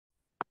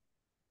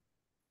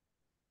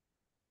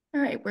All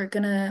right, we're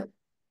gonna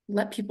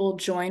let people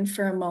join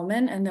for a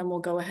moment and then we'll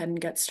go ahead and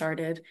get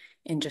started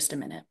in just a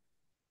minute.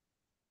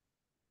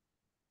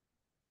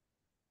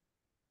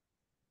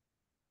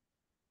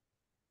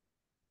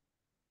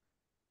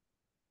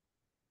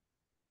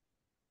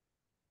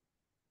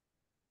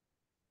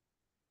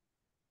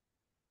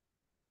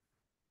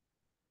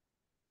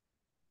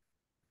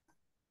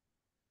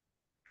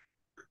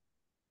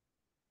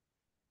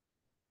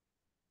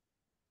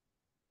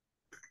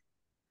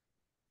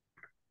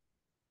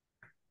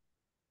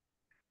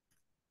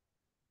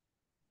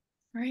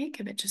 All right,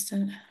 give it just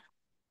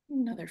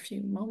another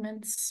few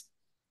moments.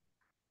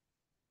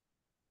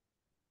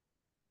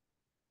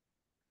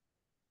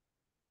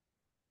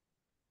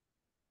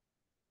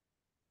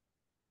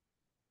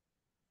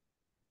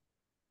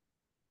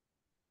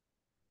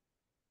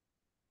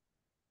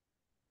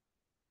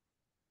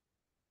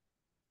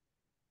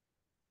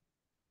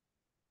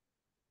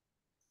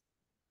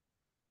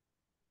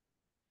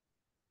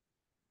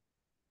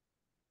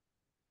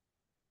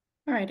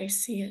 All right, I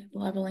see it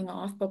leveling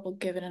off, but we'll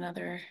give it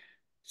another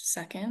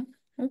second.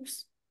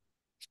 Oops.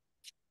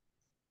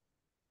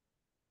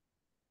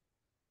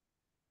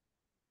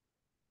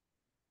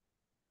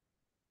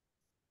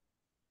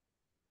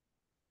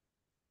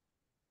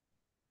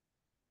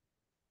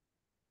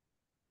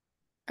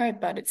 All right,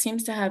 bud, it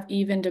seems to have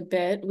evened a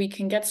bit. We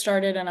can get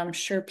started and I'm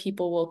sure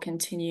people will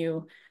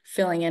continue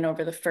filling in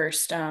over the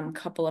first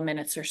couple of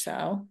minutes or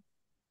so.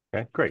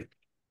 Okay, great.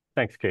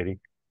 Thanks, Katie.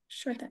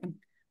 Sure thing.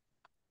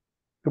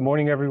 Good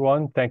morning,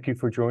 everyone. Thank you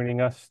for joining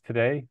us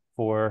today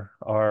for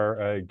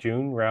our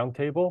June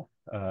roundtable.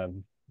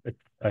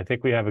 I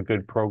think we have a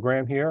good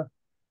program here.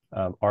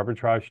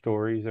 Arbitrage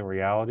Stories and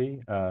Reality,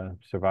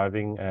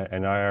 Surviving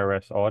an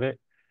IRS Audit.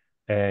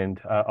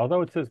 And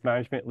although it says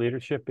management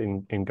leadership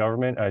in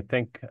government, I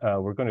think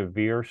we're going to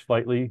veer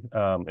slightly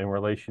in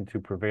relation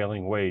to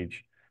prevailing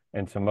wage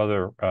and some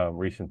other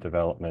recent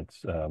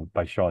developments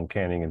by Sean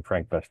Canning and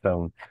Frank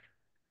Bastone.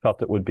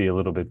 Felt it would be a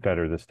little bit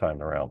better this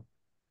time around.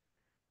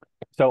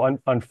 So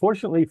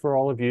unfortunately for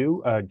all of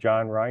you,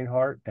 John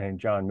Reinhardt and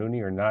John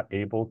Mooney are not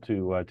able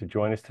to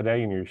join us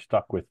today, and you're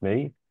stuck with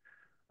me.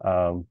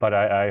 But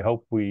I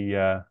hope we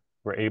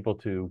were able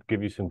to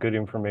give you some good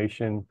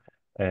information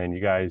and you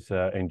guys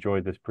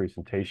enjoyed this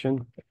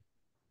presentation.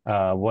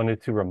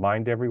 Wanted to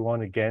remind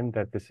everyone again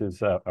that this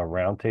is a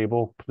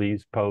roundtable.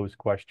 Please pose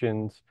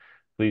questions.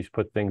 Please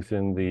put things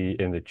in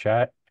the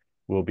chat.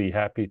 We'll be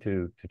happy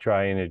to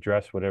try and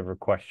address whatever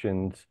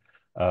questions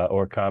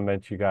or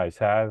comments you guys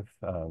have.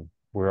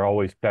 We're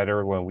always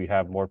better when we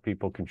have more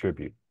people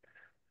contribute.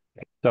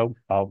 So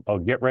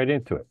I'll get right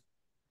into it.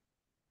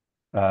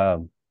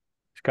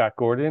 Scott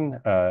Gordon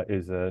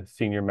is a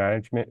senior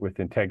management with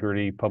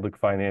Integrity Public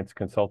Finance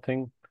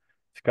Consulting.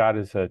 Scott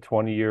is a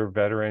 20-year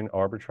veteran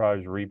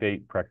arbitrage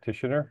rebate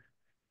practitioner.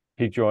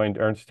 He joined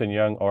Ernst &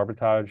 Young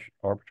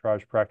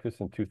arbitrage practice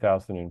in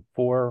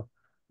 2004,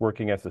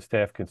 working as a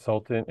staff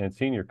consultant and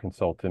senior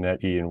consultant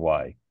at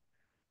E&Y.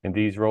 In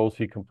these roles,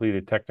 he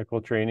completed technical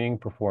training,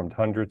 performed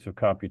hundreds of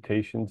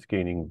computations,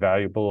 gaining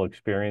valuable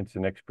experience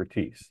and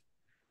expertise.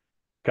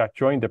 Scott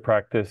joined the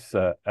practice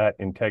at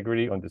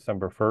Integrity on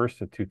December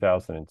 1st of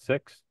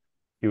 2006.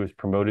 He was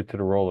promoted to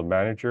the role of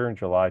manager in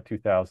July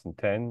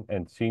 2010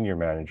 and senior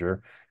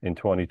manager in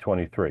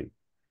 2023.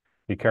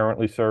 He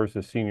currently serves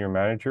as senior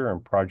manager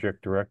and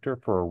project director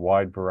for a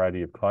wide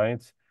variety of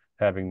clients,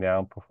 having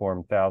now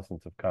performed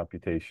thousands of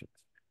computations.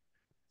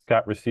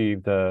 Scott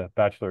received a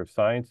Bachelor of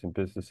Science in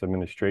Business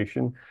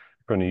Administration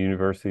from the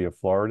University of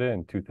Florida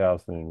in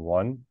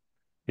 2001.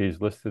 He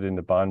is listed in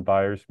the Bond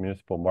Buyers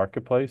Municipal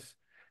Marketplace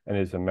and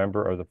is a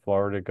member of the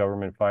Florida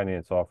Government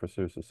Finance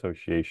Officers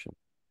Association.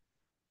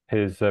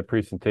 His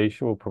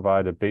presentation will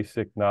provide a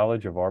basic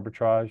knowledge of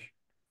arbitrage,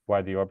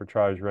 why the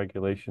arbitrage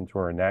regulations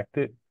were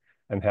enacted,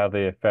 and how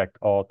they affect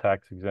all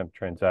tax-exempt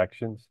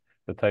transactions,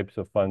 the types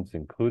of funds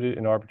included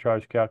in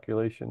arbitrage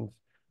calculations,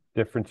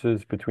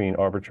 differences between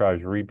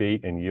arbitrage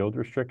rebate and yield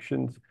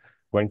restrictions,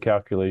 when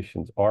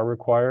calculations are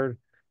required,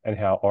 and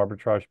how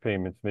arbitrage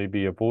payments may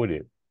be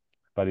avoided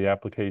by the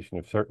application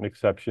of certain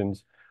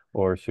exceptions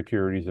or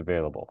securities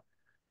available.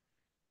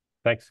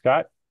 Thanks,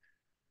 Scott.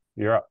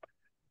 You're up.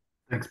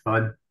 Thanks,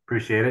 Bud.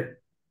 Appreciate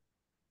it.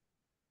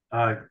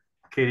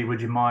 Katie,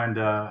 would you mind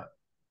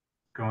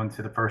going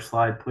to the first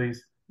slide,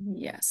 please?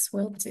 Yes,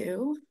 will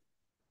do.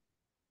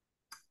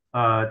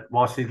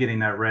 While she's getting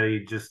that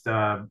ready, just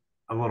a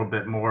little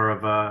bit more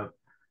of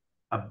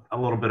a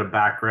little bit of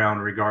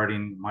background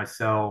regarding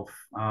myself.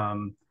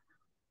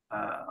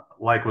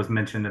 Like was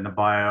mentioned in the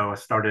bio, I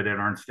started at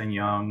Ernst &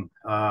 Young.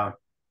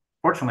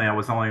 Fortunately, I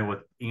was only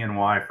with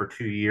E&Y for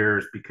 2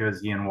 years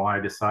because E&Y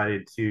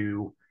decided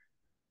to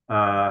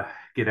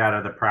get out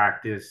of the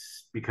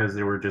practice because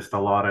there were just a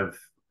lot of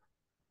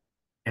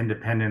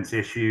independence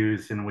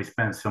issues, and we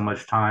spent so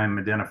much time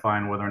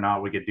identifying whether or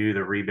not we could do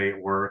the rebate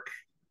work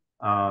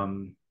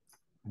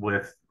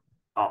with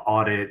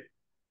audit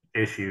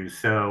issues.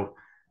 So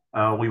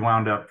we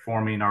wound up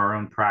forming our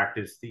own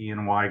practice. The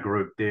E&Y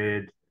group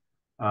did.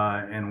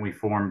 and we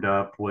formed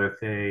up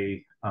with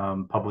a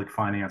public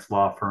finance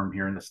law firm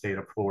here in the state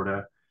of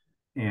Florida.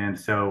 And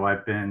so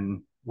I've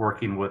been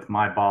working with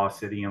my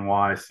boss at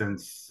E&Y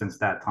since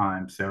that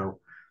time. So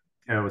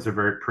it was a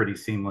very pretty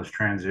seamless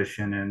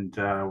transition,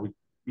 and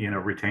we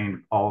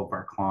retained all of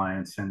our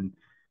clients, and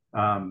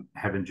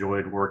have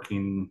enjoyed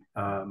working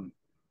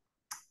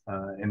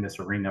in this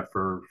arena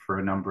for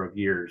a number of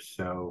years.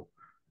 So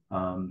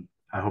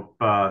I hope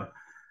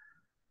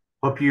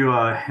you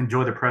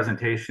enjoy the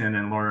presentation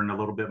and learn a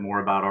little bit more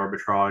about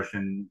arbitrage.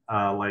 And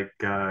like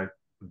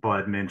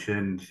Bud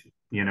mentioned,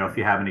 if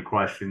you have any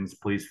questions,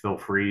 please feel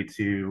free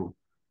to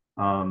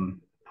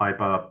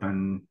pipe up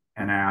and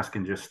ask,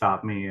 and just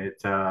stop me at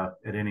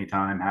any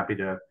time. Happy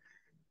to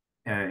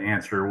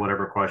answer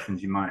whatever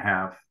questions you might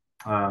have.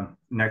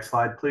 Next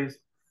slide, please.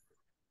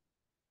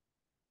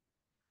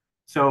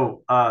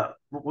 So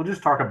we'll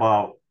just talk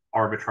about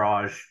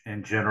arbitrage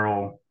in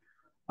general,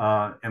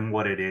 and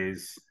what it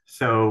is.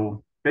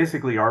 So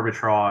basically,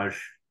 arbitrage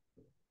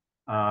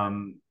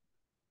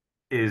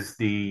is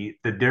the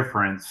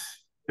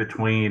difference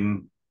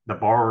between the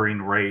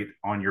borrowing rate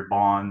on your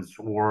bonds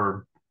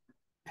or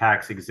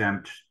tax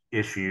exempt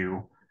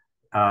issue,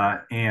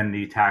 and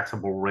the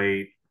taxable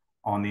rate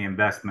on the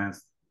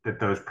investments that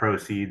those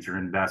proceeds are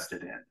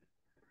invested in.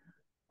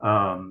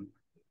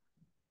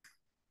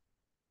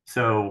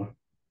 So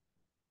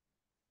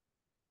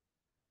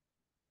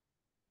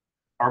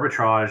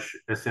arbitrage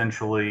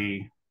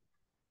essentially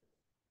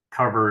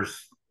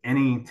covers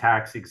any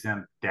tax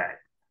exempt debt.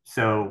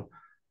 So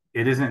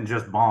it isn't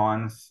just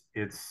bonds,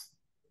 it's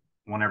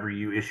whenever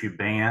you issue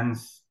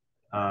bands,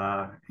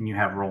 and you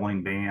have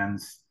rolling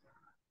bands,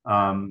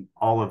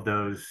 all of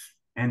those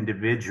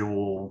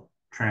individual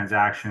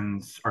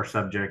transactions are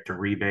subject to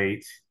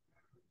rebate.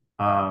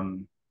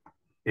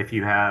 If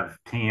you have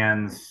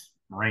TANs,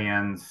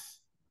 RANs,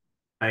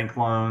 bank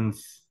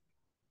loans,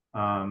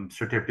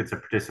 certificates of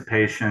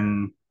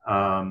participation,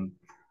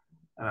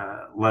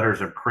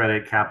 letters of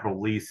credit, capital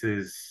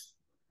leases,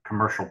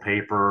 commercial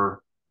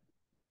paper.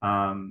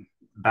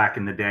 Back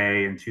in the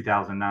day in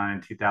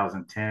 2009,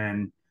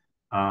 2010,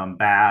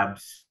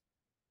 BABs.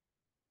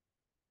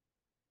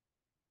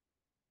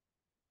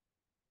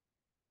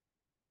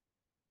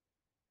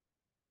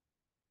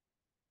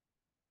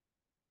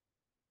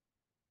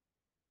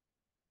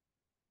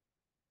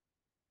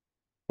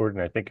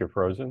 Gordon, I think you're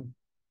frozen.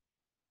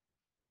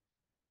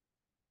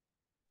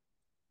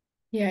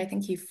 Yeah, I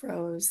think he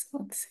froze.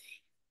 Let's see.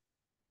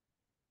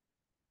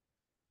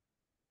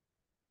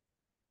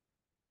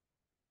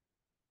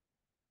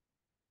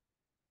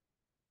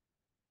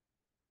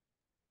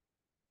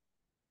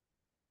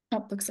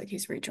 Oh, looks like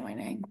he's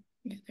rejoining.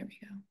 Yeah, there we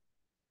go.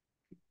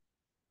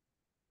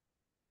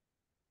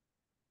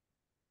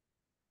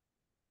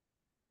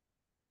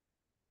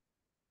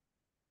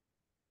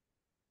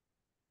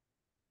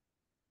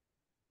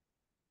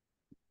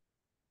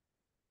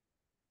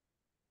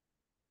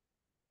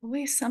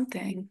 Always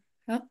something.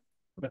 Oh,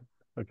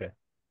 Okay.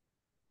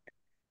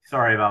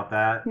 Sorry about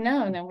that.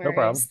 no No problem.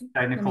 worries.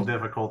 Technical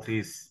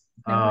difficulties.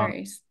 No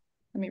worries.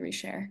 Let me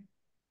reshare.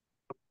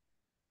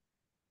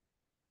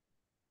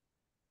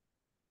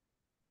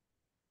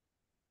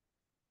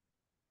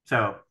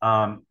 So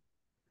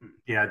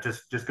yeah,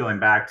 just going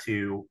back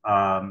to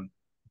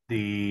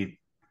the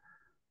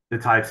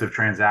types of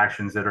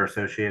transactions that are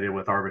associated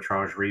with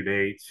arbitrage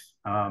rebates.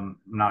 I'm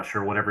not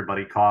sure what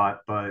everybody caught,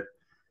 but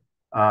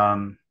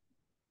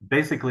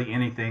basically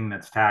anything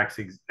that's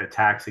a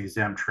tax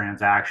exempt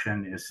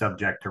transaction is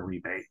subject to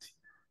rebate.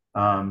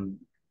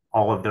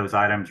 All of those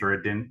items are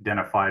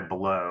identified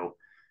below.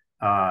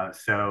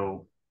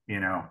 So,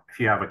 if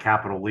you have a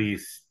capital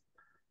lease,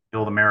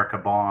 Build America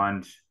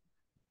bond,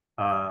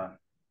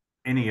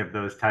 any of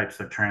those types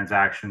of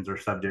transactions are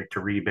subject to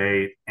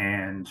rebate.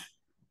 And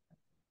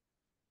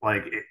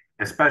like,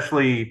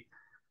 especially,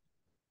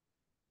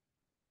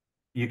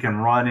 you can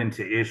run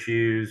into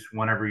issues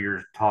whenever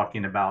you're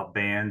talking about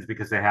bans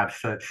because they have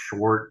such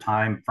short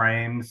time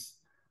frames,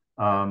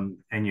 and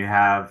you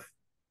have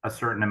a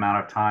certain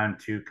amount of time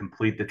to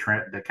complete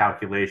the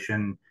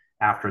calculation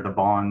after the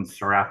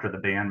bonds or after the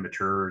ban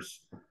matures.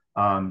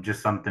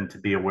 Just something to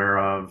be aware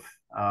of.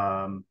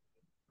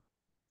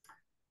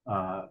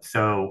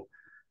 So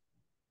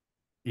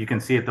you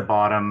can see at the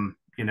bottom,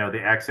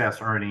 the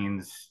excess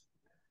earnings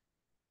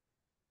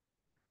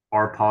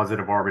are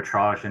positive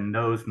arbitrage, and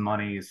those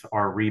monies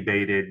are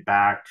rebated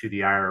back to the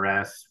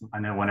IRS. I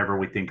know whenever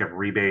we think of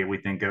rebate, we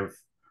think of,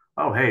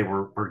 oh, hey,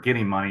 we're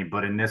getting money,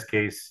 but in this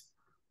case,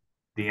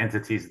 the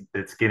entities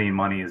that's getting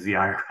money is the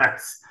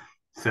IRS.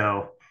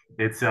 So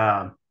it's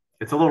a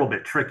little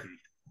bit tricky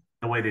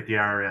the way that the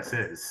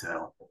IRS is.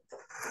 So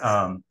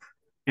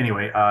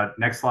anyway,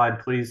 next slide,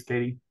 please,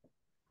 Katie.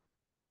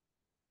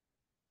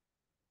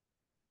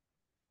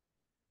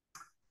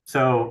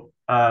 So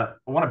I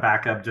want to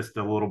back up just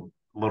a little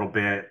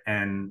bit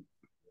and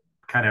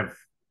kind of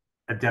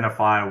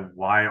identify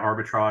why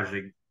arbitrage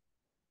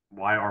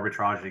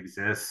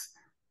exists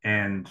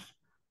and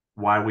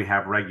why we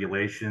have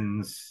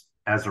regulations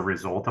as a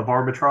result of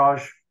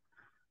arbitrage.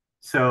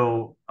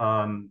 So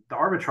the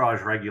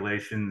arbitrage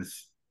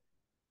regulations,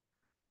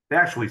 they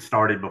actually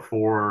started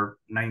before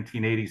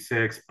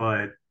 1986,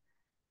 but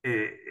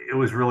it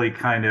was really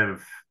kind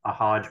of a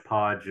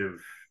hodgepodge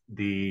of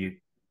the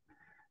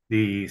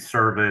the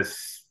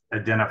service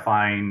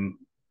identifying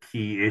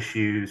key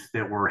issues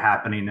that were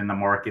happening in the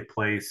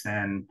marketplace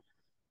and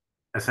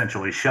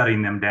essentially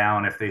shutting them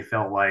down if they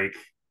felt like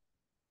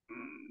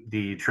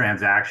the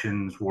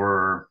transactions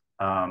were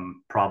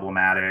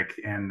problematic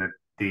and that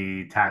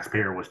the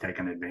taxpayer was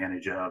taken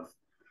advantage of.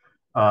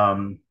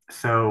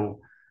 So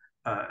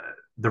uh,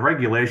 the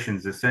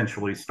regulations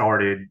essentially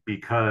started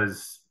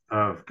because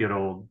of good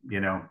old,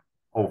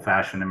 old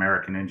fashioned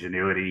American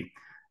ingenuity.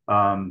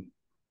 Um,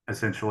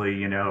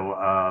 Essentially,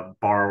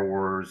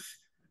 borrowers,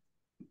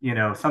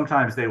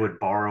 sometimes they would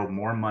borrow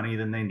more money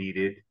than they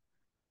needed,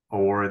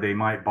 or they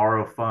might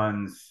borrow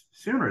funds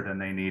sooner than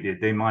they needed.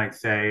 They might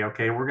say,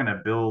 okay, we're going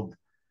to build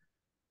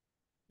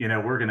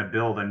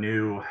a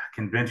new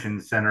convention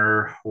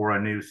center or a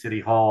new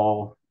city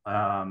hall,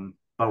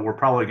 but we're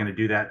probably going to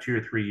do that 2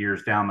 or 3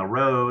 years down the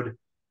road.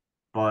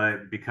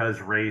 But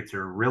because rates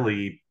are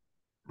really,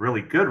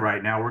 really good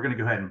right now, we're going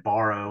to go ahead and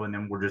borrow, and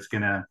then we're just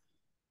going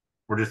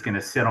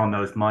to sit on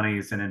those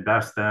monies and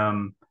invest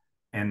them.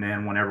 And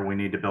then whenever we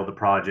need to build a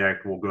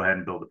project, we'll go ahead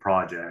and build the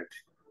project.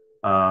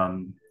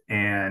 And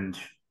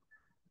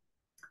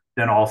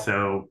then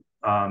also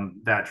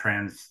that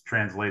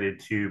translated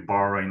to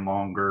borrowing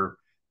longer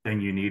than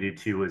you needed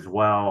to as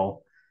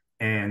well.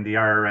 And the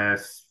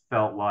IRS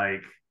felt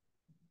like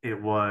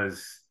it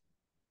was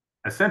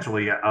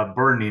essentially a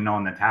burdening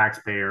on the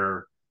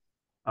taxpayer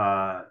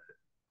uh,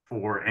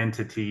 for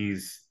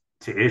entities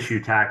to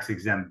issue tax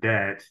exempt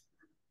debt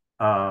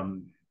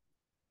um,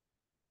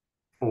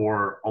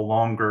 for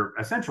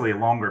essentially a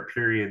longer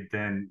period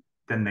than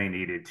they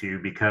needed to,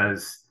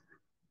 because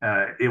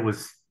it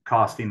was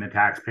costing the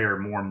taxpayer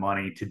more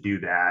money to do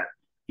that,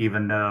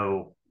 even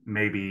though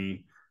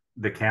maybe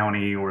the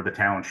county or the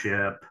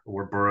township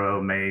or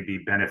borough may be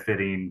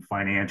benefiting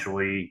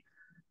financially.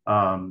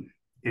 Um,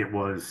 they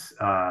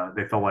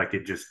felt like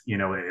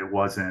it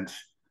wasn't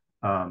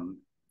um,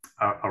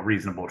 a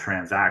reasonable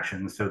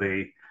transaction. So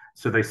they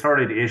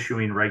started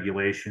issuing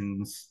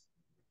regulations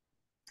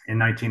in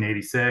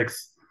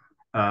 1986,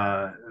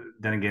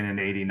 then again in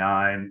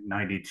 89,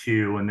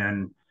 92, and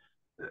then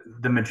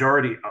the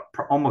majority,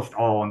 almost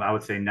all, and I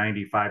would say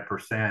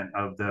 95%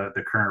 of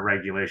the current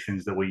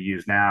regulations that we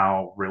use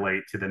now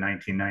relate to the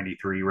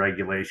 1993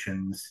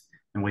 regulations,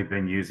 and we've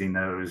been using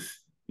those,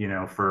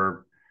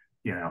 for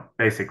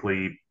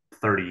basically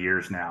 30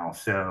 years now.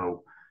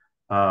 So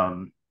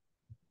um,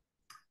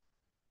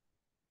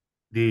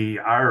 the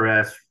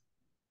IRS,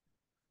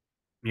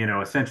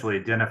 essentially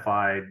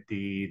identified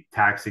the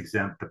tax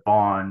exempt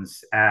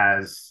bonds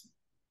as,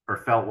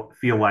 or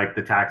feel like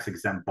the tax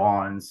exempt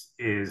bonds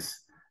is,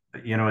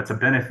 it's a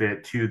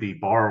benefit to the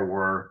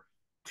borrower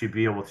to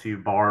be able to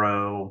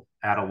borrow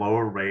at a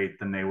lower rate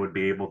than they would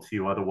be able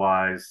to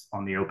otherwise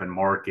on the open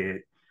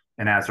market.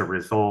 And as a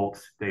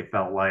result, they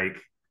felt like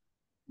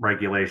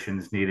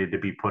regulations needed to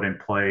be put in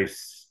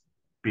place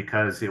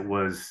because it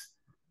was,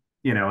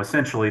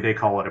 essentially they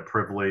call it a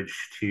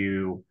privilege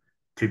to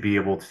be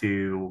able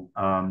to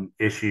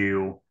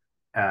issue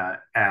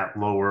at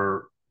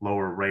lower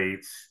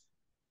rates,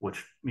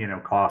 which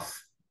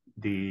costs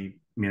the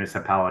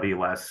municipality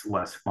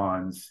less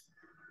funds.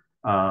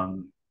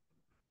 Um,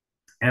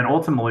 and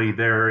ultimately,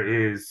 there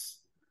is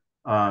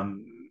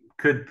um,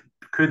 could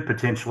could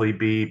potentially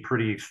be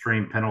pretty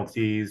extreme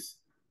penalties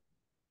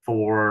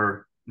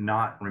for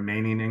not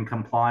remaining in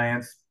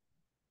compliance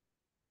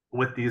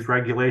with these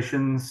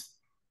regulations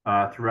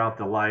throughout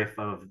the life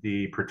of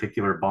the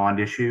particular bond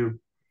issue.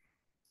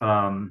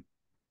 Um,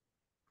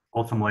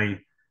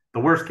 Ultimately,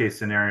 the worst case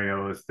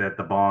scenario is that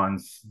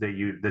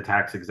the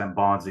tax exempt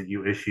bonds that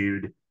you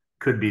issued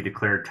could be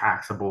declared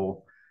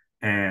taxable.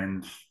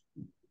 And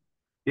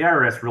the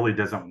IRS really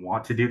doesn't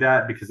want to do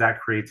that because that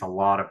creates a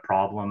lot of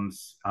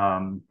problems,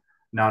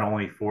 not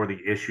only for the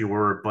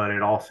issuer, but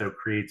it also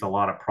creates a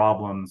lot of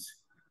problems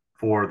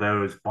for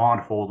those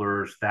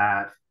bondholders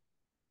that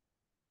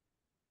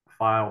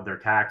filed their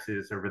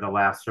taxes over the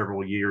last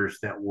several years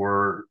that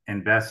were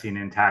investing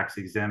in tax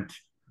exempt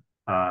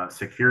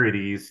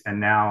securities, and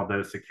now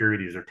those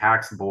securities are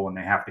taxable, and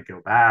they have to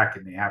go back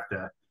and they have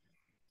to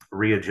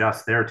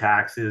readjust their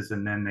taxes,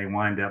 and then they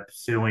wind up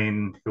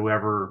suing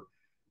whoever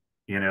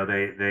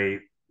they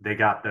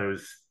got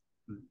those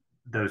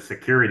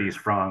securities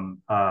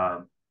from,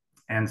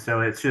 and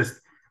so it's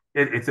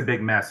a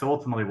big mess. So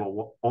ultimately,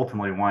 what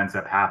ultimately winds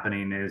up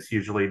happening is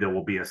usually there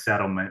will be a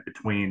settlement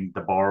between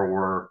the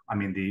borrower, I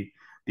mean the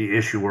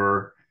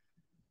issuer,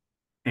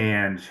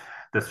 and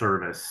the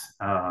service.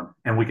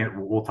 And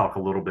we'll talk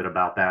a little bit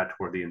about that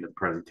toward the end of the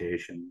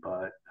presentation,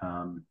 but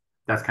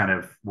that's kind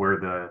of where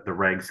the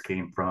regs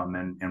came from,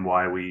 and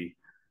where we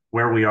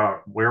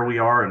are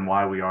and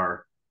why we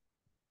are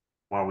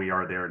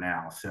there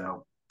now.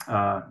 So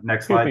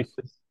next Excuse slide, me,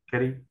 please,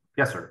 Kitty.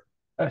 Yes, sir.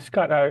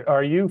 Scott,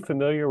 are you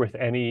familiar with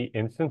any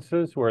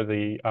instances where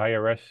the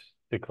IRS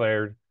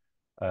declared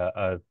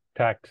a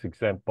tax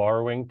exempt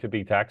borrowing to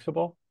be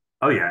taxable?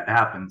 Oh yeah, it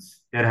happens.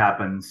 It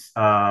happens.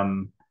 Uh,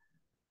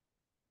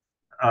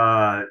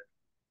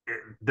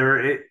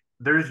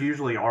 there's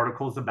usually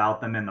articles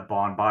about them in the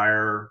bond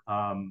buyer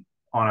on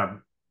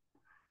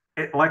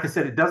like I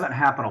said, it doesn't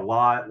happen a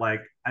lot.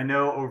 Like I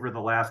know over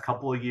the last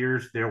couple of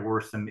years, there were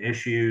some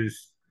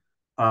issues,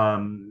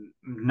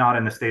 not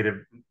in the state of,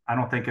 I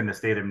don't think in the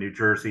state of New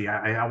Jersey.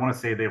 I want to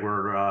say they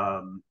were,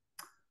 I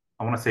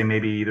want to say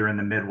maybe either in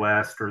the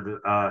Midwest or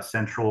the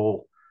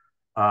central,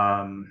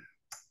 um,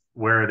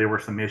 where there were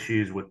some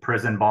issues with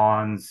prison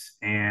bonds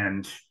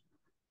and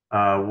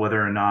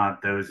whether or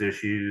not those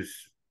issues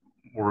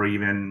were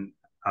even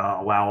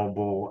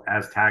allowable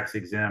as tax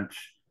exempt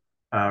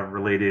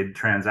related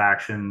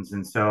transactions.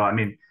 And so, I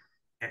mean,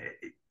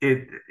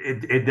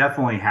 it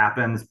definitely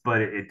happens,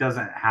 but it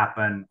doesn't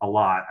happen a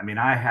lot. I mean,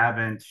 I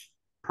haven't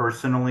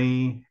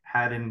personally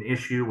had an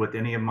issue with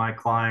any of my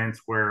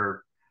clients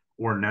where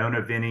or known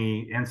of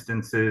any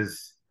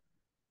instances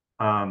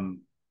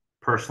um,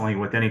 personally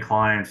with any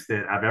clients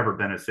that I've ever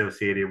been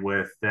associated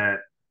with that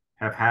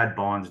have had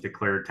bonds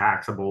declared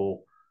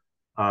taxable.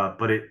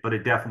 But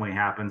it definitely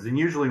happens, and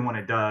usually when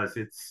it does,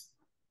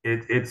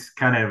 it's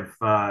kind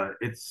of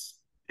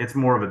it's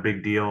more of a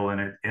big deal,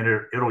 and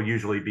it'll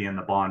usually be in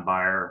the bond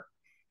buyer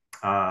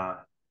uh,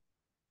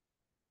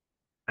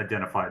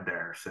 identified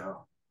there.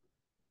 So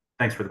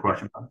thanks for the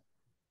question.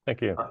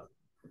 Thank you.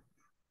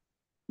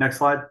 Next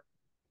slide.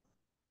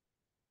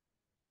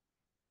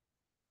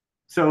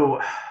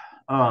 So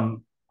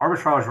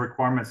arbitrage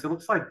requirements. It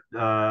looks like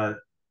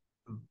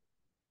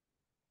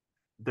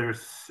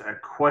there's a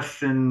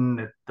question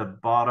at the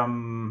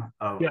bottom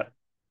of. Yeah,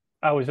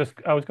 I was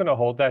going to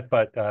hold that,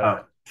 but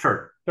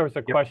Sure. there was a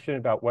Yep. question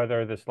about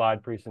whether the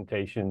slide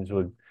presentations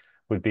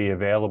would be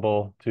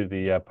available to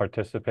the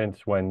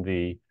participants when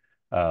the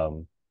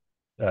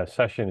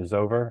session is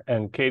over.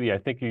 And Katie, I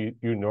think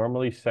you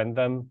normally send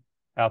them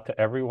out to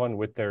everyone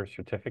with their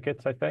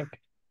certificates, I think.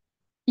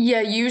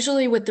 Yeah,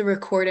 usually with the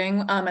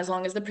recording, as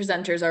long as the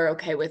presenters are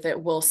okay with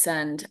it, we'll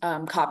send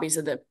copies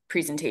of the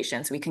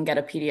presentation so we can get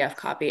a PDF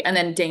copy. And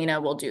then Dana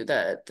will do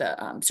the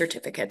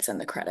certificates and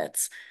the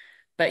credits.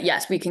 But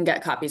yes, we can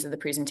get copies of the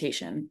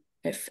presentation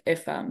if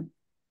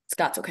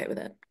Scott's okay with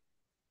it.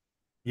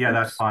 Yeah,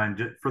 that's Oops.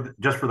 fine.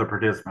 Just for the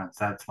participants,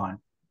 that's fine.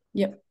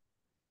 Yep.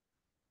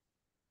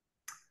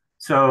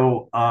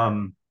 So,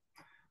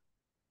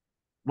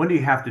 when do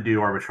you have to do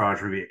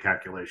arbitrage rebate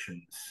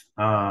calculations?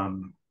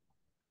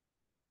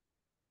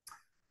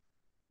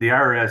 The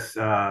IRS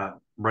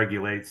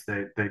regulates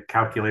that the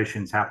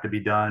calculations have to be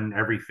done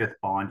every fifth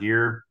bond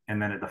year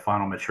and then at the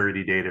final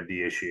maturity date of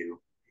the issue.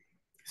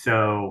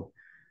 So,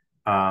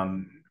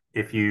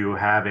 if you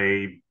have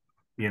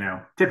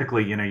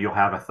typically, you'll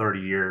have a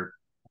 30-year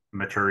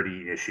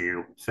maturity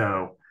issue.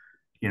 So,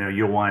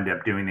 you'll wind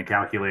up doing the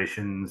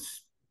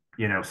calculations,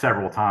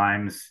 several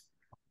times,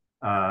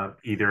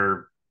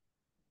 either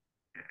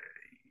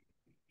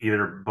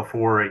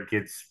before it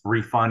gets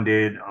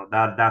refunded.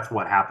 That's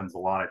what happens a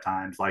lot of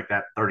times. Like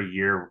that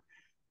 30-year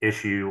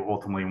issue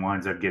ultimately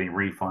winds up getting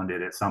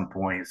refunded at some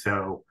point.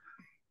 So,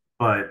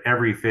 but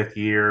every fifth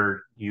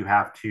year you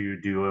have to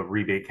do a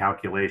rebate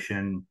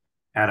calculation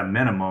at a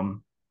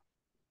minimum,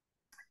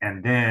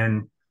 and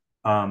then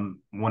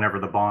whenever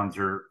the bonds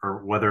are,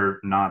 or whether or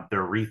not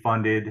they're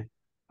refunded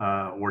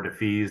or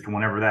defeased,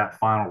 whenever that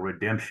final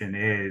redemption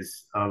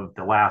is of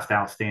the last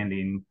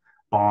outstanding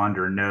bond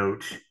or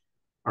note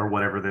or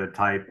whatever the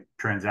type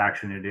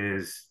transaction it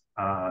is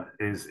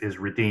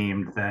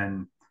redeemed,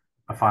 then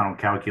a final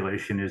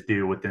calculation is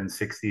due within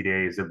 60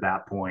 days of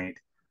that point,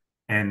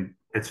 and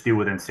it's due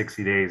within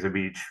 60 days of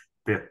each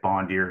fifth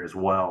bond year as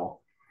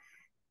well.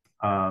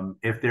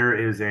 If there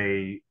is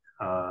a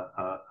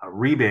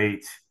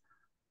rebate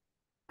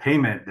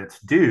payment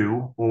that's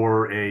due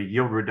or a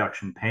yield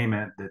reduction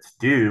payment that's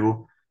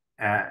due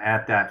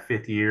at that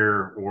fifth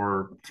year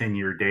or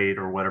 10-year date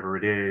or whatever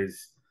it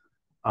is,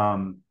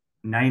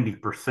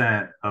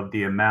 90% of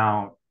the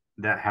amount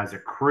that has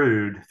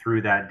accrued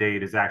through that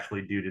date is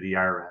actually due to the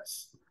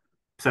IRS.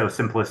 So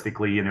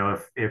simplistically,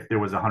 if there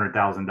was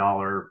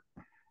 $100,000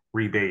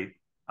 rebate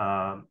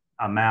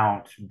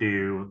amount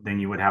due, then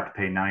you would have to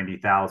pay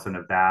 90,000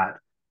 of that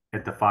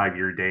at the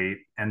 5-year date,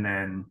 and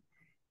then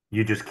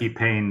you just keep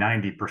paying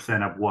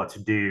 90% of what's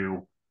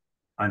due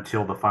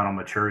until the final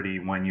maturity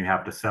when you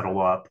have to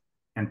settle up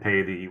and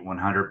pay the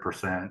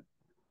 100%.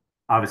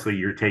 Obviously,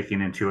 you're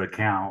taking into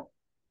account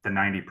the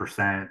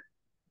 90%,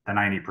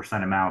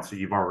 amounts that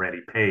you've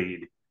already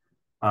paid,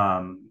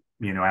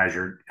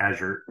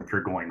 if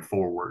you're going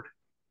forward.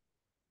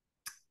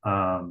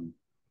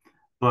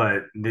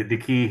 But the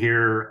key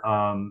here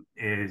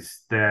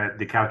is that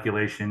the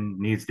calculation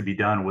needs to be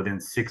done within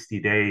 60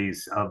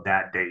 days of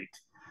that date.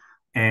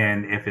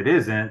 And if it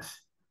isn't,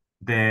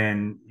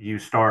 then you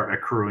start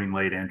accruing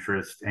late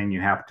interest, and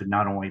you have to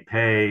not only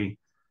pay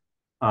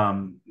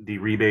the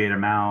rebate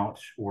amount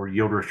or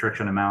yield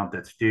restriction amount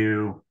that's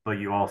due, but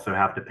you also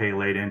have to pay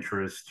late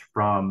interest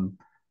from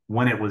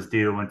when it was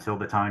due until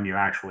the time you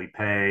actually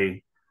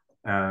pay.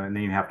 and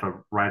then you have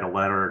to write a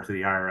letter to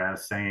the IRS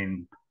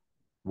saying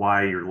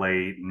why you're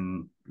late,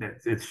 and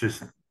it's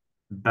just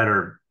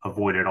better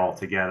avoid it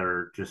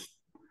altogether. Just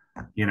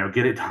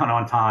get it done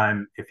on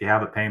time. If you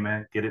have a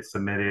payment, get it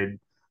submitted,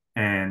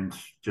 and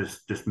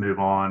just move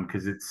on,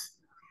 because it's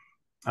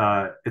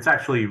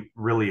actually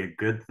really a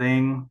good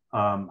thing.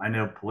 I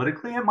know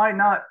politically it might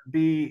not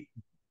be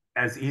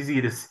as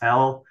easy to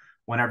sell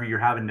whenever you're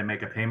having to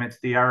make a payment to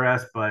the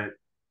IRS, but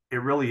it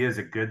really is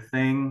a good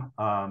thing.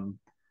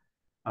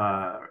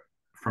 Uh,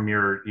 from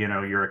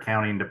your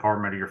accounting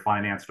department or your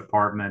finance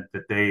department,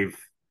 that they've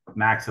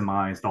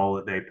maximized all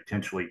that they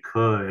potentially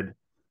could,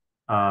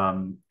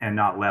 and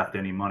not left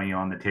any money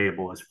on the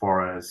table as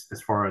far as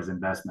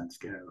investments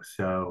go.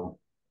 So,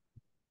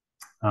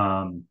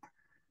 um,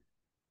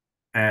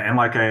 and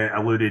like I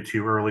alluded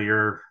to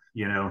earlier,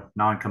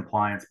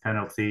 non-compliance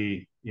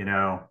penalty,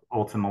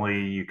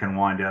 ultimately you can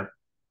wind up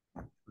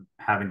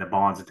having the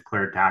bonds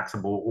declared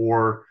taxable,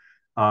 or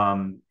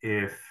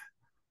if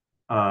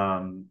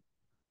um,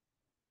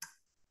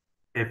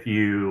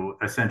 you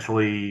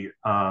essentially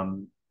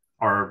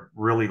are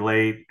really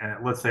late,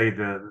 let's say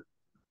the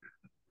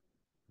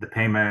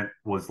payment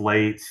was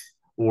late,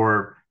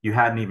 or you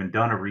hadn't even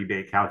done a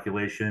rebate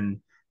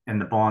calculation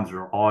and the bonds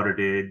are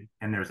audited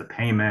and there's a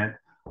payment,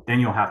 then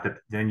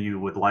you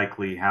would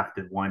likely have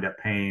to wind up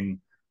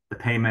paying the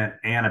payment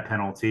and a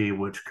penalty,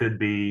 which could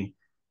be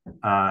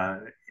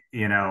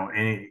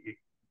any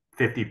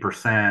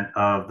 50%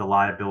 of the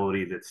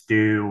liability that's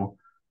due.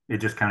 It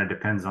just kind of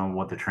depends on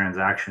what the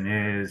transaction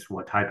is,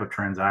 what type of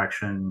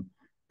transaction,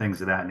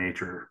 things of that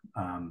nature.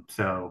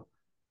 So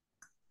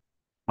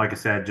like I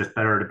said, just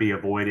better to be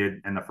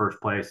avoided in the first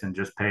place and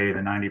just pay the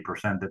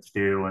 90% that's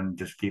due and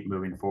just keep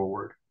moving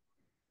forward.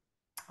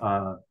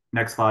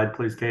 Next slide,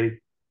 please,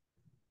 Katie.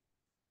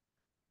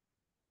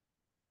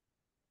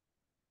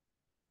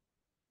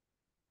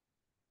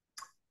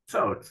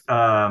 So,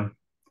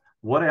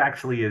 what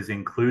actually is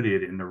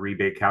included in the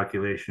rebate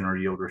calculation or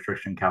yield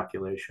restriction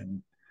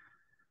calculation?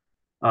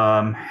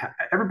 Um,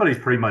 Everybody's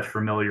pretty much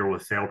familiar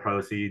with sale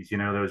proceeds.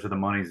 Those are the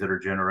monies that are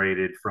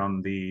generated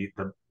from the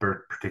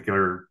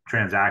particular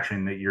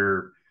transaction that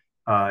you're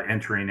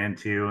entering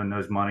into, and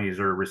those monies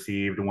are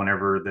received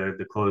whenever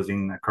the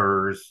closing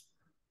occurs,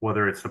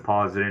 whether it's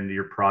deposited into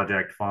your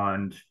project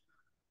fund,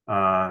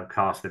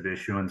 cost of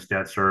issuance,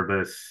 debt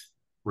service,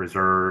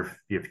 reserve,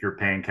 if you're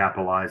paying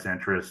capitalized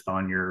interest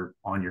on your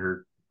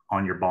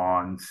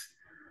bonds.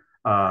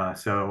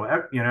 So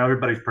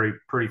everybody's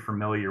pretty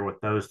familiar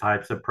with those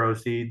types of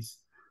proceeds.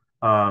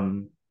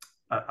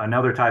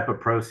 Another type of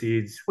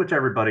proceeds, which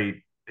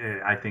everybody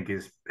I think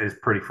is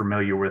pretty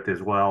familiar with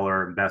as well,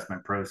 are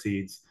investment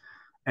proceeds,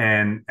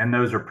 and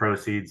those are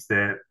proceeds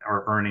that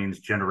are earnings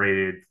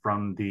generated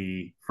from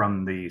the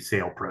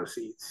sale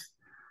proceeds.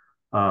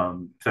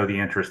 So the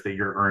interest that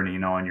you're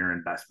earning on your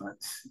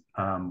investments,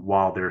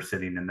 while they're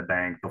sitting in the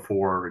bank,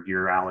 before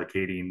you're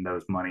allocating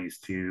those monies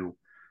to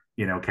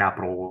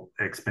capital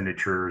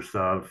expenditures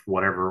of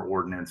whatever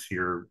ordinance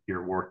you're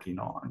working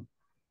on.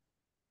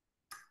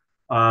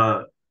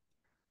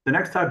 The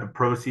next type of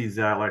proceeds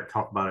that I like to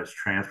talk about is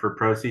transfer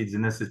proceeds,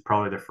 and this is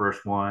probably the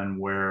first one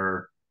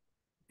where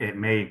it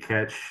may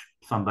catch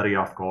somebody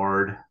off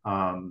guard.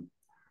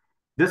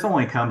 This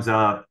only comes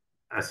up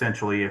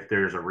essentially if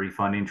there's a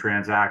refunding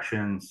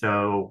transaction.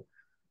 So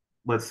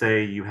let's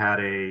say you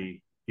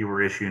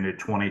were issuing a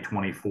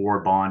 2024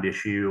 bond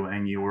issue,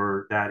 and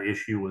that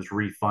issue was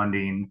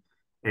refunding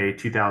a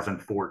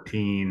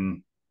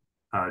 2014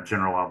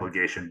 general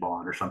obligation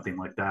bond or something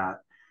like that.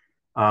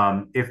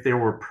 If there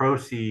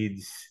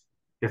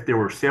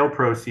were sale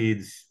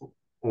proceeds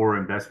or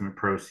investment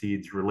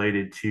proceeds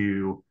related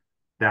to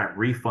that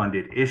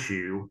refunded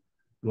issue,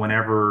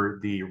 whenever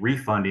the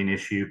refunding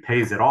issue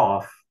pays it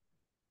off,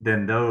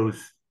 then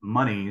those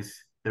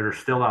monies that are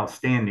still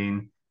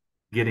outstanding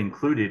get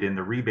included in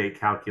the rebate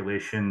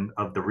calculation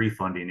of the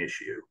refunding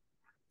issue.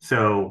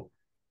 So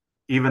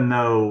even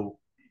though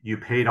you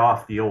paid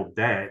off the old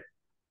debt,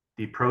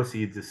 the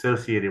proceeds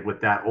associated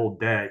with that old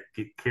debt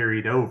get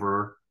carried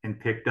over and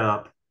picked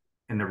up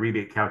in the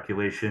rebate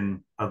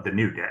calculation of the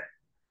new debt.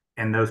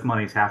 And those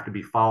monies have to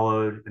be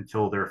followed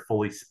until they're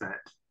fully spent.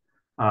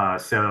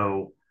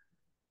 So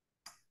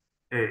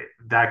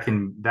that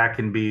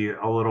can be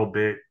a little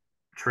bit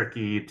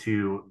tricky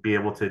to be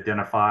able to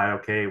identify.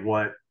 Okay,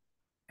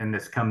 and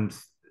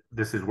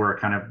this is where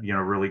kind of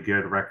really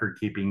good record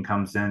keeping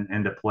comes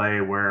into play,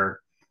 where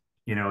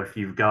if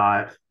you've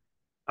got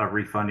a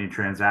refunding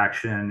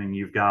transaction and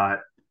you've got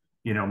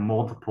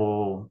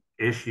multiple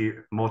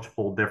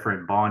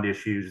different bond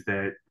issues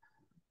that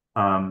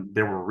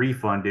were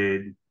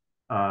refunded,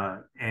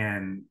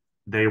 and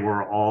they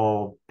were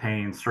all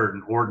paying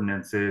certain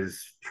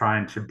ordinances,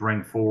 trying to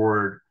bring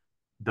forward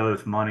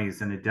those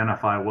monies and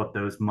identify what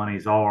those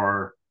monies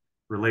are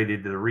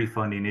related to the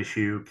refunding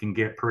issue can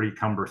get pretty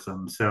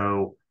cumbersome.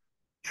 So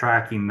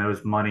tracking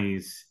those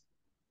monies,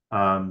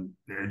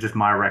 just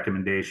my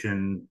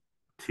recommendation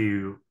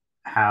to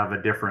have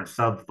a different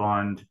sub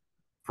fund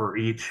for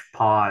each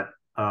pot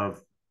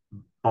of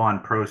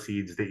bond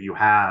proceeds that you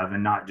have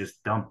and not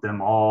just dump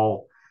them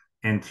all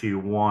into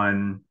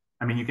one.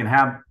 I mean, you can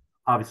have,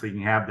 obviously you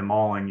can have them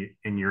all um,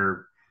 in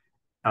your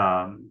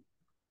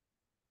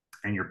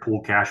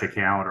pool cash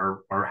account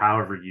or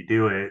however you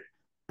do it,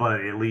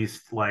 but at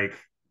least like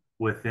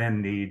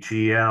within the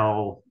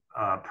GL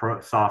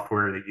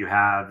software that you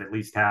have, at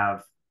least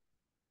have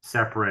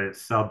separate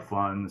sub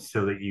funds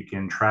so that you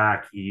can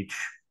track each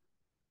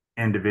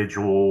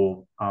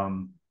individual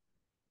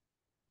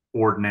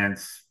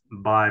ordinance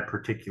by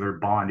particular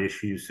bond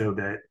issue, so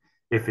that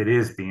if it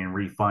is being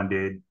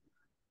refunded,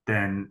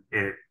 then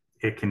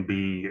it can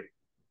be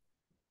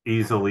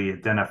easily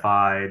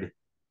identified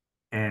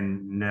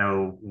and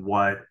know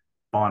what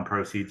bond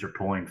proceeds are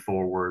pulling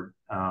forward,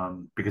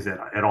 because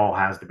it all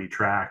has to be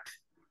tracked.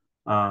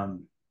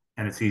 And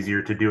it's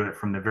easier to do it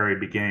from the very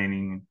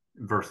beginning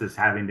versus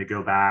having to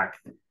go back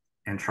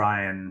and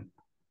try and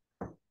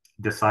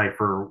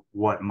decipher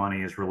what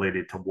money is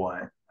related to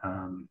what,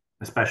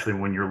 especially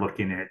when you're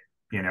looking at,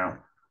 you know,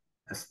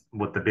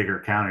 with the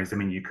bigger counties. I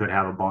mean, you could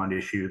have a bond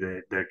issue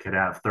that could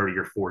have 30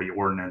 or 40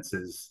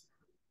 ordinances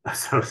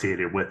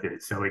associated with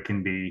it. So it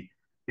can be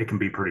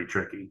pretty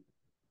tricky.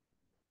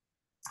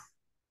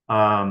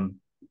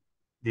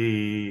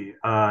 The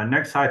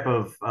next type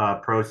of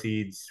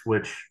proceeds,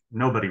 which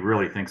nobody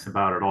really thinks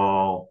about at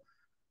all,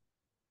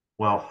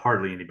 well,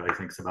 hardly anybody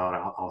thinks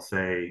about, I'll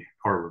say,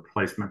 are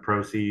replacement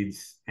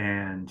proceeds.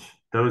 And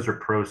those are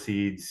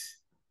proceeds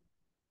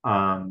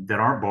that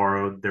aren't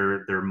borrowed.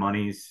 They're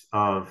monies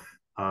of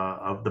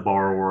the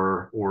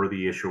borrower or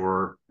the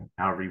issuer,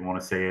 however you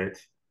want to say it,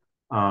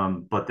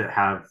 but that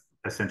have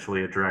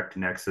essentially a direct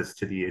nexus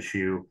to the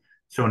issue.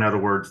 So in other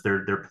words,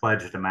 they're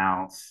pledged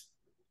amounts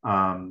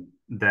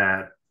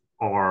that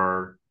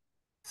are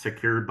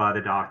secured by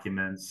the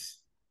documents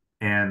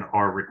and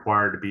are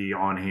required to be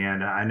on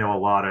hand. I know a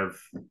lot of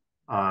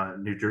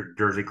New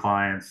Jersey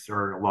clients,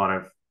 or a lot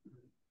of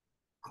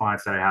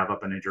clients that I have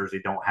up in New Jersey,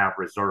 don't have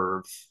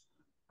reserves,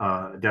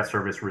 debt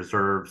service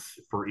reserves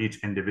for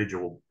each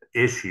individual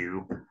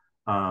issue.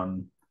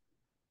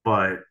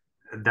 But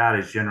that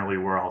is generally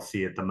where I'll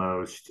see it the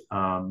most.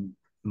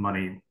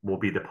 Money will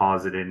be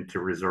deposited into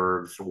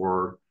reserves,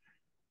 or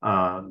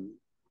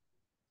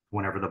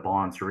whenever the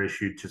bonds are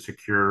issued to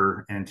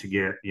secure and to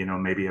get,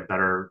 maybe a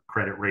better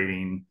credit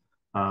rating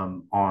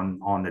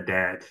on the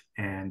debt.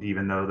 And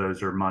even though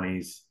those are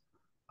monies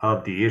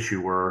of the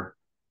issuer,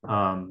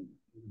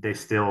 they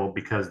still,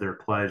 because they're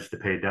pledged to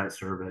pay debt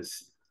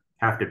service,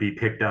 have to be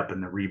picked up in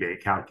the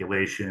rebate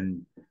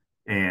calculation.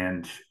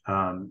 And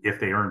if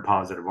they earn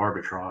positive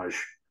arbitrage,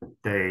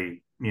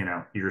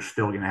 you're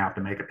still going to have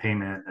to make a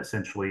payment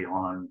essentially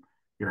on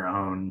your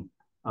own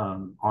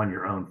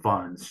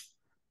funds,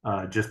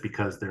 just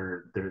because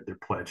they're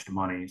pledged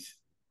monies.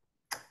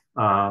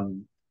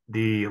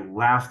 The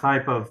last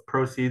type of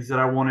proceeds that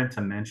I wanted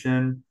to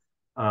mention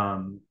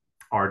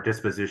are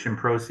disposition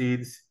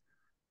proceeds.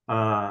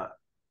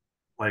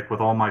 Like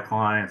with all my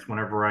clients,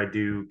 whenever I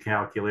do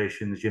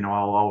calculations,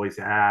 I'll always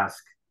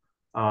ask,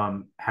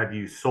 have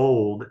you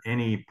sold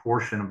any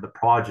portion of the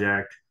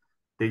project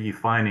that you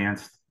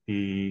financed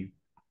the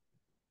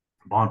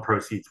bond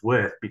proceeds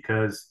with?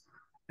 Because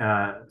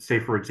say,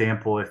 for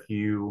example, if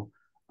you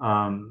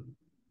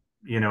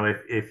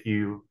if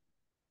you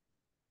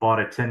bought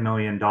a $10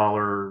 million,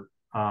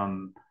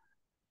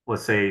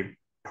 let's say,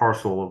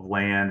 parcel of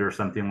land or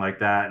something like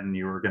that, and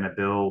you were going to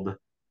build,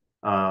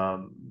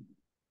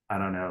 I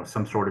don't know,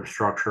 some sort of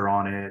structure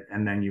on it,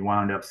 and then you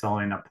wound up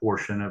selling a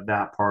portion of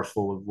that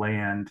parcel of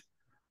land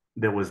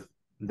that was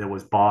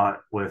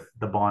bought with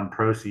the bond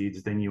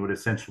proceeds, then you would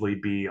essentially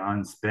be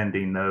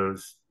unspending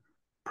those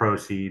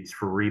proceeds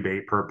for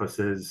rebate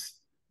purposes,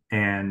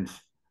 and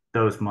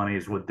those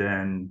monies would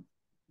then,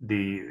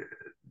 the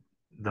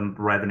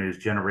revenues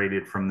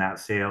generated from that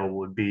sale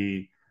would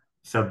be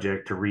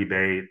subject to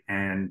rebate.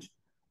 And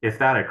if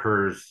that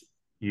occurs,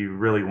 you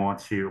really want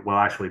to, well,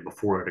 actually,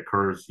 before it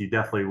occurs, you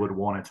definitely would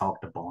want to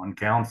talk to bond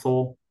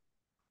counsel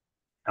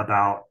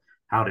about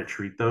how to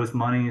treat those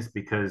monies,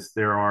 because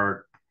there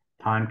are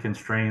time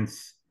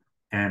constraints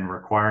and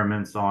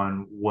requirements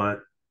on what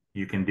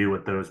you can do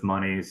with those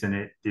monies. And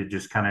it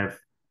just kind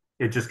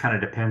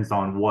of depends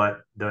on what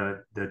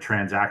the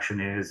transaction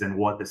is and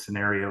what the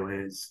scenario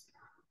is.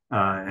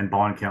 And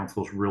bond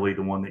counsel is really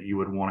the one that you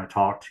would want to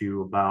talk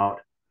to about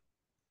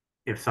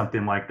if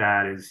something like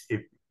that is,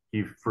 if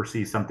you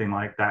foresee something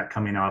like that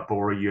coming up,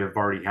 or you have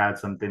already had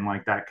something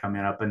like that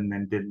coming up and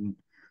then didn't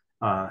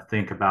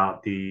think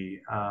about the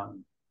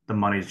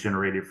monies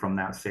generated from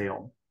that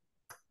sale.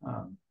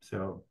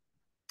 So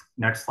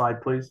next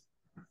slide, please.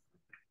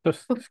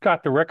 So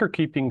Scott, the record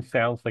keeping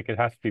sounds like it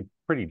has to be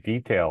pretty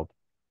detailed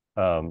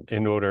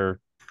in order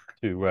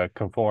to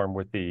conform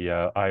with the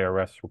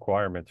IRS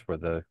requirements for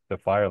the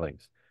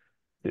filings.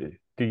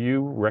 Do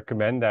you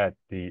recommend that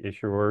the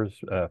issuers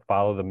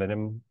follow the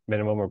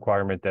minimum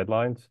requirement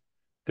deadlines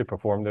to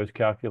perform those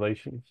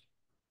calculations?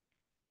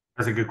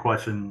 That's a good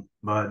question,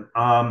 but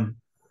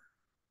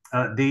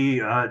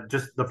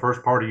just the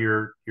first part of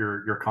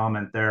your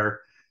comment there,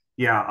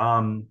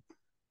 yeah.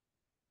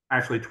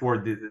 actually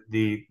toward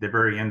the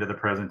very end of the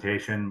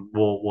presentation,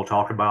 we'll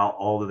talk about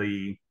all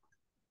the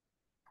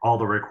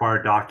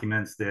required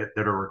documents that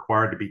are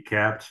required to be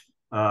kept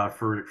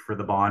for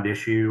the bond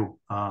issue.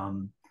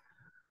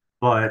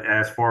 But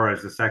as far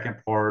as the second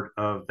part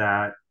of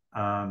that,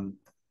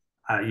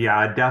 yeah,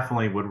 I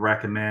definitely would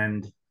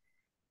recommend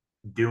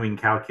doing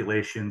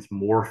calculations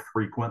more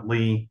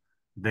frequently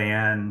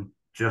than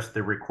just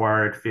the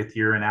required fifth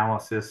year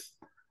analysis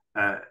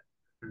uh,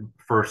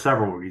 for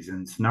several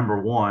reasons.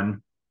 Number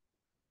one,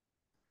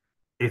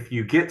 if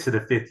you get to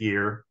the fifth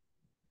year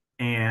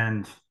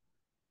and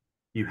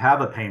you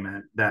have a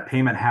payment, that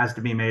payment has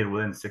to be made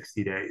within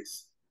 60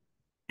 days.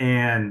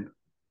 And,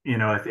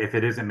 if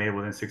it isn't made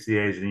within 60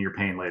 days, then you're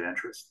paying late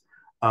interest.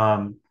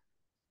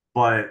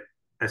 But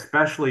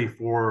especially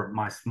for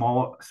my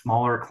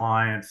smaller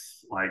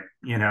clients, like,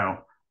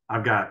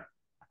 I've got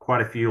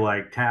quite a few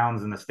like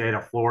towns in the state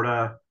of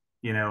Florida.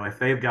 If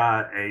they've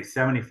got a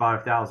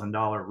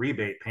 $75,000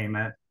 rebate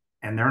payment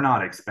and they're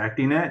not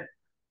expecting it,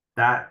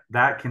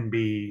 that can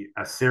be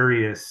a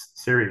serious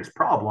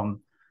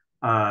problem,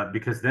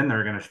 because then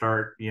they're going to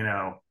start,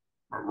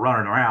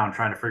 running around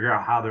trying to figure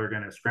out how they're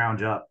going to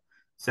scrounge up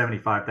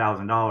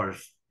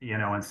 $75,000,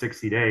 in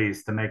 60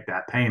 days to make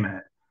that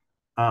payment.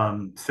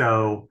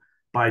 So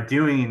by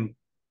doing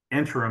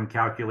interim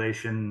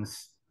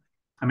calculations,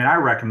 I mean, I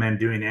recommend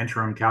doing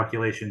interim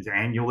calculations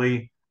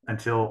annually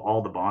until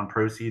all the bond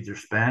proceeds are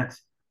spent.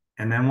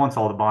 And then once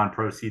all the bond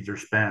proceeds are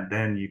spent,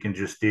 then you can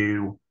just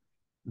do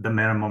the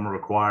minimum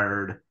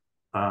required,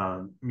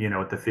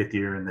 at the fifth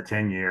year and the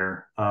 10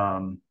 year.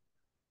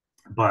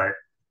 But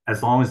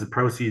as long as the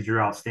proceeds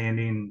are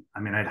outstanding,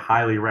 I mean, I'd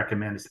highly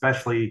recommend,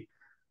 especially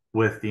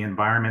with the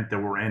environment that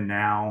we're in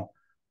now,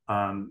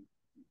 um,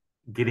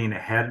 getting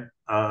ahead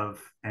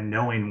of and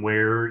knowing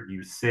where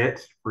you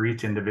sit for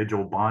each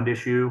individual bond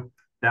issue.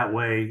 That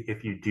way,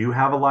 if you do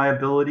have a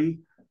liability,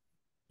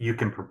 you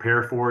can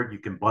prepare for it, you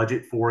can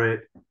budget for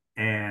it,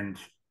 and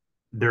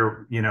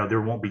there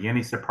won't be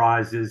any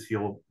surprises.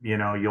 You'll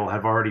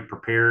have already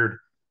prepared,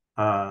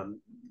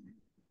 um,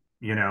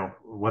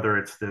 whether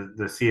it's the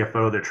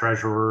CFO, the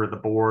treasurer, the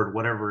board,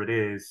 whatever it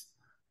is,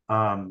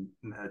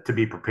 to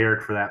be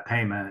prepared for that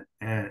payment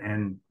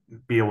and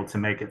be able to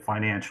make it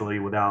financially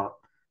without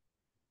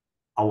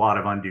a lot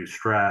of undue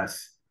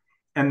stress.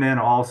 And then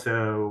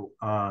also,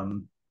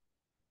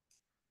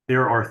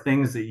 there are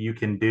things that you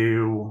can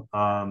do,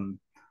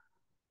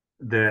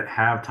 that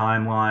have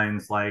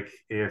timelines, like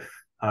if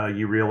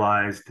you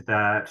realized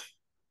that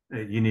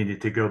you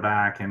needed to go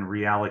back and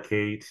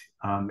reallocate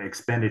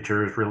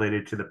expenditures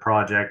related to the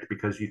project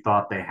because you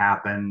thought they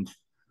happened,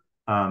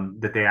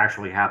 that they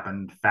actually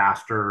happened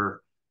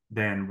faster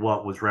than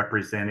what was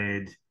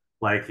represented,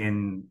 like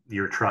in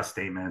your trust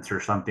statements or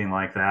something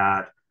like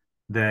that,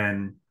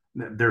 then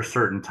there's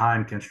certain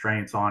time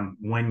constraints on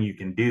when you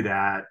can do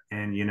that.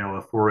 And,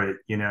 if we're at,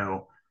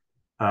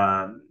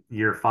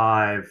 year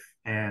five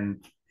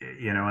and,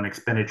 an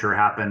expenditure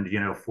happened,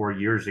 4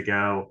 years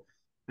ago,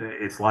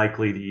 it's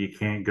likely that you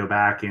can't go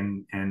back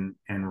and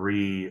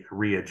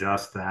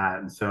readjust that.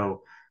 And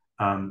so,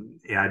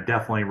 yeah, I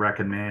definitely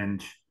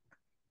recommend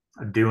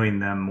doing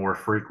them more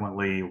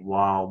frequently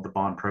while the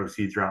bond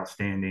proceeds are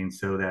outstanding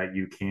so that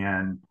you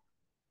can,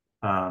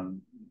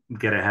 um,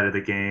 get ahead of the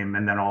game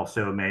and then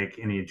also make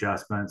any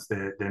adjustments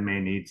that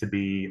may need to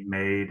be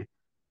made.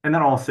 And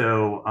then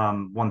also,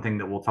 one thing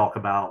that we'll talk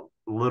about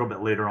a little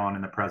bit later on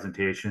in the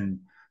presentation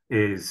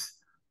is,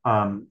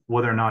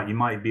 whether or not you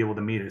might be able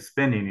to meet a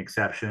spending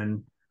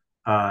exception,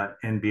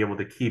 and be able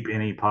to keep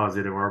any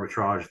positive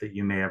arbitrage that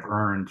you may have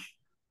earned,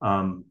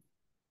 on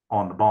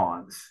the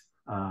bonds.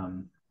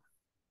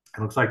 It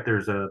looks like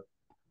there's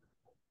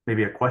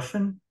maybe a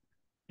question.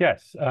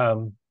 Yes.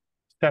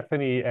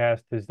 Stephanie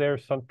asked, is there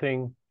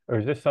something, or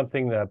is this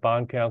something that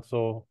bond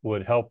counsel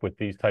would help with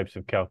these types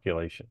of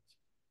calculations?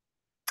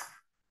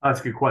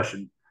 That's a good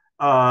question.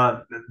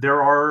 Uh,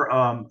 there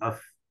are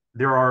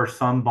there are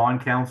some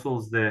bond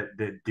counsels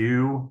that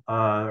do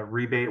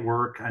rebate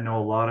work. I know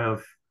a lot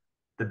of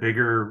the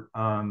bigger,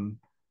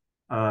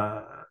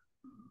 uh,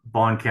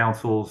 bond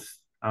counsels,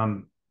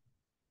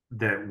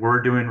 that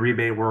were doing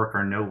rebate work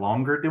are no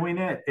longer doing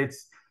it.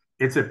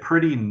 It's a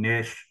pretty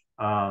niche,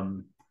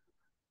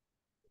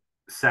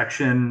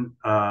 section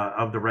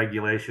of the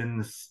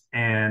regulations,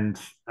 and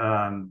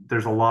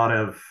there's a lot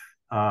of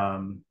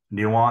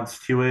nuance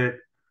to it.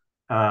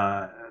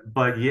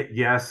 But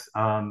yes,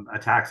 a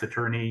tax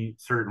attorney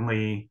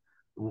certainly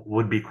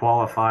would be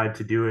qualified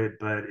to do it,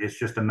 but it's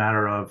just a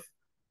matter of,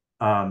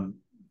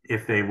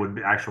 if they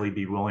would actually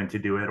be willing to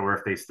do it or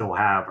if they still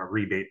have a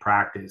rebate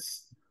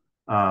practice.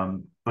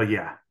 But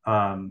yeah,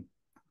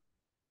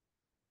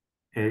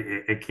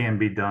 it can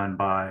be done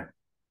by,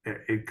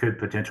 it could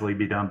potentially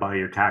be done by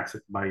your tax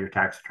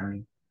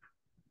attorney.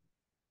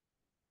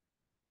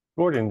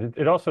 Gordon,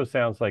 it also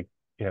sounds like,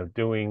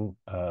 doing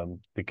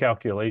the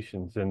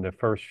calculations in the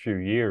first few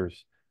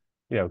years,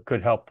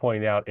 could help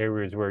point out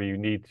areas where you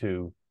need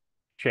to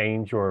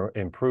change or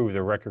improve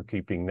the record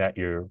keeping that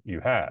you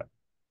have.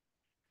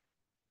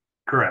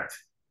 Correct.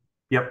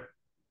 Yep.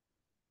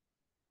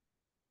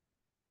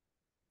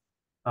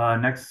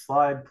 Next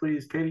slide,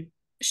 please, Katie.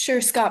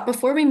 Sure, Scott,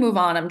 before we move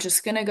on, I'm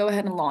just gonna go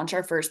ahead and launch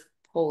our first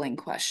polling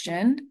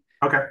question.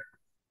 Okay.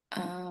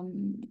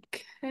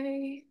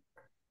 Okay.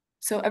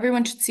 So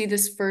everyone should see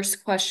this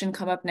first question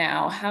come up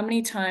now. How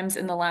many times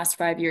in the last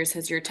 5 years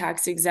has your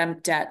tax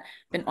exempt debt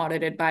been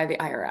audited by the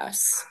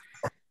IRS?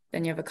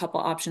 Then you have a couple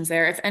options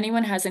there. If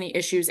anyone has any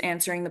issues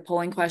answering the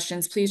polling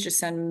questions, please just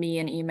send me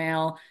an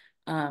email.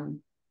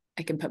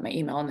 I can put my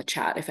email in the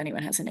chat if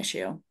anyone has an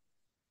issue.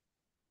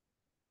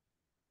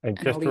 And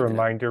And I'll just a leave it up.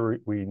 reminder,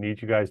 we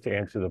need you guys to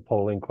answer the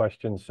polling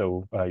questions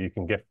so you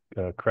can get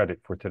credit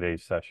for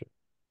today's session.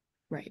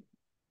 Right.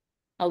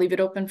 I'll leave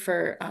it open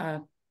for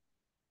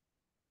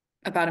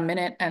about a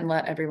minute and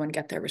let everyone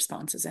get their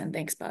responses in.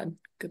 Thanks, Bud.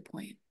 Good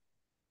point.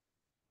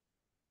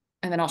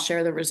 And then I'll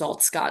share the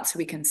results, Scott, so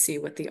we can see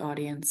what the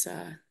audience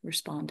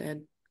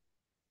responded.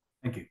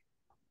 Thank you.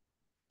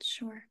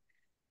 Sure.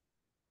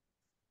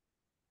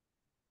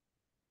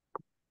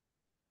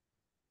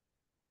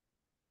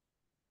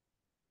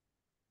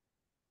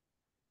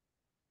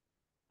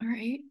 All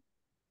right.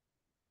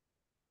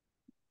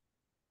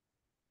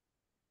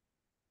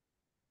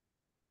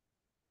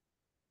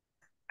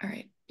 All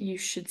right. You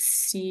should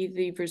see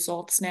the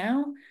results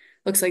now.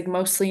 Looks like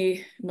most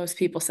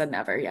people said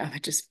never. Yeah,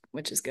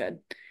 which is good.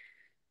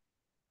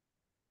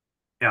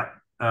 Yeah.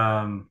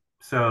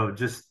 So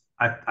just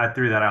I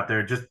threw that out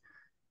there. Just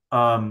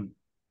um,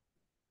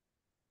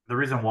 the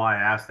reason why I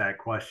asked that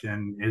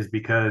question is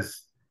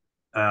because,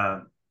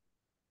 uh,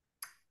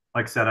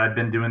 like I said, I've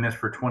been doing this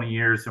for 20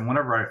 years, and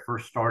whenever I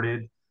first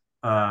started,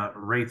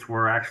 rates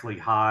were actually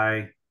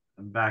high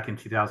back in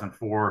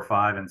 2004,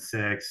 five, and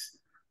six,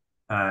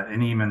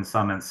 and even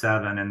some in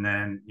seven. And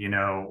then,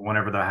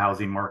 whenever the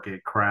housing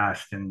market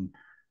crashed in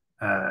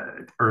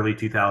early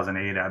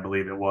 2008, I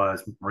believe it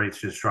was, rates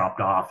just dropped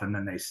off, and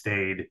then they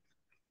stayed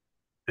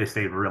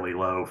really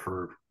low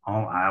for,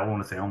 I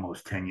want to say,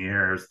 almost 10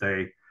 years.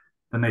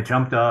 Then they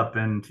jumped up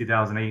in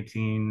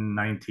 2018,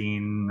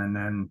 19, and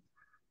then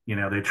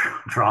they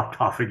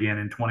dropped off again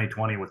in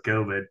 2020 with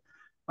COVID.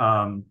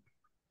 Um,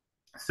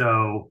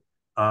 so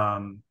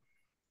um,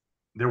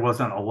 there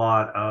wasn't a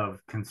lot of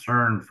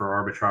concern for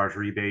arbitrage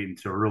rebate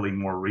until really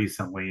more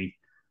recently.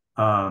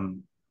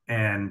 Um,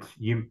 and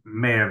you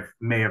may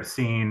have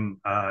seen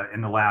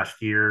in the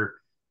last year,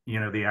 the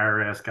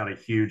IRS got a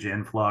huge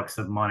influx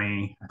of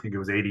money. I think it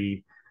was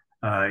 80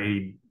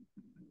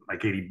 like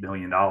 $80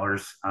 billion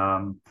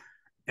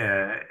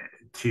uh,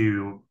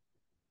 to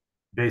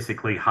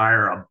basically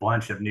hire a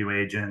bunch of new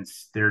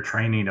agents. They're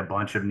training a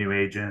bunch of new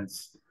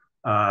agents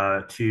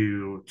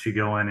to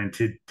go in and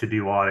to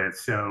do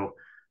audits. So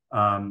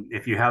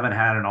if you haven't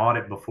had an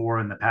audit before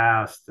in the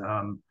past,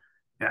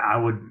 I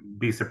would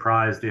be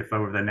surprised if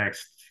over the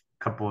next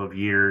couple of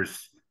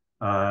years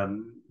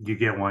you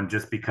get one,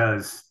 just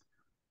because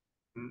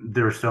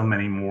there's so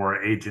many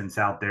more agents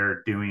out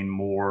there doing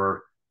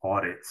more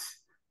audits.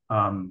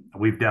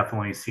 We've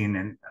definitely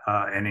seen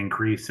an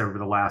increase over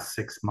the last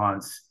 6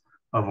 months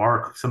of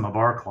some of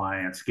our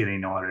clients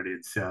getting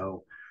audited.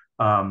 So,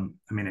 I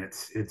mean,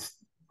 it's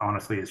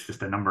honestly, it's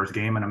just a numbers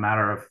game and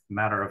a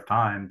matter of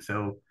time.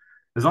 So,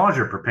 as long as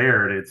you're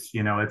prepared, it's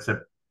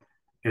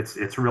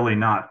really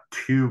not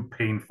too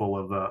painful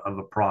of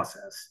a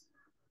process.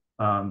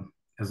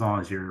 As long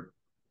as you're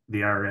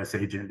the IRS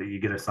agent that you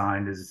get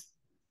assigned is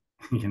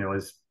you know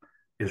is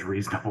is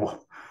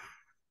reasonable.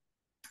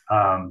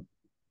 Um,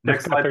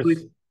 Next Scott, slide,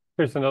 please.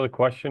 there's another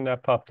question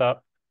that popped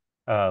up.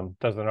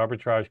 Does an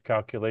arbitrage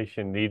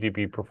calculation need to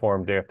be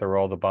performed after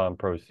all the bond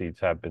proceeds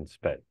have been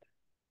spent?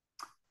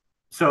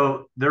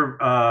 So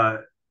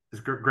it's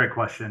a great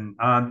question.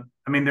 I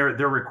mean,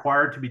 they're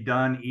required to be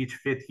done each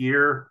fifth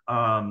year.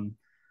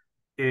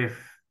 If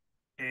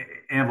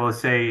and let's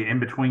say in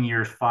between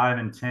years 5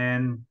 and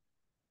 10,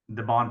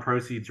 the bond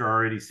proceeds are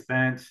already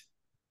spent.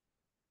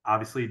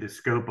 Obviously, the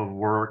scope of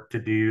work to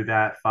do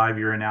that 5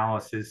 year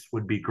analysis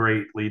would be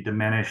greatly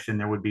diminished, and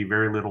there would be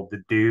very little to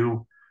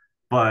do.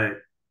 But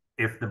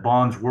if the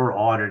bonds were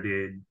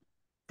audited,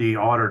 the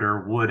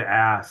auditor would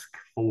ask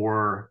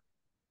for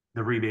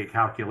the rebate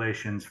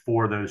calculations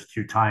for those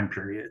two time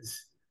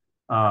periods.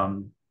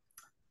 Um,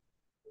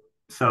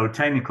 so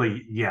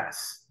technically,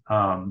 yes.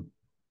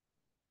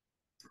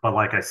 But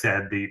like I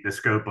said, the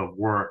scope of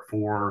work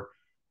for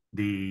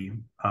the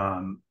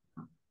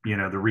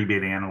the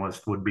rebate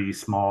analyst would be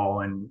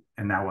small, and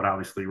that would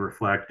obviously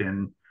reflect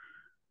in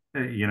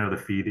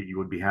the fee that you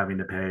would be having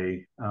to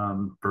pay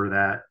for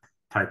that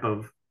type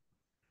of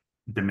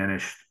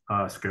diminished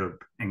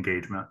scope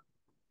engagement.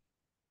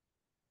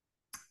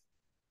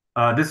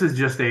 This is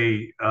just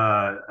a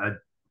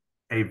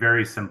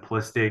very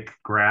simplistic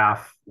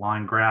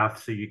line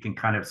graph, so you can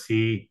kind of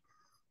see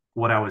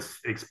what I was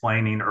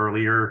explaining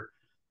earlier.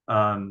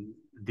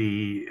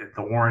 The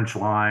orange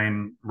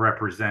line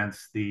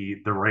represents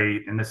the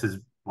rate, and this is,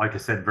 like I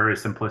said, very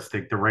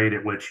simplistic. The rate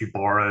at which you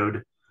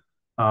borrowed,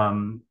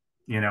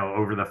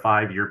 over the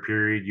 5 year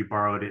period, you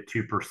borrowed at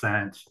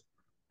 2%,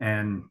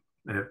 and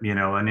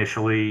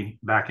initially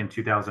back in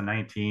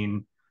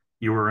 2019,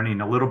 you were earning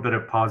a little bit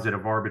of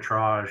positive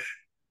arbitrage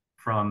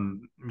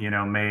from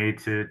May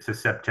to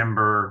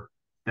September.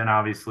 Then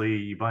obviously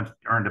you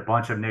earned a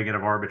bunch of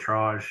negative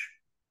arbitrage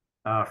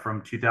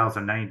from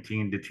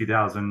 2019 to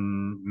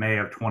 2000 May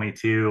of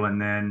 22,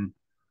 and then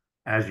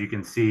as you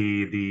can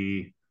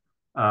see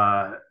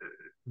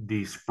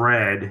the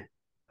spread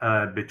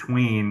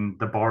between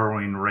the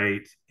borrowing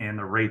rate and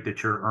the rate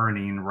that you're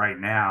earning right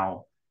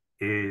now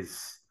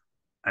is,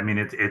 I mean,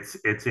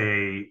 it's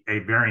a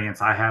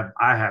variance I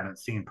haven't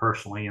seen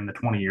personally in the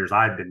 20 years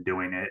I've been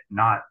doing it.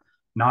 Not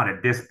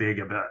at this big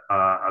of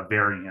a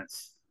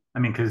variance. I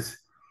mean, because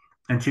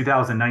in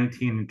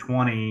 2019 and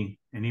 20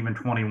 and even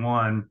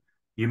 21,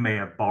 you may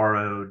have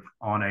borrowed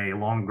on a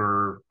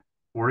longer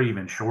or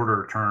even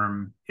shorter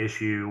term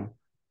issue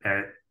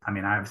at, I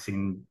mean, I've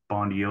seen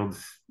bond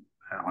yields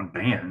on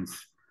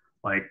bands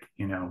like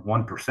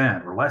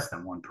 1% or less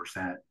than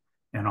 1%,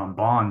 and on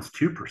bonds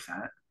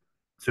 2%.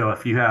 So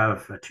if you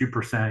have a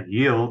 2%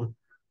 yield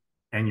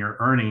and you're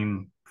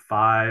earning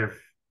 5%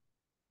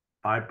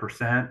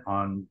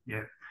 on,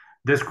 yeah,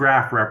 this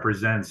graph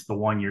represents the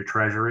 1 year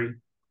treasury.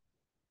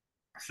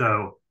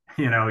 So,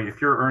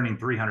 if you're earning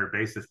 300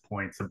 basis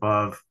points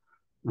above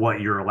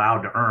what you're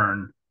allowed to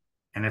earn,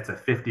 and it's a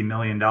 $50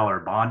 million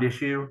bond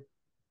issue,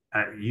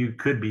 you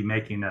could be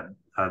making a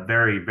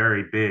very,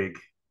 very big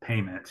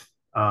payment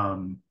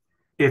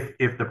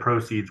if the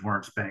proceeds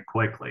weren't spent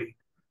quickly,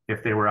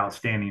 if they were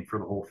outstanding for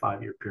the whole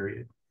 5 year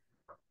period.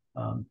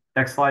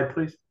 Next slide,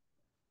 please.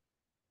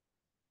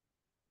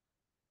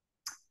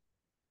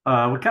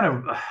 We kind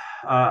of,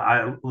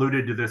 I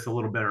alluded to this a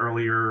little bit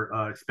earlier.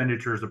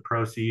 Expenditures of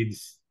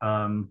proceeds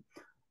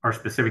are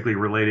specifically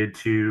related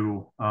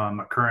to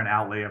a current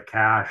outlay of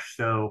cash.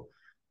 So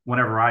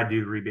whenever I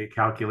do the rebate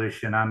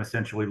calculation, I'm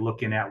essentially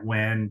looking at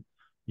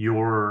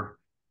your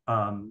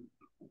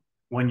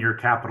when your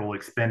capital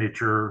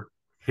expenditure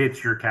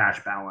hits your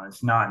cash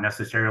balance, not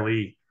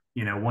necessarily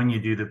when you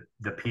do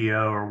the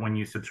PO or when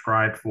you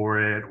subscribe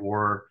for it,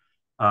 or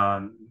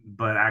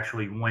but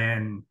actually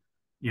when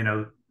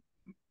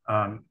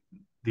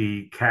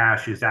the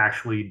cash is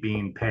actually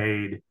being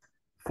paid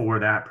for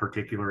that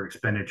particular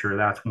expenditure.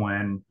 That's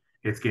when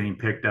it's getting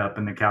picked up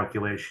in the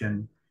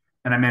calculation.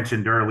 And I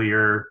mentioned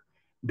earlier,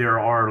 there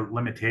are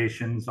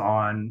limitations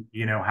on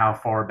how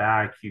far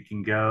back you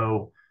can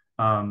go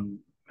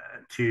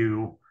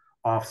to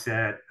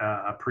offset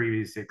a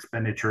previous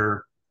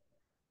expenditure,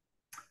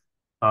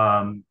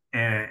 and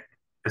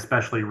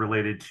especially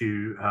related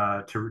to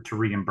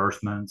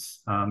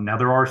reimbursements. Now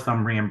there are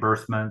some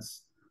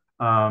reimbursements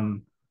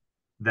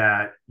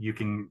that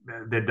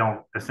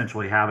don't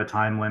essentially have a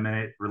time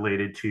limit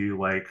related to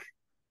like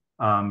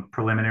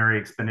preliminary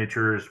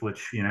expenditures,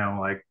 which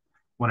like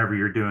whenever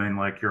you're doing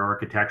like your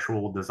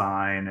architectural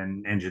design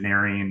and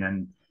engineering,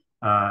 and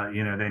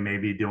they may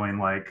be doing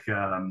like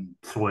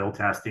soil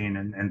testing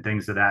and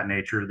things of that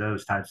nature.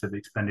 Those types of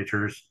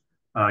expenditures,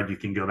 you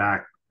can go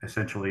back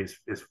essentially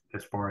as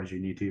far as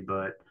you need to,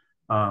 but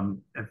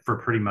for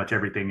pretty much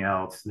everything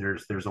else,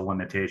 there's a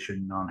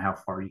limitation on how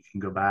far you can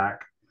go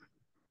back.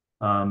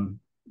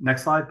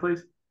 Next slide,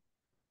 please.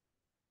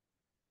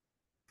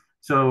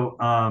 So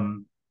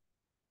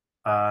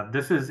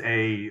this is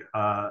a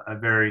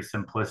very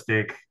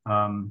simplistic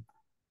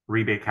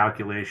rebate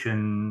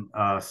calculation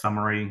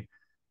summary,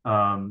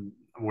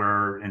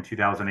 where in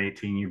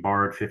 2018 you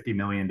borrowed $50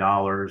 million.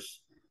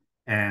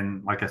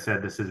 And like I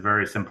said, this is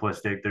very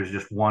simplistic. There's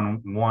just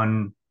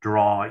one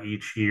draw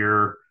each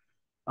year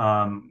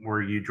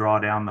where you draw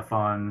down the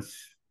funds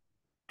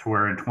to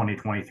where in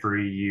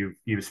 2023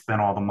 you've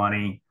spent all the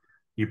money.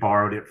 You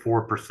borrowed at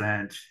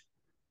 4%,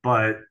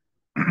 but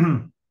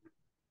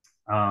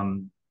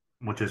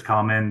which is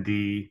common.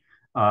 The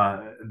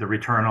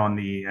return on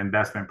the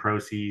investment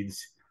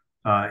proceeds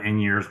in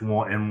years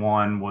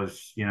one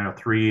was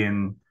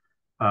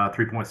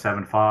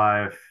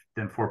 3.75,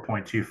 then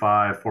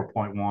 4.25,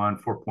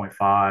 4.1,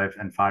 4.5,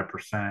 and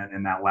 5%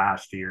 in that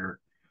last year.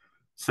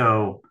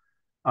 So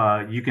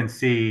you can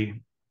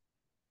see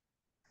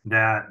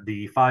that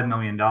the $5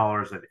 million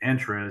of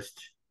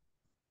interest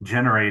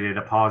generated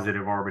a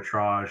positive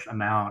arbitrage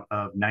amount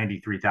of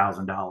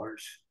 $93,000.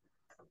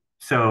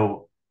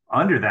 So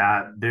under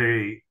that,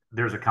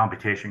 there's a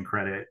computation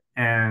credit,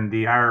 and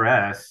the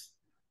IRS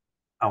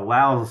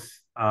allows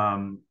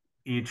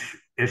each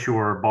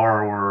issuer or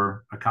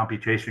borrower a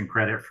computation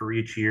credit for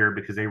each year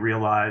because they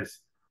realize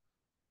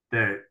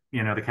that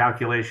the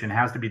calculation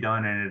has to be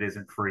done and it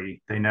isn't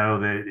free. They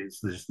know that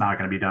it's just not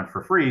going to be done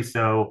for free,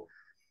 so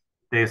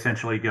they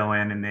essentially go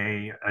in and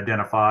they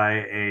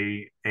identify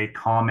a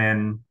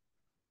common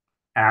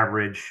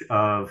average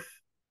of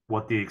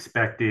what the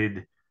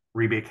expected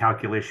rebate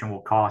calculation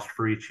will cost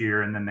for each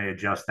year, and then they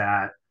adjust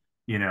that,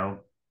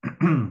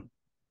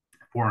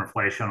 for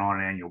inflation on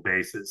an annual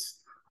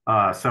basis.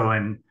 So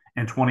in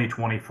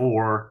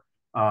 2024,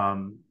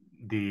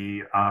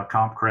 the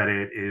comp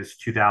credit is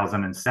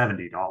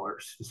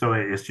 $2,070. So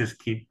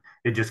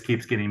it just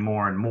keeps getting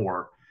more and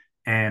more.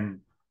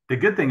 And the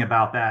good thing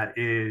about that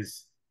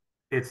is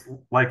it's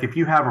like if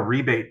you have a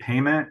rebate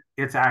payment,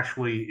 it's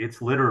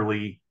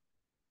literally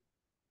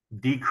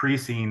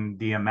decreasing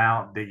the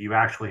amount that you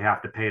actually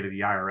have to pay to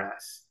the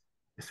IRS.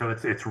 So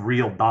it's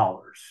real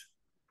dollars.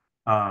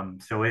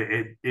 So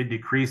it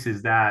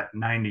decreases that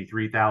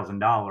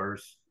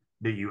 $93,000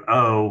 that you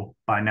owe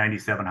by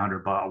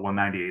 9,700 bucks, well,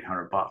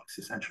 9,800 bucks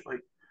essentially.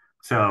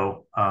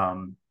 So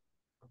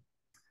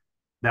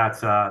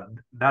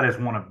that is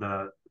one of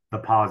the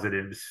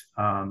positives.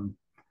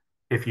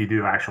 If you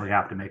do actually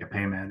have to make a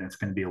payment, it's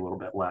going to be a little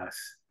bit less.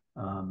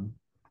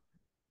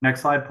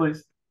 Next slide,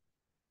 please.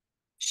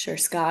 Sure,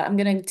 Scott. I'm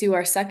going to do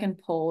our second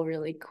poll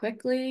really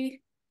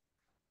quickly.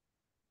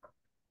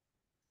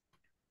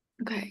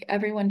 Okay,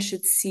 everyone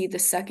should see the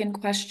second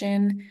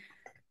question.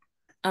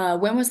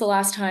 When was the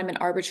last time an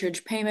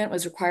arbitrage payment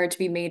was required to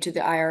be made to the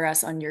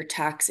IRS on your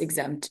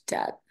tax-exempt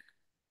debt?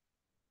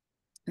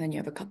 And then you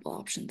have a couple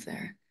options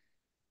there.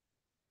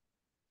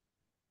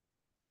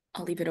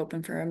 I'll leave it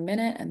open for a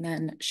minute and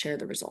then share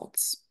the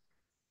results.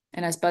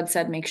 And as Bud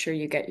said, make sure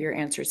you get your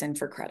answers in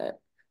for credit.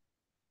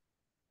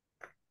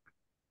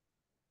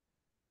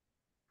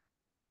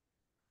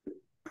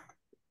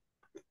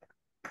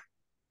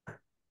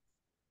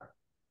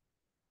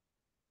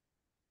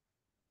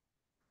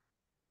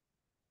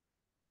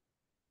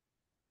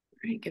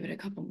 All right, give it a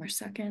couple more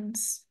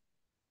seconds.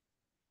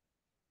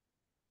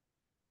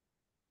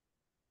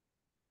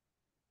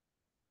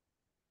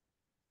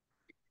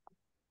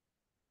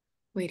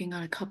 Waiting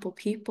on a couple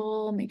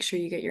people. Make sure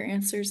you get your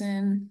answers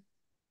in.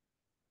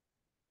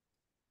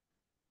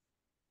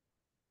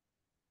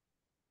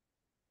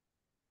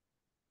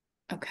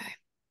 Okay.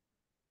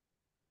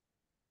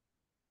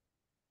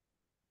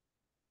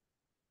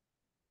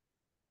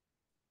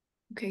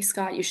 Okay,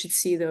 Scott, you should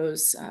see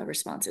those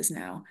responses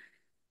now.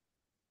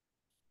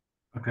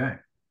 Okay.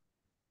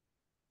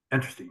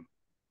 Interesting.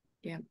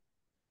 Yeah.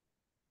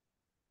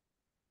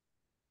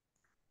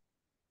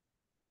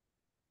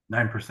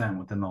 9%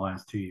 within the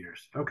last 2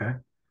 years. Okay.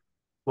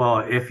 Well,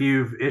 if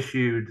you've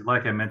issued,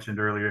 like I mentioned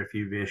earlier, if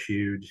you've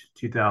issued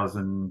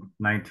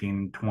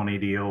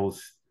 2019-20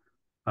 deals,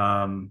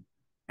 and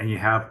you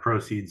have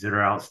proceeds that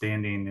are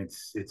outstanding,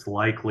 it's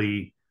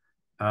likely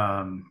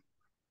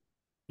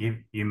you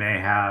may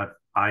have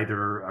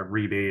either a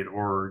rebate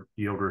or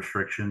yield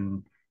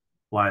restriction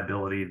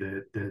liability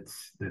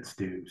that's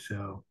due.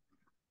 So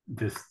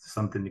just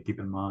something to keep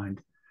in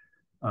mind.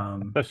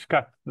 But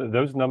Scott,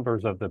 those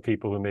numbers of the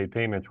people who made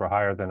payments were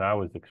higher than I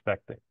was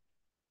expecting.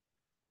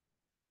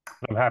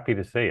 I'm happy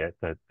to see it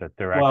that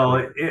they're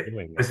actually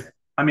doing that.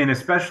 I mean,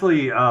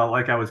 especially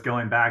like I was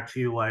going back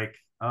to like,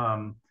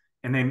 and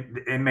then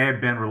it may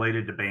have been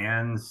related to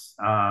bans,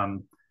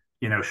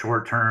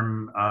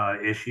 short-term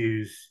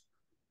issues.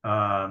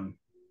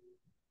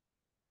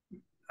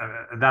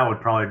 That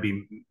would probably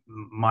be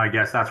my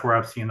guess. That's where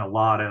I've seen a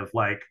lot of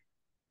like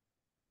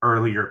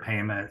earlier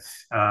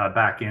payments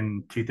back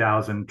in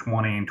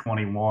 2020 and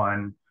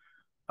 21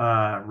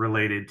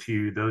 related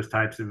to those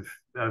types of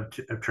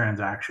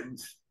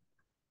transactions.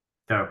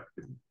 So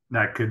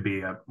that could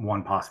be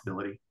one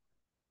possibility.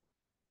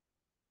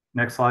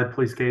 Next slide,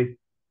 please, Kate.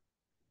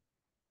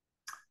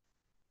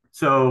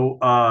 So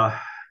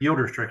yield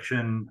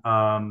restriction,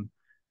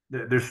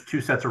 there's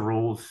two sets of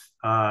rules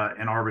in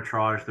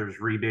arbitrage. There's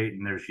rebate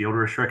and there's yield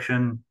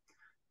restriction.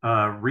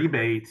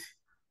 Rebate,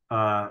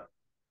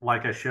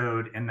 like I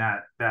showed in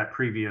that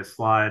previous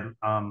slide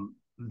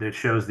that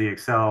shows the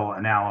Excel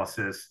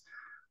analysis,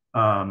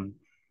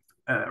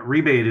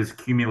 rebate is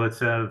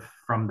cumulative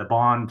from the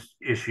bond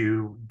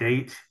issue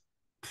date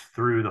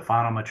through the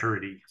final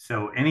maturity.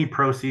 So any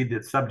proceed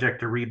that's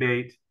subject to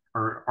rebate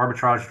or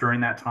arbitrage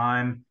during that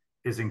time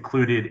is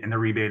included in the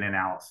rebate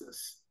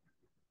analysis.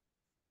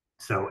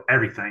 So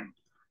everything.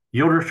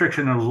 Yield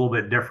restriction is a little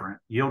bit different.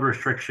 Yield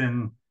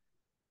restriction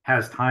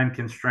has time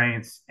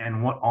constraints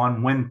and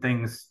on when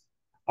things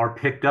are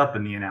picked up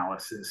in the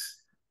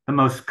analysis. The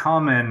most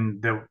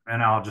common,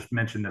 and I'll just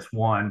mention this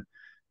one,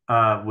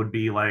 would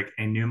be like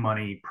a new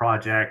money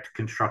project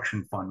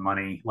construction fund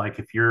money. Like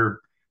if you're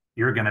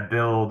going to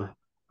build,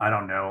 I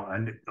don't know,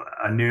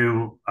 a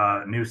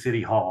new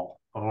city hall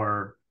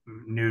or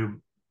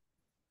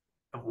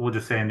we'll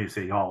just say a new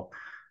city hall.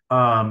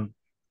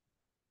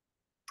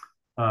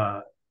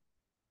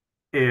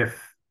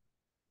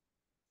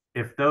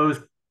 If those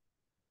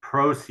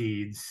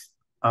proceeds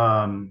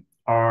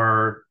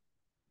are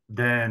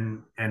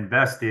then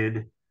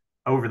invested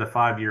over the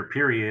 5-year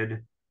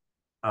period,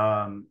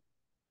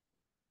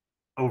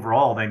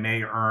 overall they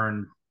may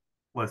earn,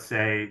 let's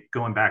say,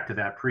 going back to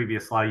that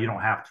previous slide, you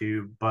don't have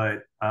to,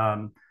 but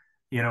in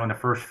the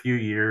first few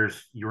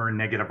years you're in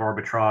negative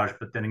arbitrage,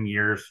 but then in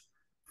years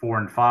 4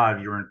 and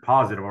 5 you're in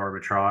positive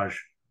arbitrage.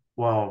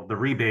 Well, the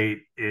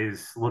rebate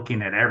is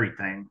looking at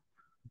everything.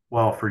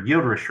 Well, for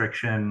yield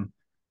restriction,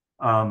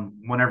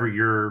 whenever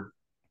you're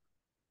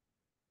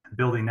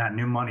building that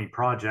new money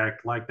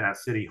project like that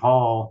city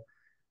hall,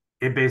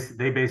 they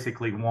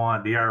basically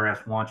want, the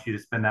IRS wants you to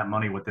spend that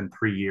money within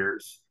 3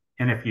 years.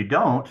 And if you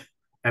don't,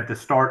 at the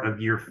start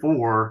of year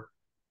 4,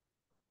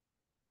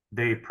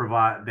 they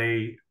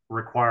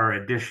require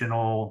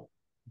additional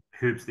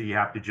hoops that you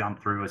have to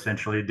jump through,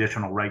 essentially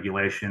additional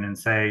regulation, and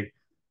say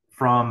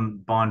from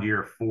bond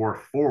year 4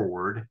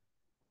 forward,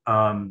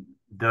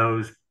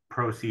 those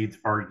proceeds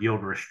are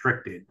yield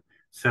restricted.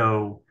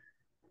 So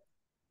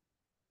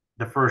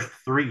the first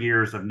 3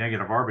 years of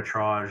negative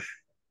arbitrage,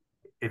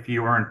 if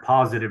you earn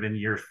positive in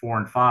years 4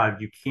 and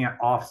 5, you can't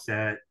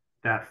offset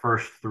that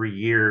first 3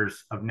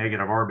 years of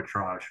negative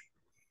arbitrage.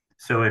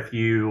 So if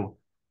you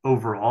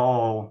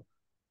overall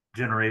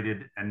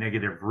generated a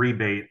negative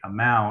rebate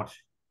amount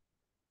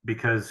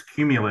because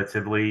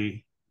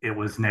cumulatively it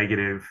was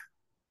negative,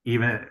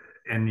 even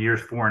in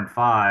years 4 and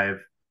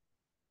 5,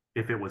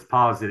 if it was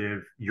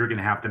positive, you're going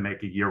to have to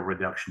make a yield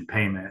reduction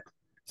payment.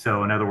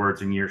 So, in other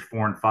words, in years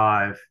 4 and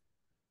 5,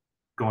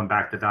 going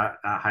back to that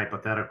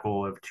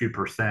hypothetical of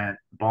 2%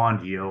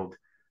 bond yield,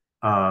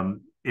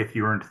 if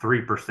you earned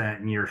 3%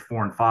 in years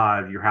 4 and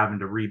 5, you're having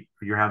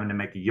to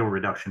make a yield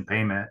reduction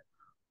payment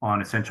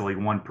on essentially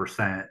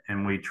 1%,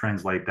 and we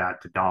translate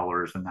that to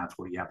dollars, and that's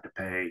what you have to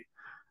pay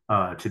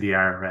to the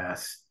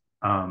IRS.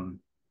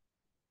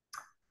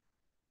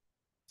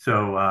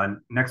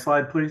 Next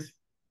slide, please.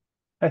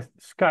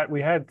 Scott,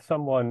 we had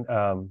someone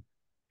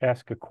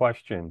ask a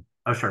question.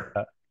 Oh, sure.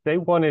 They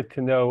wanted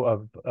to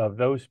know of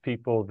those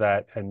people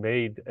that had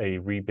made a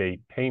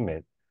rebate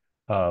payment,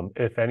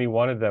 if any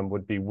one of them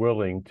would be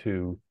willing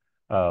to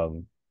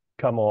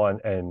come on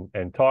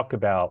and talk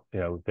about,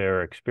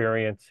 their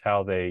experience,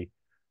 how they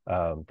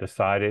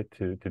decided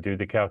to do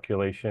the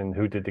calculation,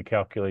 who did the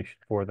calculation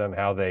for them,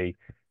 how they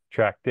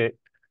tracked it.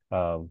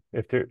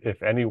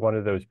 If any one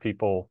of those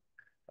people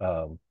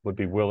would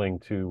be willing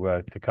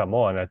to come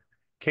on.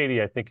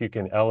 Katie, I think you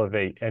can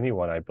elevate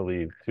anyone, I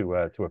believe, to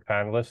a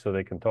panelist so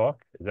they can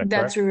talk. Is that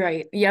That's correct?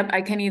 right. Yep.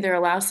 I can either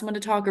allow someone to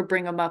talk or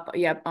bring them up,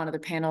 yep, onto the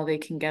panel. They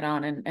can get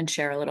on and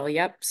share a little.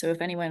 Yep. So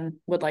if anyone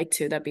would like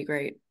to, that'd be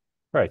great.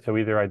 Right. So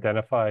either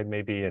identify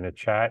maybe in a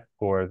chat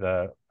or in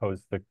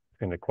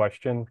the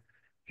question.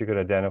 If you could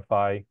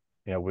identify,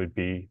 we'd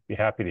be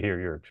happy to hear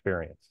your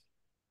experience.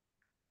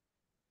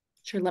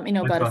 Sure. Let me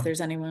know about if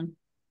there's anyone.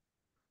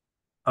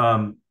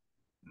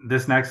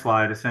 This next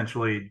slide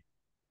essentially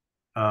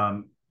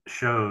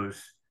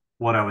shows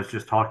what I was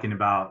just talking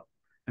about,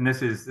 and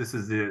this is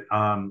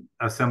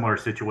a similar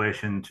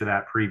situation to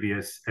that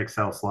previous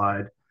Excel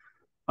slide.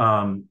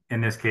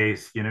 In this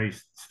case, you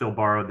still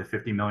borrowed the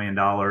 $50 million,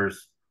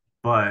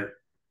 but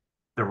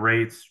the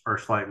rates are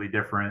slightly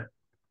different.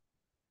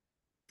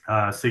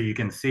 So you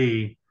can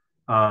see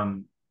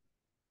in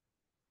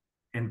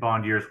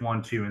bond years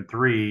 1, 2, and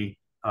 3,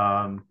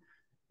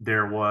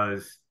 there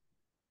was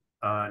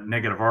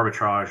negative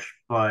arbitrage,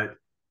 but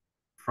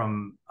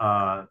from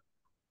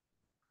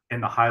in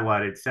the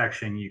highlighted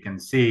section, you can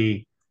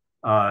see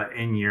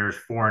in years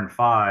 4 and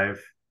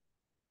 5,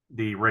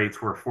 the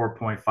rates were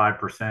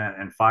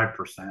 4.5% and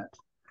 5%.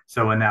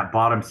 So in that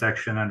bottom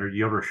section under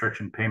yield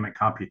restriction payment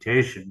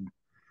computation,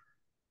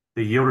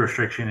 the yield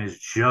restriction is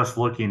just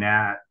looking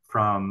at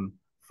from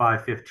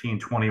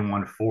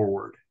 5/15/21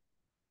 forward.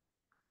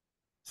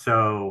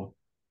 So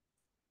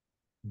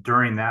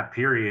during that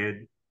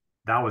period,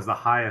 that was the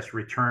highest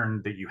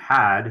return that you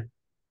had,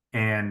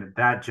 and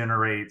that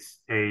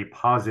generates a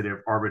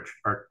positive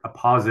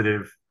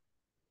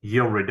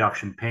yield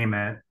reduction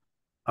payment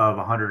of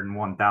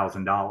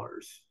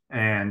 $101,000,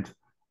 and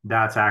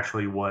that's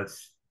actually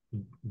what's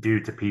due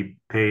to be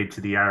paid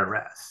to the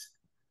IRS.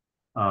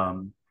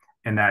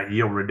 And that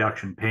yield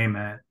reduction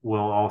payment will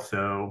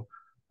also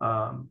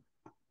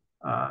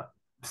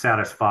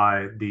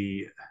satisfy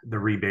the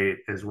rebate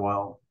as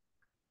well.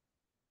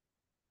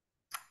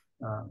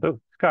 So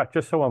Scott,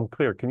 just so I'm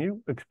clear, can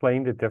you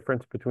explain the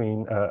difference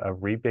between a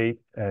rebate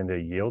and a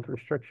yield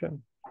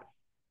restriction?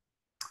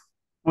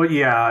 Well,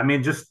 yeah, I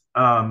mean, just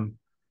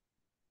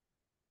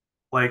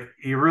like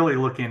you're really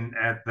looking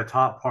at the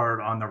top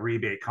part on the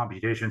rebate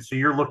computation. So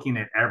you're looking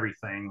at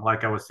everything.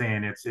 Like I was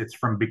saying, it's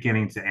from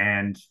beginning to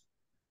end.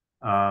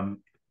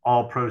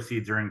 All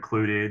proceeds are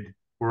included,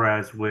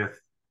 whereas with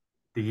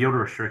the yield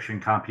restriction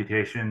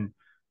computation,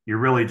 you're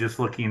really just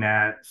looking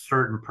at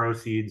certain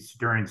proceeds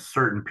during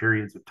certain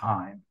periods of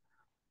time.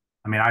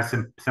 I mean, I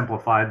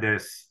simplified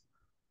this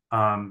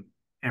in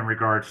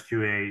regards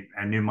to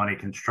a new money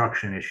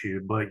construction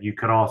issue, but you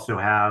could also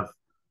have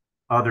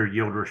other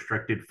yield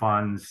restricted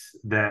funds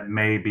that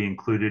may be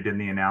included in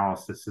the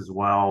analysis as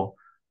well.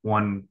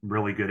 One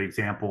really good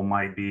example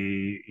might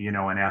be,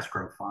 an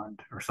escrow fund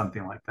or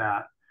something like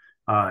that.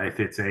 If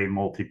it's a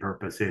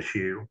multi-purpose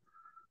issue,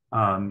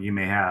 you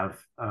may have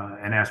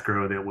an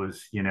escrow that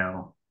was,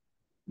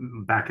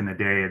 back in the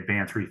day,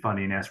 advanced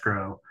refunding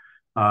escrow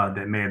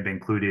that may have been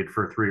included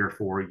for 3 or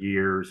 4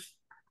 years,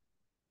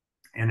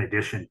 in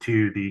addition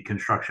to the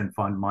construction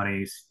fund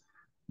monies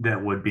that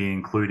would be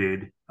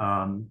included.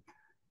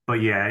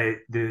 But yeah,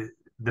 the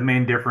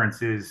main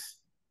difference is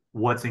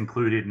what's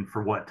included and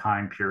for what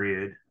time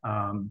period.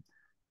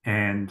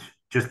 And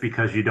just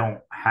because you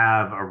don't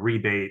have a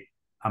rebate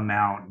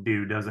amount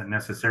due doesn't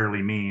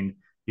necessarily mean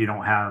you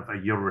don't have a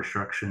yield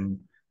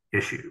restriction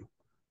issue.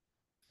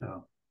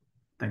 So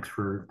thanks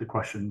for the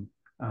question.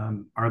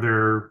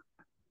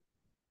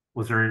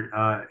 Was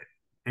there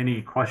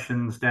any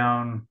questions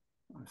down?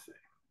 Let's see.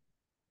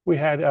 We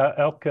had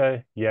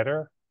Elke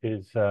Yetter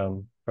is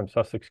from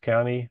Sussex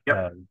County,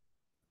 Yep.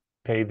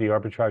 paid the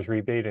arbitrage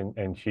rebate,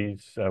 and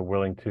she's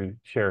willing to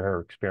share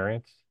her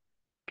experience.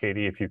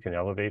 Katie, if you can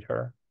elevate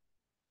her.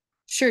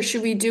 Sure.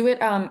 Should we do it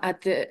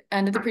at the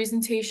end of the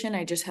presentation?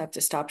 I just have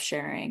to stop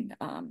sharing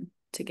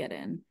to get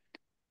in.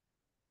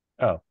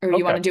 Oh, Or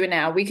you want okay. to do it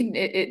now? We can,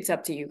 it's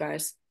up to you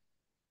guys.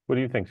 What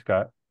do you think,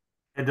 Scott?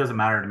 It doesn't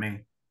matter to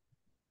me.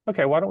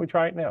 Okay, why don't we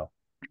try it now?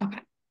 Okay.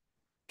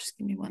 Just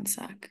give me one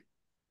sec.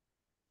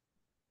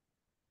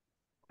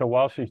 So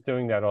while she's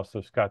doing that,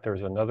 also, Scott,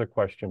 there's another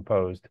question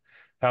posed.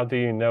 How do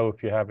you know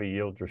if you have a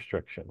yield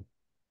restriction?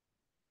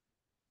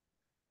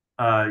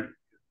 Uh,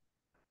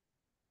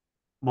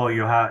 well,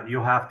 you'll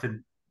have to,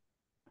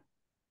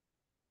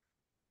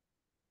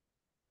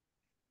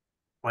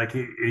 like,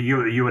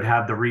 you would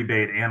have the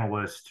rebate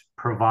analyst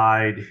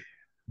provide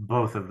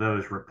both of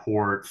those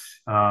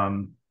reports,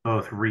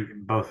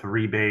 both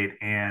rebate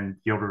and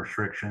yield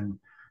restriction.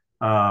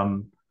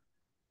 Um,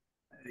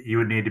 you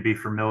would need to be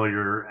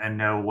familiar and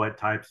know what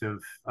types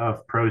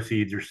of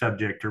proceeds are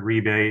subject to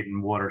rebate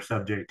and what are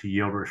subject to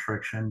yield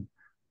restriction.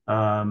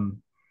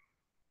 Um,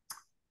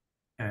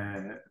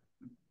 uh,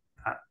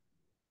 I,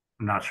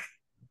 I'm not sure.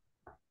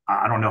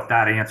 I don't know if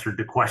that answered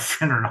the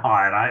question or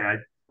not.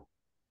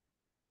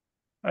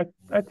 I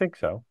think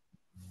so.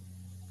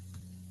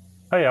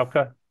 Hi,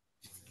 Elka.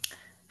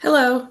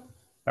 Hello.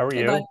 How are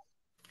Hey, bud. you?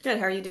 Good.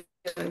 How are you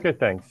doing? Good,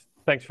 thanks.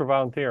 Thanks for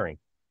volunteering.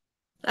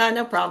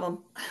 No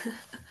problem.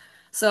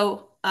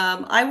 So,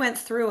 I went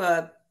through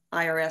a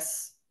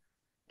IRS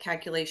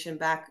calculation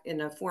back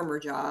in a former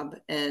job,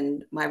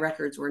 and my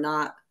records were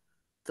not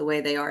the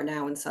way they are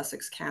now in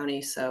Sussex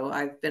County. So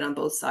I've been on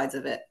both sides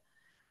of it.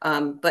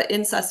 But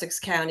in Sussex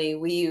County,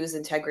 we use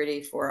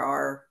Integrity for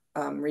our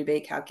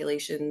rebate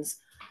calculations.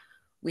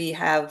 We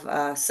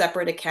have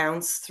separate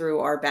accounts through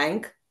our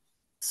bank.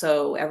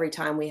 So every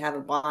time we have a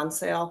bond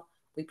sale,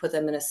 we put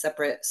them in a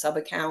separate sub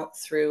account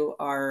through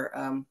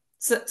our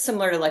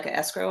similar to like an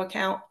escrow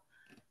account,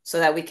 so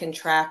that we can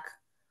track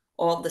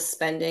all the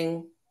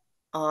spending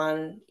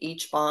on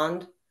each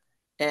bond,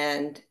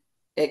 and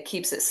it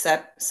keeps it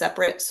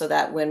separate so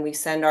that when we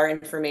send our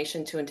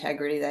information to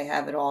Integrity, they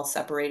have it all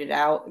separated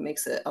out. It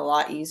makes it a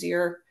lot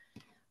easier.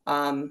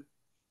 Um,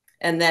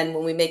 and then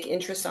when we make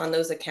interest on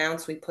those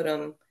accounts, we put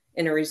them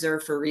in a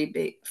reserve for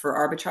rebate, for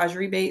arbitrage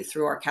rebate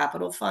through our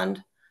capital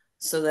fund,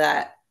 so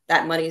that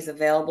that money is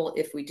available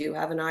if we do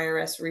have an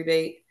IRS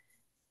rebate.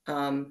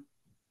 Um,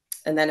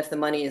 and then if the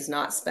money is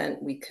not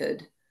spent, we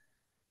could,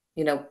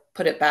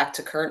 put it back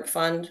to current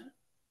fund,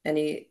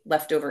 any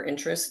leftover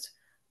interest.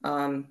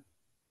 And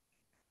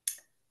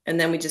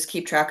then we just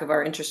keep track of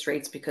our interest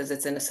rates because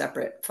it's in a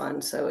separate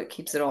fund. So it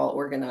keeps it all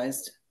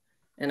organized.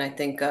 And I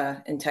think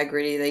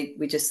Integrity,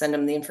 we just send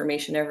them the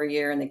information every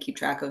year and they keep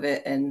track of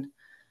it. And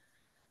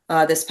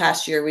this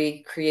past year,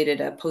 we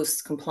created a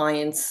post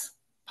compliance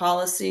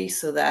policy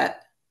so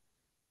that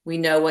we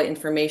know what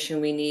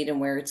information we need and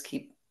where it's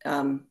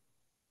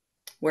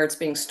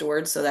being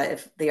stored, so that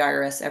if the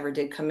IRS ever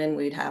did come in,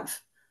 we'd have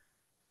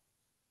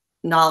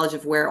knowledge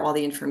of where all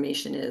the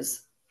information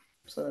is.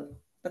 So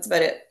that's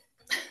about it.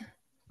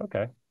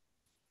 Okay.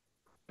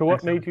 So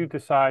what made you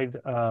decide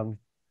to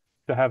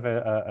have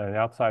an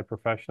outside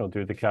professional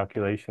do the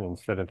calculation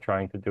instead of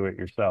trying to do it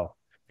yourself?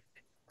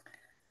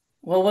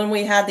 Well, when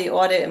we had the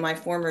audit in my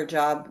former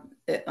job,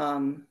 it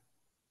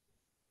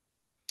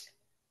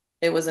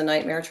was a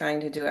nightmare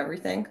trying to do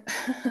everything.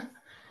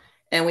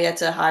 And we had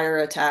to hire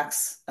a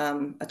tax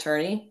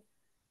attorney.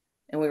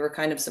 And we were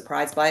kind of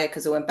surprised by it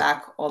because it went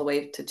back all the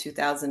way to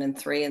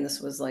 2003. And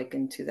this was like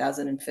in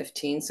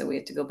 2015. So we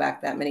had to go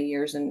back that many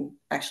years and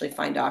actually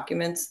find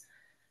documents.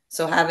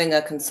 So having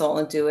a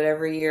consultant do it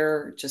every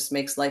year just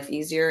makes life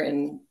easier.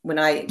 And when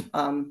I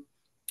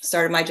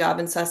started my job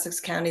in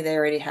Sussex County, they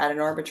already had an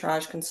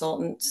arbitrage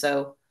consultant.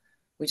 So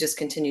we just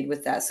continued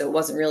with that. So it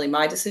wasn't really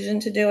my decision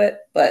to do it,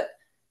 but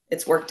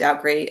it's worked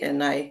out great.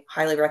 And I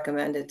highly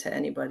recommend it to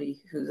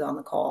anybody who's on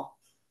the call.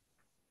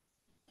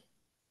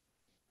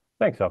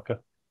 Thanks, Elka.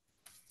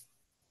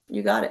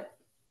 You got it.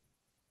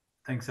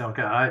 Thanks,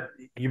 Elka.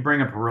 You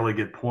bring up a really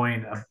good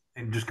point.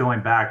 And just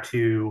going back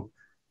to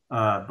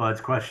Bud's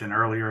question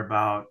earlier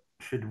about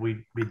should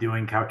we be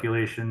doing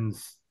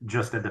calculations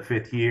just at the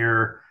fifth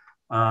year?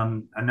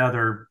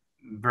 Another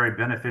very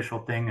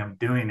beneficial thing of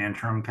doing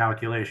interim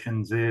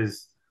calculations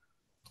is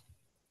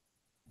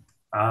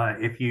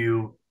if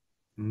you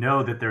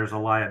know that there's a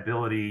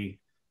liability,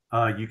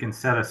 you can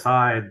set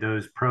aside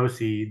those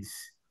proceeds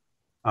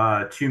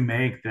to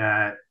make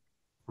that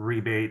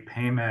rebate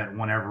payment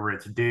whenever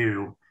it's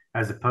due,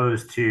 as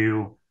opposed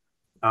to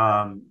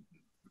um,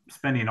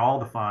 spending all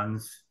the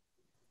funds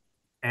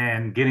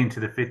and getting to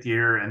the fifth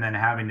year and then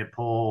having to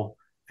pull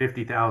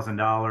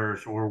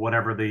 $50,000 or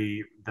whatever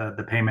the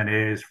payment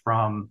is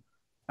from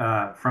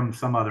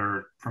some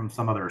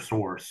other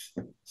source.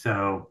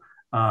 So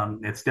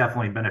it's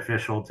definitely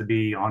beneficial to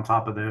be on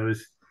top of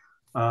those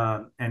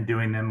and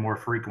doing them more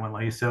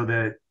frequently, so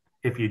that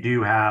if you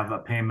do have a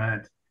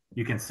payment,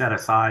 you can set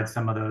aside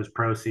some of those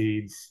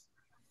proceeds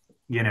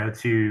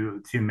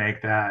to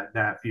make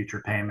that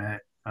future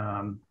payment.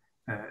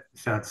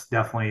 So it's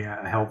definitely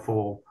a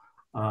helpful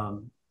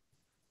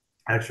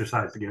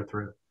exercise to go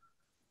through.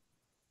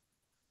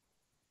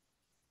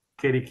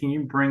 Katie, can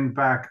you bring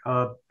back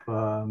up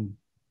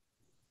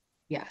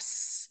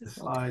Yes. the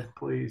slides,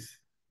 please?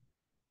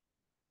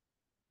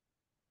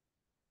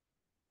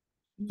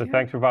 So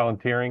thanks for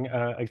volunteering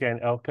again,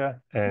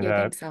 Elka. And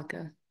yeah, thanks,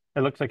 Elka.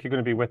 it looks like you're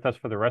going to be with us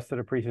for the rest of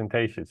the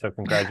presentation. So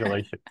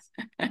congratulations.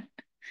 It's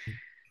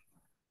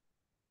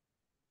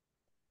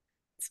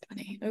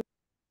funny.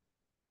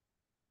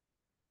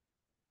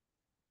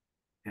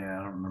 Yeah,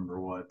 I don't remember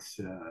what.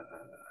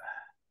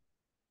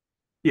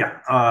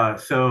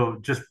 So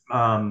just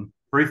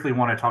briefly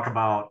want to talk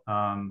about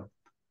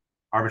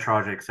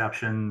arbitrage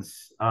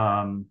exceptions.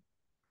 There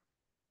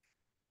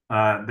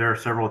are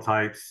several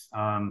types.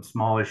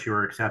 Small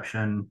issuer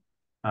exception.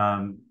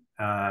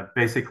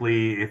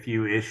 Basically, if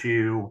you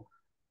issue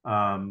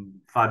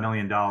 $5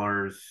 million,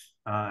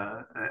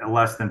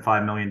 less than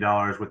 $5 million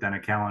within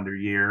a calendar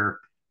year,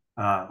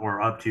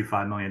 or up to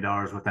 $5 million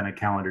within a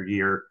calendar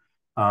year,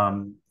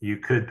 your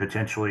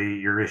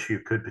issue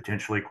could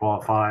potentially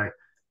qualify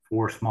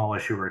for small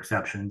issuer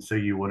exception, so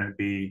you wouldn't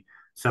be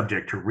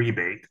subject to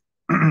rebate.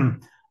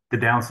 The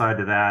downside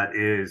to that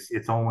is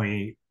it's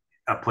only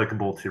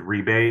applicable to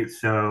rebate.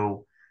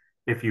 So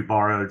if you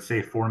borrowed,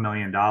 say, $4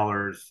 million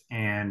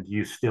and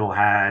you still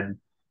had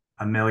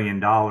 $1 million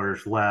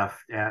left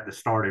at the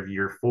start of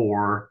year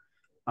four,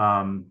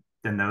 then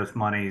those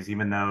monies,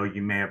 even though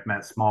you may have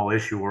met small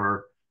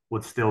issuer,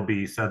 would still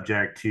be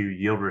subject to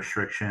yield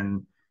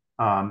restriction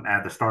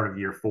at the start of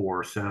year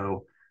four.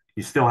 So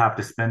you still have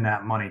to spend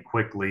that money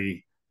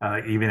quickly,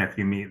 even if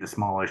you meet the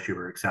small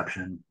issuer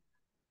exception.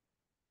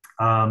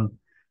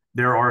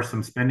 There are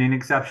some spending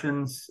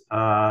exceptions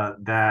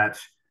that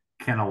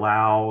can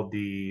allow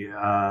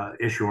the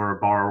issuer or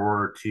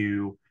borrower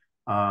to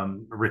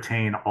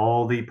retain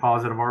all the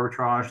positive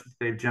arbitrage that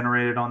they've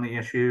generated on the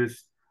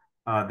issues.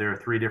 There are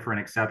three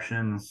different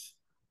exceptions.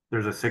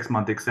 There's a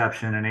 6-month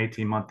exception, an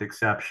 18-month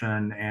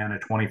exception, and a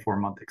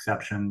 24-month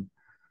exception.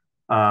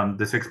 The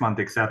 6-month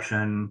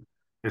exception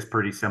is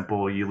pretty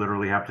simple. You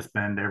literally have to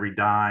spend every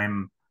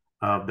dime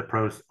of the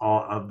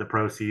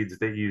proceeds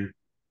that you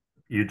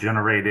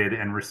generated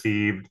and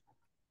received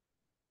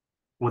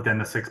within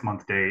the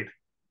 6-month date.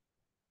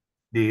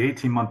 The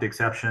 18-month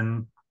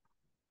exception,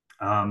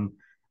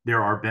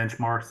 there are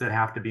benchmarks that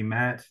have to be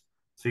met.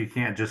 So you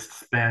can't just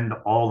spend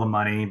all the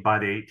money by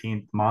the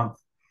 18th month.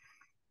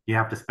 You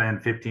have to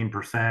spend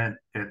 15%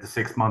 at the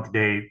 6-month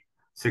date,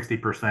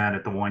 60%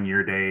 at the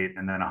 1-year date,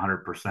 and then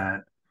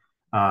 100%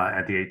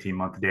 at the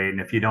 18-month date. And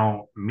if you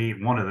don't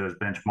meet one of those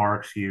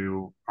benchmarks,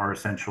 you are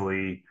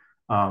essentially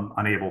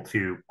unable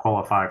to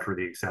qualify for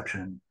the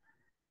exception.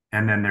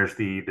 And then there's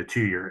the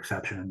 2-year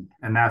exception,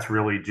 and that's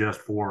really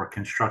just for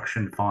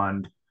construction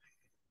fund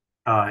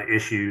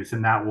issues.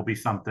 And that will be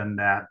something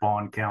that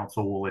bond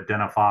counsel will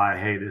identify.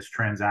 Hey, this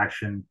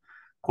transaction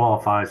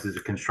qualifies as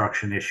a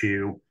construction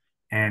issue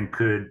and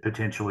could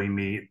potentially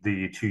meet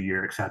the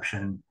 2-year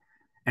exception.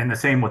 And the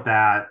same with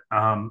that.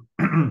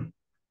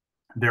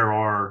 There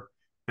are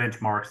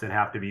benchmarks that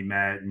have to be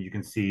met, and you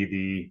can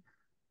see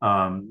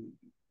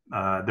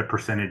the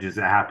percentages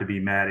that have to be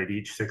met at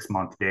each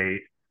 6-month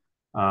date.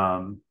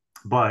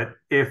 But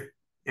if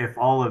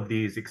all of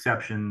these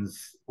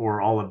exceptions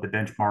or all of the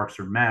benchmarks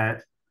are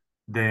met,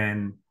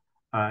 then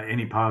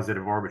any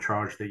positive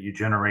arbitrage that you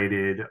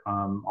generated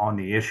on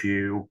the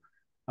issue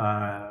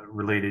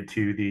related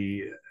to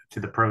the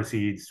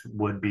proceeds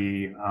would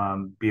be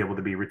able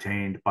to be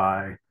retained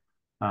by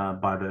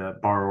the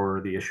borrower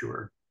or the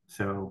issuer.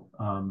 So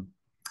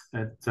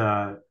it's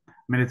a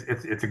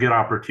good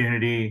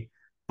opportunity,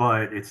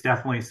 but it's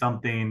definitely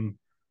something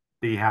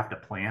that you have to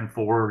plan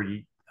for.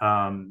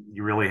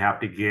 You really have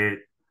to get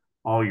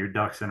all your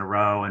ducks in a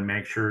row and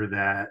make sure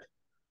that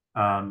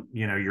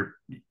you're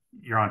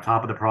on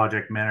top of the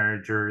project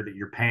manager, that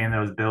you're paying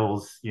those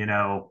bills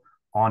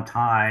on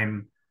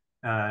time,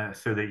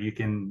 so that you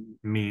can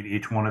meet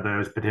each one of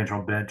those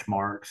potential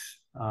benchmarks.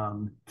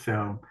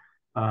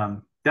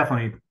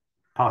 Definitely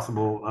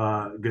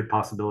good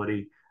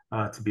possibility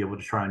to be able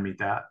to try and meet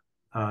that.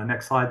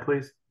 Next slide,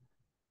 please.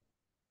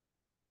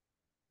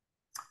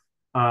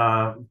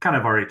 Kind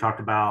of already talked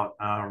about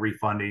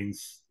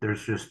refundings.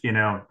 There's just,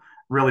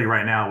 really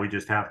right now we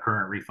just have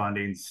current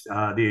refundings.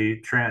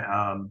 The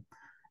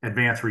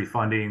advanced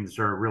refundings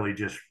are really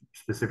just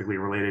specifically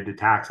related to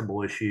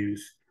taxable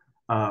issues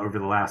over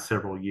the last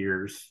several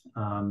years.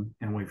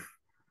 And we've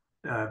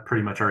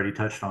pretty much already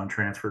touched on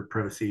transferred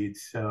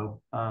proceeds.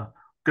 So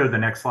go to the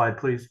next slide,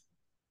 please.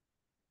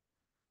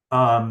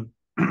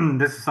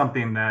 This is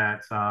something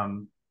that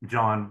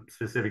John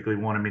specifically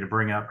wanted me to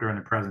bring up during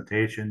the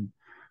presentation.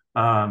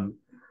 And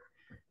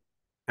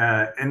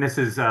this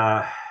is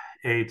a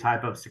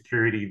type of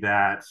security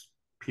that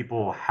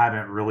people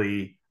haven't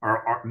really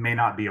or may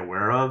not be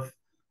aware of.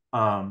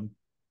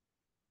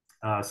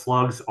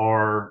 Slugs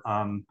are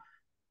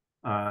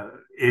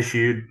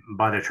issued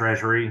by the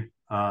Treasury.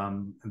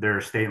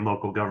 They're state and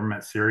local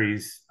government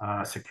series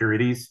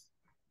securities.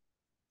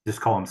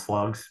 just call them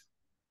slugs.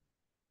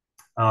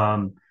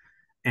 Um,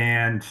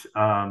 and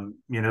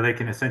they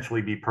can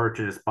essentially be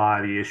purchased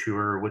by the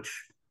issuer, which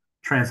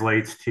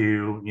translates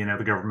to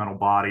the governmental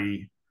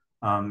body,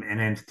 an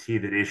entity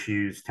that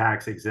issues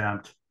tax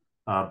exempt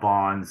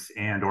bonds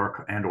and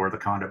or the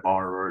conduit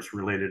borrowers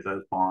related to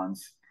those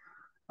bonds.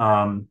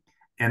 Um,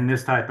 and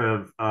this type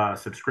of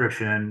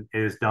subscription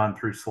is done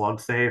through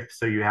SlugSafe,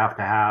 so you have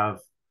to have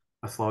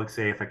a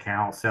SlugSafe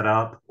account set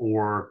up,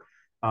 or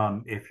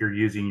if you're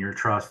using your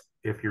trust,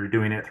 if you're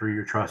doing it through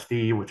your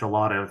trustee, which a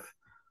lot of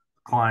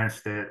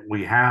clients that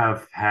we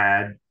have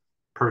had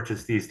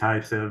purchase these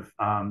types of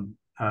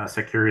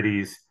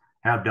securities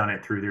have done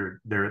it through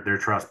their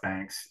trust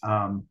banks.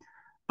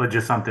 But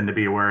just something to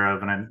be aware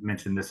of, and I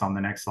mentioned this on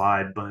the next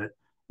slide, but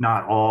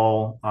not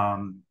all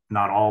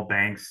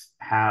banks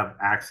have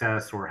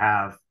access or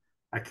have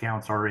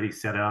accounts already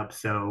set up.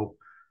 So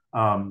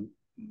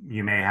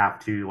you may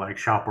have to like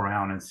shop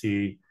around and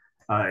see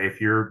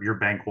if your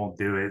bank won't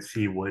do it,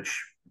 see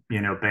which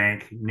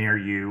bank near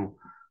you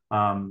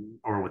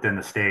or within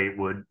the state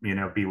would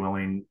be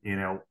willing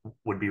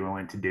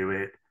to do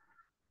it.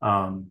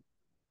 Um,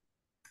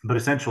 but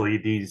essentially,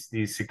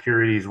 these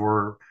securities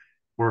were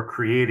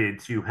created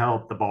to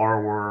help the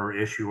borrower or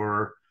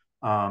issuer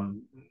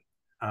um,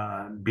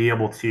 be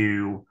able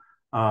to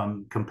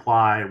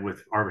comply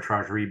with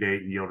arbitrage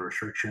rebate and yield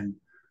restriction.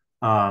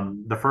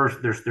 The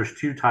first, there's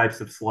two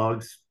types of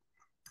slugs.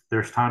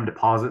 There's time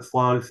deposit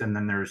slugs, and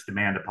then there's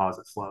demand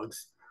deposit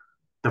slugs.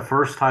 The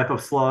first type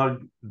of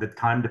slug, the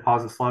time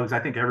deposit slugs, I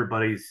think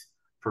everybody's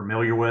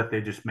familiar with.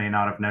 They just may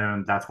not have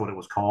known that's what it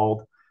was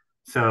called.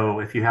 So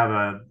if you have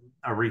a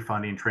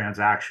refunding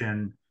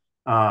transaction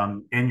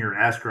in your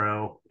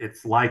escrow,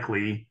 it's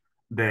likely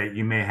that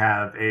you may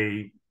have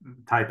a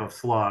type of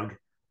slug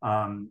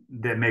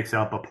that makes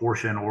up a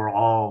portion or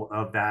all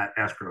of that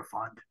escrow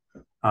fund.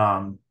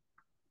 Um,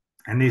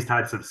 and these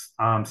types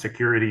of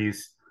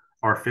securities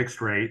are fixed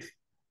rate,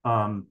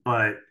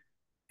 but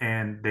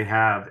and they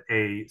have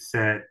a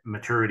set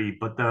maturity,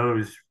 but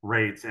those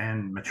rates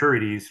and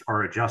maturities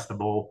are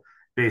adjustable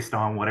based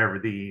on whatever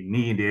the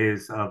need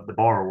is of the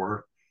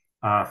borrower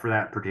for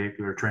that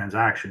particular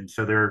transaction.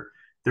 So they're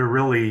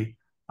really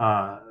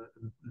uh,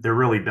 they're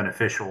really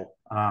beneficial.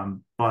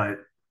 But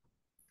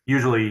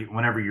usually,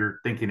 whenever you're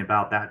thinking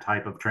about that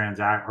type of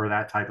transact or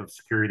that type of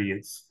security,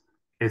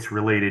 it's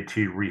related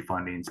to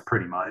refundings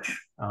pretty much.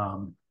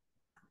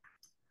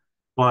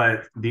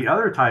 But the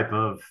other type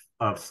of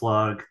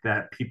slug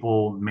that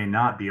people may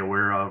not be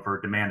aware of are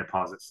demand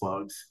deposit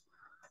slugs.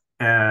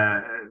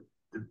 Uh,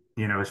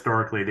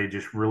 Historically, they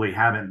just really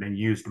haven't been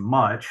used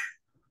much.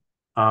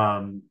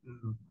 Um,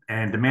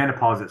 and demand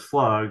deposit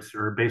slugs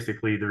are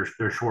basically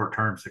they're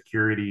short-term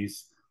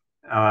securities.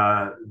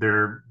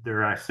 They're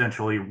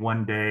essentially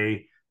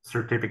one-day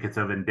certificates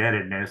of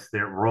indebtedness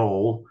that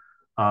roll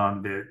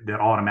that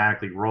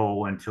automatically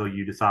roll until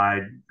you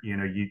decide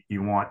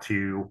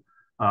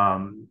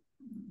um,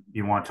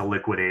 you want to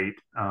liquidate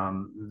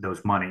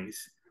those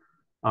monies.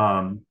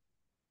 Um,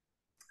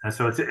 and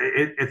so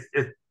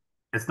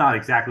it's not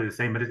exactly the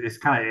same, but it's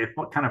kind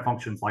of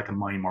functions like a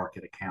money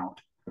market account.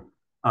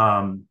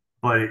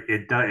 But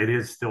it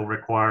is still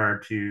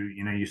required to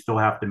you still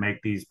have to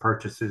make these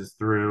purchases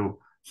through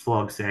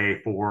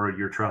SlugSafe, or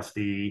your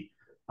trustee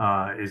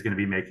is going to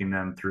be making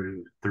them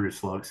through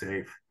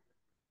SlugSafe.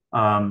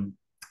 Um,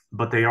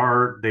 but they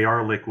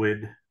are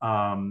liquid,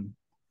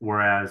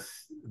 whereas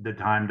the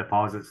time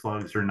deposit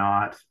slugs are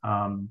not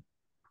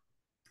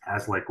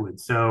as liquid.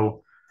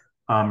 So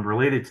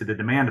related to the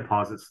demand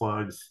deposit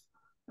slugs,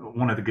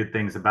 one of the good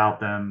things about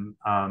them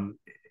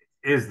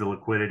is the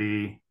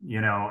liquidity.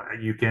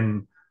 You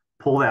can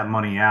pull that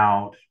money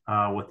out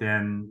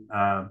within,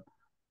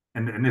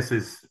 and this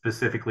is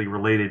specifically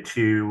related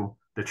to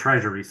the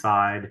treasury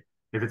side.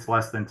 If it's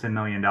less than $10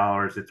 million,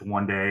 it's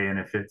one day, and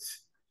if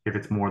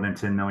it's more than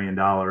 $10 million,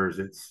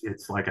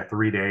 it's like a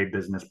 3-day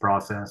business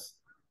process.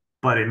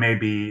 But it may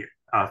be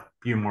a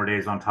few more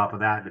days on top of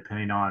that,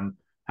 depending on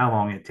how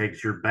long it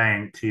takes your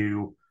bank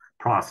to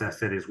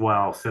process it as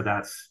well. So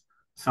that's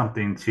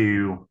something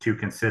to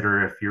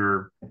consider if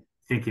you're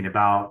thinking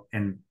about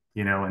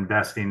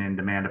investing in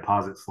demand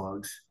deposit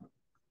slugs.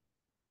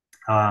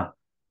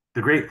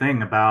 The great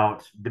thing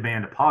about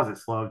demand deposit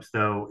slugs,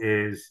 though,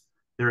 is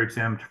they're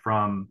exempt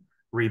from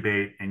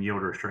rebate and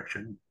yield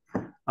restriction,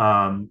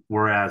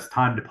 whereas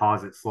time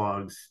deposit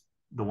slugs,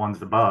 the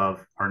ones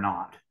above, are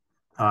not.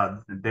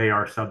 They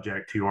are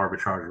subject to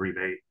arbitrage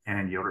rebate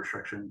and yield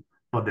restriction,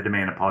 but the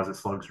demand deposit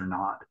slugs are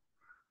not.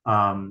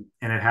 And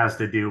it has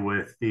to do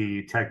with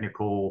the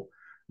technical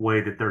way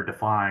that they're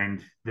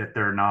defined, that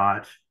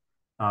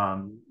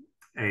um,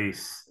 a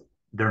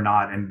they're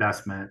not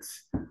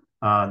investments,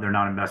 they're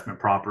not investment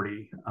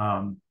property.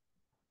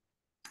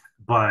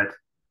 But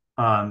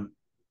um,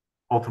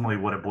 ultimately,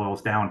 what it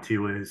boils down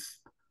to is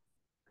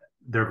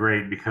they're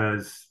great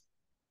because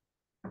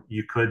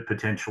you could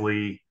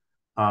potentially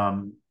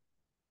um,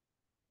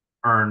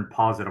 earn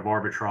positive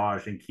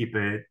arbitrage and keep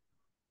it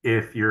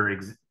if you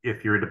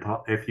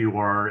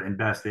are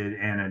invested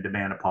in a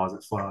demand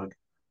deposit slug.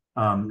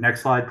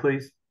 Next slide,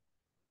 please.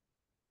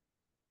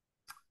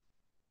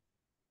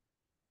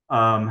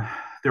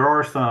 There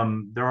are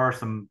some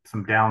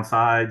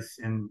downsides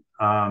in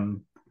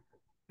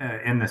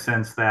the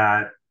sense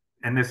that,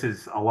 and this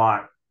is a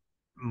lot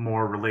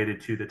more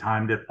related to the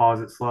time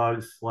deposit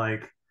slugs,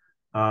 like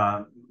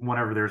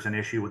whenever there's an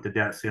issue with the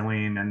debt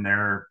ceiling and they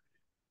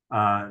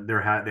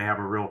have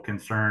a real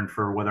concern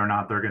for whether or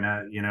not they're going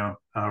to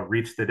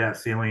reach the debt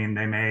ceiling,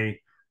 they may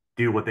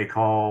do what they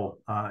call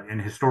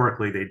and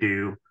historically they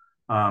do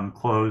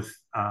close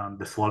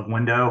the slug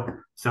window.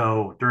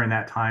 So during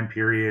that time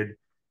period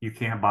you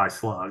can't buy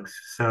slugs.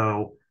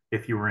 So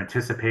if you were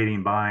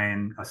anticipating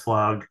buying a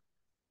slug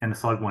and the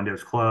slug window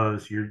is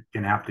closed, you're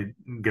going to have to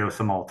go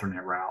some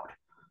alternate route.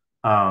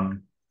 Now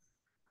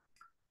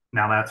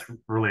that's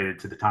related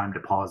to the time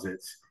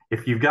deposits.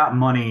 If you've got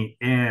money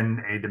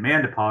in a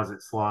demand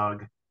deposit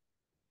slug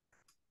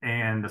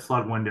and the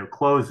slug window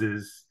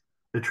closes,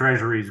 the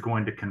Treasury is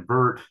going to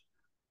convert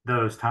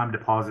those time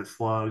deposit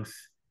slugs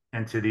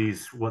into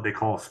these what they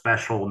call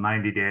special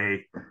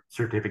 90-day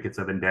certificates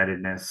of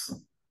indebtedness.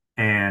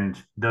 And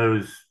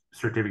those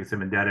certificates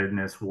of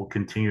indebtedness will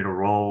continue to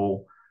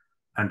roll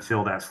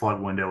until that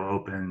slug window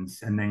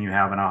opens. And then you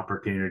have an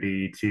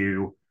opportunity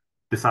to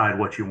decide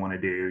what you want to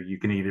do. You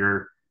can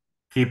either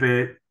keep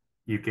it,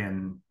 you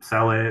can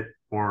sell it,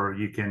 or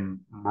you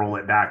can roll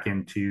it back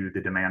into the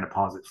demand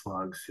deposit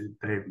slugs.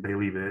 They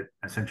leave it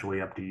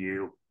essentially up to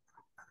you.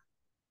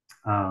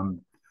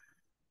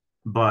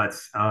 But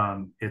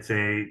it's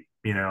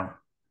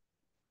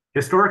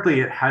historically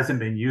it hasn't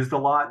been used a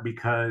lot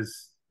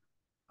because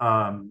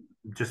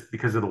just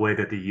because of the way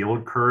that the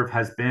yield curve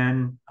has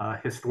been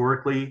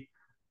historically.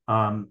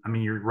 I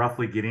mean, you're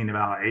roughly getting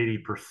about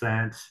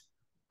 80%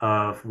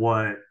 of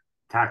what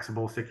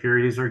taxable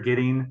securities are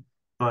getting,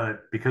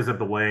 but because of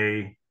the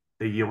way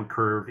the yield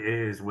curve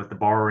is with the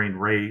borrowing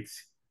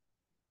rates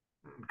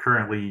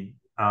currently,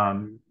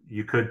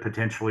 you could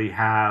potentially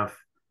have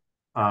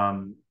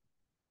um,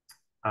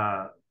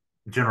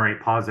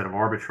 generate positive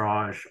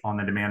arbitrage on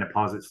the demand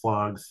deposit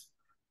slugs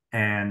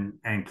and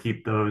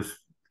keep those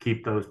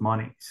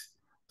monies.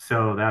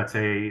 So that's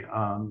a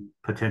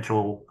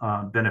potential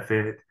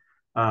benefit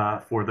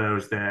for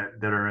those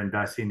that are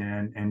investing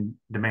in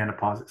demand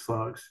deposit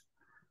slugs.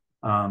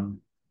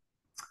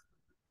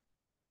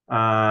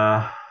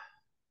 Uh,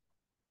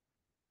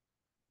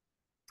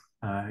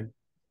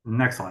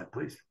 Next slide,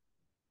 please.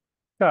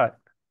 Scott,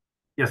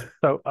 Yes.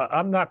 so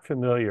I'm not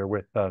familiar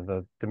with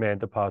the demand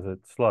deposit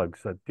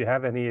slugs. Do you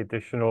have any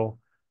additional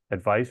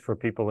advice for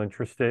people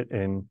interested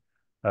in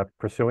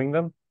pursuing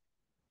them?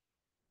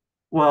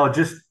 Well,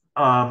 just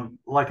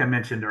like I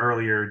mentioned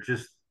earlier,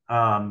 just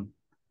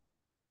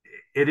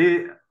it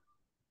is.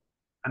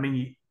 I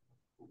mean,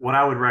 what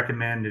I would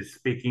recommend is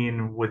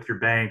speaking with your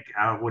bank.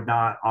 I would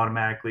not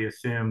automatically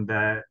assume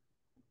that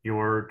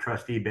your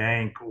trustee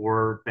bank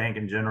or bank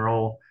in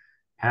general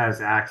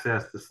has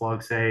access to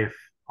SlugSafe.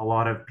 A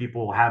lot of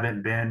people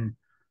haven't been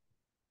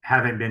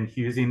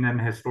using them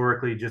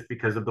historically just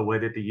because of the way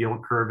that the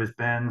yield curve has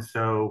been.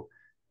 So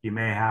you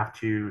may have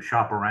to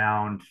shop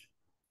around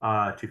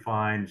to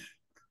find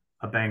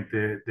a bank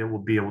that will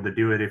be able to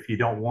do it if you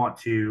don't want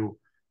to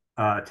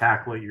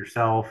tackle it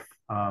yourself.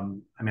 I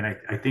mean,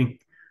 I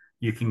think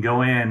you can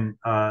go in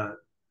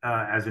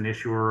as an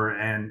issuer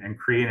and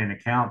create an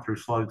account through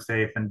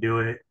SlugSafe and do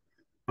it,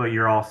 but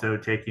you're also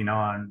taking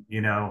on,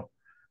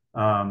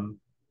 um,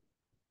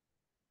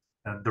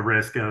 the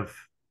risk of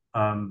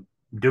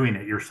doing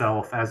it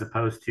yourself as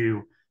opposed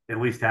to at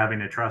least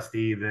having a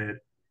trustee that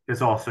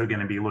is also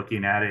going to be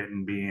looking at it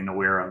and being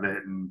aware of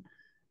it and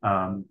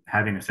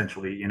having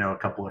essentially a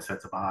couple of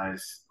sets of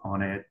eyes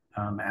on it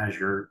as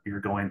you're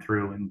going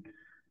through and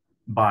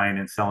buying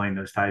and selling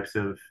those types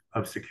of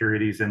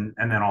securities, and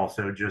then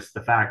also just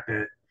the fact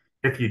that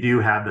if you do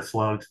have the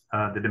slugs,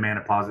 the demand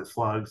deposit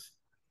slugs,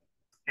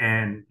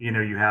 and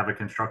you have a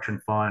construction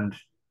fund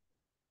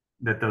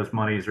that those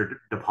monies are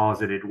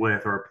deposited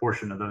with, or a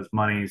portion of those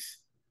monies,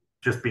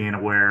 just being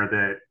aware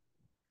that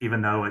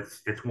even though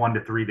it's 1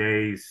 to 3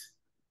 days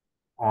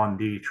on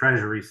the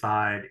treasury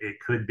side, it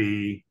could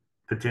be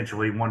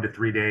potentially 1 to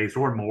 3 days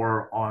or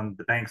more on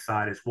the bank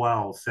side as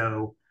well.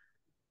 So,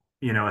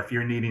 if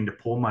you're needing to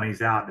pull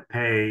monies out to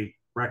pay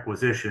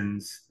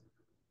requisitions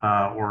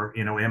or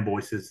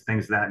invoices,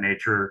 things of that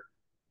nature,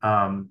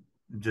 um,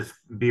 just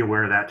be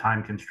aware of that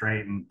time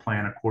constraint and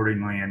plan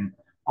accordingly, and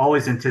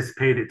always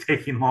anticipate it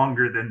taking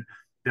longer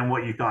than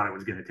what you thought it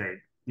was going to take.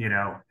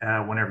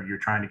 Whenever you're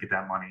trying to get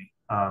that money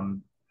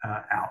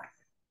out.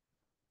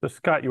 So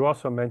Scott, you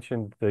also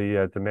mentioned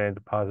the demand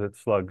deposit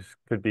slugs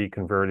could be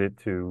converted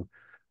to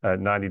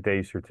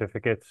 90-day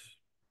certificates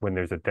when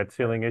there's a debt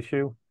ceiling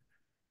issue.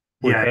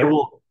 Yeah, it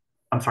will.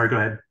 I'm sorry, go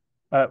ahead.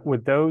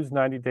 Would those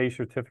 90-day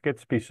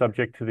certificates be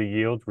subject to the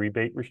yield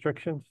rebate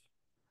restrictions?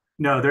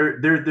 No,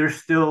 they're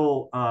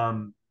still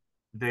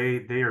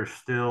they are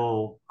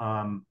still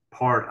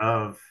part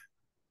of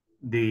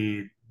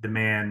the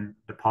demand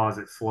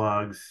deposit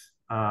slugs.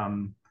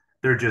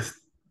 They're just,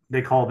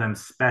 they call them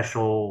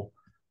special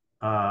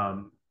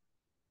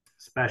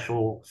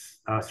special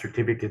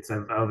certificates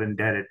of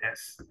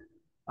indebtedness.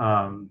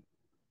 Um,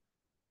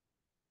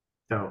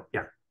 so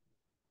yeah.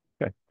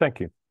 Okay, thank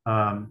you.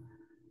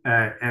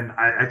 And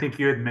I think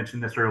you had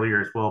mentioned this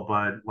earlier as well,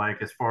 but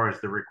like as far as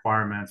the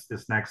requirements,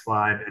 this next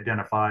slide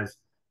identifies,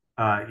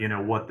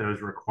 what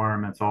those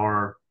requirements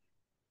are.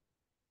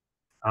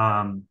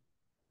 And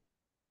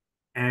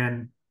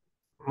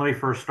let me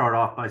first start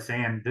off by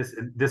saying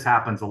this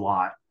happens a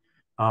lot.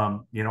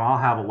 I'll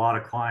have a lot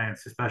of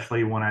clients,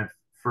 especially when I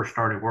first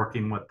started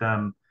working with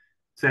them,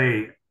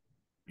 say,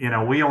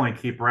 we only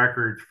keep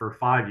records for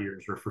 5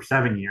 years or for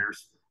 7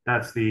 years.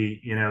 That's the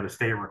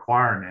state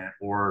requirement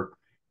or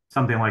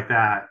something like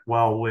that.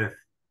 Well, with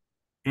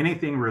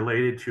anything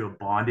related to a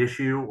bond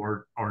issue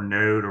or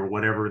note or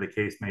whatever the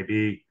case may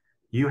be,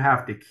 you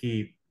have to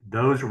keep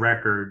those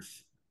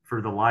records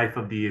for the life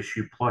of the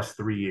issue plus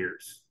 3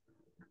 years.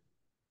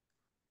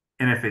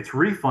 And if it's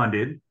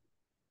refunded,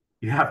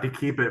 you have to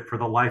keep it for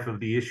the life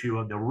of the issue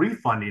of the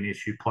refunding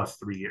issue plus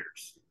 3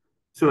 years.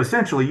 So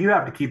essentially, you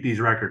have to keep these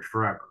records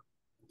forever.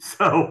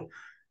 So,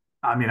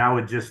 I mean, I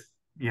would just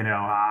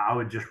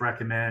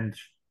recommend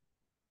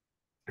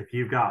if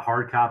you've got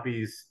hard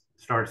copies,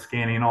 start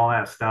scanning all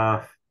that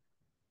stuff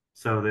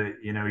so that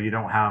you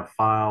don't have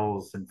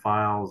files and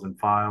files and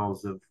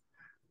files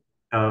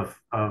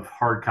of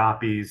hard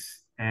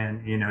copies,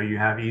 and you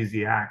have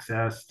easy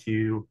access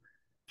to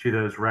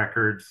those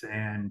records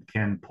and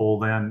can pull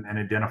them and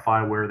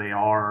identify where they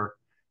are.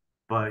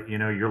 But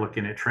you're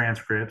looking at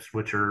transcripts,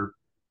 which are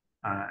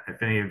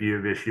if any of you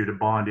have issued a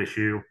bond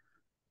issue,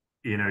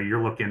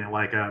 you're looking at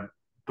like a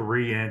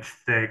 3-inch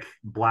thick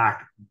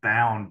black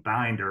bound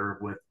binder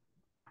with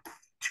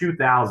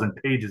 2,000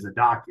 pages of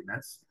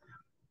documents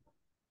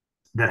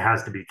that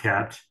has to be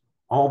kept.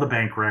 All the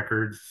bank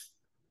records,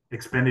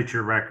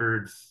 expenditure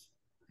records,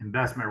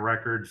 investment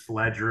records,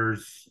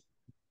 ledgers,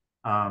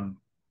 um,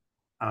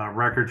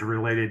 records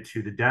related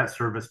to the debt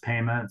service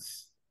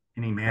payments,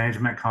 any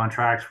management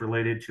contracts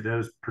related to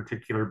those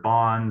particular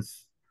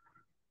bonds,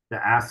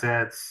 the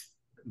assets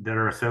that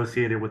are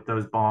associated with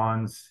those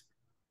bonds.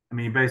 I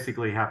mean, you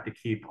basically have to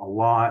keep a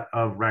lot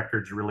of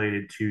records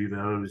related to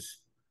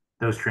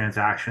those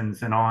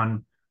transactions. And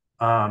on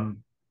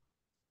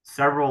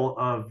several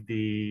of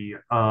the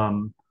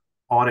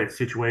audit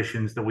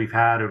situations that we've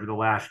had over the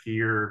last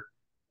year,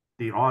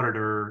 the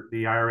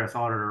IRS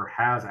auditor,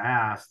 has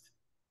asked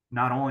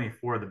not only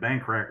for the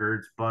bank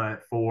records,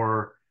 but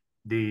for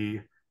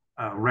the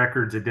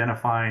records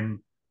identifying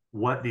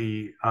what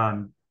the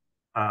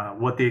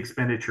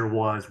expenditure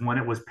was, when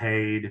it was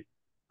paid.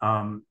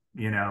 Um,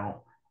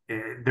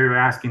 they're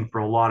asking for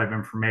a lot of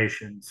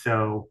information.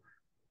 So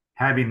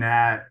having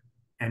that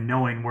and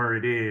knowing where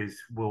it is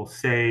will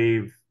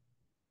save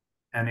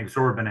an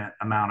exorbitant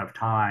amount of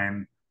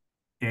time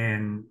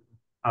in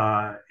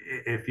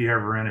if you're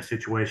ever in a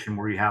situation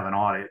where you have an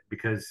audit,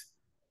 because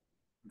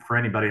for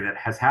anybody that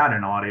has had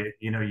an audit,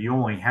 you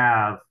only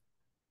have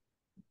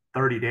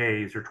 30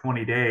 days or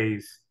 20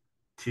 days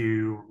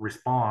to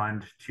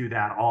respond to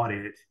that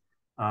audit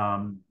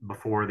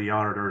before the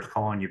auditor is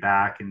calling you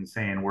back and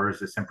saying, where's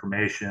this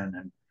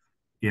information?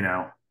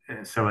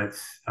 And, so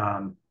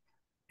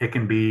it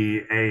can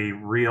be a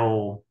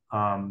real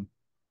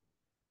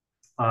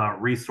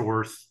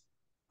resource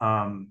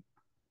um,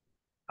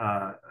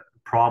 uh,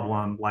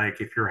 problem.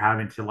 Like if you're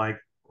having to like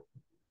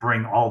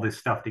bring all this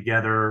stuff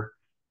together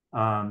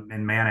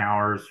in man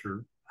hours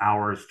or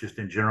hours just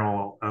in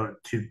general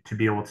to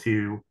be able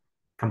to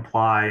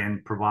comply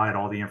and provide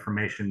all the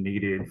information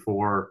needed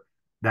for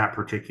that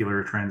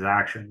particular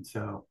transaction.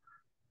 So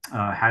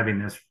having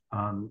this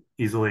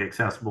easily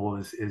accessible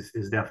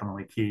is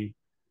definitely key.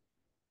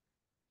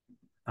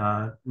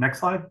 Next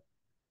slide.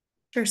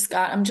 Sure,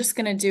 Scott. I'm just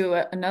going to do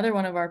another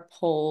one of our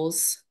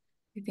polls.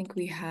 I think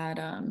we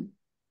had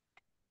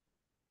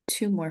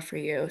two more for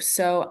you.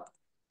 So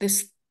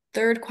this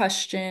third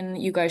question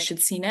you guys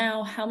should see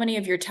now: how many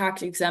of your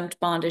tax-exempt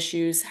bond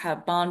issues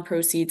have bond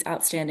proceeds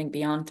outstanding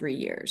beyond 3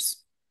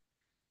 years?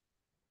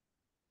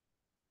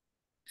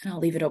 And I'll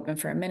leave it open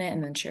for a minute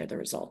and then share the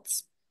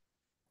results.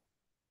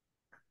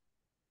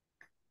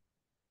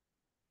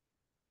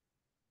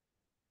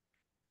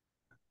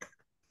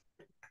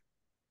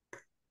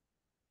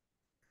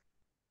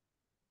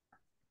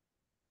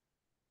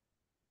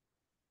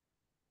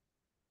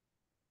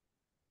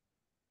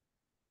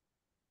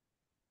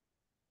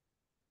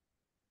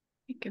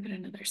 Give it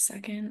another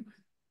second.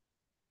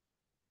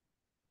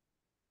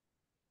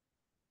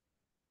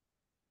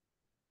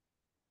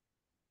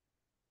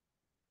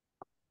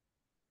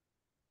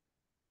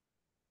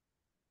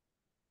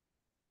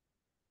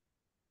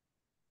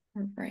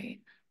 All right.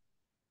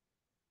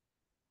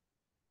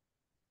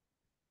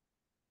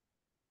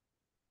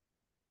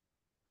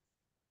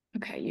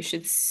 Okay, you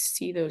should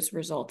see those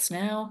results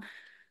now.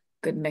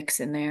 Good mix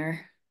in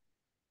there.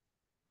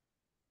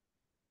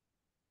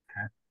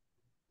 Okay.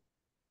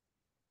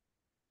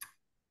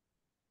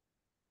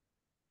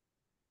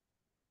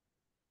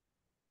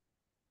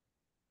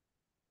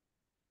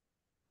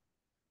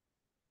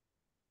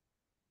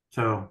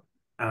 So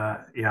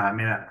Yeah, I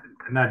mean,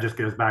 and that just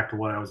goes back to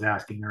what I was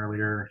asking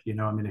earlier.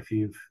 I mean, if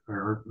you've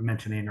or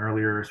mentioning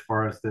earlier as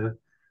far as the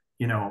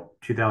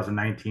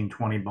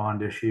 2019-20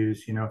 bond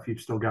issues, if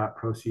you've still got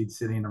proceeds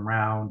sitting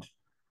around,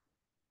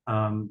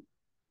 um,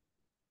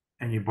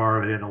 and you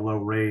borrowed it at a low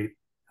rate,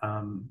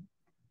 um,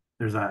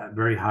 there's a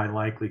very high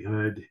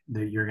likelihood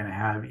that you're going to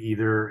have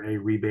either a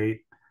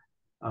rebate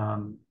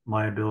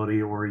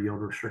liability or a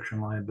yield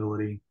restriction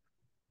liability.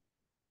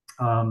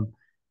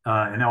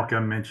 And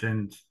Elka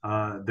mentioned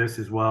this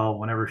as well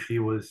whenever she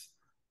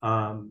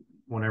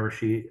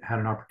had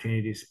an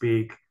opportunity to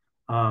speak.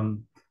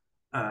 Um,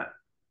 uh,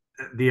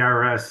 the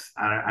IRS,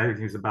 I think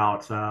it was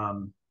about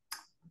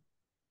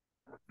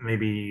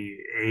maybe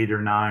 8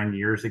 or 9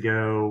 years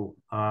ago,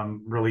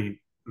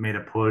 really made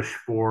a push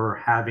for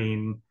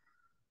having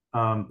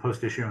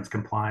post issuance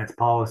compliance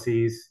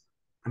policies.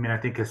 I mean, I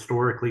think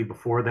historically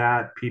before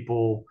that,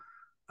 people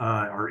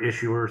or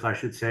issuers, I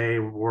should say,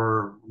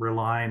 were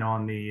relying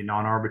on the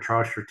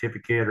non-arbitrage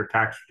certificate or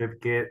tax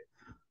certificate,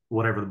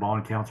 whatever the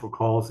bond council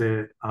calls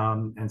it,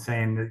 and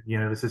saying that,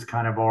 this is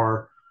kind of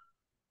our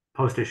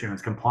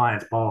post-issuance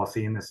compliance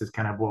policy, and this is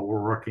kind of what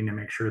we're working to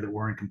make sure that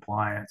we're in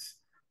compliance.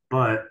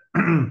 But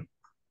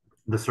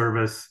the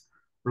service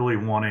really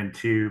wanted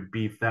to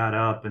beef that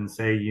up and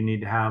say you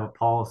need to have a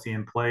policy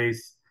in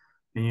place,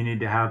 and you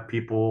need to have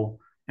people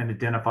and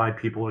identified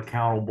people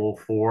accountable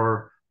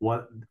for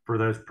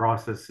those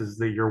processes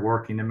that you're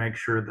working to make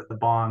sure that the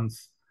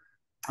bonds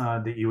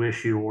that you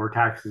issue or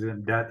taxes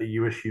and debt that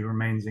you issue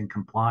remains in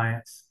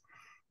compliance.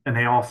 And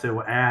they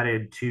also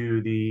added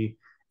to the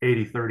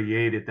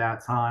 8038 at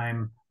that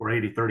time, or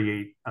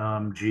 8038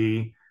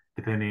 G,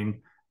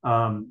 depending.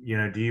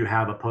 Do you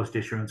have a post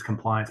issuance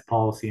compliance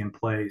policy in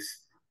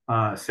place?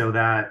 So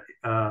that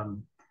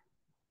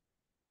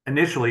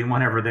initially,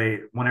 whenever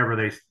they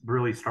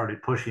really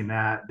started pushing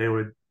that,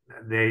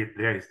 they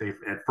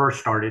at first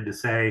started to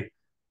say,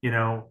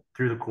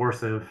 through the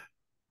course of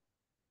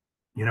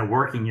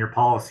working your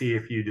policy,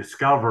 if you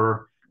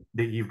discover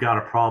that you've got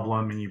a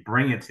problem and you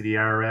bring it to the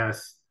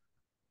IRS,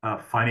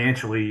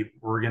 financially,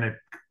 we're gonna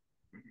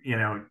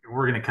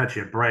cut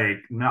you a break.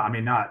 No, I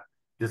mean, not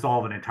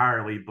dissolve it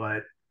entirely,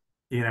 but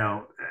you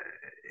know,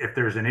 if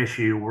there's an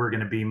issue, we're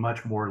going to be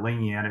much more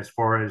lenient as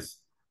far as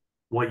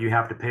what you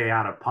have to pay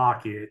out of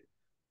pocket.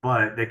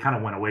 But they kind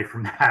of went away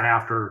from that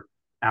after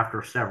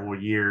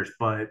several years.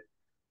 But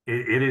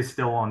it is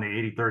still on the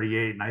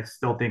 8038, and I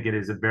still think it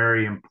is a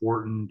very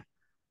important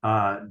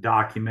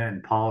document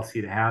and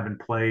policy to have in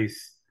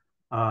place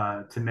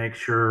to make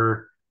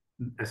sure,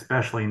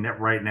 especially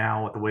right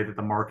now with the way that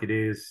the market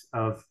is,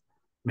 of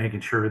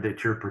making sure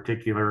that your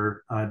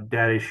particular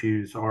debt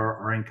issues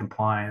are in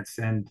compliance,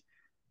 and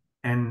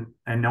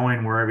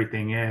knowing where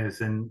everything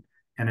is, and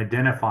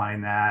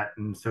identifying that,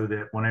 and so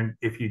that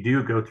if you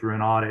do go through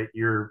an audit,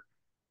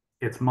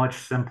 it's much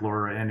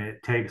simpler, and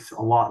it takes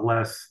a lot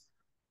less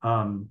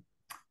um,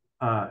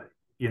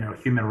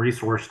 human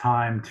resource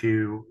time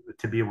to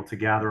be able to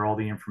gather all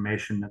the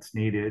information that's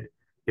needed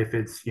if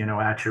it's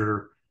at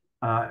your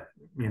uh,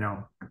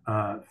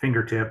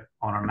 fingertip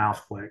on our mouse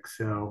click.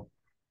 So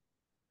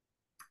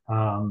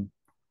um,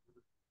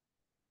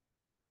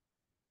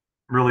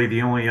 really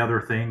the only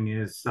other thing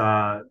is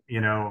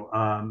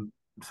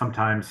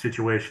sometimes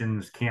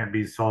situations can't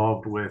be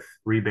solved with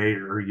rebate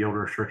or yield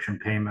restriction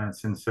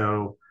payments, and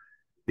so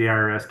the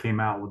IRS came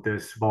out with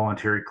this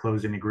voluntary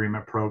closing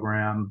agreement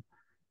program,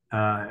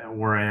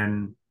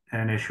 wherein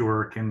an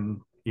issuer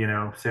can,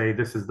 say,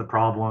 this is the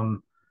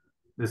problem,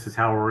 this is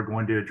how we're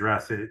going to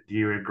address it. Do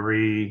you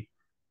agree?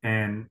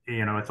 And,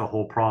 it's a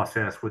whole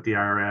process with the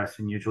IRS,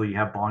 and usually you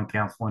have bond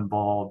counsel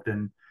involved.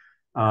 And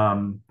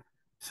um,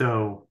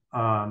 so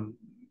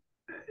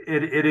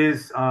it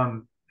is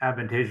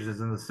advantageous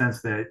in the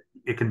sense that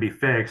it can be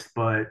fixed,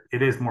 but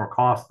it is more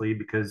costly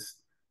because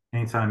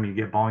anytime you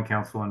get bond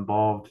counsel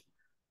involved,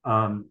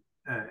 um,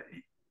 uh,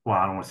 well,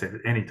 I don't want to say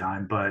that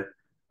anytime, but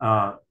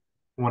uh,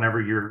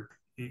 whenever you're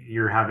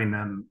having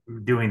them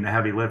doing the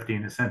heavy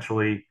lifting,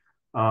 essentially,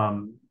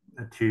 um,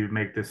 to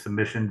make this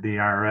submission to the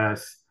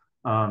IRS,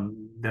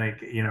 then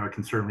it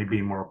can certainly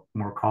be more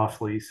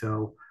costly.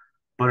 So,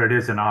 but it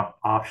is an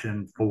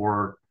option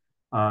for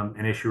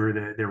an issuer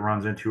that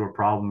runs into a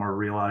problem or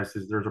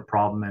realizes there's a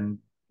problem and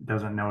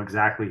doesn't know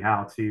exactly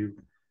how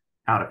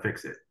to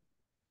fix it.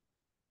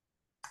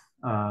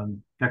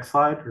 Next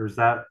slide, or is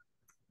that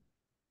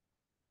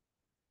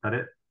it? I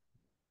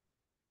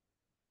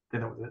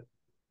think that was it.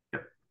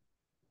 Yep.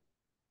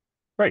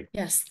 Great.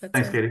 Yes, that's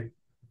Thanks, it. Katie.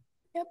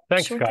 Yep.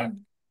 Thanks, sure Scott.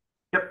 thing.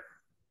 Yep.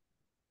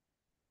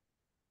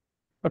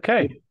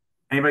 Okay.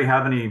 Anybody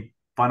have any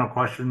final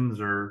questions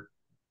or?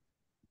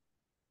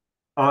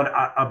 Oh,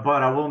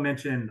 but I will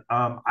mention,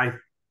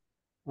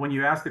 when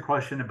you asked the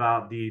question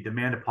about the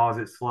demand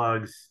deposit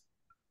slugs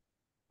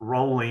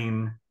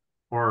rolling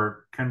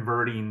or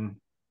converting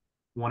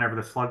whenever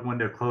the slug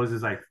window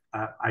closes,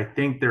 I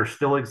think they're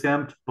still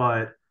exempt,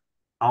 but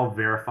I'll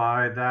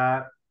verify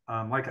that.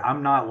 Like,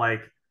 I'm not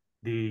like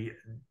the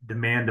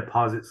demand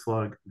deposit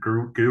slug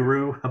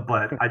guru,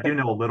 but I do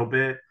know a little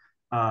bit,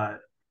 and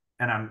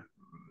I'm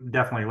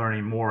definitely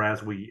learning more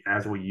as we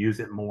use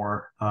it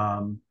more,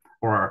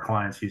 or our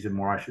clients use it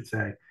more, I should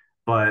say.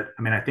 But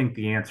I mean, I think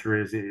the answer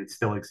is it's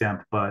still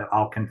exempt, but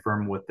I'll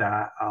confirm with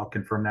that. I'll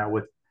confirm that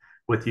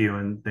with you,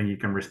 and then you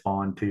can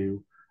respond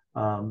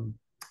um,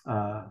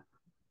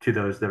 to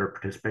those that are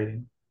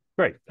participating.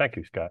 Great. Thank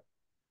you, Scott.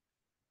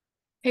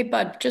 Hey,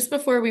 Bud, just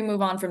before we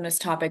move on from this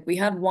topic, we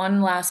had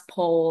one last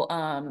poll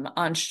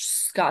on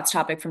Scott's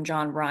topic from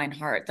John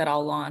Reinhardt that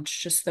I'll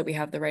launch just so that we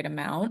have the right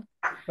amount.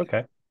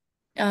 Okay.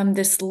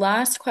 This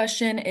last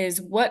question is,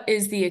 what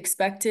is the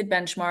expected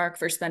benchmark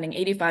for spending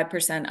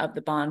 85% of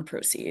the bond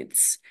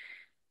proceeds?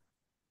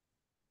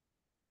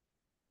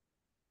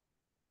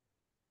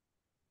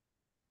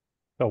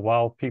 So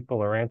while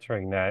people are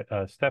answering that,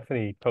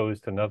 Stephanie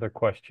posed another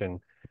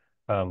question.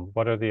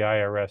 What are the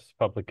IRS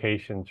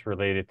publications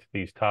related to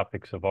these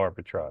topics of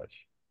arbitrage?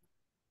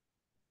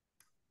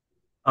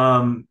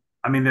 I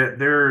mean,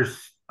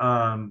 there's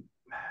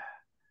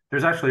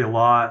actually a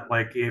lot.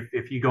 Like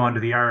if you go onto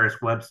the IRS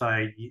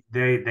website,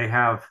 they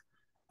have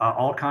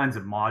all kinds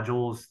of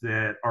modules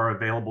that are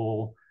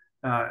available.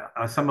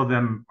 Some of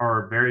them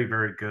are very,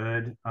 very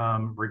good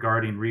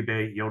regarding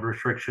rebate, yield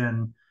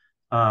restriction,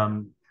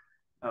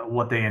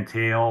 what they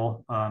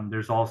entail.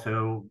 There's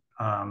also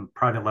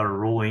private letter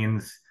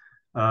rulings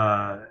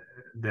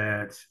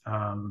that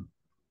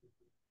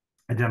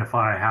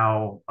identify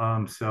how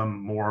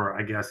some more,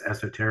 I guess,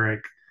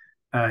 esoteric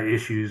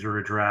issues are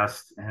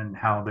addressed and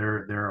how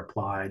they're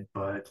applied.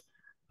 But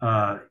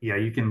yeah,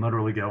 you can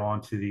literally go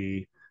onto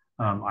the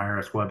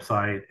IRS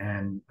website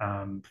and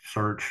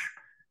search,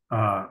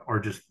 or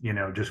just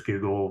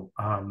Google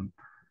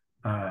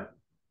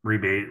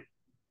rebate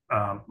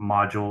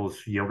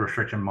modules, yield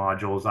restriction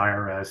modules,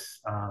 IRS,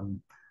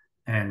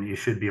 and you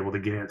should be able to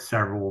get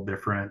several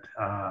different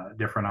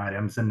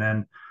items. And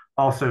then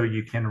also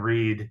you can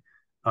read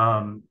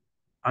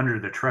under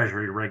the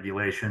Treasury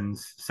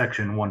regulations,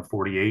 Section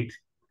 148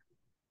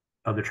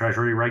 of the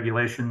Treasury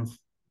regulations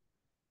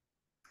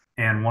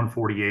and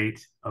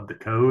 148 of the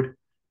code.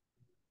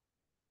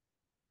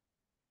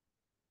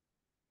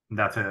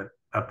 That's a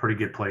pretty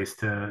good place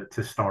to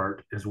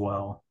start as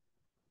well.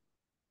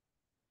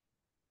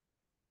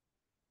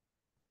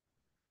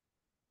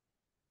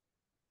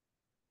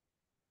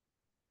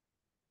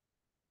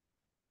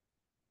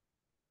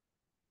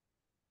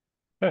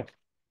 Okay.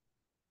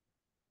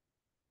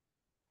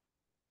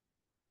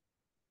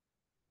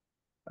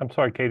 I'm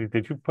sorry, Katie,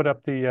 did you put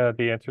up the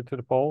answer to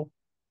the poll?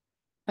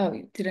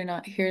 Oh, did I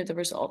not hear the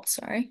results?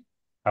 Sorry.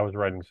 I was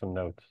writing some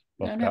notes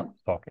while Scott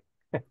was talking.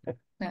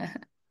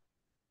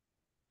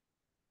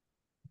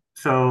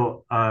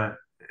 So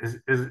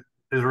is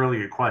a really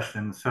good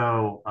question.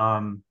 So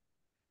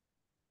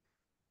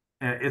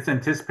it's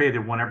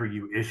anticipated whenever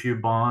you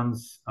issue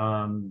bonds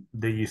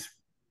that you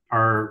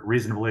are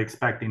reasonably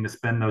expecting to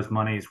spend those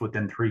monies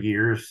within 3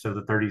 years. So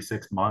the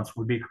 36 months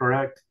would be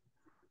correct.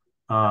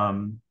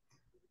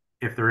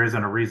 If there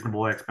isn't a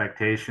reasonable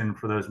expectation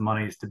for those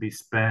monies to be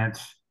spent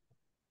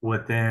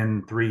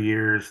within 3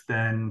 years,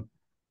 then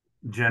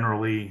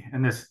generally,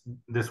 and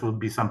this will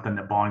be something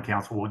that bond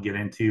counsel will get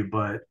into,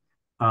 but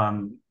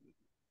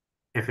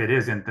if it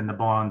isn't, then the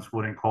bonds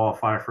wouldn't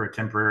qualify for a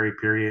temporary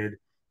period,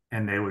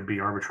 and they would be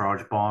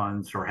arbitrage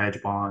bonds or hedge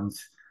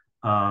bonds.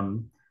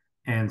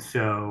 And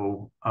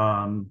so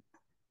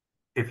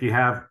if you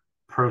have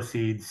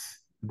proceeds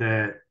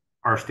that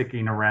are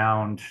sticking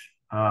around,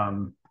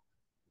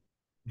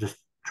 just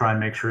try and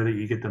make sure that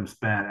you get them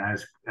spent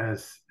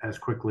as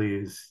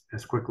quickly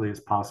as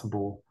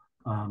possible.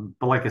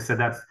 But like I said,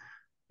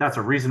 that's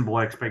a reasonable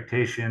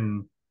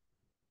expectation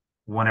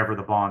whenever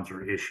the bonds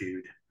are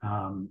issued.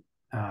 And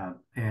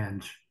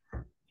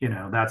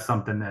that's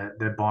something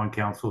that bond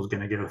counsel is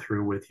going to go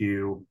through with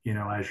you,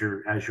 as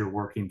you're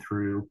working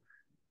through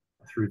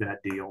that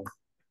deal.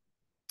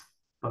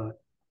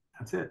 But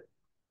that's it.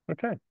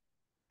 Okay.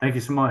 Thank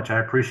you so much. I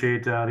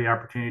appreciate the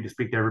opportunity to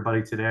speak to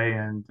everybody today,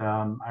 and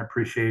I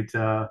appreciate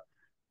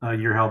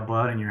your help,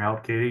 Bud, and your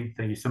help, Katie.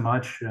 Thank you so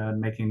much,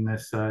 making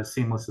this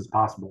seamless as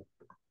possible.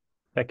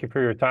 Thank you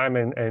for your time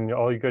and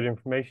all your good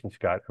information,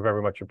 Scott. I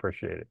very much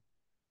appreciate it.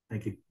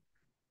 Thank you.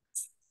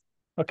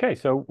 Okay,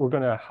 so we're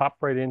going to hop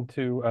right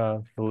into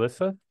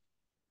Melissa.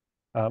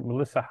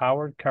 Melissa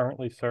Howard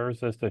currently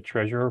serves as the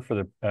treasurer for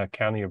the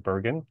County of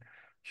Bergen.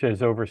 She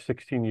has over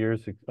 16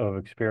 years of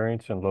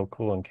experience in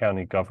local and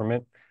county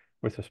government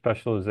with a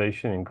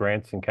specialization in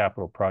grants and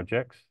capital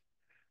projects.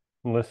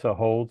 Melissa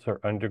holds her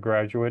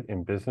undergraduate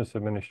in business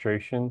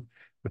administration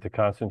with a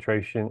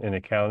concentration in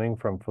accounting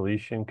from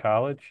Felician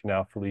College,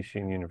 now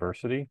Felician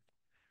University.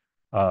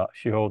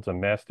 She holds a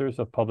master's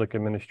of public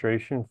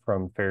administration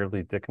from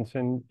Fairleigh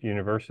Dickinson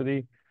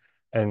University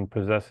and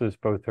possesses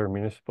both her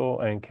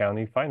municipal and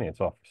county finance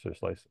officer's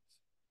license.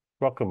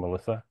 Welcome,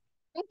 Melissa.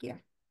 Thank you.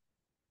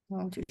 I'm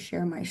going to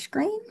share my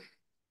screen.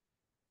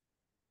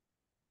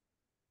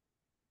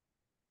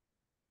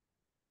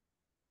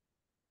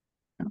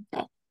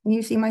 Okay. Can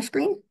you see my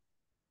screen?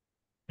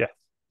 Yes.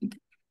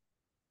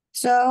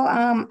 So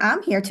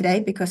I'm here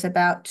today because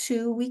about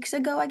 2 weeks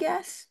ago, I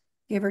guess,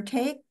 give or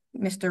take,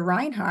 Mr.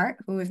 Reinhardt,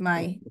 who is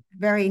my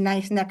very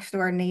nice next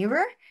door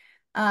neighbor,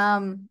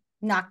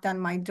 knocked on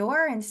my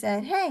door and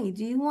said, "Hey,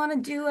 do you want to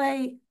do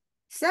a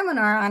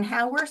seminar on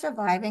how we're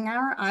surviving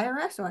our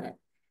IRS audit?"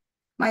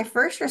 My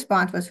first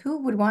response was,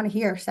 who would want to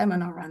hear a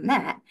seminar on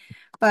that?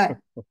 But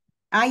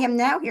I am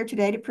now here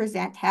today to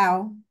present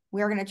how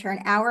we're going to turn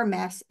our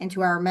mess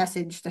into our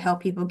message to help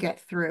people get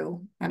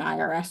through an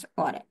IRS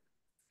audit.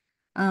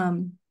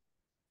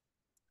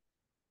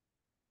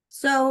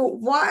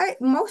 So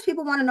most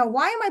people want to know,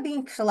 why am I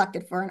being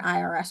selected for an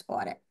IRS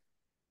audit?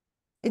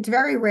 It's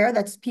very rare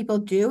that people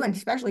do, and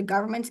especially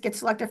governments get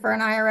selected for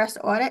an IRS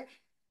audit.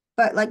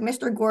 But like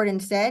Mr.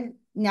 Gordon said,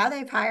 now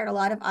they've hired a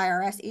lot of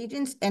IRS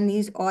agents, and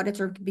these audits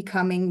are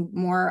becoming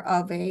more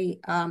of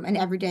an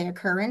everyday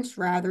occurrence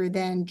rather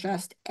than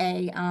just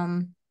a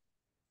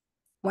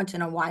once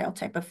in a while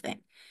type of thing.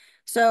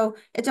 So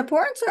it's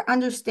important to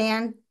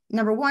understand,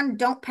 number one,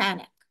 don't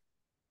panic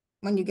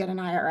when you get an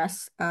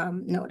IRS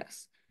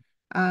notice.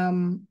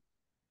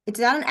 It's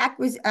not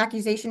an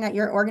accusation that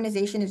your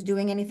organization is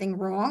doing anything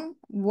wrong.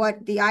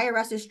 What the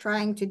IRS is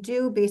trying to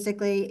do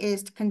basically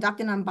is to conduct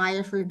an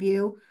unbiased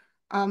review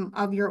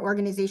of your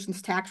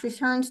organization's tax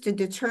returns to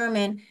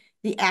determine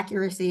the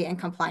accuracy and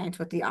compliance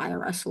with the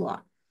IRS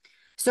law.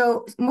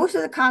 So most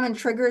of the common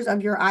triggers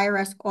of your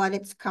IRS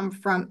audits come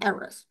from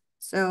errors.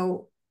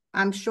 So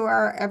I'm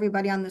sure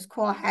everybody on this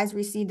call has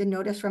received a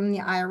notice from the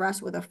IRS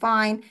with a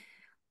fine,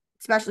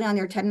 especially on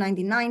their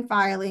 1099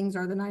 filings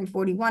or the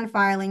 941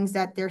 filings,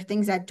 that there are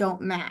things that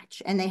don't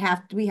match, and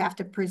we have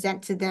to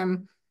present to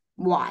them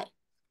why.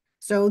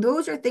 So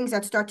those are things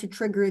that start to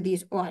trigger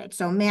these audits.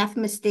 So math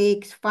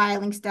mistakes,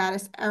 filing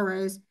status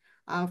errors,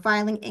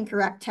 filing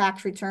incorrect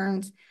tax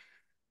returns,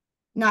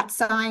 not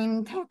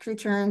signed tax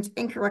returns,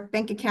 incorrect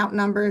bank account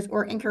numbers,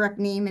 or incorrect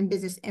name and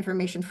business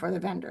information for the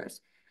vendors.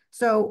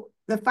 So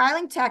the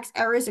filing tax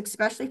errors,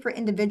 especially for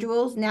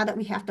individuals, now that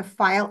we have to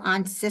file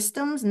on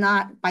systems,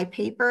 not by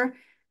paper,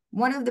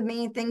 one of the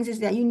main things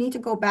is that you need to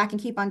go back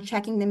and keep on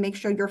checking to make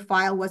sure your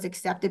file was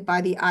accepted by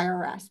the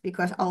IRS,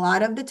 because a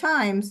lot of the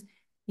times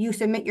you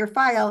submit your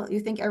file, you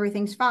think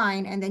everything's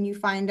fine, and then you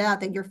find out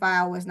that your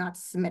file was not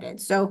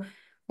submitted. So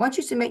once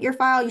you submit your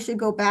file, you should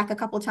go back a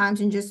couple of times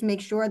and just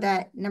make sure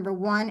that, number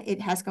one, it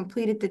has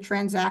completed the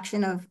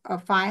transaction of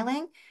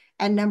filing,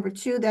 and number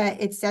two, that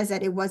it says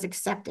that it was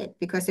accepted,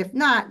 because if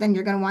not, then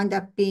you're going to wind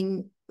up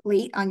being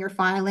late on your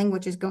filing,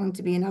 which is going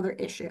to be another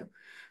issue.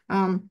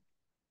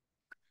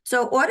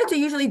 So audits are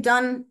usually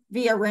done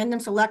via random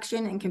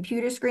selection and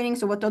computer screening.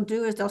 So what they'll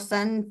do is they'll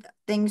send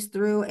things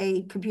through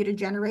a computer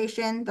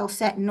generation. They'll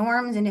set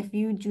norms, and if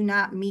you do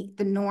not meet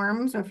the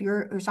norms,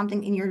 or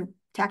something in your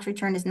tax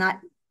return is not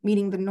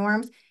meeting the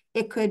norms,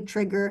 it could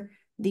trigger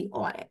the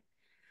audit.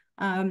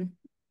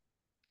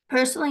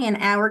 Personally, in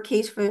our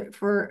case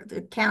for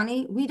the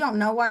county, we don't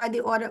know why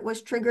the audit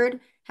was triggered.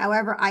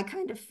 However, I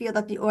kind of feel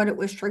that the audit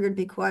was triggered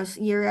because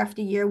year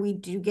after year, we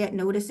do get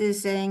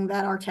notices saying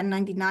that our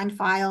 1099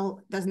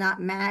 file does not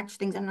match.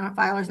 Things on our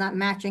file is not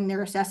matching.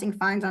 They're assessing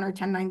fines on our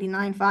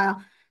 1099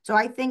 file. So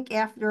I think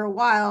after a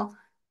while,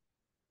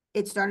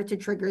 it started to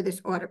trigger this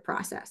audit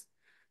process.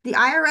 The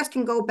IRS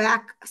can go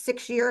back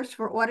 6 years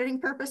for auditing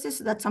purposes,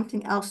 so that's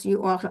something else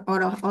you also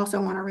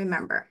want to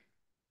remember.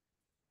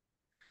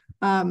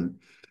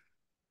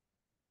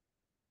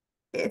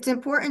 It's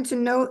important to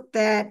note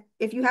that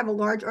if you have a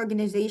large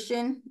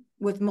organization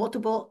with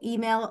multiple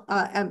email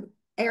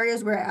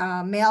areas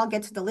where mail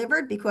gets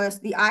delivered, because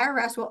the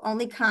IRS will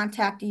only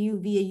contact you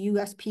via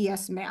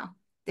USPS mail.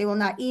 They will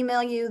not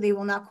email you. They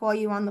will not call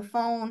you on the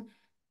phone.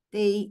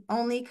 They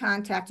only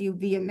contact you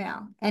via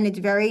mail, and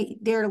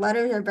their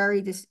letters are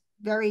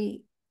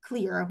very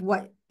clear of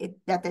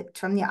that's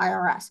from the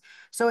IRS.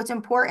 So it's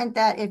important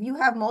that if you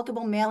have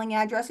multiple mailing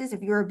addresses,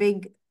 if you're a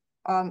big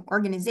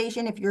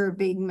organization, if you're a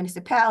big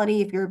municipality,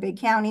 if you're a big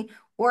county,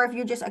 or if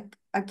you're just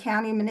a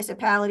county,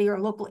 municipality, or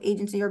local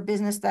agency or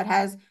business that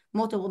has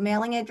multiple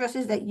mailing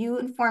addresses, that you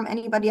inform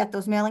anybody at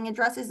those mailing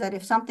addresses that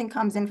if something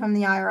comes in from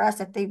the IRS,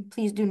 that they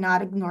please do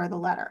not ignore the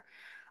letter.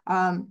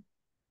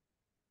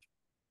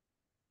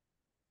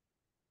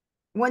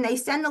 When they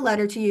send the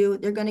letter to you,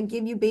 they're going to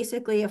give you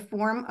basically a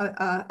form,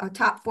 a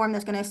top form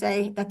that's going to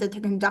say that they're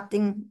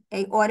conducting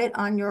an audit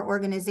on your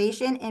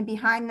organization. And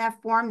behind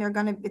that form,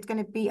 it's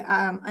going to be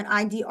an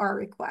IDR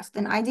request.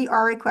 An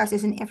IDR request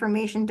is an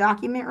information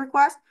document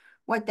request.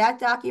 What that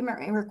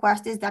document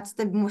request is, that's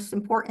the most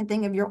important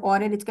thing of your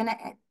audit.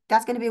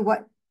 That's going to be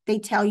what they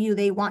tell you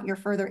they want your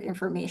further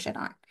information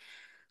on.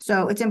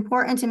 So it's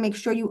important to make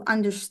sure you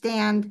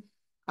understand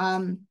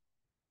those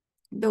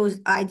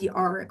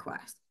IDR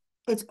requests.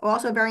 It's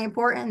also very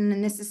important,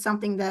 and this is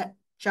something that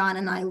John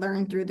and I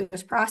learned through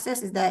this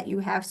process, is that you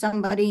have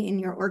somebody in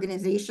your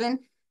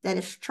organization that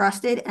is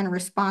trusted and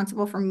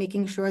responsible for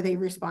making sure they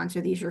respond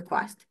to these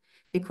requests.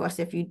 Because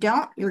if you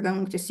don't, you're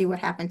going to see what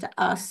happened to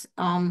us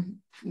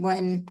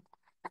when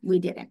we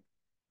didn't.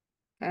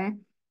 Okay.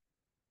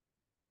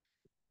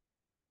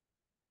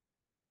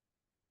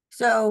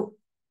 So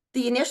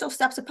the initial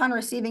steps upon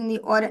receiving the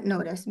audit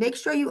notice, make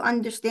sure you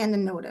understand the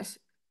notice.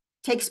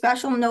 take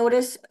special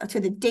notice to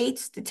the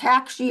dates, the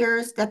tax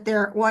years that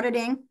they're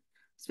auditing,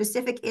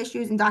 specific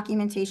issues and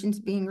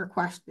documentations being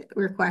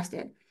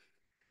requested.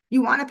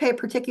 You want to pay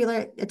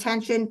particular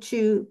attention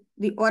to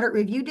the audit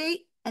review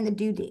date and the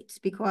due dates,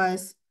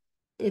 because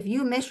if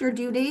you miss your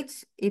due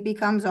dates, it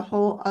becomes a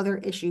whole other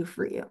issue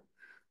for you.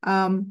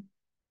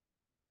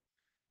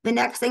 The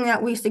next thing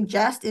that we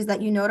suggest is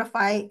that you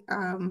notify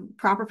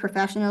proper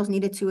professionals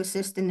needed to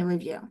assist in the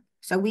review.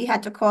 So we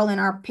had to call in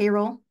our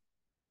payroll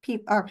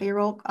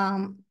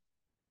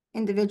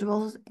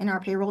individuals in our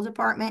payroll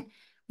department.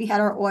 We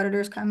had our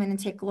auditors come in and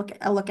take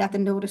a look at the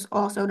notice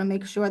also to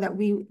make sure that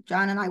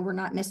John and I were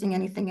not missing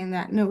anything in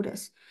that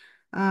notice.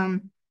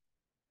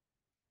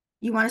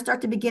 You want to start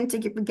to begin to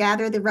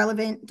gather the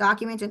relevant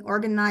documents and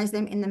organize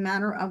them in the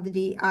manner of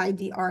the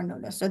IDR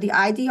notice. So the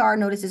IDR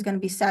notice is going to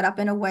be set up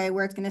in a way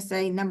where it's going to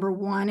say number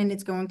 1, and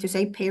it's going to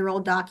say payroll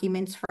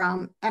documents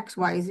from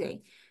XYZ.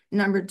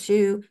 Number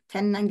 2,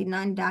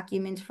 1099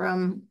 documents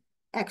from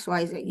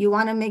XYZ. You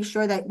want to make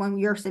sure that when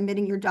you're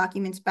submitting your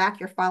documents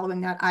back, you're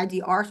following that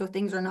IDR so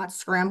things are not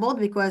scrambled,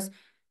 because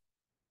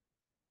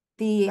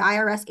the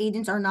IRS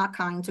agents are not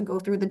kind to go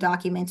through the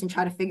documents and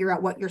try to figure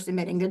out what you're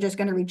submitting. They're just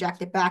going to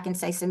reject it back and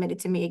say, submit it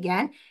to me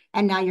again.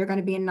 And now you're going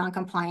to be in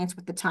non-compliance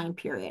with the time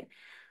period.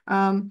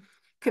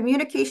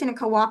 Communication and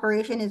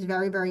cooperation is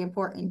very, very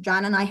important.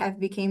 John and I have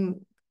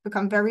become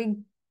very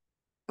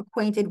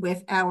acquainted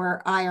with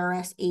our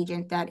IRS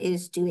agent that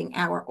is doing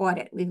our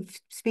audit. We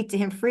speak to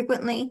him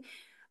frequently.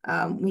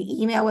 We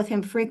email with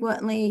him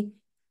frequently.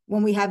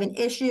 When we have an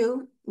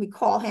issue, we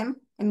call him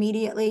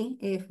immediately.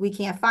 If we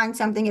can't find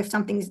something, if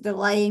something's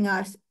delaying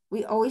us,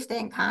 we always stay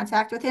in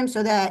contact with him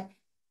so that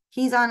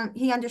he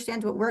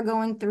understands what we're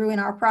going through in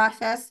our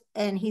process,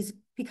 and he's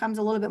becomes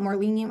a little bit more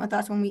lenient with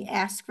us when we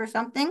ask for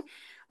something,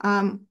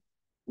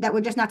 that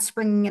we're just not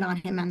springing it on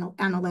him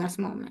on the last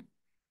moment.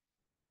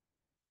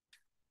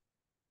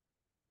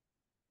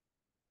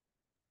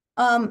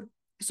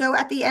 So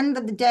at the end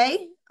of the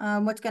day,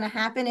 what's going to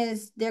happen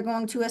is they're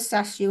going to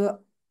assess you.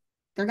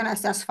 They're going to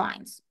assess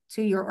fines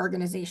to your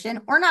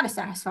organization, or not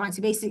assess fines.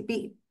 So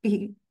basically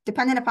be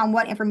dependent upon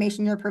what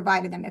information you're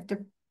provided them. If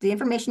the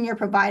information you're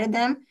provided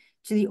them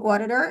to the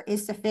auditor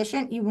is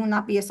sufficient, you will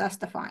not be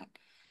assessed a fine.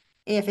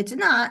 If it's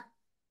not,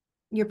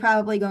 you're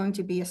probably going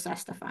to be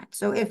assessed a fine.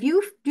 So if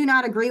you do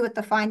not agree with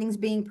the findings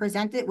being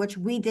presented, which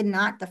we did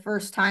not the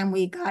first time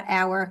we got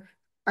our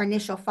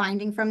initial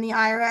finding from the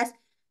IRS,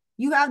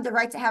 you have the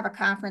right to have a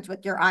conference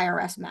with your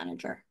IRS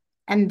manager.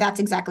 And that's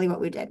exactly what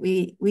we did.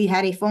 We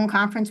had a phone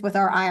conference with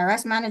our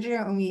IRS manager,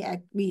 and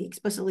we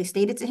explicitly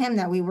stated to him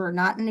that we were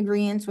not in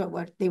agreement with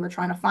what they were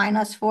trying to fine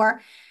us for.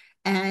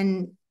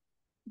 And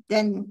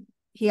then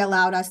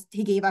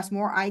he gave us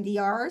more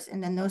IDRs,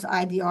 and then those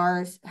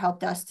IDRs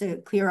helped us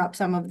to clear up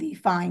some of the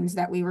fines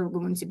that we were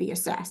going to be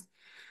assessed.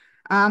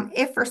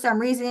 If for some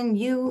reason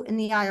you and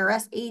the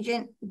IRS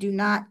agent do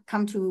not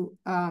come to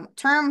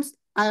terms,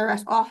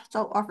 IRS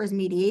also offers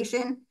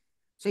mediation.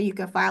 So you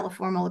can file a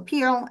formal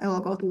appeal. It will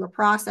go through a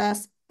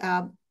process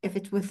if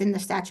it's within the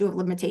statute of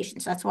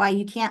limitations. That's why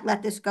you can't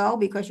let this go,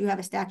 because you have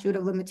a statute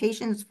of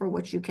limitations for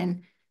which you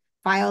can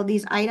file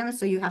these items.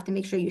 So you have to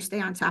make sure you stay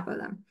on top of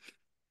them.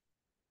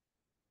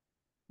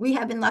 We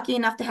have been lucky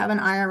enough to have an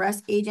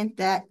IRS agent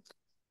that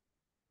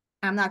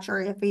I'm not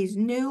sure if he's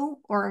new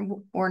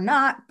or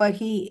not, but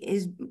he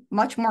is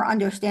much more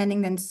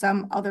understanding than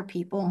some other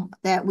people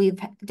that we've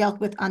dealt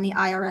with on the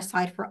IRS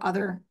side for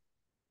other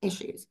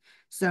issues.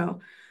 So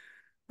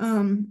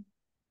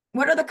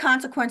what are the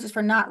consequences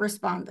for not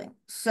responding?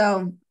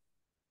 So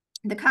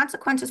the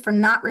consequences for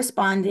not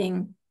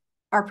responding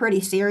are pretty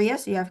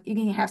serious. You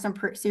can have some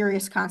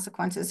serious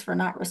consequences for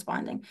not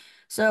responding.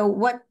 So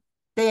what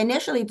they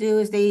initially do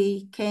is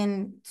they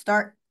can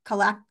start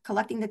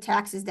collecting the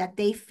taxes that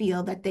they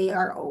feel that they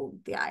are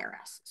owed the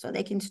IRS. So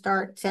they can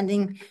start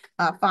sending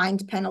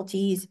fines,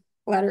 penalties,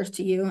 letters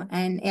to you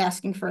and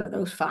asking for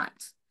those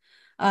fines.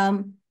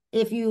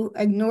 If you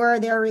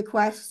ignore their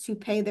requests to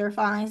pay their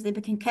fines, they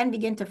can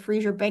begin to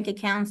freeze your bank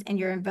accounts and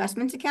your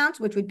investment accounts,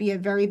 which would be a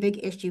very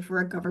big issue for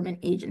a government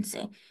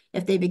agency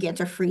if they begin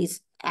to freeze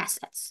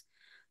assets.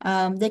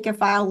 They can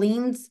file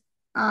liens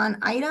on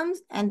items,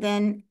 and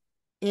then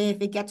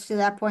if it gets to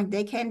that point,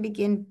 they can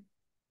begin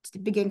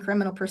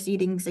criminal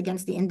proceedings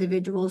against the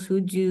individuals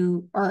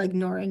who are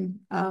ignoring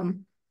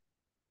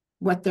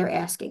what they're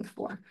asking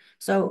for.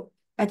 So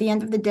at the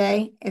end of the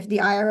day, if the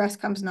IRS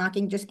comes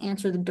knocking, just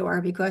answer the door,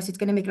 because it's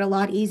going to make it a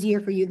lot easier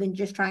for you than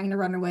just trying to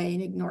run away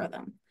and ignore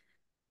them.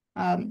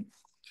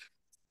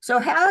 So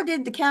how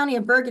did the County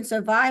of Bergen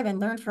survive and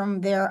learn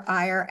from their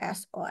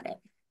IRS audit?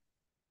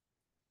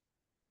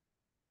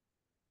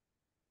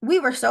 We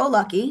were so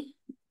lucky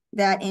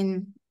that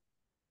in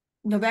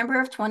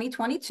November of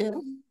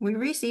 2022, we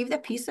received a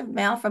piece of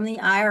mail from the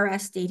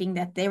IRS stating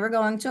that they were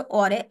going to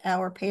audit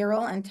our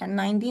payroll and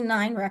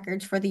 1099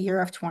 records for the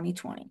year of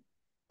 2020.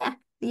 Yeah,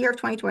 the year of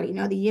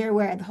 2020, the year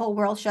where the whole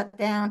world shut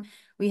down.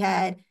 We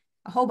had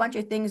a whole bunch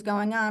of things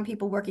going on,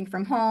 people working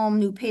from home,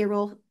 new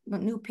payroll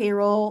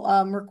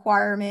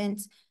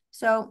requirements.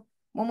 So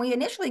when we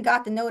initially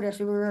got the notice,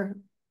 we were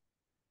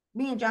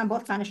me and John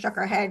both kind of shook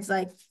our heads,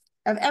 like,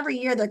 of every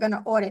year they're going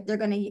to audit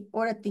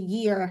the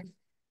year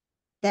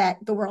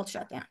that the world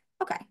shut down.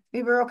 Okay,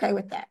 we were okay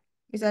with that.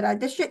 We said,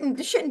 this shouldn't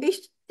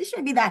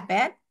be that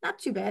bad. Not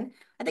too bad.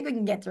 I think we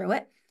can get through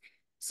it.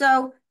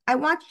 So I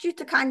want you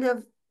to kind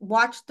of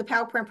watch the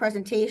PowerPoint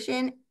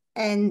presentation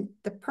and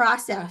the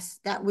process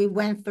that we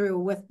went through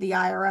with the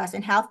IRS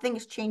and how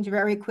things change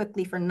very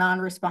quickly for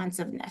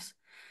non-responsiveness.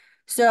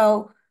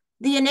 So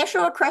the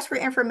initial request for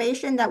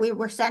information that we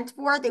were sent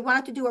for, they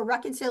wanted to do a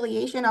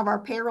reconciliation of our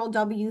payroll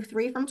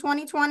W-3 from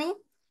 2020,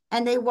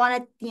 and they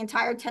wanted the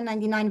entire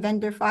 1099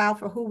 vendor file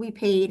for who we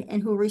paid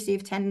and who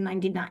received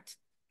 1099s.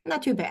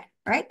 Not too bad,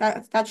 right?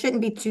 That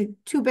shouldn't be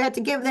too bad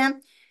to give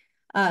them.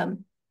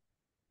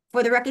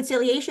 For the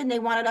reconciliation, they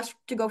wanted us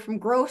to go from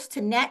gross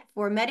to net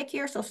for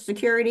Medicare, Social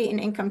Security, and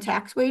income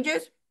tax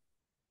wages.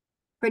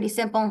 Pretty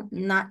simple,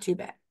 not too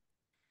bad.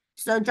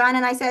 So John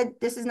and I said,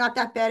 this is not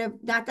that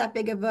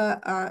big of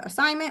a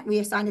assignment. We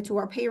assigned it to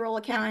our payroll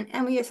accountant,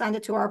 and we assigned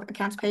it to our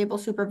accounts payable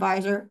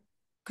supervisor,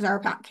 because our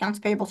accounts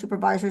payable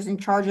supervisor is in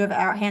charge of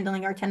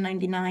handling our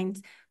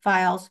 1099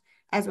 files,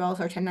 as well as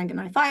our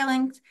 1099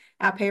 filings.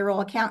 Our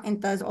payroll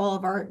accountant does all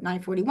of our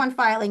 941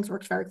 filings,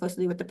 works very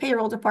closely with the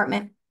payroll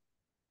department.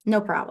 No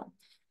problem.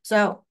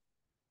 So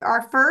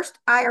our first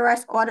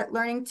IRS audit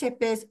learning tip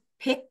is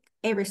pick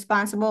a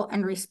responsible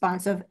and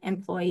responsive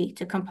employee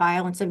to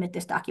compile and submit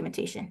this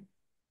documentation.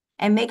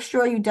 And make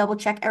sure you double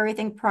check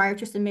everything prior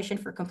to submission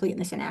for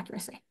completeness and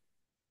accuracy.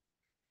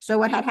 So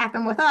what had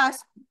happened with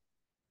us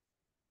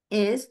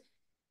is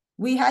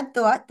we had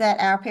thought that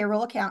our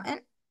payroll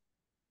accountant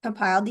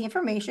compiled the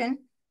information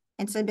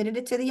and submitted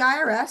it to the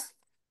IRS.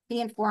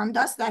 He informed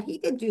us that he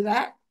could do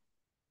that.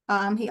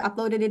 He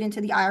uploaded it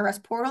into the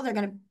IRS portal. They're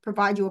going to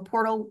provide you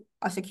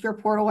a secure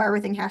portal where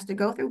everything has to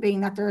go through,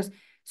 being that there's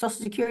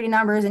social security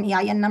numbers and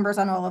EIN numbers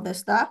on all of this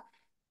stuff.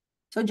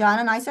 So John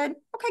and I said,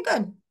 okay,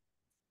 good.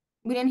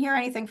 We didn't hear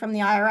anything from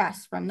the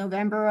IRS from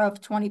November of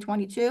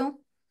 2022.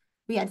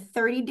 We had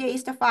 30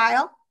 days to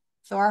file.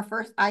 So our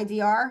first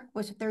IDR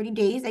was 30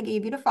 days they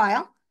gave you to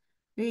file.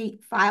 We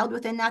filed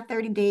within that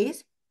 30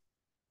 days.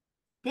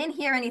 Didn't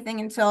hear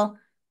anything until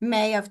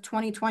May of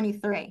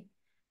 2023,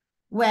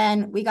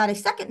 when we got a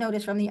second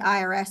notice from the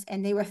IRS,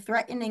 and they were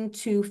threatening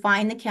to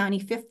fine the county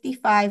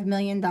 $55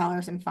 million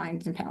in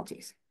fines and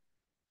penalties.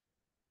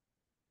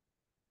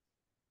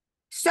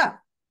 So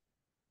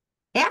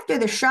after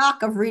the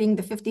shock of reading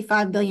the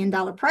 $55 billion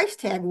price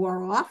tag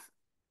wore off,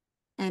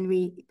 and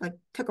we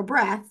took a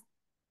breath,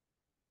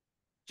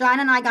 John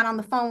and I got on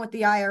the phone with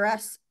the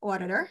IRS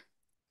auditor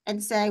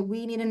and say,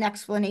 we need an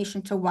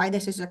explanation to why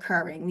this is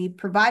occurring. We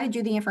provided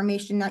you the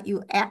information that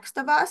you asked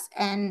of us,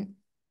 and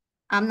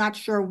I'm not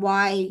sure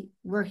why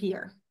we're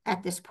here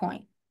at this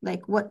point.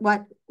 Like,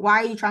 why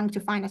are you trying to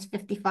fine us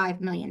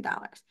 $55 million?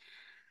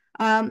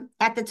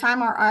 At the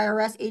time, our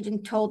IRS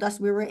agent told us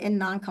we were in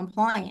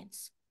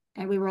non-compliance,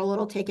 and we were a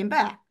little taken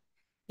back.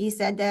 He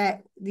said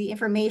that the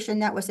information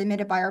that was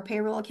submitted by our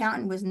payroll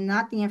accountant was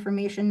not the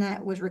information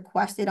that was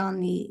requested on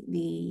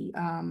the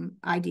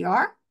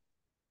IDR.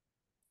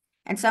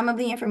 And some of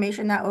the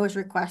information that was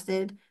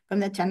requested from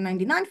the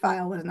 1099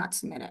 file was not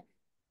submitted.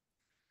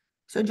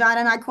 So John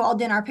and I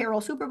called in our payroll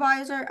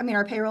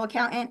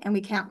accountant, and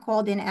we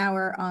called in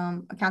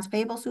our accounts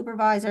payable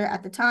supervisor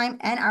at the time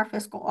and our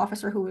fiscal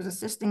officer who was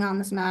assisting on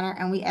this matter.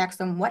 And we asked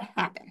them, what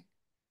happened?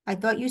 I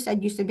thought you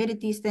said you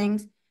submitted these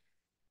things.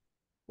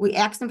 We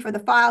asked them for the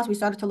files. We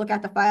started to look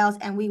at the files,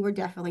 and we were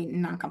definitely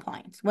in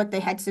non-compliance. What they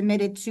had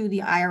submitted to the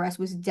IRS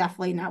was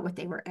definitely not what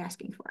they were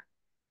asking for.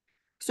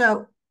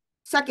 So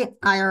second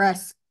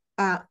IRS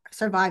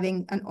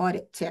surviving an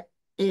audit tip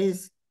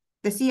is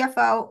the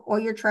CFO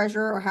or your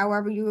treasurer, or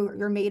however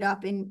you're made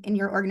up in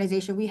your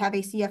organization. We have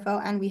a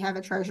CFO and we have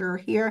a treasurer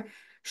here,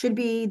 should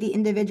be the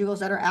individuals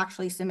that are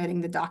actually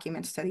submitting the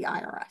documents to the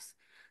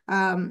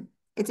IRS.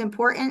 It's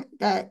important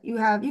that you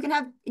can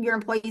have your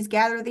employees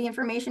gather the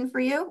information for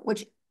you,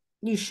 which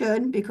you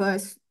should,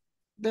 because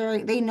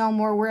they know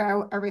more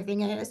where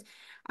everything is.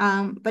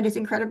 But it's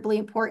incredibly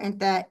important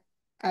that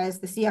as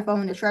the CFO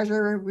and the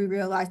treasurer, we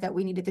realized that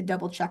we needed to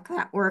double check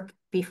that work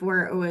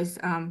before it was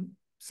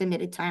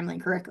submitted timely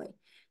and correctly.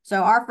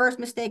 So our first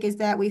mistake is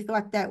that we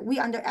thought that we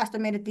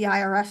underestimated the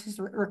IRS's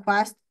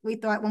request. We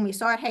thought when we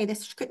saw it, hey,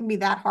 this couldn't be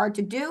that hard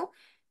to do.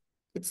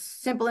 It's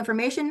simple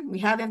information. We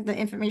have the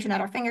information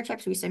at our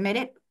fingertips. We submit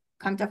it.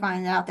 Come to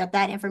find out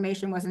that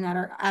information wasn't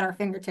at our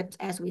fingertips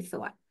as we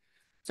thought.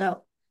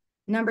 So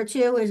number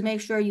two is make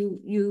sure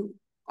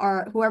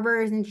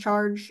whoever is in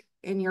charge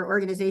in your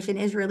organization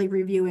is really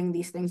reviewing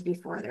these things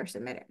before they're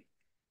submitted.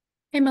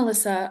 Hey,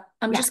 Melissa,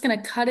 I'm just going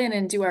to cut in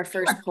and do our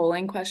first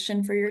polling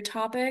question for your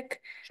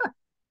topic. Sure.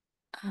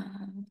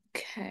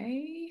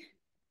 Okay,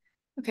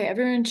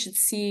 everyone should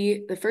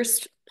see the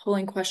first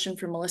polling question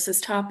for Melissa's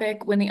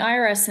topic. When the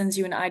IRS sends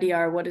you an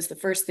IDR, what is the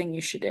first thing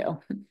you should do?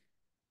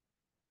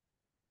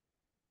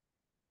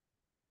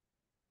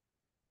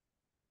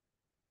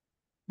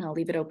 I'll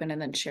leave it open and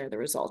then share the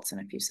results in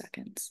a few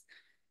seconds.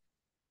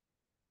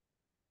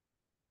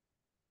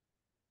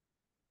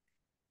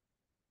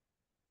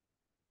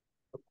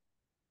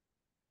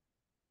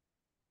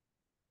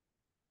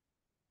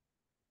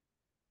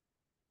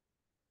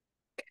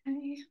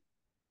 Okay.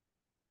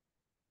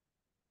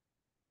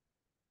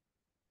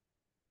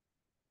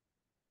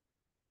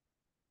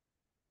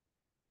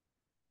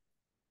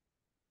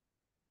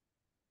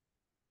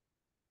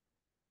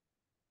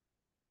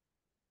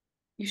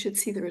 You should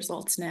see the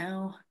results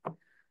now.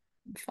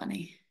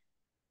 Funny.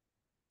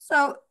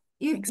 So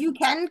Thanks. you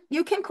can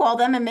call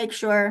them and make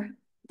sure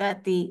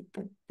that the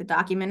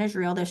document is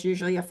real. There's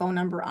usually a phone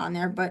number on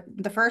there, but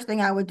the first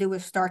thing I would do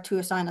is start to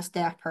assign a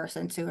staff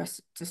person to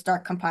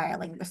start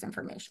compiling this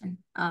information.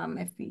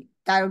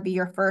 That would be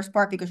your first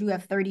part, because you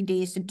have 30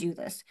 days to do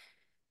this.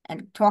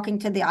 And talking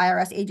to the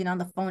IRS agent on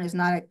the phone is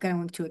not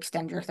going to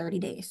extend your 30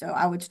 days. So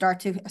I would start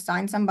to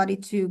assign somebody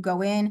to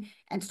go in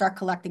and start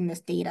collecting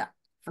this data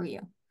for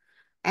you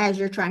as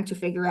you're trying to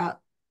figure out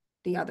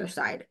the other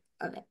side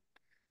of it.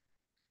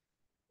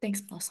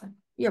 Thanks, Melissa.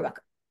 You're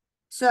welcome.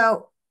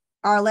 So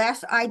our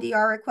last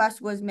IDR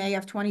request was May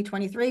of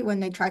 2023,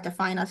 when they tried to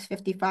fine us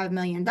 $55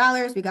 million.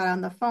 We got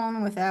on the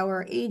phone with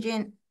our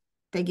agent.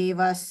 They gave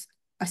us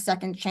a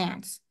second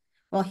chance.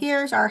 Well,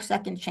 here's our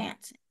second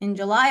chance. In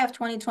July of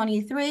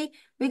 2023,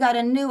 we got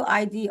a new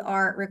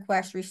IDR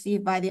request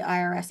received by the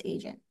IRS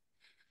agent.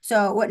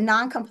 So what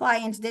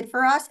non-compliance did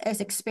for us is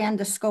expand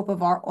the scope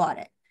of our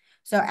audit.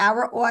 So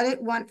our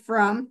audit went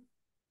from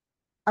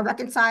a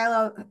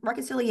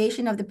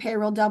reconciliation of the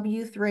payroll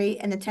W-3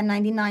 and the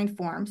 1099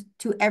 forms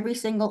to every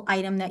single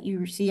item that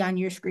you see on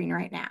your screen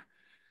right now.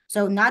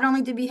 So not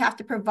only did we have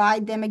to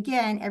provide them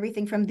again,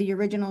 everything from the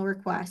original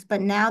request,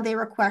 but now they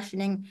were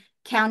questioning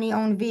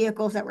county-owned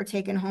vehicles that were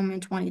taken home in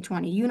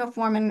 2020,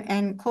 uniform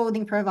and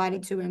clothing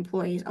provided to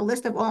employees, a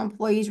list of all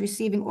employees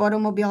receiving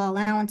automobile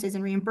allowances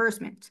and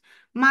reimbursements,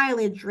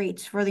 mileage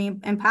rates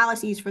and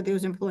policies for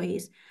those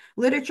employees,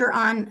 literature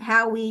on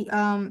how we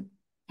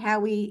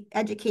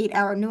educate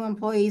our new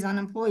employees on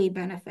employee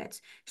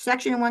benefits,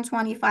 Section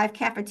 125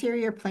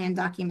 cafeteria plan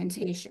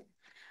documentation,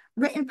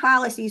 written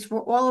policies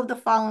for all of the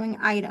following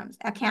items: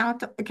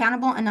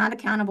 accountable and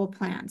non-accountable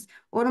plans,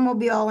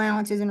 automobile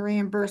allowances and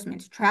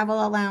reimbursements,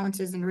 travel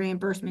allowances and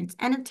reimbursements,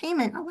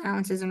 entertainment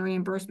allowances and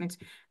reimbursements,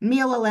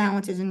 meal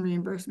allowances and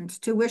reimbursements,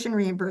 tuition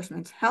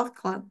reimbursements, health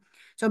club.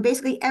 So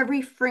basically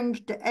every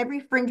fringe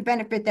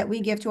benefit that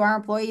we give to our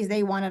employees,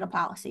 they wanted a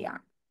policy on.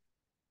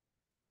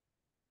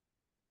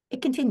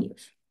 It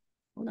continues.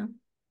 Hold on.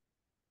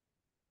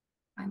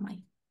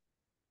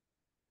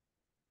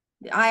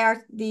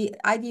 The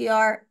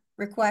IDR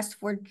request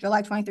for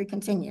July 23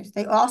 continues.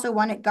 They also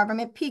wanted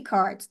government P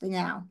cards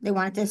now. They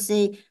wanted to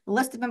see the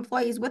list of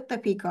employees with the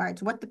P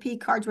cards, what the P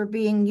cards were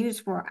being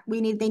used for.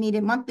 They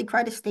needed monthly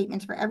credit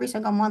statements for every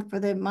single month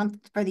for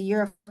the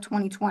year of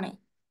 2020.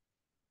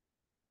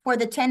 For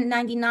the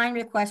 1099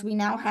 request, we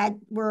now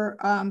were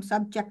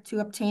subject to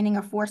obtaining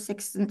a Form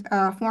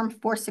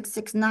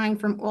 4669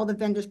 from all the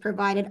vendors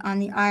provided on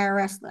the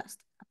IRS list,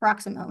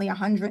 approximately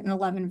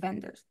 111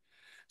 vendors.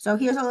 So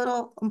here's a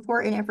little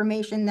important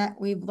information that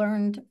we've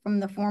learned from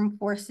the Form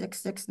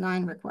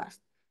 4669 request.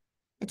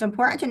 It's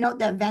important to note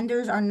that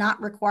vendors are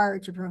not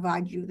required to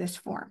provide you this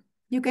form.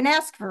 You can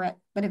ask for it,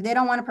 but if they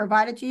don't want to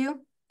provide it to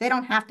you, they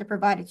don't have to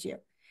provide it to you.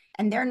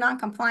 And their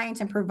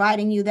non-compliance in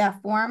providing you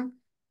that form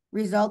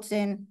results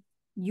in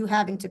you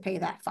having to pay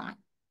that fine.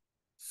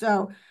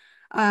 So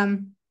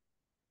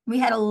we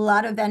had a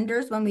lot of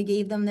vendors when we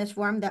gave them this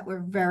form that were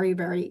very,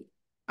 very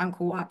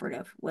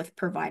uncooperative with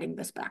providing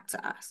this back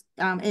to us.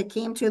 It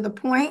came to the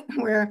point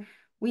where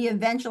we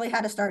eventually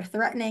had to start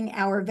threatening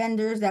our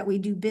vendors that we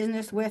do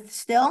business with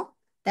still,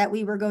 that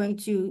we were going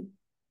to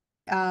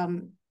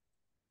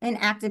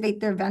inactivate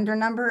their vendor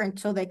number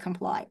until they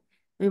complied.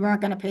 We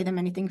weren't going to pay them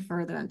anything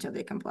further until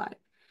they complied.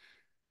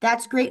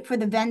 That's great for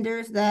the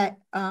vendors that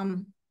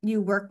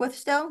you work with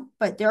still,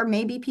 but there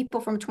may be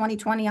people from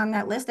 2020 on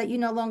that list that you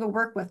no longer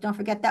work with. Don't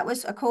forget that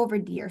was a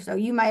COVID year. So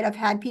you might have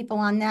had people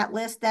on that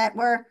list that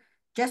were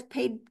just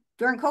paid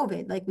during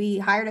COVID. Like we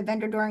hired a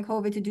vendor during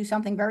COVID to do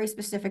something very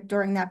specific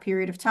during that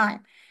period of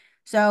time.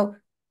 So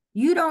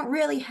you don't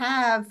really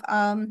have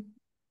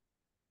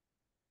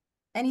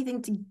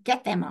anything to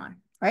get them on,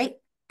 right?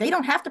 They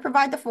don't have to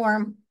provide the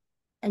form,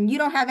 and you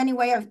don't have any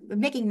way of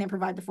making them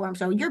provide the form.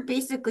 So you're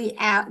basically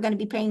going to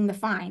be paying the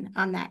fine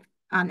on that.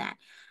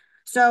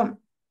 So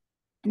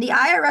the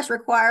IRS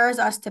requires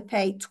us to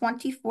pay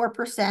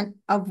 24%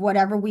 of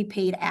whatever we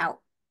paid out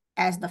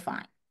as the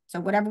fine. So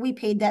whatever we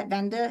paid that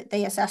vendor,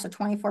 they assess a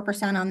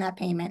 24% on that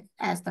payment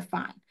as the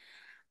fine.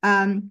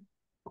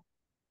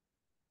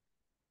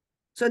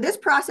 So this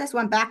process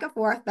went back and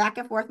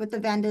forth with the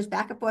vendors,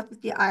 back and forth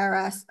with the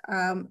IRS.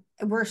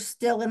 We're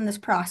still in this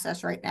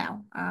process right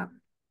now,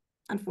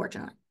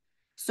 unfortunately.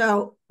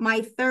 So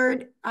my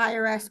third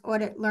IRS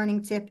audit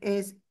learning tip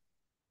is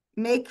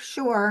make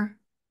sure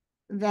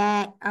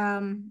that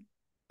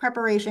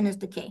preparation is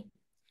the key.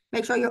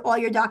 Make sure all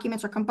your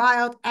documents are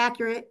compiled,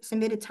 accurate,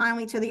 submitted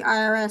timely to the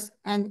IRS,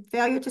 and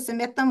failure to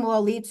submit them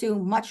will lead to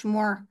much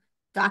more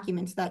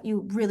documents that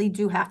you really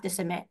do have to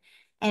submit.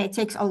 And it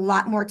takes a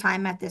lot more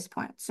time at this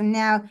point. So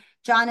now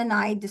John and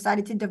I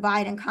decided to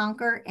divide and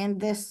conquer in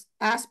this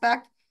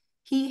aspect.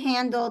 He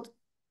handled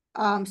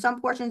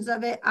some portions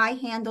of it. I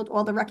handled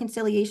all the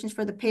reconciliations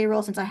for the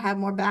payroll since I have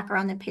more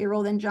background in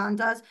payroll than John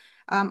does.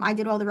 I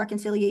did all the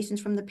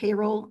reconciliations from the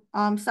payroll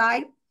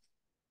side.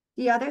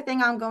 The other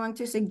thing I'm going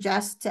to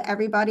suggest to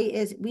everybody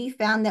is we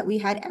found that we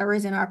had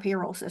errors in our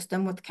payroll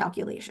system with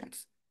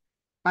calculations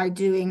by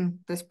doing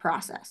this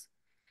process.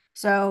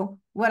 So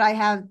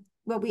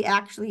what we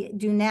actually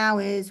do now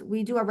is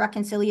we do a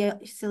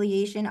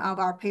reconciliation of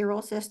our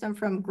payroll system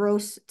from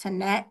gross to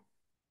net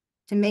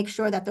to make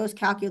sure that those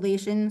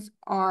calculations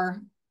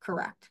are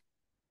correct.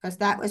 Because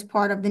that was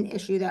part of the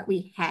issue that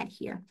we had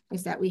here,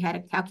 is that we had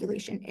a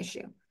calculation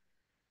issue.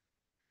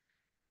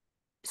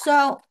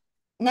 So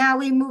now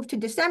we move to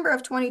December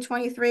of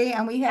 2023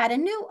 and we had a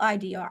new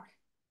IDR.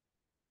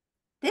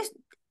 This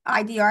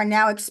IDR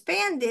now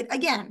expanded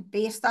again,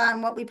 based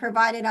on what we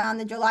provided on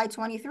the July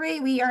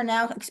 23, we are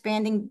now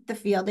expanding the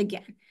field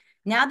again.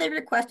 Now they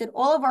requested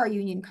all of our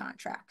union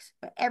contracts,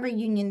 for every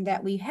union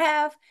that we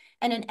have,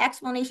 and an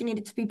explanation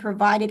needed to be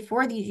provided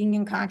for these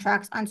union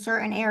contracts on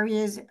certain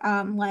areas,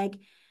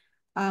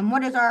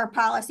 what is our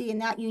policy in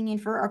that union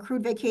for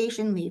accrued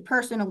vacation leave,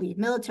 personal leave,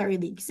 military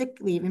leave, sick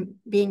leave, and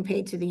being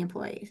paid to the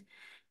employees.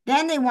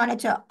 Then they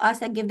wanted us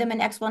to give them an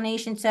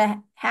explanation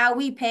to how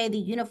we pay the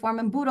uniform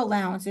and boot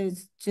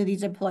allowances to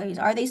these employees.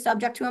 Are they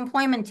subject to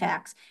employment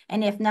tax?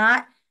 And if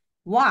not,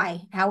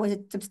 why? How is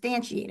it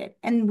substantiated?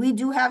 And we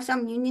do have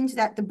some unions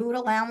that the boot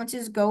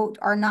allowances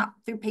are not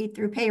paid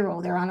through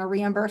payroll. They're on a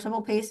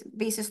reimbursable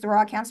basis through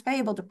our accounts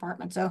payable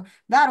department. So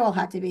that all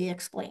had to be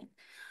explained.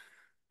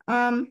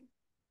 So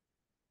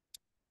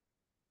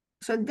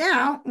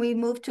now we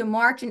move to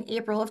March and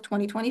April of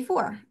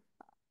 2024.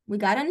 We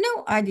got a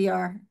new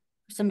IDR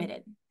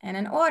submitted and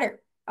an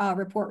audit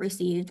report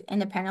received,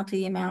 and the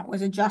penalty amount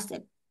was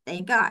adjusted.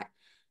 Thank God.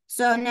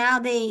 So now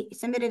they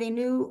submitted a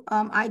new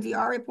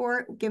IDR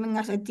report giving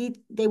us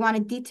they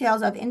wanted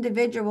details of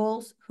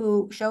individuals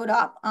who showed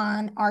up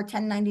on our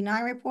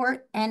 1099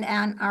 report and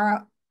on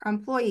our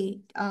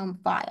employee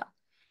file.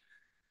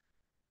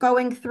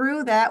 Going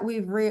through that, we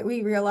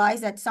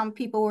realized that some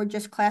people were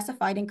just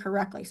classified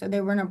incorrectly. So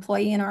they were an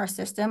employee in our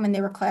system and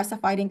they were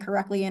classified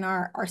incorrectly in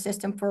our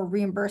system for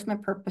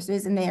reimbursement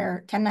purposes, and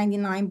their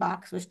 1099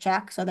 box was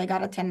checked. So they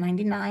got a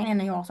 1099 and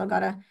they also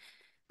got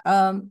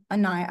a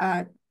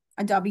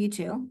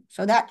W-2.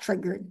 So that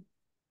triggered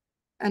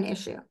an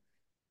issue.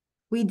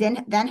 We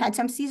then had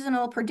some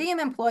seasonal per diem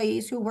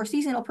employees who were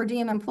seasonal per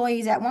diem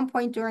employees at one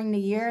point during the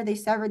year. They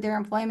severed their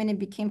employment and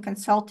became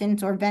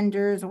consultants or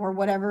vendors or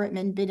whatever it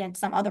may be at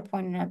some other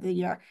point of the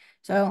year.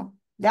 So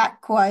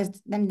that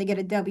caused them to get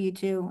a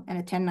W-2 and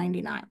a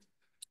 1099.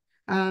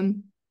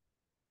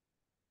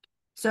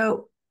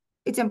 So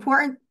it's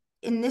important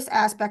in this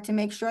aspect to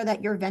make sure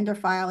that your vendor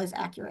file is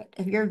accurate.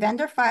 If your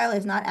vendor file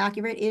is not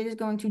accurate, it is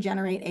going to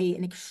generate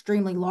an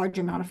extremely large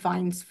amount of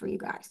fines for you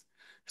guys.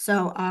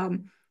 So,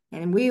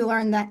 and we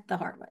learned that the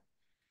hard way.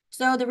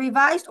 So the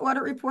revised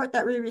audit report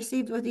that we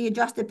received with the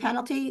adjusted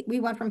penalty, we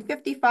went from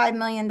 $55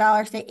 million to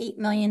 $8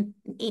 million.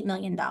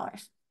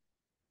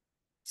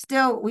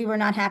 Still, we were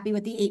not happy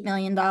with the $8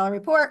 million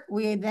report.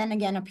 We then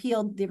again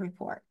appealed the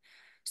report.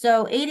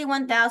 So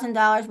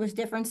 $81,000 was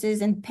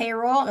differences in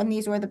payroll, and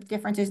these were the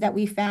differences that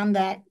we found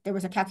that there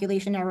was a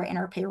calculation error in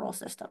our payroll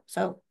system.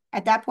 So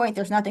at that point,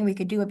 there's nothing we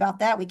could do about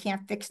that. We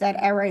can't fix that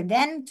error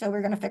then, so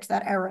we're going to fix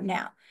that error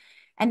now.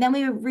 And then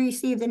we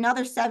received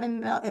another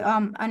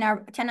on our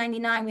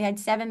 1099, we had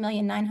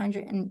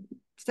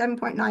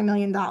 $7.9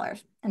 million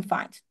in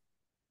fines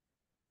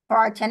for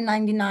our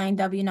 1099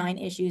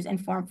 W-9 issues in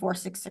Form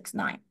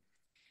 4669.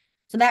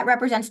 So that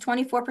represents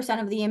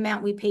 24% of the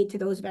amount we paid to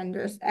those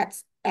vendors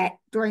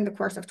during the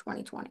course of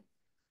 2020.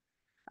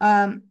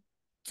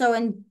 So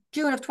in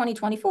June of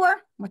 2024,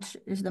 which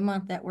is the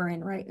month that we're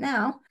in right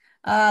now,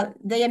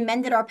 they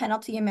amended our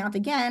penalty amount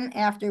again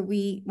after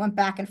we went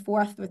back and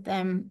forth with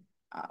them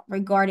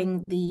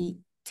regarding the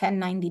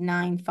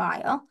 1099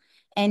 file.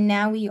 And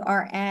now we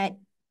are at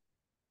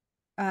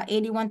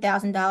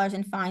 $81,000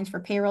 in fines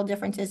for payroll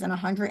differences and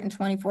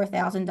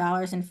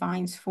 $124,000 in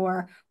fines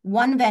for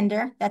one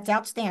vendor that's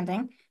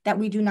outstanding, that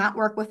we do not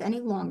work with any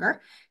longer,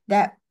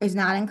 that is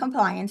not in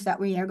compliance, that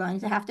we are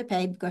going to have to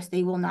pay because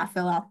they will not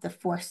fill out the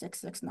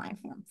 4669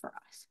 form for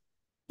us,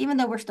 even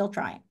though we're still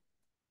trying.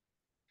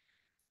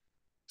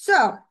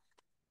 So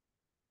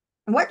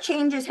what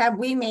changes have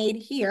we made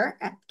here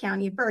at the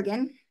County of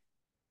Bergen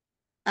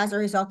as a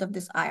result of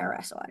this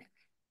IRS audit?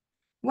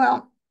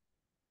 Well,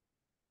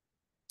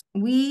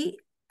 we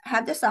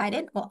have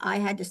decided, well, I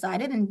had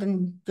decided, and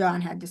then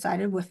John had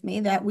decided with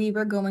me, that we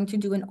were going to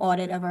do an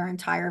audit of our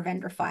entire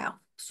vendor file,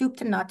 soup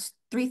to nuts,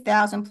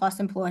 3,000 plus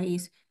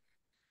employees.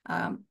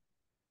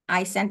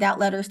 I sent out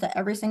letters to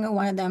every single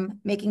one of them,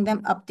 making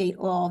them update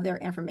all of their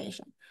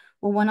information.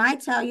 Well, when I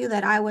tell you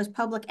that I was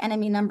public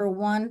enemy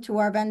 #1 to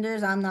our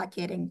vendors, I'm not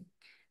kidding.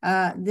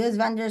 These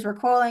vendors were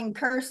calling,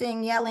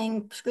 cursing,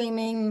 yelling,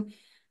 screaming,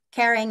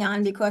 carrying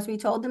on, because we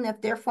told them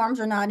if their forms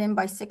are not in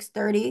by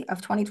 6/30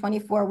 of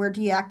 2024, we're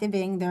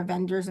deactivating their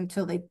vendors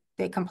until they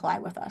they comply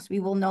with us. We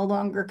will no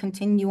longer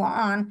continue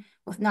on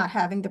with not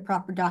having the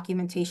proper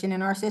documentation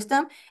in our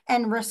system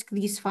and risk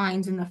these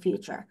fines in the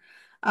future.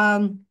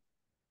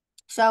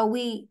 So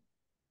we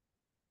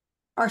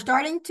are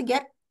starting to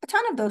get a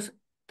ton of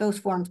those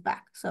forms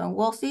back. So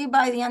we'll see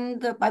by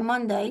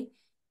Monday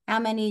how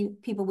many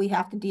people we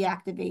have to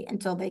deactivate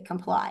until they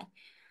comply.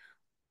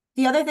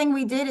 The other thing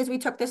we did is we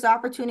took this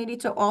opportunity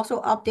to also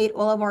update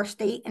all of our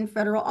state and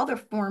federal other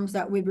forms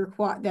that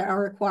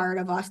are required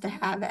of us to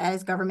have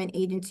as government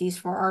agencies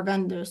for our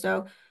vendors.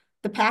 So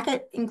the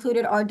packet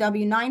included our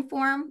W-9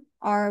 form,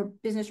 our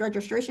business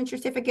registration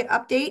certificate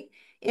update.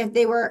 If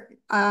they were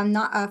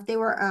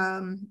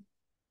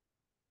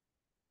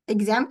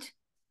exempt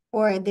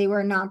or they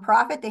were a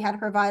nonprofit, they had to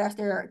provide us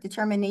their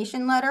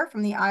determination letter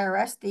from the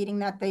IRS stating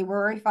that they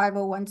were a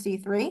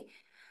 501c3.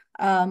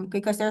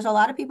 Because there's a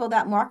lot of people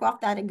that mark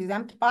off that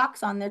exempt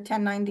box on their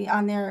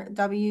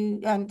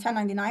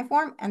 1099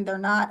 form, and they're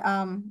not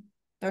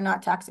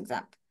tax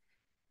exempt.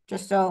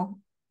 Just so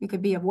you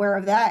could be aware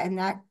of that, and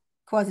that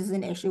causes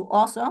an issue.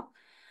 Also,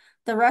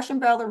 the Russian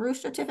Belarus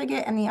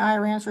certificate and the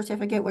Iran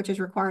certificate, which is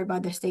required by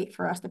the state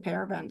for us to pay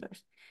our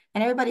vendors.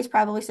 And everybody's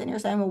probably sitting here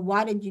saying, well,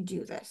 why did you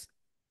do this?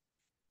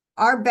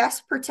 Our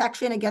best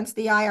protection against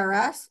the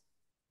IRS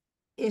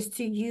is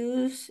to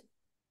use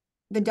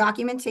the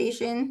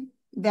documentation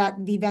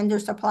that the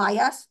vendors supply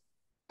us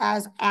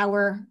as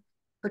our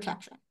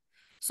protection.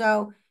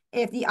 So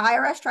if the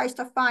IRS tries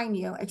to fine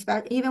you,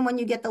 even when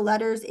you get the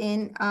letters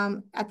in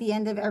at the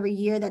end of every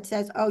year that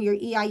says, oh, your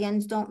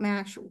EINs don't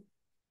match.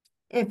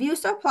 If you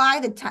supply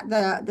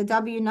the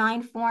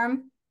W-9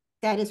 form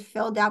that is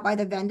filled out by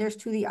the vendors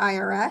to the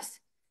IRS,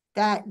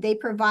 that they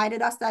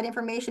provided us that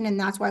information, and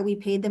that's why we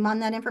paid them on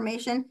that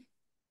information,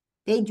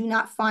 they do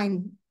not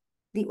fine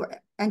the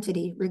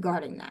entity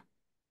regarding that,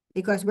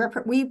 because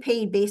we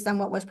paid based on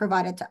what was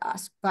provided to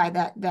us by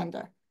that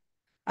vendor.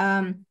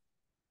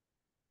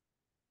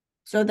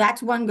 So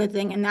that's one good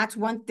thing. And that's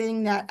one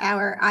thing that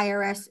our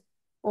IRS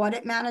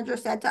audit manager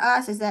said to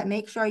us, is that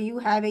make sure you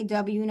have a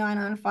W-9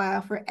 on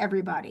file for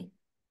everybody.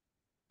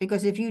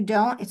 Because if you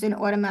don't, it's an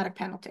automatic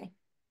penalty.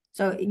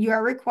 So you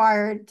are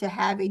required to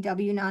have a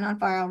W-9 on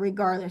file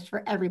regardless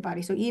for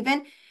everybody. So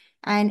even,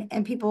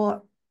 and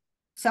people,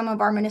 some of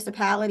our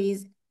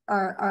municipalities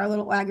are a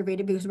little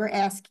aggravated because we're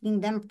asking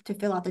them to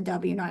fill out the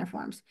W-9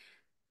 forms.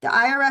 The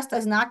IRS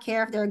does not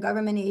care if they're a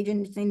government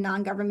agency,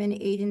 non-government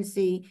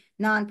agency,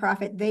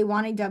 nonprofit. They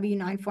want a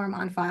W-9 form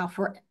on file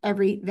for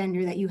every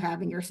vendor that you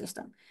have in your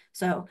system.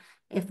 So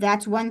if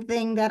that's one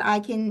thing that I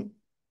can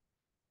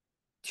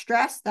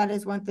stress, that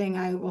is one thing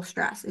I will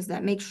stress, is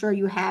that make sure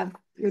you have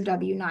your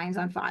W-9s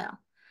on file.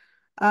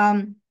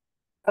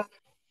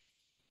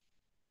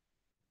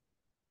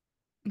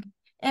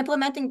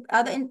 Implementing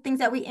other things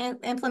that we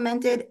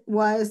implemented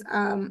was,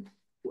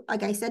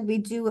 like I said,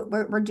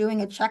 we're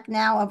doing a check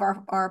now of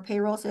our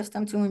payroll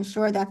system to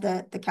ensure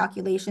that the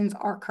calculations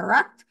are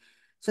correct,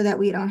 so that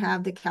we don't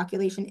have the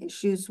calculation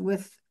issues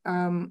with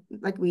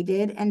like we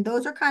did. And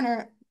those are kind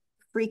of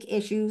freak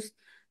issues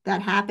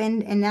that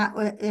happened, and that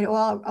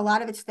a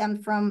lot of it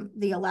stemmed from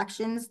the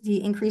elections,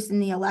 the increase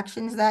in the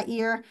elections that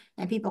year,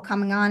 and people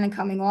coming on and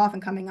coming off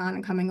and coming on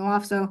and coming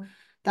off. So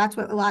that's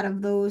what a lot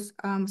of those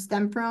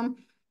stem from.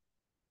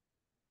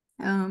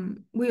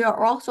 We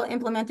are also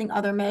implementing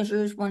other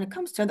measures when it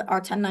comes to our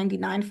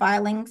 1099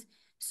 filings.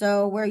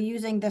 So we're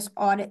using this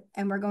audit,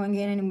 and we're going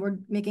in and we're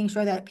making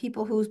sure that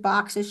people whose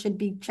boxes should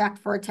be checked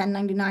for a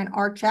 1099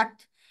 are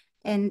checked.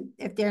 And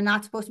if they're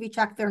not supposed to be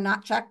checked, they're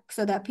not checked,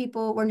 so that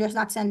we're just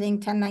not sending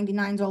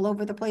 1099s all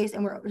over the place,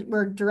 and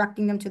we're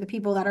directing them to the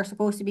people that are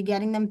supposed to be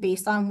getting them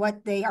based on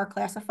what they are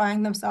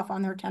classifying themselves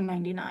on their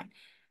 1099.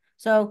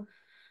 So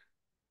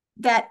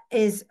that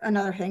is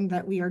another thing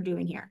that we are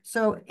doing here.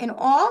 So in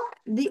all,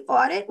 the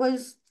audit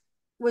was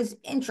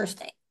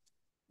interesting.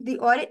 The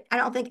audit, I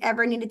don't think,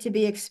 ever needed to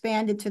be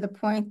expanded to the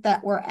point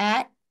that we're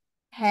at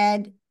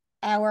had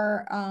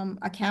our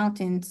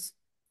accountants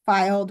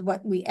filed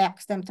what we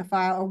asked them to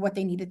file or what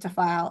they needed to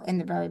file in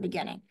the very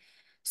beginning.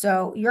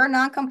 So your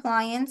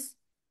non-compliance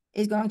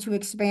is going to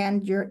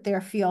expand their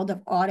field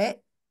of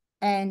audit.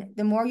 And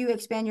the more you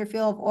expand your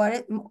field of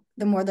audit,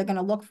 the more they're going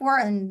to look for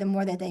and the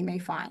more that they may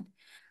find.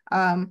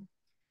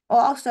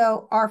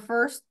 Also, our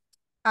first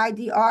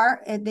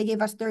IDR, they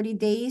gave us 30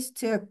 days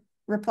to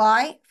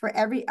reply. For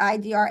every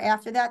IDR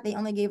after that, they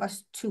only gave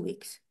us 2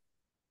 weeks.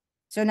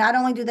 So not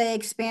only do they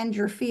expand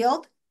your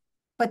field,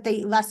 but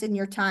they lessen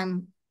your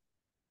time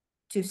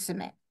to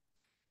submit.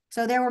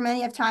 So there were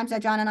many of times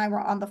that John and I were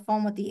on the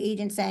phone with the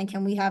agent saying,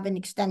 can we have an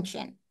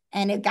extension?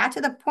 And it got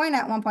to the point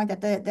at one point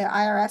that the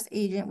IRS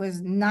agent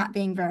was not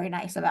being very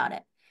nice about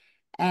it.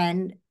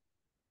 And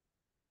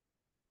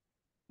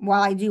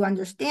while I do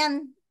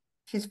understand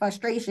his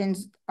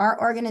frustrations, our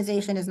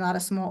organization is not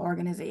a small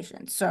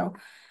organization. So,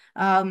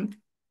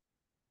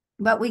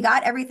 but we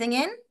got everything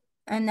in,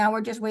 and now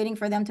we're just waiting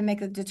for them to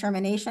make a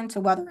determination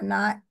to whether or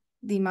not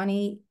the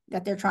money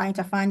that they're trying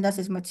to find us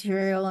is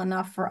material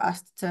enough for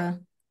us to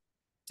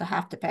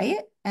have to pay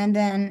it. And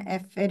then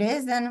if it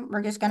is, then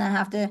we're just going to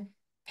have to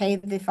pay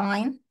the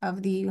fine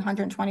of the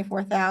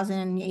 124,000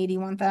 and the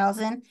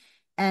 81,000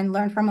 and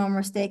learn from our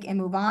mistake and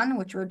move on,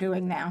 which we're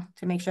doing now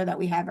to make sure that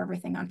we have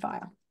everything on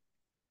file.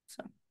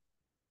 So,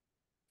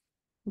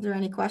 is there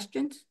any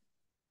questions?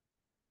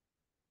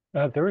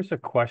 There is a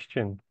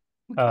question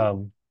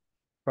Okay.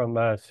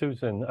 from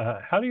Susan.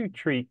 How do you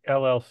treat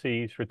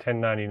LLCs for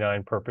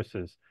 1099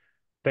 purposes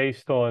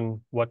based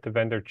on what the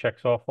vendor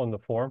checks off on the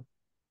form?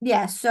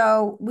 Yeah,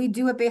 so we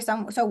do it based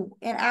on, so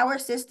in our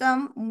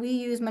system, we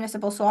use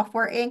Municipal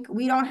Software Inc.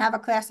 We don't have a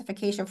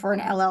classification for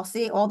an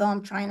LLC, although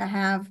I'm trying to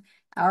have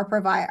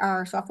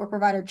our software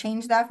provider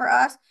change that for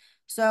us.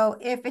 So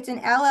if it's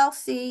an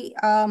LLC,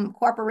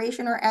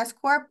 corporation or S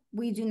corp,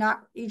 we do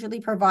not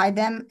usually provide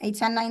them a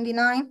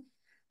 1099.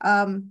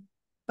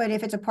 But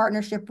if it's a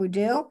partnership, we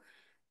do.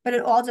 But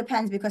it all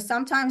depends because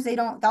sometimes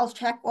they'll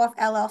check off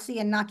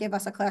LLC and not give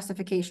us a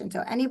classification.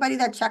 So anybody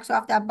that checks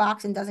off that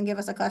box and doesn't give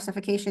us a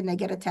classification, they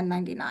get a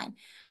 1099.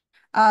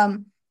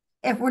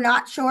 If we're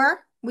not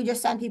sure, we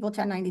just send people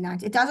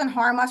 1099s. It doesn't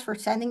harm us for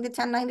sending the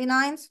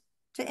 1099s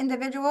to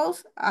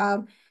individuals.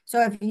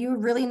 So if you're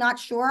really not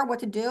sure what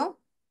to do,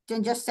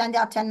 then just send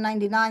out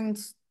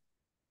 1099s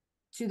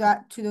to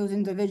those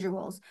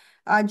individuals.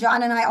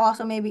 John and I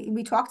also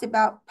we talked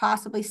about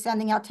possibly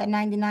sending out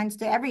 1099s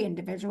to every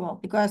individual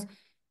because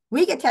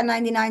we get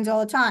 1099s all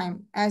the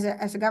time. As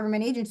a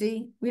government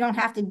agency, we don't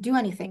have to do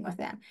anything with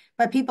them.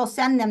 But people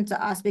send them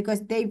to us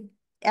because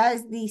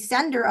as the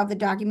sender of the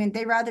document,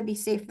 they'd rather be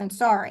safe than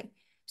sorry.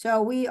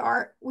 So we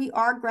are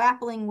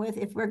grappling with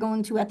if we're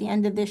going to, at the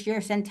end of this year,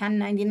 send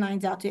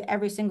 1099s out to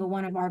every single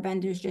one of our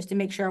vendors just to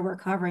make sure we're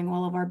covering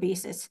all of our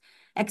bases,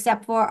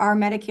 except for our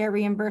Medicare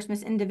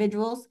reimbursements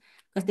individuals,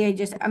 because they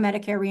just a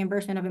Medicare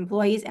reimbursement of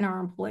employees and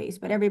our employees.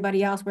 But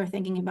everybody else, we're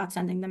thinking about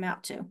sending them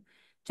out to,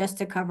 just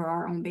to cover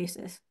our own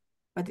bases.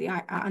 But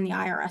on the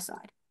IRS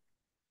side.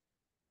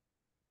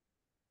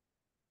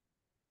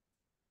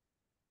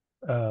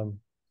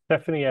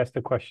 Stephanie asked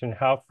the question,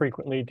 how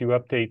frequently do you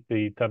update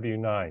the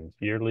W-9s,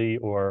 yearly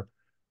or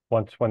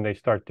once when they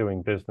start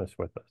doing business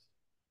with us?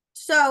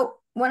 So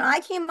when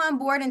I came on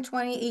board in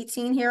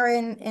 2018 here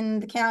in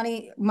the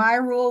county, my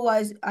rule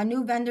was a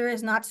new vendor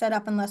is not set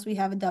up unless we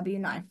have a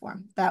W-9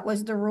 form. That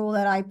was the rule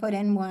that I put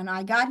in when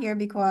I got here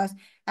because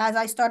as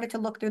I started to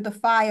look through the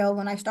file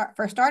when I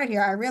first started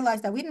here, I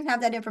realized that we didn't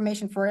have that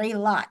information for a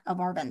lot of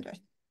our vendors.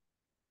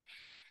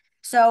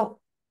 So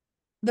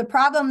the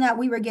problem that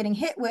we were getting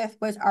hit with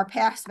was our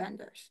past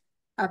vendors,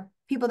 our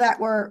people that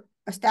were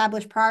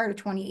established prior to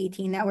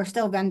 2018 that were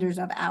still vendors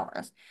of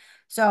ours.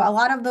 So a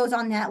lot of those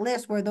on that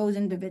list were those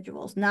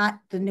individuals, not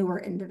the newer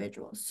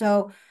individuals.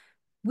 So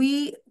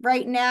we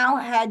right now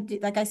had,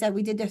 like I said,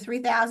 we did the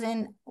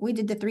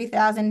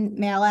 3,000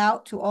 mail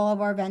out to all of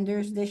our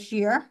vendors this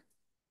year.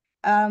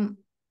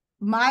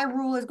 My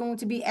rule is going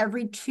to be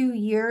every 2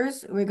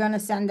 years, we're going to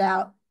send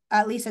out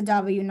at least a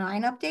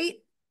W-9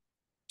 update.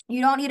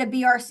 You don't need a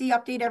BRC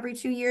update every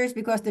 2 years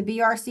because the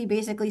BRC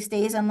basically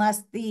stays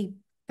unless the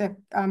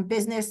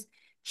business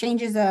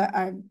changes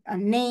a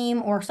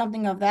name or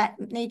something of that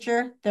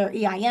nature, their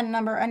EIN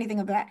number, anything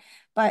of that.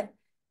 But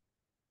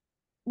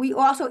we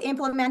also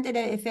implemented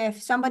it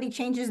if somebody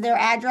changes their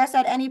address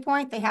at any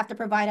point, they have to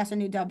provide us a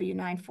new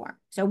W-9 form.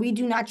 So we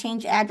do not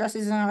change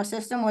addresses in our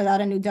system without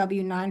a new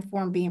W-9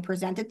 form being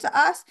presented to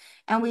us.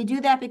 And we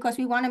do that because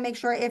we want to make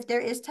sure if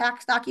there is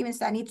tax documents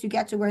that need to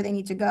get to where they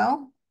need to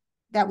go,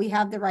 that we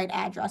have the right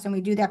address. And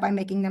we do that by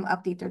making them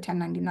update their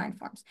 1099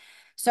 forms.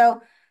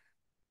 So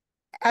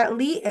at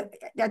least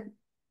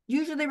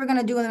usually we're going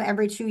to do them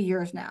every 2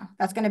 years now.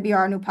 That's going to be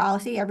our new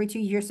policy, every 2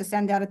 years to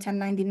send out a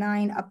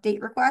 1099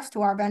 update request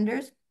to our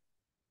vendors,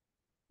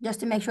 just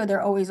to make sure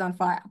they're always on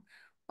file.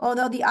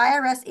 Although the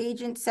IRS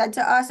agent said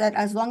to us that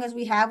as long as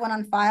we have one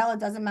on file, it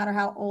doesn't matter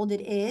how old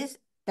it is,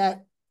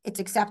 that it's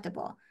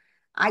acceptable.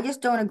 I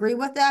just don't agree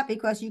with that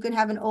because you can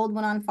have an old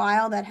one on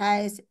file that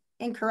has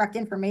incorrect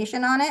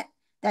information on it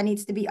that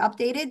needs to be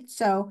updated.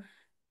 So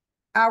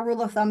our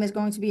rule of thumb is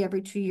going to be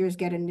every 2 years,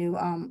 get a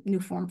new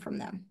form from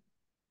them.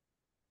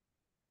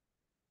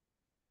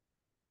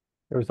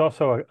 There was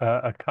also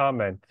a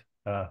comment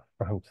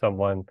from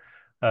someone.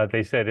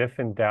 They said, if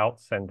in doubt,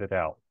 send it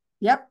out.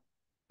 Yep,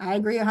 I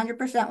agree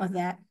 100% with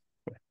that.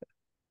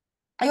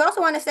 I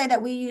also want to say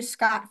that we use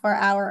Scott for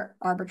our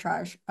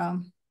arbitrage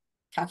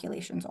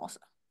calculations also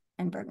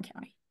in Bergen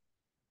County.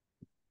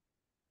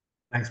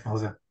 Thanks,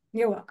 Melissa.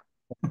 You're welcome.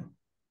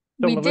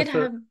 So We Melissa,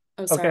 did have,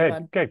 oh, sorry, go Bob.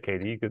 ahead. Go ahead,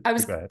 Katie. I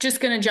was go ahead. just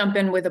going to jump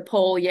in with a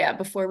poll,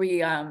 before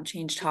we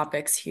change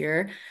topics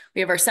here.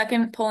 We have our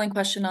second polling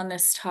question on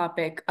this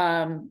topic.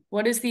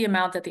 What is the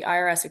amount that the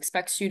IRS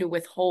expects you to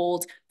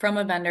withhold from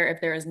a vendor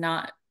if there is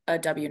not a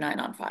W-9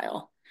 on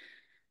file?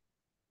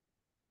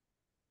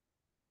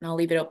 And I'll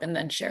leave it open,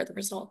 then share the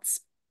results.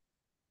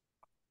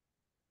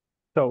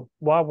 So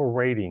while we're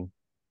waiting,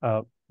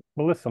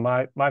 Melissa,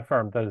 my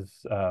firm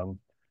does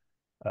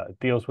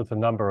deals with a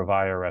number of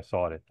IRS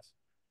audits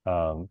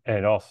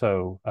and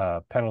also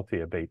penalty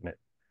abatement.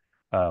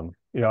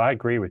 I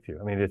agree with you.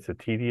 I mean, it's a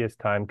tedious,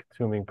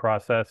 time-consuming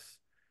process,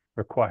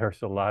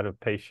 requires a lot of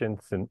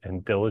patience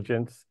and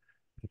diligence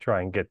to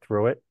try and get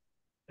through it.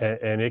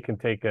 And it can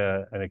take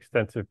an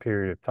extensive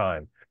period of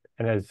time.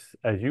 And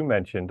as you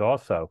mentioned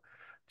also,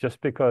 just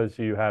because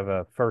you have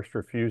a first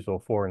refusal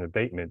for an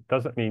abatement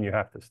doesn't mean you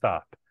have to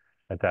stop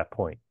at that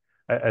point.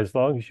 As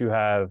long as you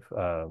have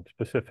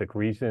specific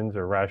reasons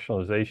or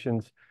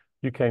rationalizations,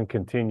 you can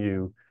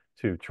continue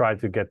to try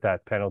to get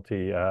that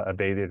penalty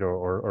abated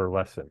or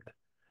lessened.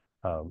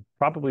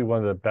 Probably one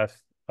of the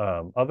best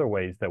other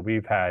ways that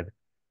we've had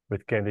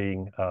with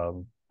getting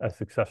a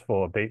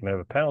successful abatement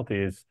of a penalty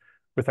is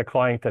with a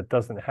client that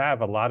doesn't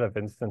have a lot of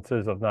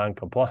instances of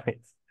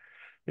non-compliance.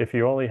 If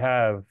you only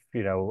have,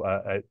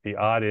 the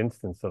odd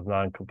instance of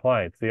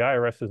non-compliance, the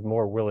IRS is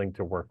more willing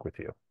to work with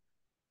you.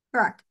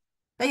 Correct.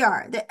 They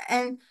are.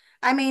 And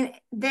I mean,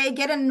 they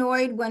get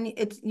annoyed when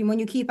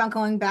you keep on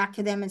going back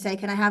to them and say,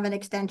 can I have an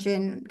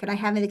extension? Can I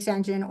have an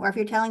extension? Or if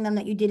you're telling them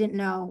that you didn't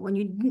know, when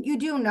you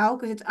do know,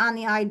 because it's on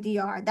the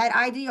IDR. That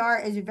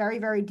IDR is very,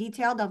 very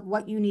detailed of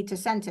what you need to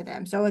send to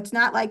them. So it's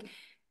not like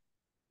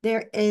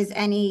there is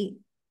any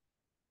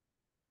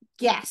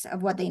guess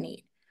of what they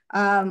need.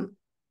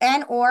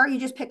 Or you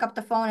just pick up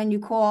the phone and you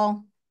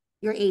call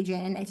your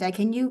agent and they say,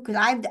 can you, because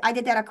I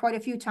did that quite a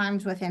few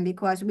times with him,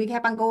 because we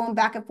kept on going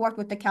back and forth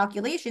with the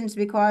calculations,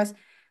 because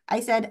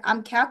I said,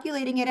 I'm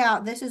calculating it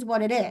out. This is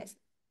what it is.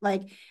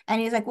 Like, and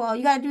he's like, well,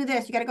 you got to do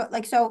this. You got to go.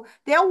 Like, so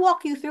they'll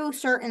walk you through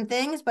certain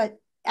things, but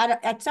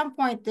at some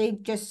point they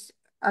just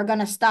are going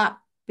to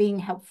stop being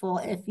helpful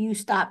if you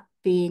stop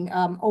being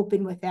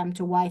open with them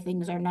to why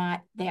things are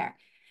not there.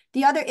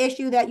 The other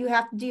issue that you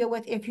have to deal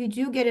with if you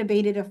do get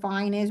abated a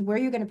fine is where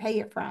you're going to pay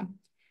it from.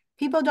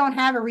 People don't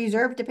have a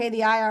reserve to pay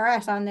the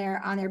IRS on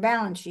their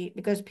balance sheet,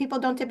 because people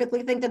don't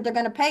typically think that they're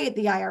going to pay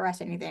the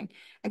IRS anything.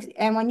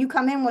 And when you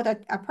come in with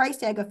a price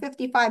tag of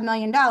 $55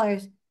 million,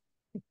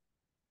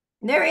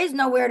 there is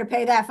nowhere to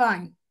pay that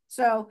fine.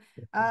 So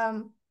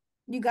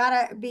you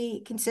gotta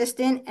be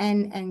consistent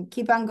and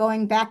keep on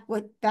going back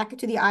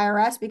to the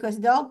IRS, because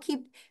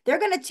they're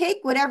gonna take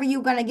whatever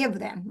you're gonna give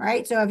them,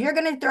 right? So if you're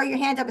gonna throw your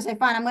hands up and say,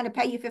 fine, I'm gonna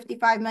pay you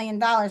 $55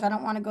 million, I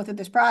don't want to go through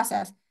this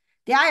process.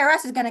 The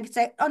IRS is gonna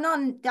say, oh no,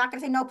 I'm not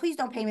gonna say, no, please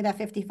don't pay me that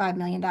 $55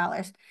 million.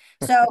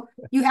 So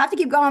you have to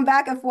keep going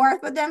back and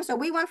forth with them. So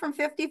we went from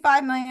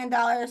 $55 million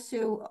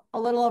to a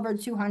little over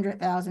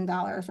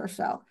 $200,000 or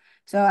so.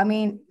 So, I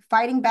mean,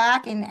 fighting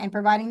back and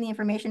providing the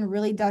information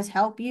really does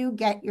help you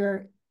get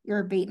your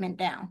abatement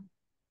down.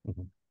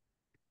 Mhm.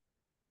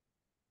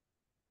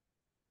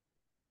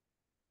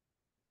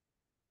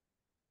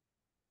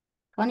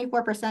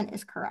 24%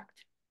 is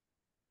correct.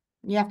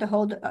 You have to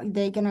hold,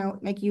 they're gonna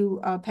make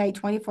you pay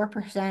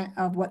 24%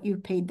 of what you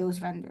paid those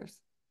vendors.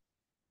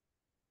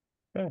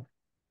 Okay.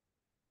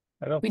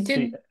 I don't We see.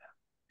 did.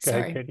 Go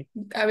ahead, Sorry. Katie.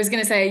 I was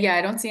going to say, yeah,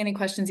 I don't see any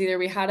questions either.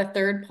 We had a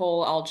third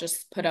poll I'll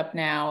just put up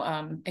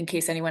now in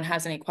case anyone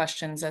has any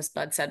questions. As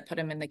Bud said, put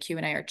them in the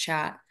Q&A or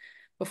chat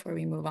before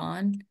we move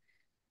on.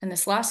 And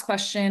this last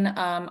question,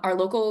 are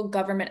local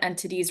government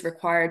entities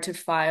required to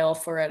file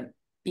for a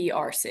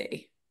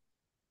BRC?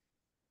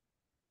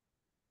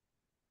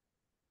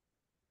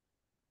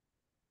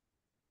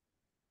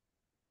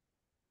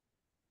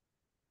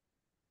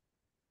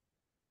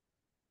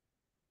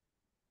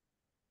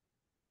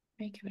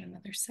 Give it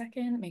another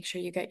second. Make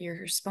sure you get your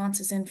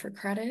responses in for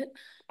credit.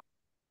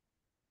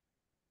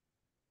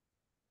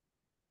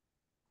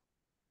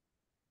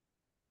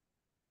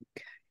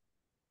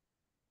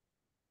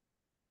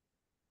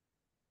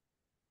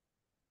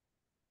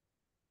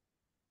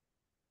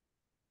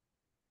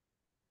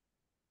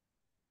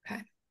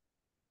 Okay.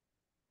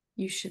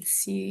 You should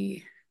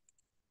see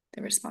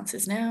the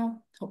responses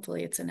now.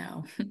 Hopefully it's a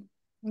no.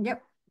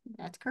 Yep,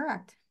 that's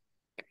correct.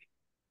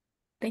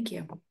 Thank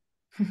you.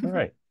 All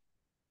right.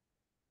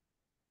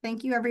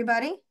 Thank you,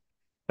 everybody.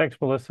 Thanks,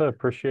 Melissa.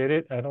 Appreciate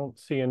it. I don't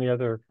see any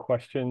other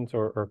questions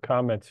or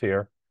comments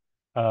here.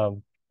 Why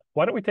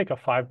don't we take a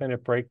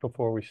 5-minute break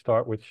before we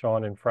start with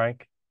Sean and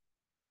Frank?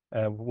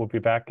 We'll be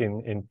back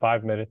in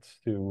 5 minutes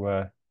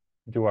to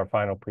do our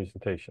final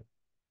presentation.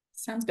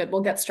 Sounds good.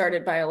 We'll get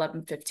started by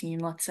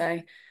 11:15, let's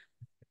say.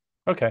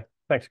 Okay.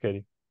 Thanks,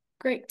 Katie.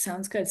 Great.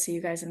 Sounds good. See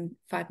you guys in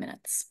 5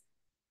 minutes.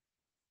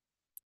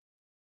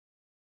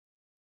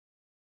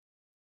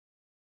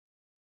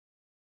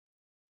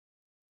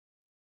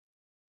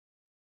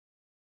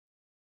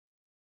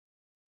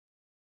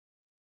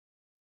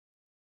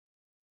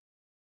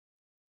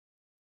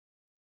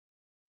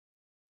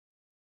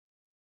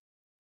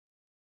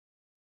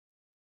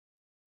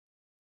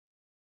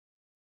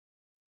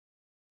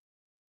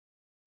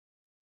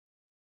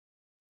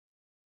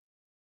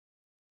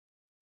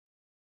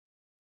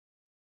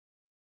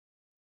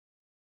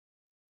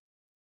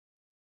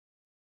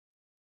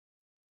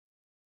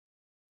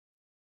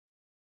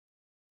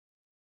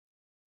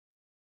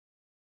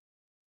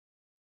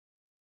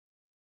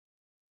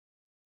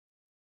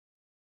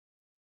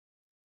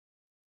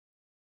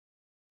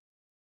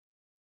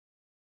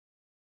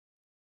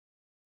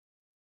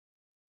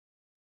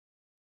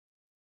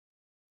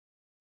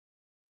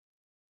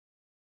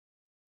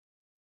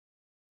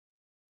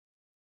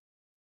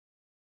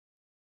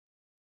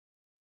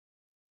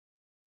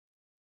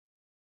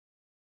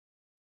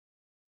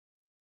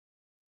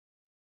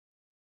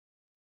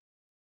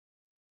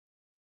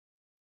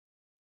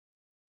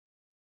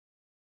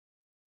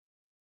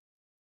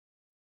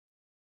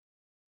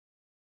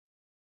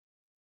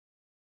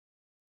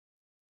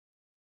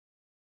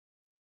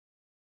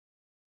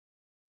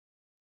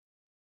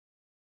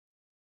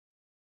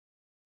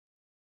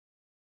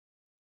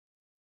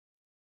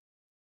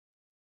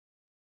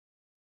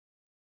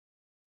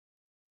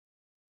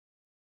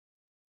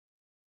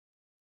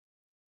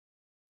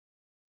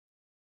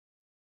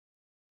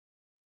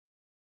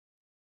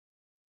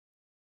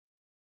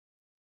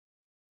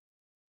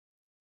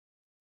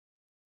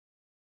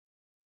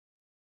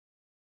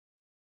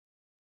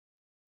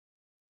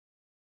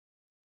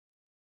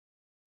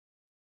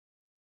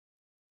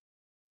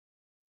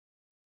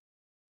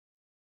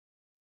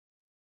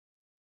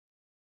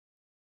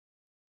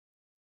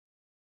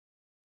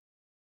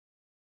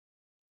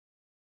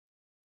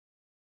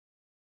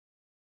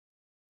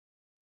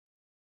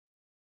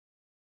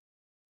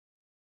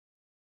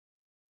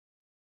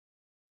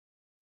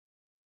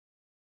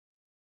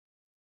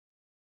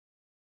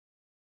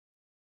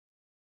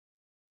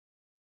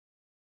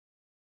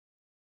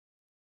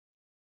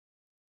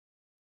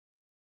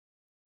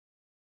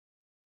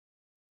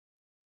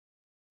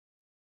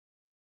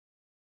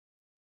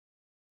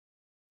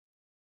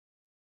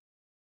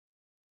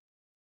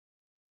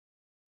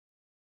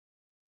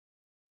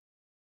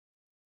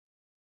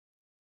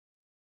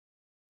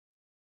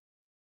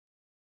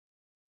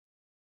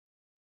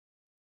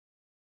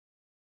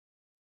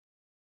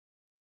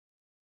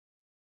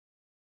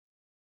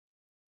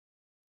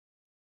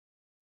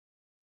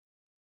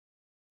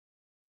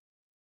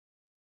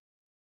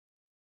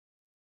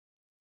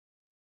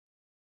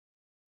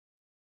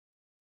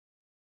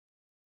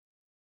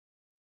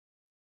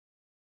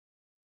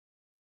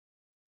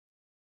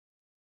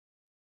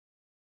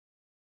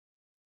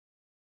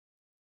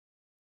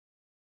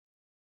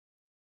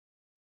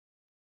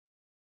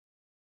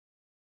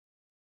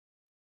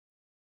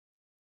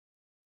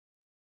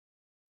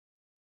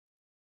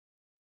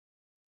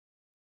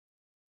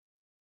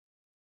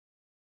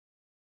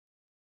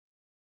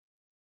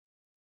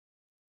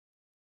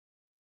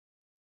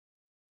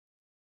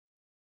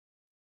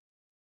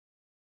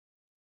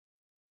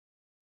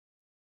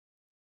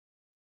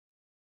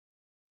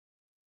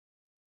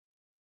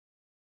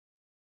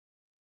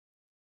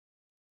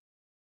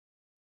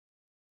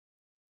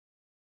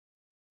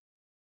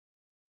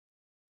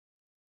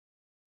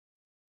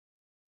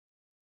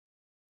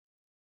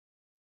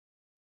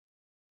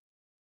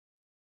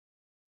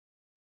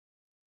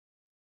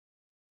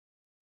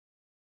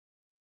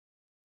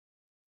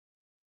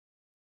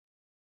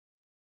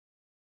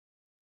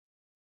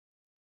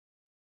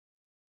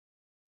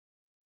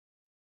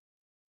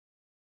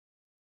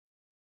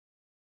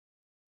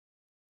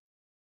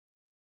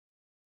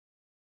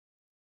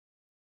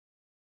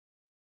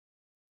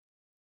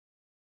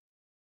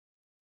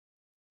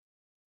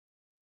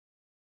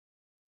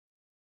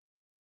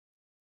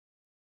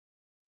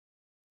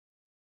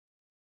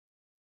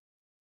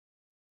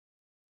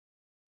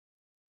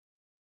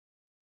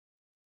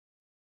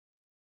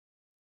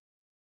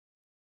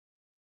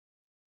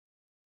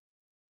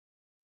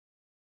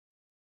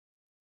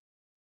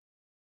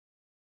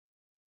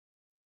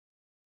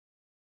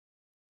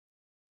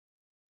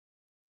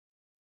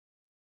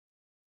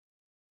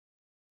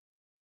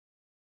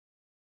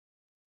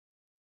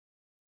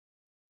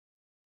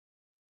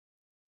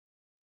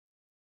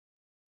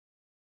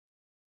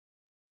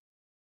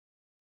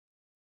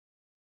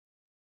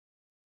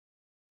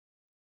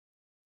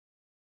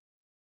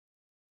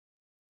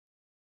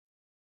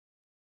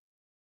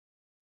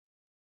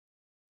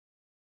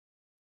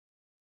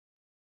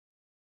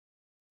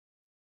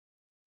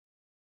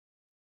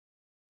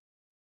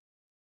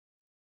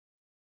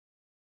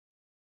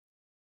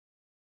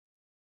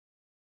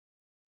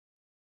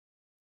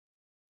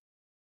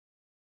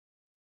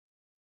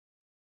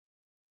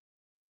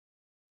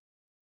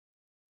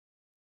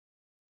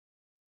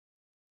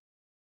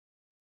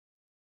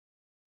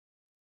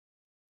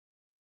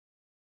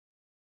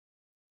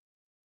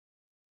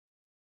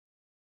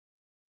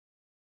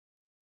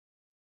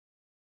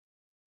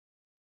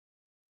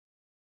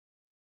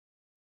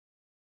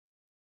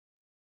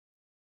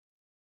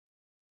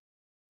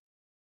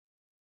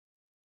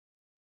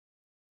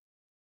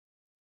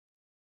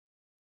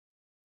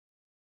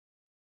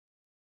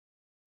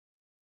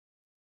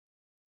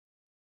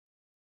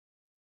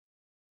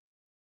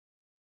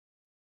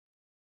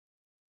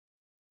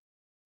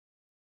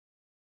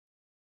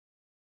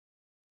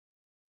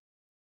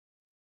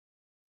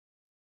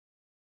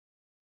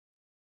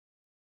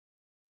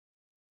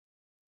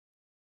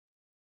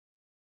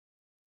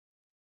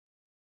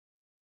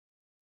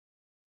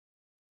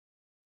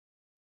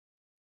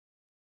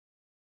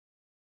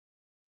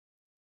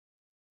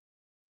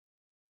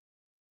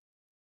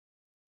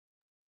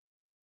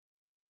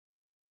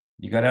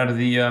 You got out of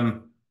the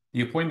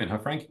appointment, huh,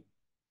 Frank?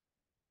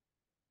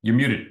 You're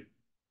muted.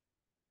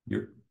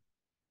 You're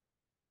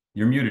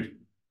muted.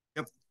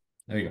 Yep.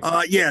 There you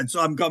go. Yeah.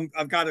 So I've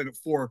got it at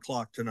 4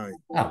 o'clock tonight.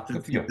 Oh,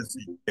 good for you.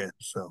 Yeah.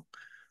 So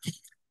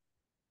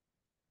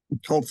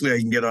hopefully I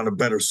can get on a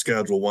better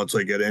schedule once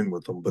I get in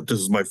with them. But this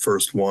is my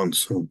first one,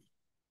 so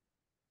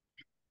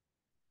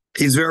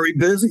he's very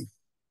busy.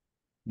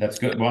 That's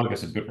good. Well, I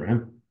guess it's good for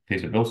him.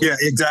 Pays the bills. Yeah.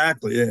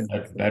 Exactly. Yeah.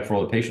 That's bad for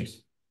all the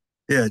patients.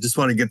 Yeah. I just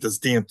want to get this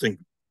damn thing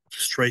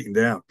straightened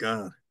out.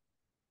 God.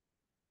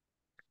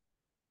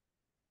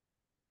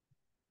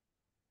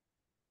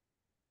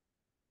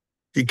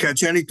 Did you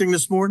catch anything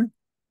this morning?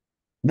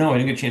 No, I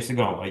didn't get a chance to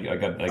go. I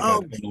got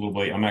Oh. a little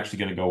late. I'm actually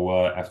gonna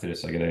go after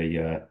this. I got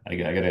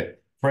a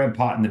crab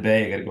pot in the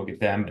bay. I gotta go get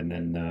them, and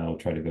then I'll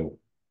try to go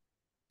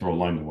throw a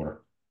line in the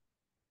water.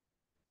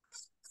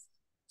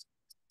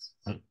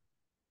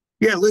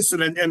 Yeah.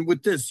 Listen, and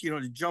with this,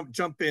 to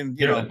jump in.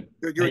 You're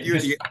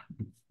just, the.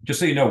 Just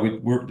so you know,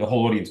 we're the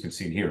whole audience can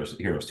see and hear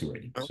us too,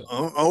 right? So.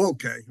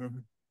 Okay.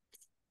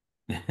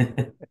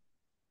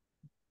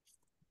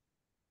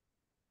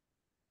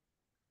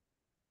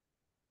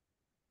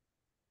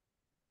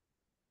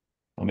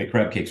 I'll make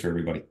crab cakes for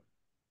everybody.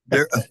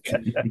 There.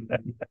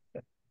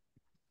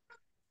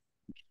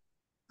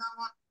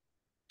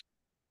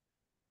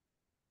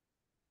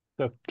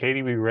 So,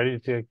 Katie, we ready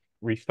to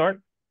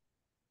restart?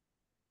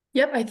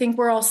 Yep, I think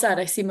we're all set.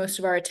 I see most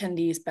of our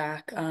attendees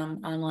back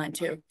online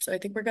too, so I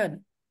think we're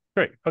good.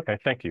 Great. Okay,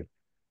 thank you.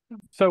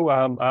 So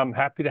I'm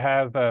happy to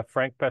have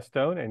Frank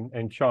Bastone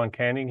and Sean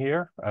Canning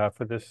here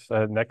for this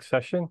next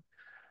session.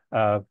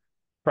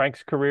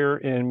 Frank's career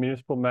in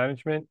municipal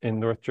management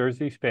in North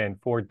Jersey spanned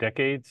 4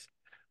 decades,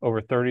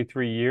 over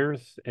 33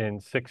 years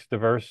in 6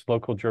 diverse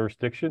local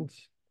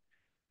jurisdictions.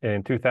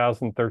 In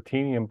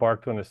 2013, he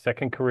embarked on a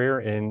second career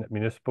in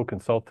municipal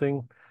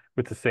consulting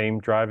with the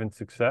same drive and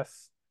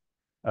success.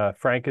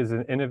 Frank is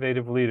an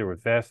innovative leader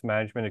with vast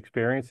management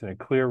experience and a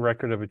clear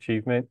record of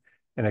achievement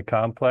in a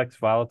complex,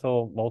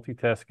 volatile,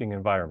 multitasking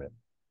environment.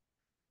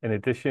 In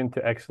addition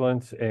to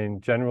excellence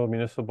in general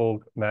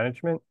municipal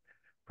management,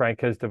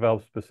 Frank has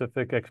developed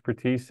specific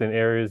expertise in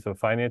areas of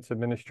finance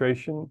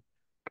administration,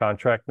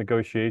 contract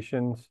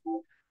negotiations,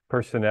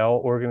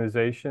 personnel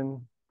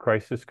organization,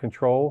 crisis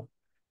control,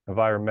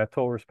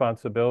 environmental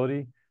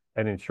responsibility,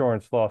 and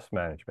insurance loss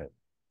management.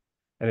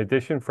 In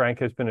addition, Frank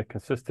has been a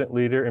consistent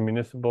leader in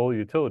municipal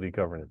utility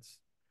governance.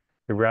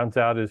 He rounds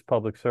out his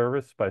public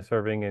service by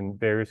serving in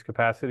various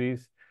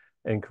capacities,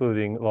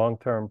 including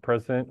long-term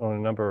president on a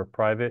number of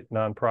private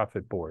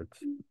nonprofit boards.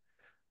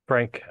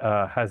 Frank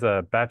has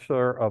a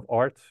Bachelor of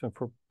Arts in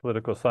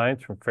Political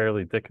Science from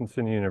Fairleigh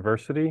Dickinson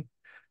University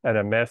and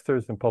a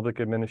Master's in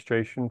Public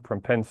Administration from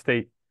Penn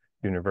State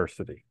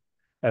University.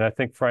 And I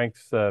think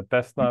Frank's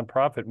best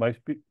nonprofit might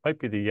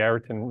be the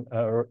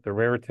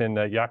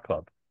Raritan Yacht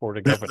Club, Board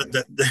of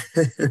Governors.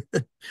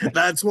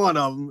 That's one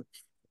of them.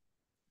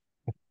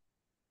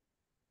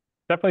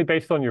 Definitely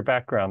based on your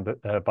background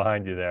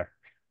behind you there.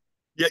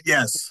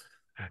 Yes.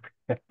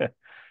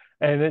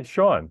 And then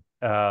Sean.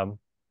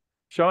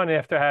 Sean,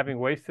 after having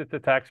wasted the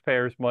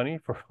taxpayers' money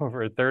for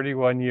over a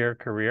 31-year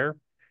career,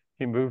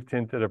 he moved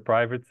into the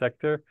private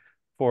sector,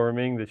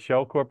 forming the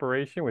Shell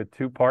Corporation with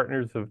 2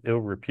 partners of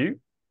ill repute.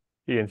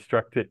 He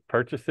instructed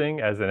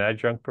purchasing as an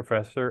adjunct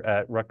professor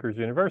at Rutgers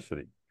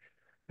University.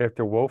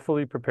 After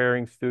woefully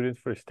preparing students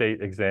for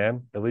state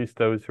exam, at least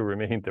those who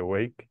remained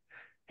awake,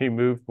 he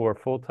moved more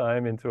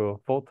full-time into a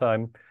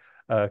full-time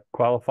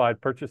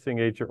qualified purchasing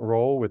agent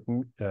role with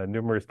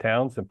numerous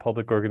towns and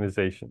public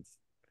organizations.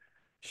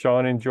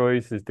 Sean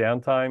enjoys his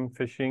downtime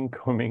fishing,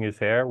 combing his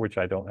hair, which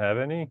I don't have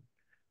any,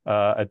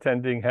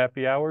 attending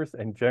happy hours,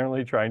 and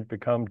generally trying to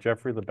become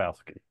Jeffrey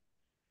Lebowski.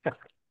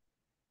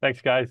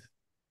 Thanks, guys.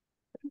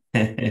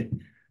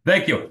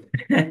 Thank you.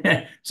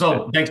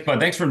 So thanks, bud.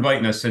 Thanks for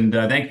inviting us, and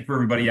thank you for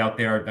everybody out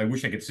there. I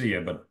wish I could see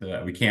you, but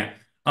we can't.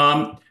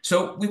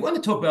 So we want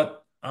to talk about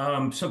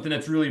something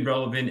that's really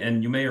relevant,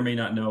 and you may or may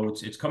not know.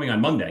 It's coming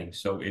on Monday,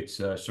 so it's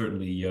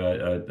certainly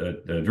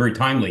very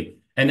timely.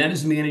 And that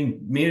is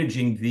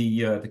managing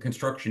the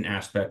construction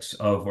aspects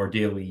of our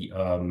daily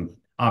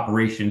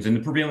operations and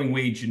the prevailing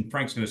wage. And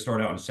Frank's going to start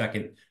out in a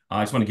second.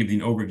 I just want to give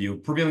you an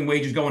overview. Prevailing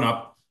wage is going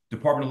up.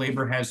 Department of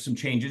Labor has some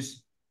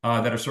changes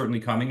that are certainly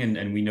coming,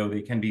 and we know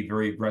they can be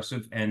very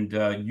aggressive. And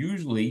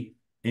usually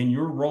in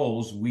your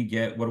roles, we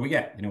get, what do we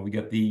get? We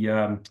get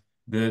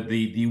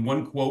the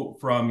one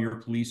quote from your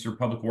police or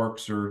public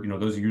works, or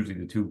those are usually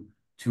the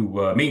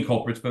two main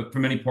culprits. But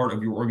from any part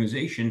of your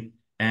organization,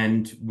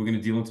 and we're going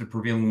to deal into the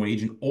prevailing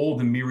wage and all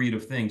the myriad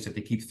of things that they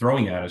keep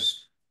throwing at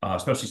us,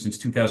 especially since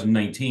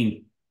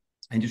 2019,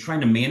 and just trying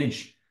to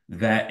manage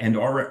that and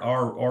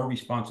our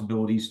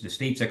responsibilities, the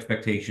state's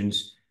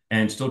expectations,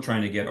 and still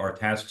trying to get our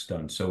tasks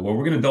done. So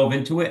we're going to delve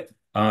into it.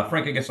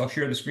 Frank, I guess I'll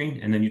share the screen,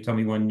 and then you tell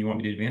me when you want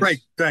me to advance.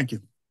 Great, thank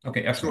you.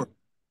 Okay, excellent.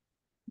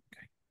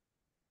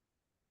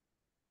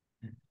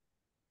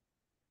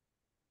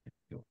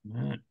 Sure.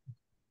 Okay.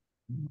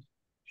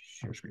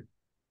 Share screen.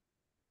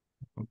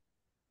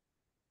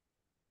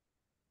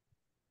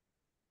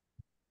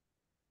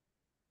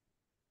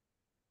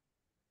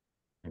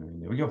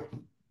 we go.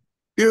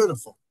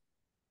 Beautiful.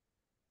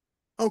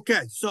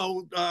 Okay,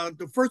 so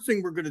the first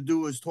thing we're going to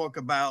do is talk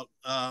about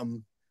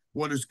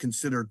what is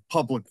considered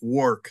public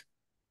work.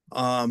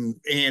 And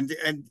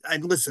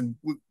listen,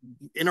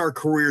 in our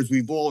careers,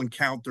 we've all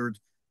encountered,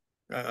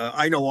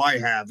 I know I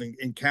have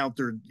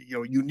encountered,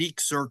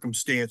 unique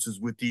circumstances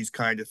with these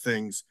kind of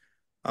things.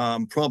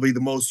 Probably one of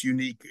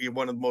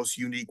the most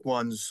unique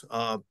ones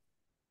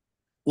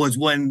was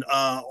when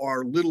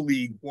our Little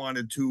League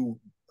wanted to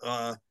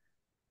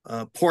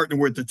partner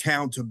with the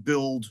town to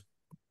build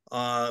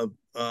a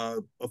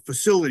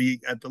facility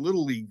at the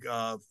Little League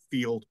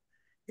field,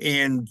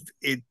 and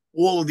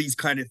all of these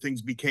kind of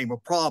things became a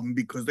problem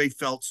because they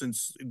felt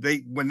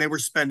when they were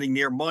spending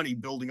their money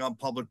building on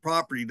public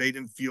property, they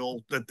didn't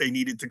feel that they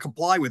needed to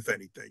comply with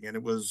anything, and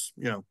it was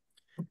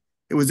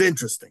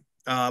interesting.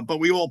 But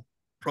we all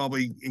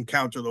probably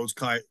encounter those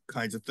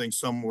kinds of things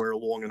somewhere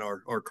along in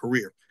our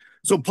career.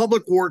 So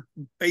public work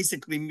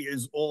basically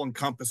is all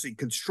encompassing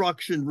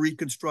construction,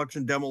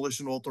 reconstruction,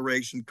 demolition,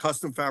 alteration,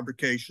 custom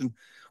fabrication,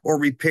 or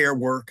repair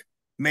work,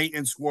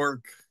 maintenance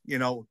work,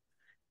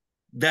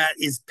 that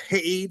is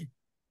paid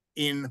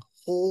in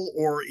whole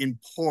or in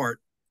part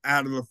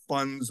out of the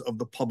funds of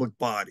the public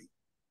body,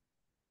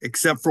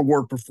 except for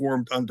work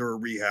performed under a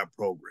rehab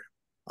program.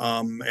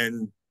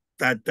 And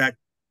that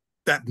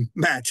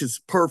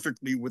matches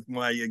perfectly with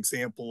my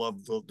example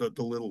of the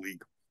Little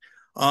League.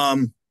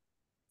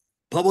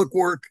 Public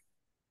work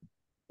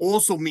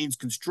also means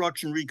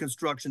construction,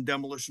 reconstruction,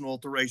 demolition,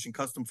 alteration,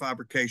 custom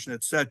fabrication,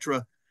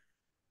 etc.,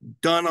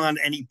 done on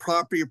any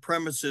property or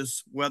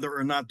premises, whether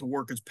or not the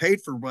work is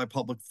paid for by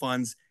public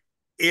funds,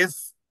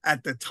 if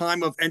at the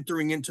time of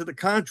entering into the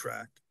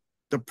contract,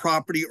 the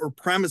property or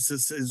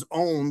premises is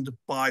owned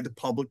by the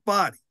public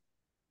body,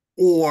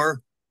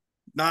 or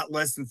not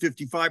less than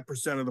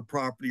 55% of the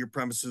property or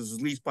premises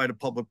is leased by the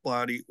public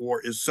body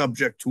or is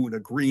subject to an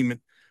agreement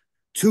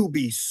to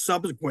be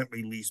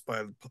subsequently leased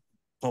by the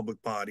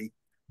public body.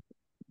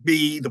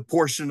 B, the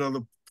portion of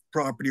the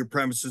property or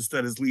premises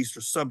that is leased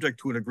or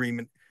subject to an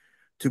agreement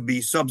to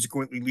be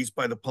subsequently leased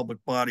by the public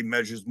body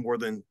measures more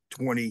than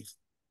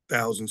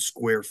 20,000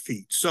 square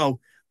feet. So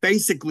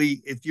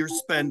basically, if you're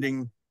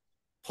spending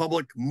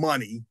public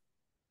money,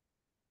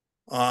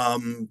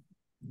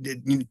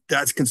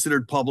 that's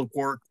considered public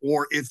work.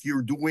 Or if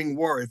you're doing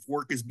work, if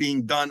work is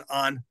being done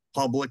on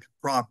public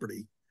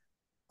property,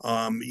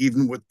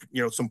 even with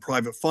some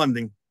private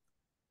funding,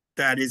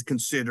 that is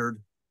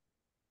considered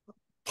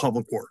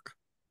public work.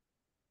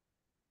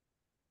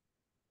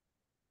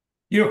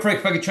 Frank,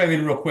 if I could chime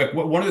in real quick,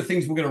 one of the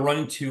things we're going to run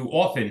into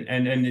often,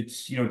 and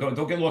it's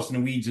don't get lost in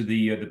the weeds of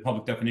the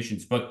public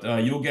definitions, but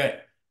you'll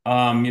get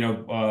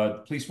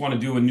police want to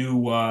do a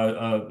new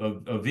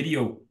a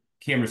video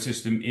camera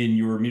system in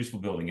your municipal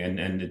building,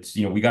 and it's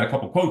we got a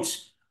couple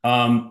quotes,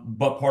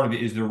 but part of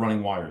it is they're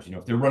running wires.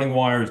 If they're running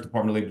wires,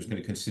 Department of Labor is going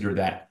to consider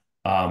that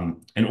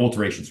an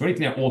alteration. So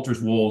anything that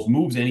alters walls,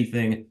 moves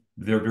anything,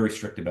 they're very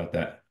strict about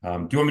that. Do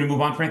you want me to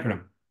move on, Frank, or no?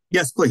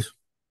 Yes, please.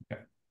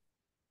 Okay.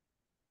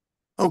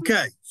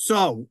 Okay,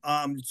 so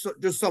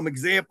just some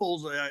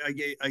examples.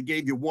 I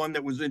gave you one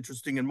that was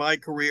interesting in my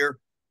career.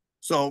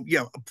 So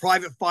yeah, a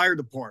private fire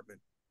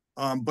department,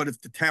 but if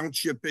the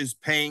township is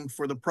paying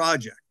for the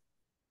project,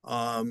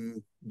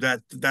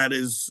 that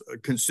is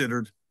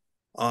considered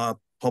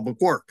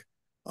public work.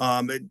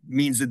 It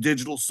means a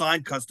digital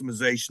sign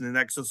customization in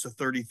excess of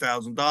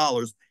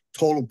 $30,000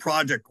 total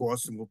project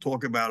costs, and we'll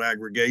talk about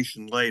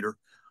aggregation later.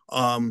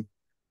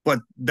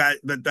 But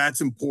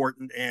that's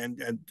important,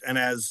 and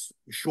as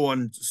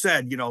Sean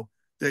said,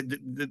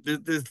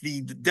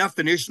 the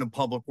definition of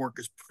public work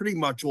is pretty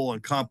much all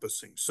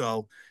encompassing.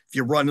 So if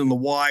you're running the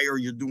wire,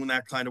 you're doing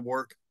that kind of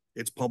work,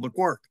 it's public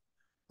work.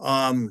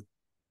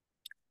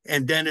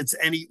 And then it's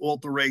any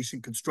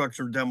alteration,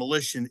 construction, or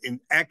demolition in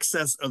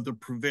excess of the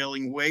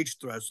prevailing wage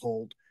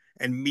threshold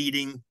and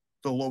meeting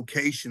the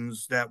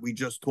locations that we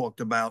just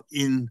talked about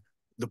in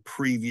the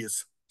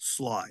previous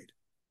slide.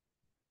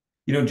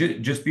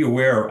 Just be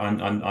aware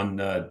on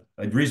the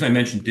reason I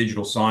mentioned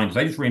digital signs.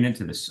 I just ran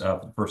into this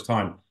for the first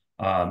time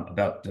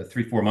about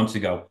 3-4 months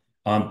ago.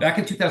 Back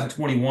in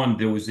 2021,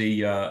 there was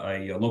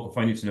a local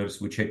finance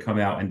notice which had come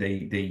out, and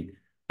they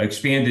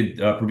expanded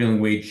prevailing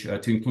wage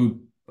to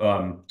include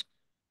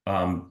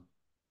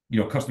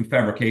custom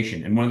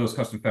fabrication. And one of those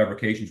custom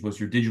fabrications was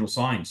your digital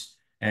signs.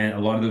 And a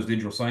lot of those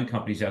digital sign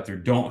companies out there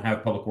don't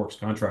have public works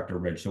contractor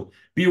reg. So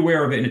be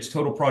aware of it, and it's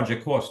total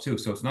project cost too.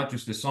 So it's not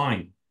just the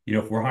sign.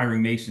 If we're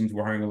hiring masons,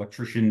 we're hiring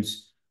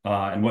electricians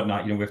and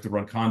whatnot, we have to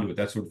run conduit,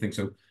 that sort of thing.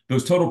 So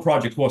those total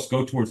project costs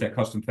go towards that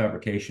custom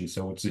fabrication.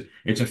 So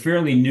it's a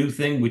fairly new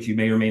thing, which you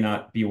may or may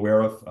not be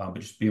aware of, but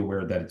just be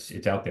aware that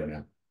it's out there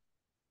now.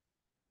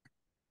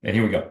 And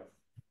here we go.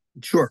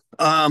 Sure.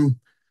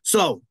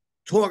 So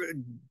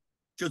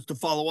just to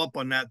follow up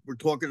on that, we're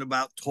talking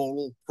about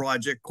total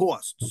project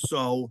costs.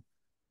 So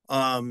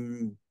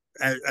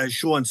as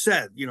Sean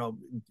said,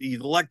 the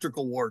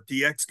electrical work,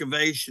 the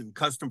excavation,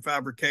 custom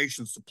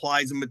fabrication,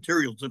 supplies and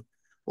materials,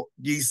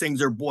 these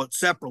things are bought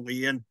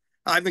separately. And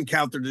I've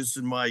encountered this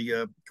in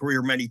my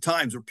career many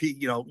times where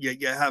you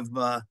have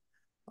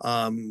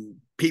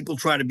people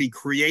trying to be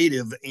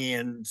creative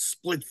and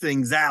split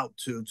things out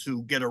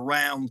to get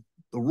around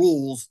the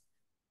rules.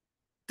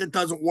 That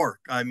doesn't work.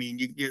 I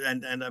mean,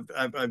 and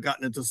I've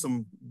gotten into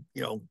some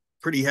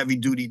pretty heavy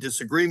duty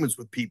disagreements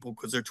with people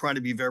because they're trying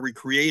to be very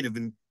creative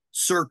in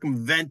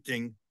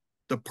circumventing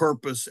the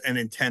purpose and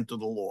intent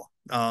of the law,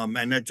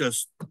 and that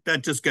just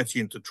gets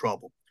you into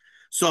trouble.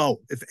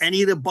 So, if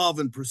any of the above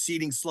and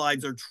preceding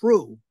slides are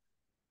true,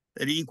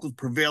 that equals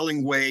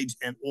prevailing wage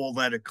and all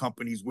that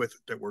accompanies with it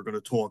that we're going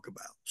to talk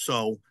about.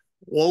 So,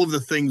 all of the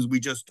things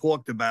we just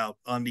talked about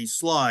on these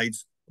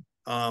slides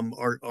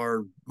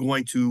are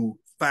going to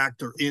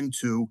factor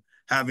into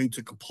having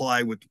to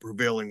comply with the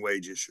prevailing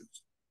wage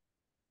issues.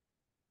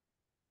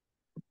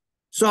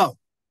 So,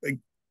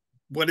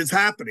 what is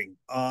happening?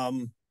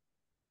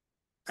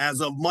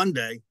 As of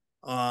Monday,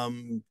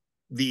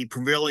 the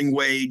prevailing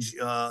wage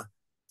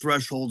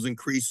thresholds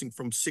increasing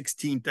from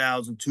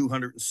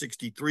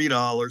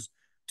 $16,263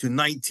 to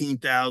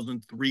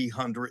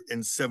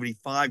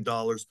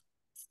 $19,375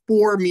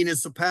 for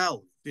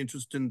municipalities.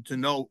 Interesting to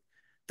note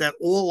that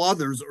all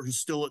others are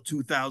still at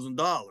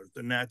 $2,000,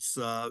 and that's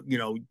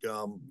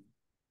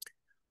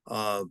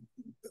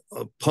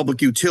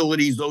public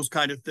utilities, those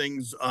kind of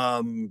things.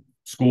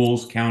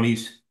 Schools,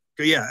 counties.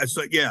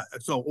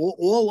 So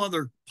all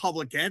other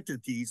public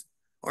entities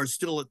are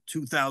still at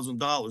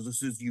 $2,000.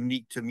 This is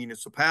unique to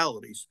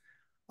municipalities,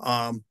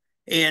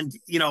 and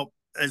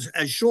as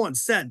Sean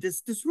said,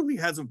 this really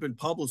hasn't been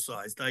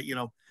publicized.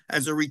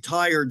 As a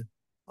retired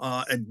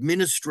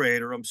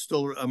administrator, I'm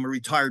a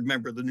retired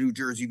member of the New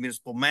Jersey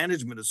Municipal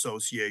Management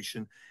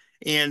Association,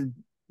 and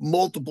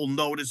multiple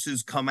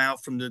notices come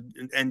out from the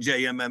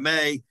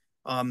NJMMA.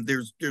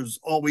 There's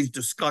always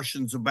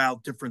discussions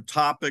about different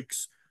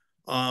topics.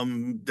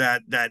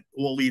 That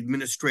all the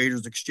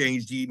administrators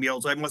exchanged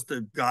emails. I must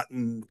have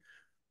gotten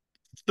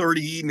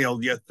 30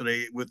 emails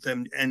yesterday with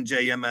them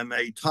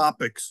NJMMA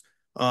topics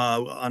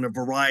on a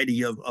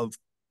variety of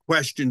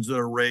questions that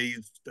are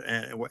raised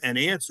and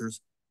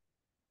answers.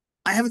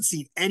 I haven't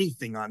seen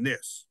anything on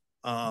this,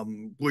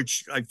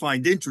 which I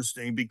find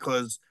interesting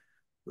because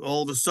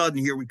all of a sudden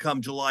here we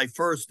come July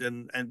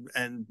 1st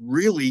and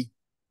really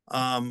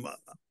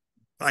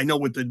I know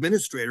with the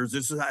administrators,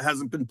 this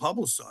hasn't been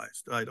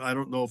publicized. I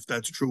don't know if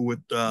that's true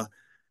with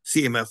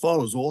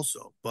CMFOs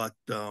also, but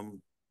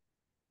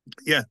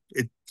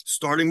it's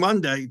starting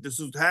Monday.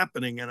 This is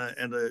happening, and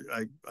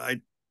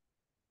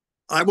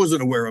I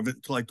wasn't aware of it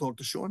until I talked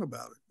to Sean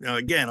about it. Now,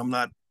 again, I'm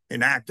not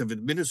an active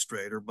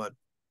administrator, but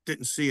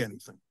didn't see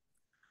anything.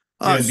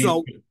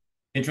 So,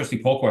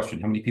 interesting poll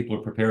question: how many people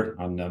are prepared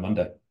on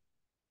Monday?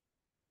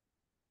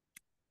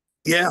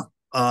 Yeah.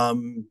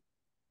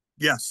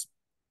 Yes.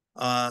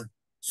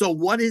 So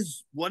what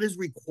is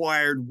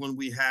required when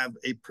we have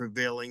a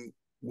prevailing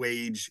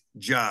wage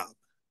job?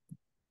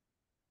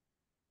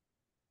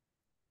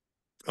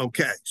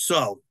 Okay,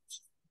 so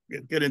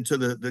get into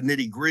the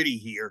nitty gritty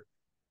here.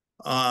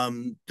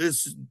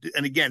 This is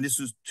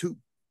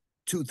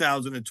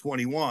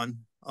 2021.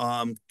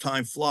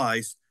 Time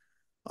flies.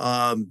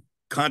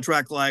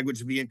 Contract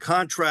language being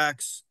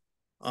contracts.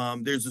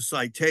 There's a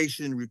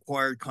citation,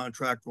 required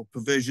contractual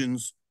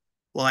provisions,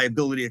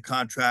 liability of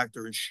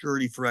contractor, and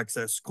surety for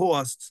excess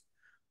costs.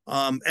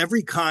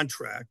 Every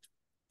contract,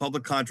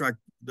 public contract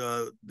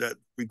that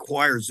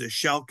requires this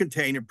shall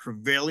contain a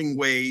prevailing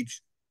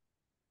wage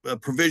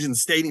provision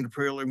stating the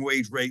prevailing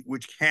wage rate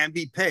which can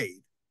be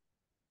paid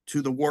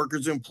to the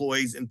workers'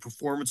 employees in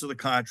performance of the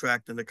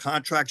contract, and the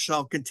contract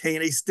shall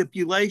contain a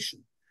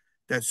stipulation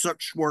that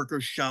such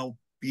workers shall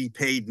be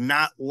paid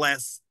not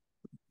less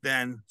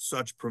than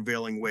such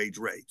prevailing wage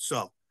rate.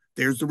 So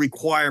there's the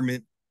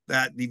requirement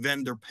that the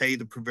vendor pay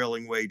the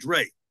prevailing wage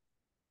rate.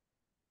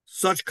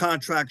 Such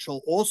contract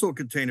shall also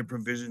contain a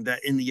provision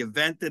that in the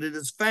event that it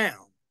is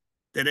found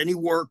that any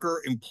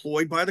worker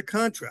employed by the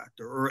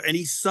contractor or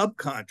any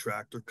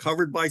subcontractor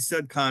covered by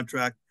said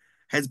contract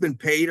has been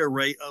paid a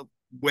rate of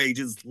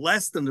wages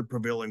less than the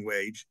prevailing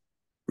wage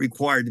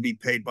required to be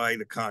paid by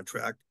the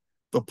contract,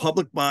 the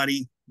public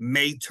body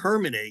may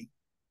terminate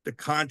the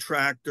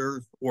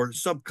contractor or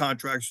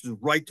subcontractor's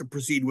right to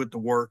proceed with the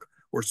work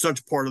or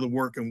such part of the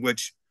work in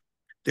which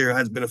there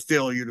has been a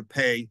failure to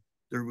pay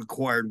the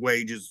required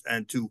wages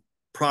and to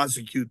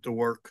prosecute the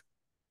work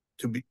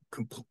to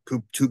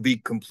be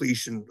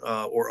completion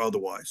or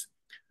otherwise.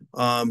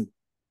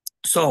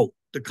 So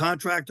the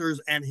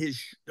contractors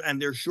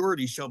and their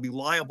surety shall be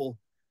liable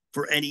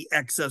for any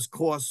excess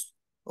costs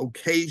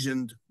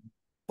occasioned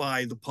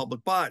by the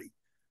public body.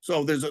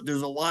 So there's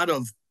a lot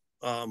of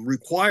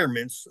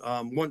requirements.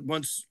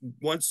 Once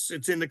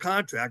it's in the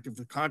contract, if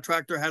the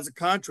contractor has a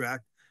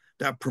contract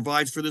that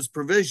provides for this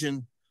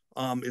provision,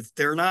 if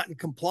they're not in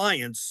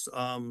compliance,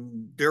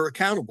 they're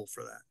accountable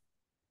for that.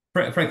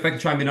 Frank, if I can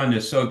chime in on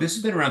this. So this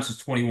has been around since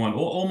 21.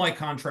 All my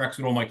contracts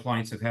with all my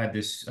clients have had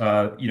this,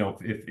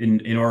 if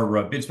in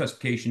our bid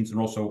specifications and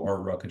also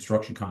our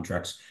construction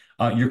contracts.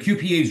 Your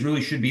QPAs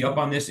really should be up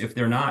on this. If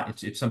they're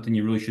not, it's something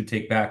you really should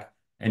take back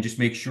and just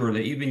make sure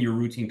that even your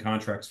routine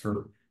contracts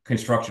for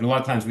construction, a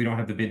lot of times we don't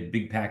have the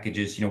big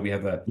packages. We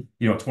have a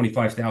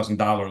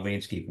 $25,000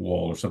 landscape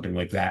wall or something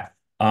like that.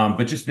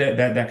 But just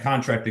that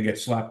contract that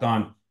gets slapped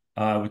on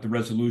with the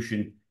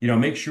resolution,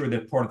 make sure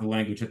that part of the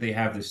language that they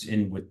have this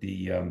in with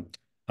the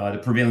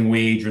prevailing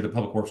wage or the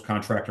public works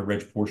contract or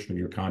reg portion of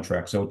your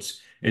contract. So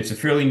it's a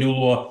fairly new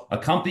law.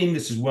 Accompanying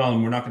this as well,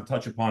 and we're not going to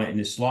touch upon it in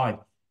this slide,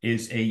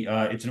 is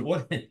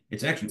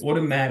it's actually an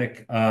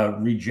automatic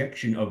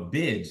rejection of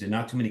bids, and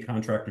not too many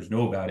contractors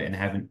know about it and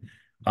haven't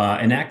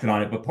enacted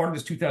on it. But part of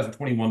this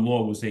 2021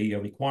 law was a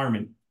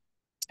requirement,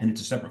 and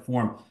it's a separate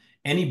form.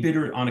 Any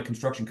bidder on a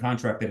construction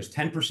contract that is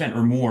 10%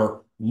 or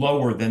more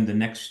lower than the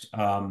next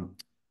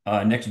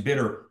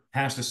bidder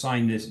has to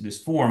sign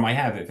this form. I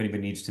have it if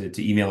anybody needs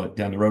to email it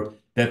down the road,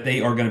 that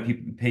they are going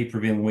to pay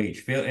prevailing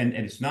wage. And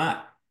it's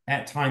not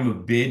at time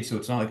of bid, so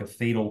it's not like a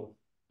fatal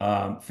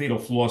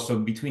flaw. So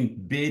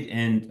between bid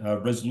and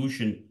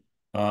resolution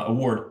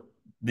award,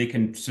 they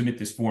can submit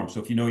this form.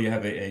 So if you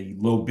have a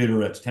low bidder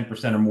that's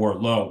 10% or more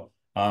low,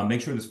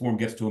 make sure this form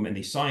gets to them and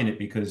they sign it,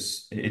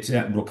 because it's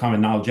real common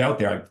knowledge out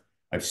there.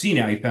 I've seen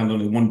it. I found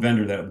only one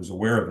vendor that was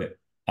aware of it.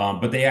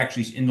 But they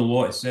actually, in the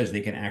law, it says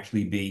they can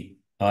actually be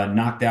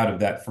knocked out of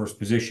that first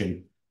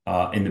position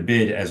in the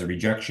bid as a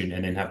rejection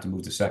and then have to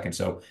move to second.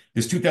 So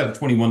this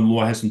 2021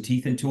 law has some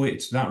teeth into it.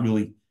 It's not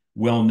really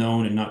well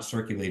known and not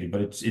circulated,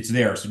 but it's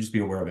there. So just be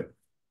aware of it.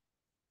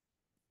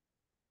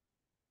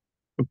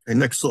 Okay,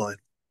 next slide.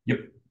 Yep.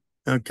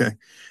 Okay.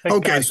 Hey,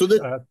 Okay, guys, so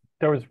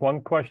there was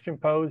one question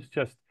posed,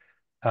 just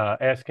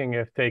asking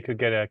if they could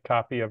get a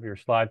copy of your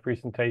slide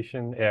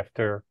presentation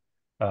after.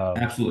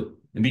 Absolutely.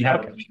 And be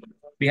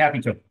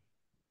happy to.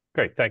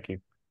 Great, thank you.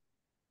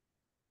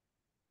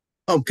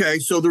 Okay,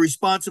 so the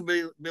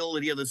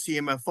responsibility of the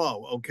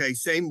CMFO, okay,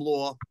 same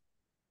law,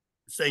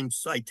 same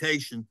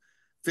citation,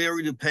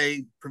 failure to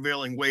pay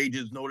prevailing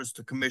wages, notice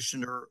to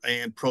commissioner,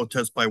 and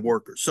protest by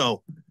workers.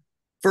 So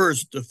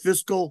first, the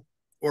fiscal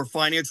or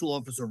financial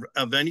officer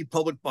of any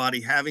public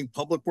body having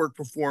public work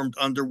performed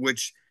under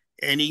which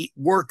any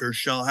worker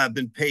shall have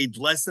been paid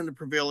less than the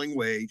prevailing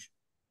wage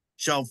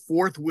shall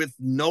forthwith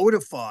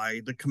notify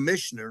the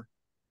commissioner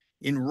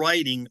in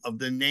writing of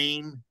the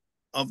name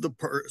of the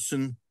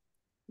person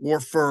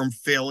or firm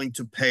failing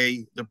to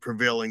pay the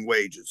prevailing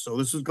wages. So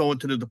this is going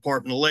to the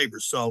Department of Labor.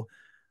 So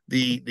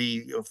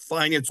the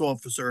finance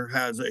officer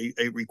has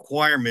a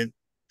requirement.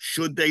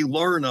 Should they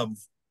learn of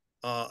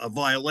a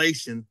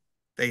violation,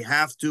 they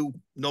have to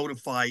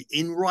notify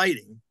in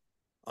writing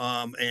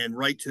and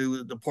write to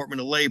the Department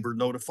of Labor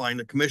notifying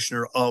the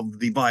commissioner of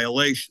the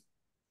violation.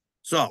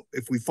 So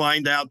if we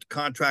find out the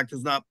contractor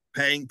is not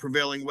paying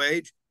prevailing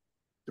wage,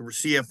 the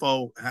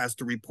CFO has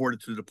to report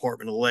it to the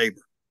Department of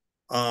Labor.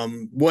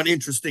 One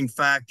interesting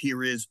fact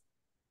here is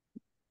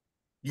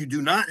you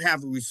do not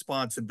have a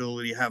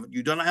responsibility,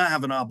 you do not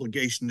have an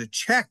obligation to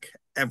check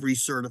every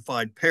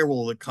certified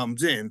payroll that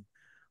comes in,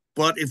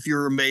 but if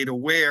you're made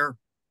aware,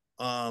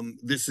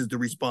 this is the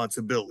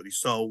responsibility.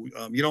 So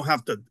you don't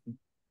have to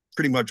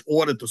pretty much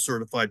audit the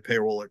certified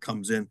payroll that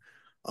comes in,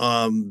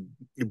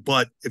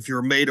 but if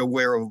you're made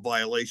aware of a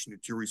violation,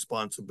 it's your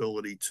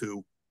responsibility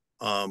to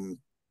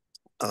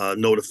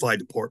notify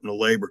Department of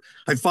Labor.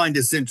 I find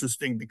this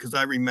interesting because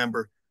I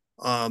remember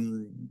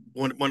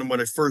one of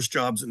my first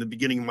jobs in the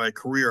beginning of my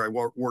career, I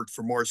worked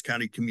for Morris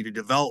County Community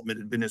Development,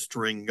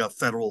 administering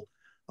federal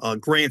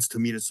grants to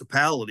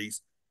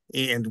municipalities.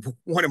 And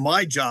one of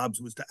my jobs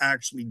was to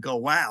actually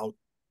go out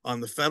on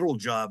the federal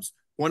jobs.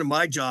 One of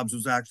my jobs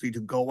was actually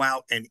to go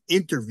out and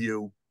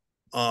interview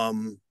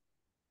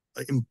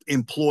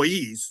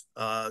employees,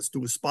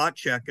 do a spot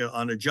check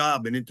on a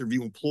job and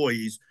interview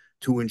employees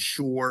to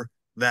ensure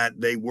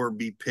that they were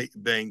being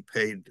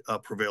paid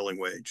prevailing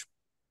wage.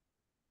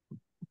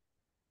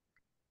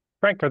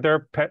 Frank, are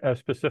there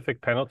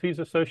specific penalties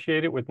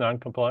associated with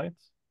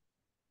noncompliance?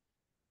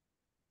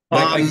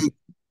 I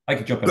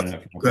could jump in on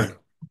that. Frank.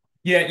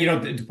 Yeah,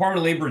 the Department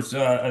of Labor is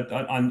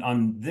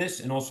on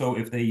this, and also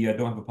if they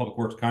don't have a public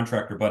works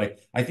contractor,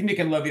 but I think they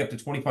can levy up to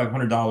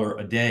 $2,500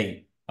 a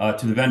day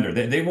to the vendor.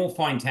 They won't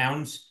fine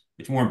towns.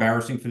 It's more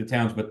embarrassing for the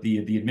towns, but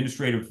the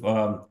administrative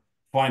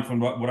fine, from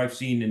what I've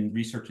seen in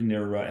researching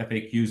their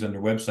FAQs on their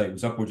website,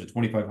 was upwards of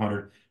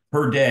 $2,500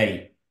 per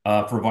day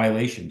for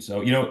violation.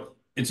 So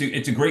it's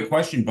a great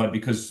question, Bud,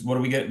 because what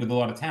do we get with a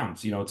lot of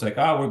towns? It's like,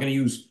 we're going to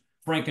use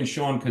Frank and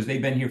Sean because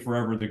they've been here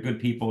forever. They're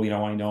good people.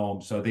 I know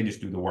them, so they just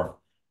do the work.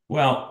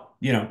 Well,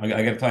 I got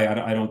to tell you,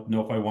 I don't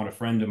know if I want a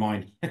friend of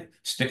mine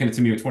sticking it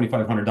to me with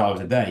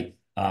 $2,500 a day.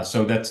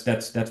 So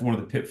that's one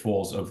of the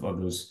pitfalls of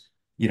those.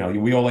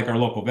 We all like our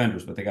local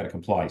vendors, but they got to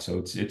comply. So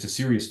it's a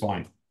serious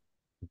fine.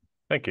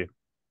 Thank you.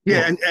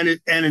 Yeah, and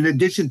in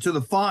addition to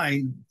the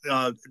fine,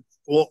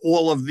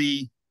 all of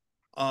the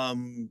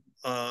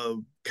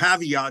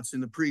caveats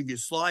in the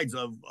previous slides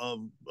of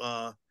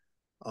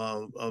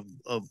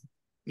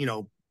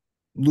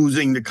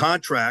losing the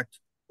contract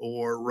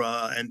or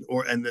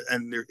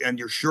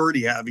your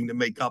surety having to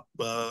make up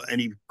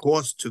any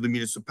cost to the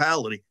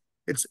municipality.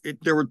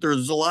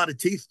 There's a lot of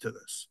teeth to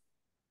this.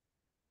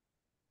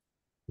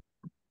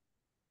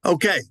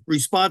 Okay,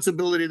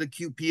 responsibility of the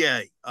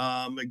QPA.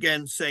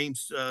 Again, same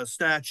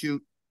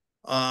statute.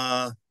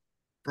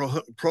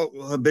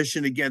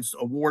 Prohibition against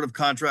award of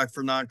contract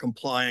for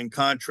non-compliant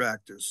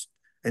contractors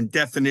and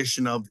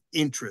definition of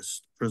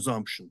interest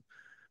presumption.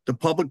 The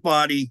public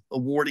body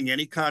awarding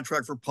any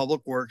contract for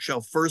public work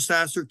shall first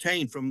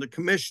ascertain from the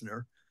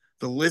commissioner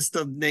the list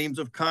of names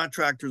of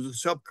contractors or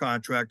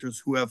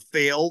subcontractors who have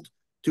failed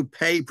to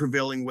pay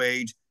prevailing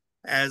wage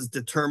as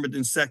determined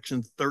in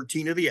section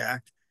 13 of the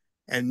act,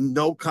 and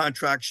no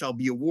contract shall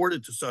be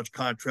awarded to such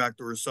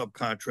contractor or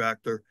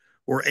subcontractor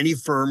or any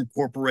firm,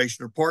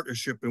 corporation, or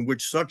partnership in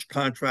which such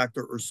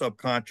contractor or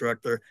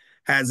subcontractor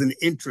has an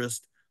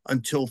interest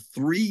until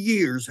 3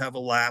 years have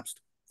elapsed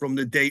from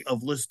the date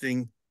of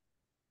listing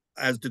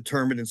as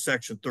determined in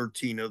section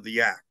 13 of the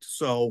act.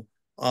 So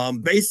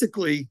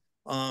basically,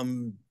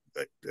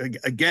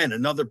 again,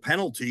 another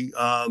penalty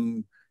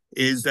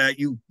is that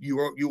you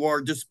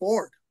are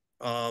disbarred.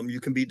 You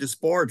can be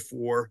disbarred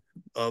for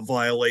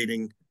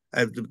violating,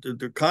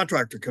 the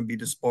contractor can be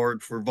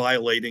disbarred for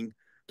violating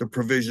the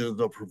provision of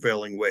the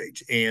prevailing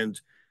wage. And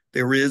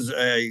there is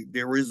a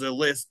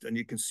list, and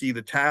you can see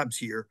the tabs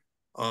here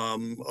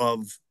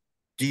of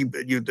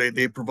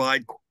they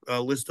provide a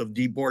list of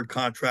debarred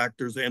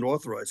contractors and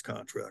authorized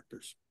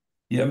contractors.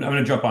 Yeah, I'm going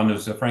to jump on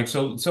those, Frank.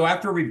 So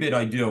after every bid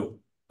I do,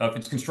 if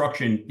it's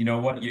construction, you know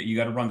what? You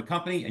got to run the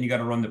company and you got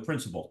to run the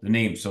principal, the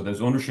name. So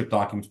those ownership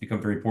documents become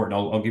very important.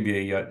 I'll give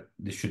you a,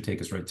 this should take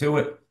us right to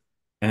it.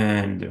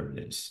 And there it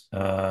is.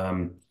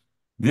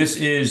 This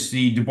is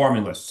the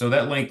debarment list. So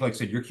that link, like I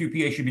said, your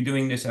QPA should be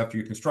doing this after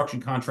your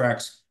construction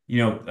contracts. You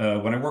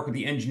know, when I work with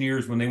the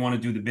engineers, when they want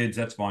to do the bids,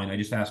 that's fine. I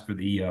just ask for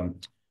the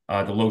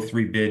low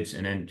 3 bids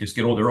and then just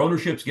get all their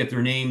ownerships, get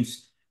their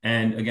names.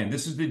 And again,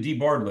 this is the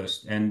debarred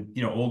list. And,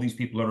 you know, all these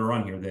people that are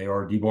on here, they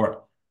are debarred.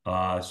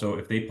 So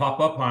if they pop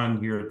up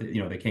on here,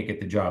 you know, they can't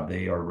get the job.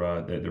 They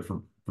are, they're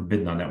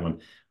forbidden on that one.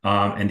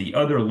 And the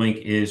other link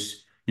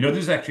is, you know,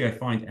 this is actually, I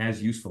find,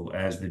 as useful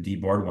as the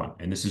debarred one.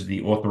 And this is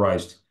the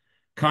authorized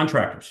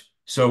contractors.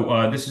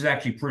 So this is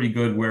actually pretty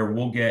good, where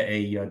we'll get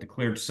a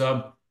declared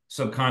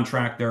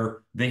subcontractor.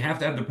 They have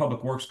to have the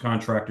public works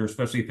contractor,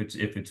 especially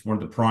if it's one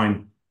of the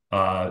prime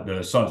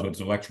the subs, whether it's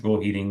electrical,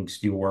 heating,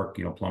 steel work,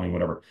 you know, plumbing,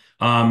 whatever.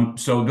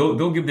 So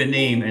they'll give the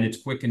name, and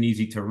it's quick and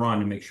easy to run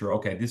and make sure,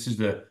 okay, this is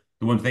the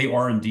ones, they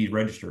are indeed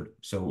registered.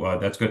 So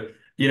that's good.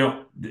 You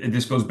know,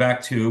 this goes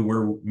back to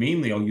where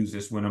mainly I'll use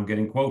this when I'm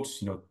getting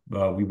quotes. You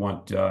know, we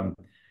want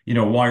you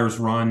know, wires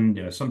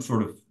run, some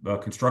sort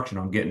of construction.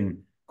 I'm getting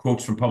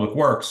quotes from Public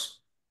Works.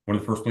 One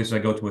of the first places I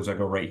go to is I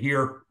go right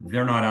here.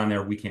 They're not on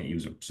there. We can't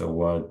use them.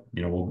 So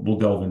you know, we'll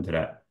delve into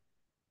that.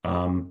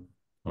 Oh,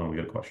 we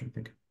got a question, I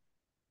think.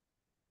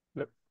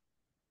 Yep.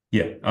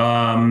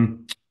 Yeah.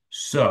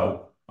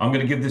 So I'm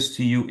going to give this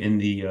to you in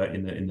the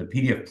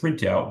PDF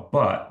printout,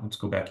 but let's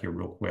go back here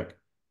real quick.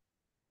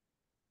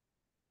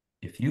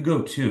 If you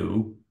go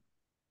to,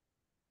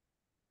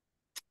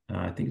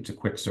 I think it's a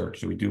quick search.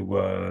 So we do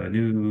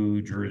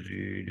New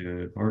Jersey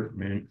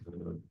Department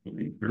of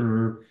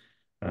Labor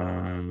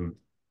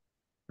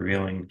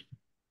prevailing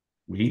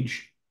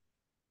wage.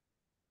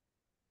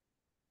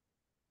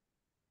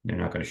 They're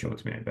not going to show it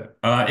to me, I bet.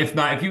 If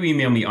not, if you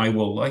email me, I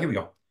will. Here we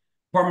go.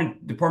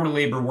 Department of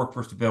Labor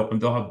Workforce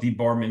Development. They'll have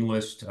debarment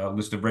list,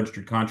 list of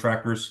registered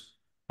contractors.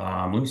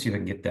 Let me see if I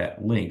can get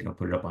that link. I'll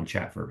put it up on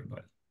chat for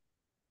everybody.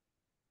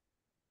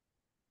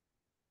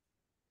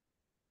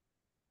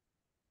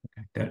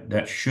 Okay,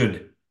 that should,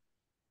 if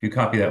you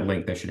copy that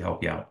link, that should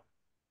help you out.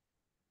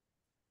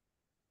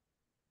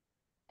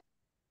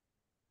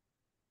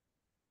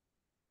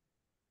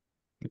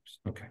 Oops.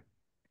 Okay.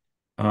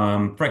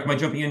 Frank, am I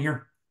jumping in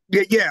here?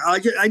 Yeah.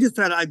 I just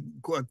had a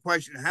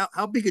question.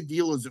 How big a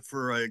deal is it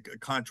for a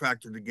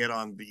contractor to get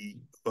on the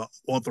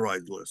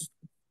authorized list?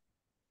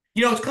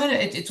 You know, it's kind of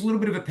it's a little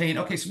bit of a pain.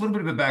 Okay, so a little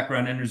bit of a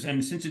background,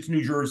 and since it's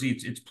New Jersey,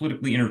 it's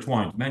politically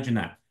intertwined. Imagine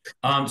that.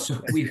 So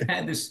we've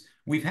had this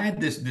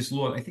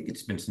law. I think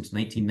it's been since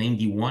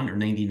 1991 or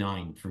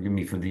 99. Forgive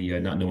me for the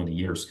not knowing the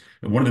years.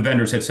 One of the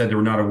vendors had said they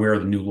were not aware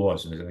of the new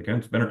laws, and I was like,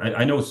 it's better.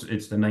 I know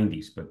it's the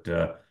 90s, but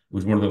it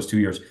was one of those 2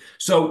 years.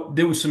 So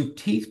there was some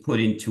teeth put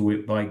into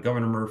it by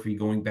Governor Murphy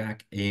going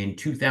back in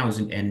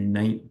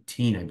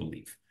 2019, I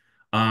believe.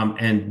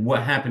 And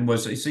what happened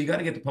was, so you got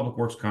to get the public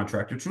works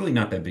contractor. It's really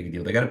not that big a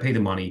deal. They got to pay the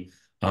money.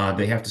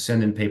 They have to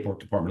send in paperwork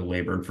to Department of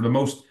Labor. And for the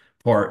most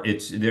part,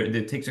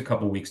 it takes a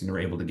couple of weeks and they're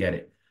able to get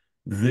it.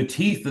 The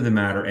teeth of the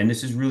matter, and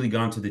this has really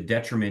gone to the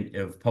detriment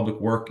of public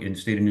work in the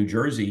state of New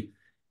Jersey,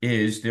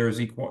 is there is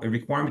a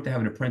requirement to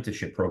have an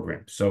apprenticeship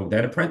program. So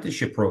that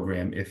apprenticeship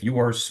program, if you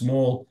are a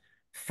small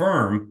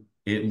firm,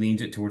 it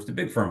leans it towards the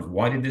big firms.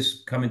 Why did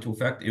this come into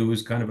effect? It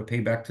was kind of a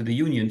payback to the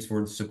unions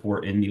for the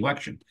support in the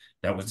election.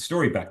 That was the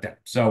story back then.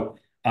 So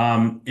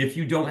if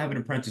you don't have an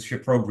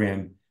apprenticeship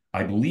program,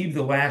 I believe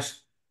the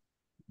last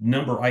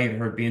number I had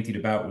heard bantied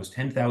about was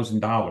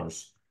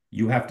 $10,000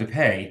 you have to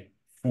pay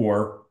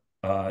for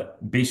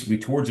basically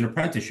towards an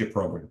apprenticeship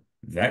program.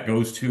 That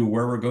goes to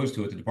wherever it goes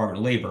to at the Department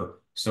of Labor.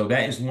 So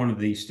that is one of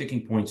the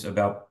sticking points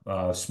about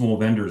small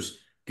vendors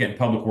getting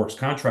public works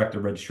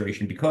contractor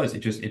registration because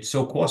it's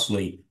so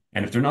costly.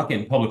 And if they're not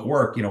getting public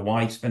work,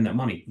 why spend that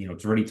money?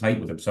 It's already tight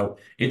with them. So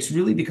it's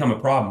really become a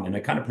problem. And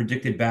I kind of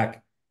predicted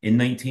back in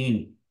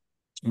 19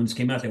 when this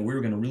came out that we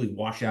were going to really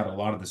wash out a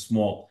lot of the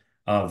small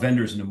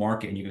vendors in the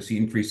market, and you're going to see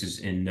increases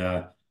in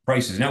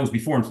prices. And that was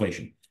before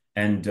inflation.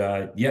 And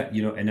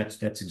and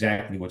that's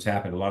exactly what's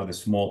happened. A lot of the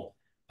small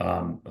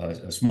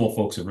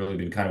folks have really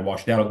been kind of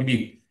washed out. I'll give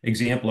you an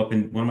example. Up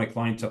in one of my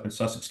clients up in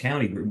Sussex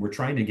County, we're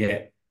trying to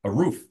get a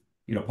roof,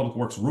 public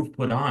works roof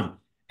put on,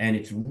 and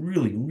it's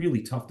really,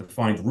 really tough to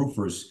find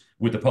roofers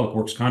with the public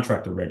works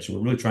contractor reg. So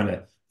we're really trying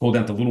to pull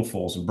down to Little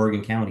Falls in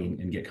Bergen County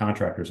and get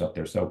contractors up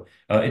there. So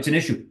it's an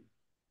issue.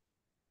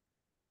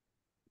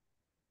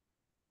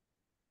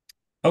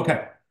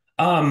 Okay.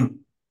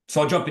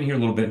 So I'll jump in here a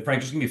little bit.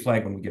 Frank, just give me a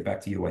flag when we get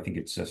back to you. I think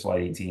it's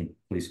slide 18,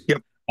 please.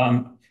 Yep.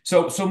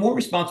 So more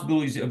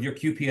responsibilities of your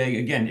QPA.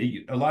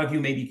 Again, a lot of you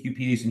may be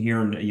QPAs in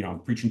here, and I'm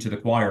preaching to the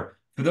choir.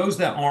 For those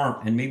that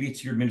aren't, and maybe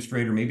it's your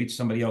administrator, maybe it's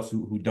somebody else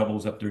who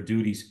doubles up their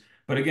duties.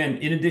 But again,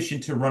 in addition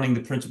to running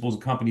the principals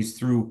and companies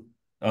through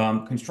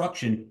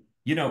construction,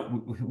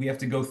 we have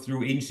to go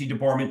through agency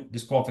debarment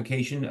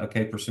disqualification,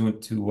 okay,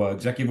 pursuant to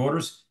executive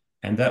orders,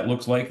 and that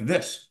looks like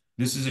this.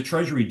 This is a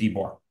Treasury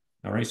debar.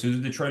 All right, so this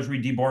is the Treasury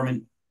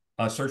debarment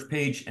search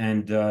page,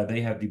 and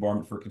they have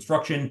debarment for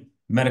construction,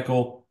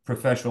 medical,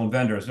 professional, and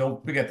vendors.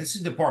 Don't forget, this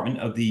is Department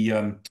of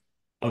the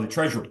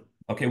Treasury,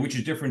 okay, which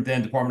is different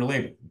than Department of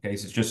Labor. Okay,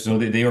 so it's just so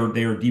they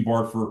are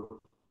debarred for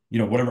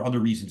whatever other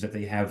reasons that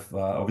they have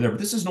over there. But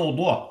this is an old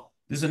law.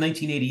 This is a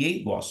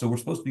 1988 law, so we're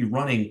supposed to be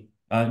running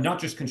not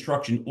just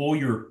construction, all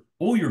your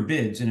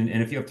bids, and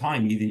if you have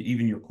time,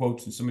 even your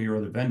quotes and some of your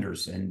other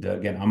vendors. And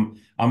again,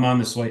 I'm on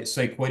this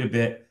site quite a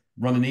bit.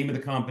 Run the name of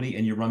the company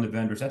and you run the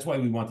vendors. That's why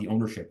we want the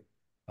ownership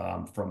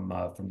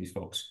from these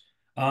folks.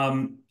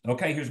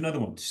 Okay, here's another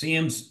one.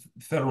 Sam's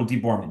federal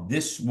debarment.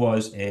 This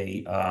was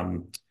a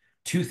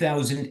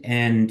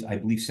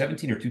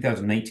 2017 or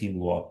 2019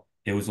 law.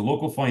 It was a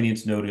local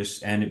finance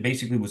notice, and it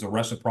basically was a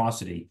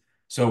reciprocity.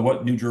 So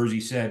what New Jersey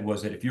said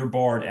was that if you're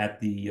barred at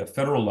the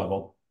federal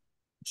level,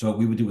 so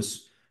we would do a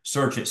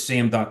search at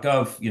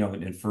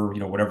sam.gov, and for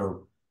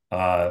whatever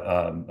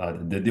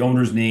the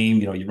owner's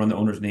name, you run the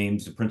owner's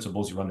names, the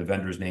principals, you run the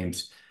vendor's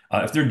names.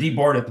 If they're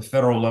debarred at the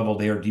federal level,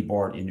 they are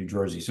debarred in New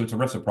Jersey. So it's a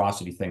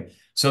reciprocity thing.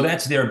 So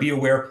that's there. Be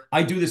aware.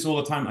 I do this all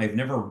the time. I've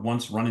never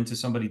once run into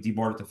somebody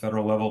debarred at the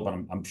federal level, but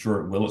I'm sure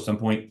it will at some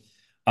point.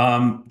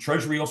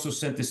 Treasury also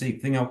sent this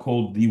thing out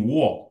called the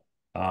wall,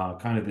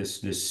 kind of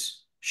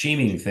this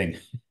shaming thing.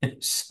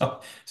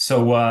 so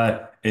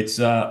it's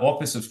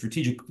Office of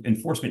Strategic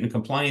Enforcement and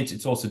Compliance.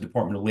 It's also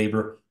Department of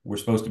Labor. We're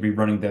supposed to be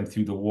running them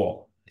through the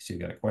wall. I see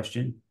you got a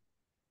question.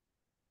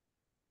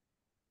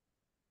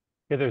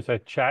 Yeah, there's a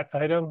chat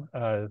item.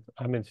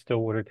 I'm in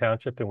Stillwater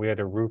Township, and we had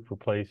a roof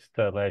replaced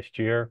last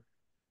year.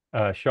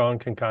 Sean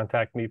can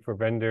contact me for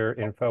vendor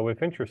info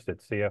if interested.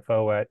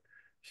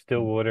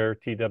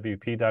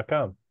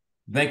 CFO@stillwatertwp.com.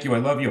 Thank you. I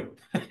love you.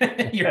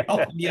 You're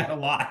helping me out a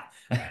lot.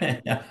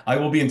 I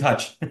will be in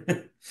touch.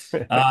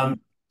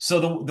 So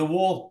the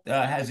wall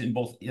has it in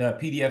both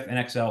PDF and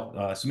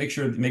Excel. So make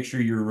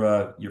sure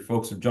your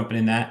folks are jumping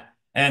in that.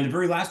 And the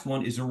very last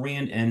one is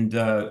Iran and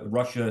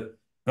Russia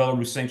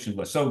Belarus sanctions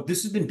list. So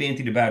this has been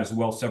bandied about as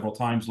well several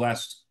times.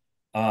 Last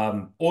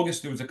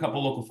August, there was a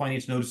couple local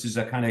finance notices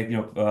that kind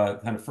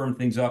of firmed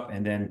things up,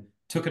 and then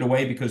took it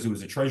away because there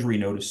was a Treasury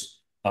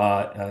notice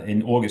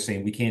in August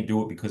saying we can't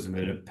do it because of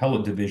an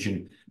appellate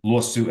division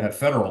lawsuit at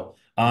federal.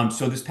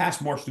 So this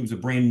past March, there was a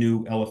brand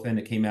new LFN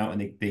that came out,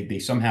 and they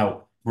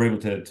somehow were able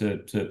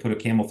to put a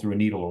camel through a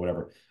needle or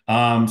whatever.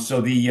 So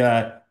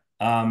the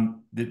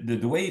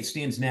way it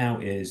stands now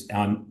is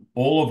on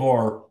all of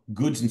our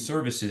goods and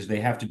services, they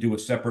have to do a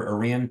separate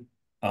Iran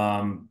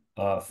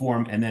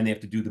form, and then they have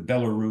to do the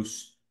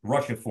Belarus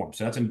Russia form.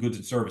 So that's in goods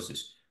and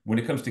services. When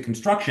it comes to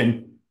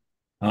construction,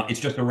 it's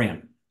just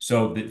Iran.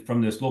 So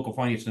from this local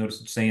finance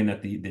notice, it's saying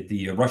that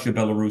the Russia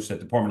Belarus, that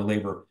Department of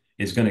Labor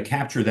is going to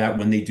capture that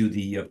when they do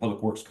the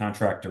public works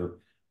contractor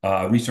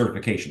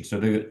recertification.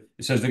 So it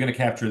says they're going to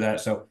capture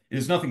that. So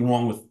there's nothing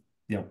wrong with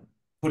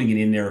putting it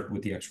in there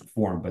with the extra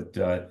form, but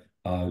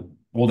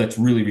all that's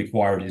really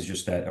required is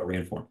just that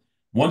Iran form.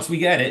 Once we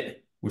get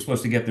it, we're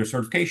supposed to get their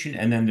certification,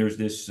 and then there's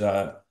this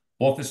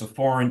Office of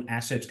Foreign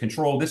Assets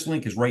Control. This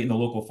link is right in the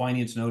local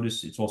finance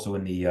notice. It's also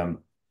in the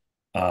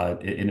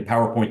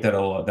PowerPoint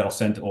that'll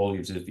send to all of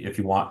you if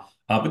you want.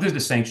 But there's the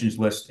sanctions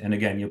list, and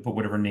again, you put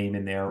whatever name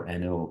in there,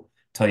 and it'll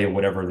tell you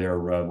whatever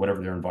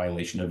they're in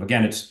violation of.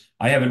 Again,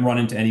 I haven't run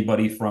into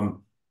anybody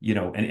from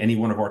any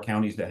one of our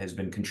counties that has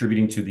been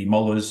contributing to the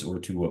mullahs or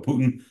to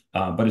Putin,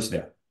 but it's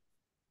there.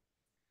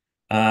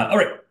 All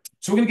right,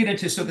 so we're going to get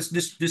into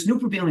this new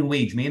prevailing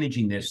wage.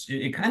 Managing this,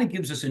 it kind of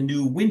gives us a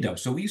new window.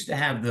 So we used to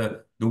have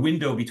the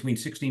window between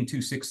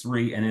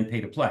 16,263 and then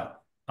pay to play.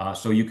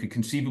 So you could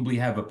conceivably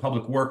have a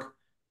public work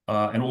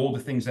and all the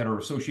things that are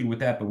associated with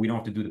that, but we don't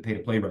have to do the pay to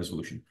play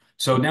resolution.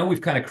 So now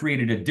we've kind of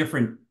created a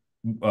different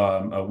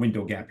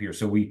window gap here.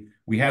 So we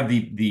have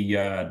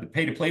the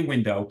pay to play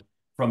window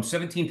from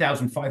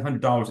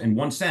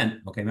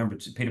 $17,500.01. Okay, remember,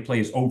 pay to play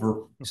is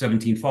over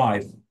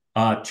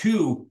 17.5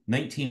 to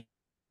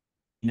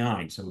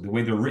 19.9. So the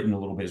way they're written a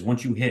little bit is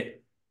once you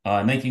hit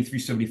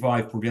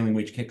 19,375, prevailing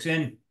wage kicks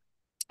in.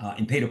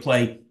 In pay to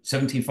play,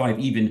 17.5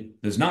 even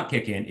does not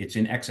kick in. It's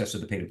in excess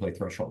of the pay to play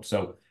threshold.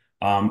 So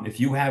if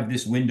you have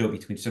this window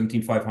between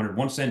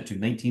 17,501 to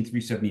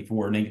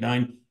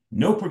 19,374.99,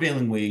 no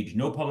prevailing wage,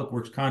 no public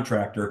works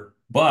contractor,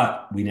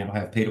 but we now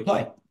have pay to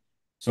play.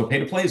 So pay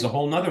to play is a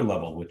whole nother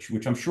level, which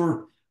I'm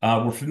sure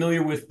we're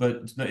familiar with,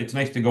 but it's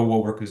nice to go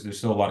over because there's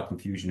still a lot of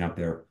confusion out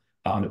there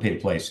on the pay to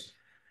plays.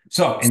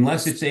 So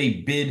unless it's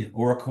a bid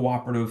or a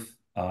cooperative,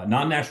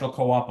 non-national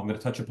co-op, I'm going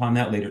to touch upon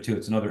that later too.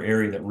 It's another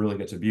area that really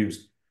gets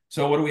abused.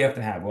 So what do we have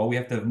to have? Well, we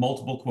have to have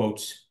multiple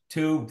quotes,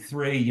 2,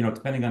 3,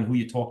 depending on who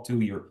you talk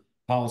to, your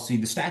policy.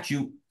 The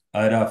statute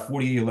at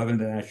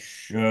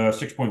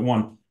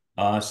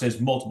 4811-6.1 says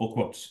multiple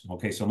quotes.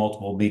 Okay, so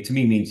multiple to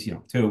me means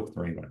 2,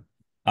 3, whatever.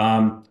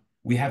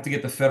 We have to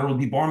get the federal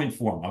debarment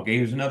form. Okay,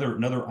 here's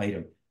another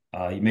item.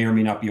 You may or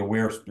may not be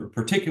aware,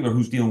 particular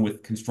who's dealing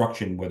with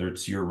construction, whether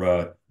it's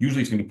your,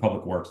 usually it's going to be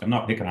public works. I'm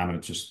not picking on them,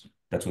 it's just,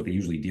 that's what they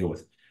usually deal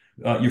with.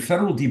 Your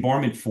federal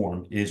debarment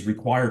form is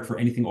required for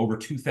anything over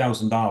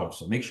 $2,000.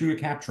 So make sure you're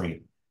capturing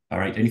it. All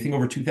right, anything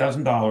over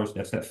 $2,000,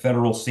 that's that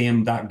federal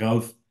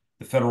sam.gov,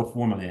 the federal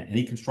form on that.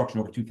 Any construction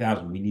over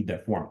 2,000, we need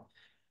that form.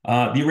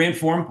 The Iran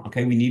form,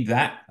 okay, we need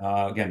that.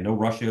 Again, no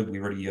Russia, we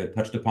already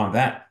touched upon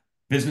that.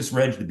 Business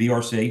reg, the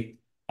BRC.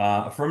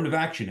 Affirmative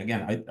action,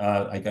 again,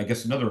 I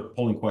guess another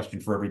polling question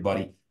for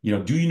everybody.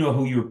 Do you know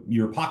who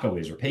your PACO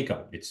is or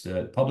PACO? It's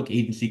the Public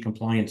Agency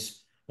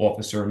Compliance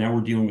Officer. Now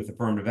we're dealing with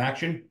affirmative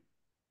action.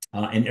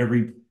 And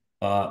every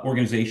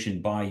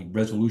organization by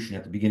resolution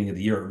at the beginning of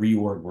the year,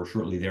 reorg or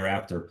shortly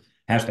thereafter,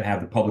 has to have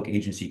the Public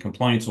Agency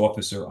Compliance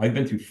Officer. I've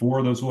been through 4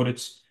 of those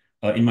audits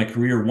in my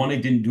career. 1 I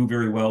didn't do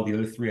very well. The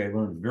other 3 I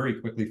learned very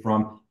quickly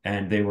from,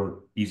 and they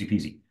were easy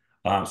peasy.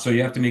 So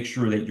you have to make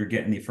sure that you're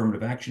getting the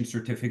affirmative action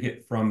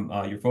certificate from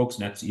your folks,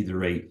 and that's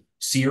either a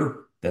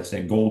SEER, that's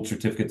that gold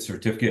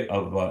certificate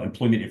of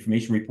employment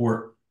information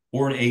report,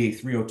 or an AA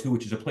 302,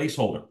 which is a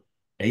placeholder.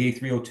 AA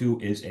 302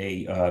 is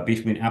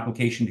basically an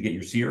application to get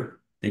your SEER.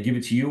 They give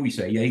it to you. We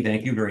say, yay,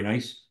 thank you, very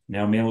nice.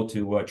 Now mail it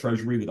to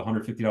Treasury with a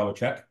 $150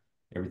 check.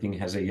 Everything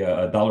has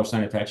a dollar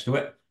sign attached to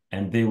it,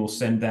 and they will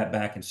send that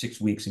back in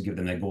 6 weeks and give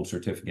them that gold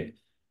certificate.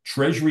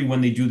 Treasury,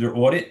 when they do their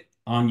audit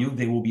on you,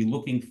 they will be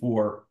looking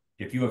for,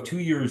 if you have 2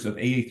 years of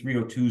AA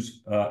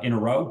 302s in a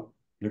row,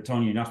 they're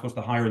telling you you're not supposed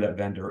to hire that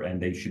vendor,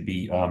 and they should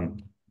be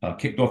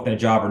kicked off that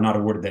job or not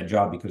awarded that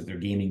job because they're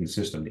gaming the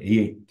system. The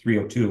AA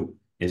 302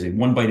 is a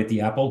one bite at the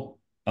apple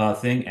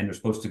thing, and they're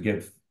supposed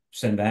to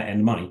send that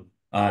and money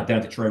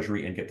down to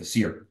Treasury and get the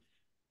SEER.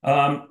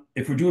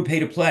 If we're doing pay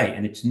to play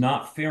and it's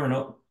not fair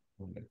enough,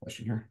 I've got a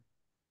question here.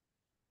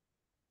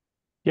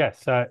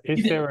 Yes,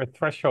 is there a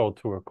threshold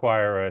to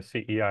acquire a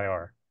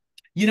CEIR?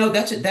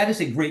 That is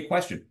a great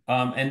question.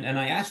 And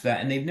I asked that,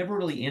 and they've never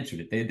really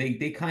answered it.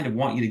 They kind of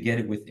want you to get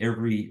it with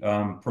every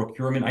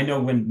procurement. I know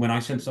when I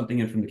send something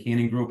in from the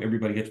canning group,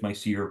 everybody gets my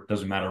SEER.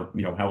 Doesn't matter,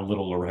 how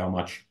little or how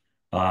much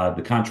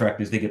the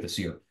contract is, they get the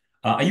SEER.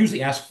 I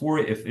usually ask for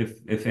it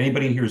if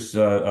anybody in here's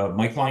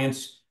my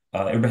clients.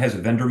 Everybody has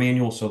a vendor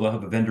manual, so they'll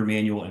have a vendor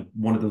manual, and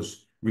one of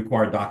those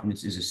required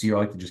documents is a SEER. I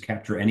like to just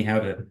capture anyhow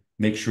to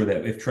make sure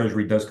that if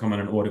Treasury does come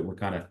on an audit, we're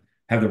kind of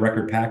have the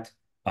record packed.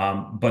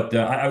 But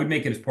I would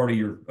make it as part of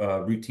your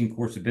routine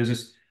course of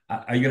business.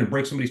 Are you going to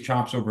break somebody's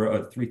chops over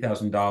a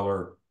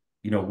 $3,000,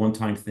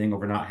 one-time thing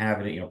over not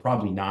having it?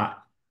 Probably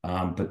not.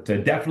 But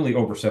definitely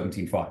over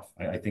 17.5.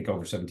 I think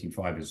over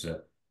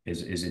 17.5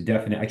 is a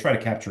definite. I try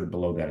to capture it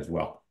below that as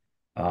well.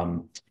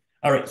 All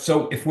right.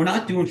 So if we're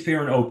not doing fair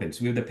and open,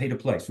 so we have the pay to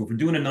play. So if we're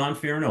doing a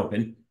non-fair and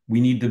open, we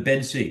need the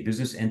BED C,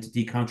 Business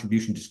Entity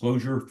Contribution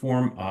Disclosure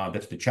Form.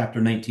 That's the Chapter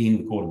 19.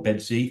 We call it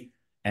BED C.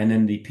 And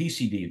then the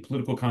PCD,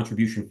 Political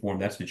Contribution Form,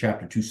 that's the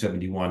Chapter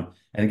 271.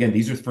 And again,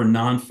 these are for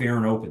non-fair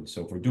and open.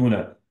 So if we're doing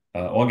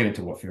I'll get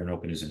into what fair and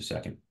open is in a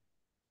second.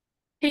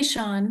 Hey,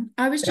 Sean,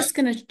 I was just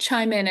going to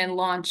chime in and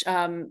launch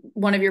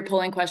one of your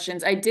polling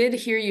questions. I did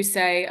hear you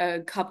say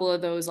a couple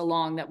of those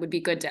along that would be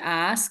good to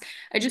ask.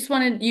 I just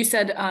wanted, you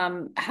said,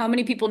 how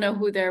many people know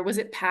who was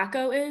it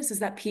PACO is? Is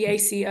that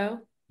PACO?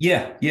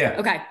 Yeah.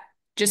 Okay,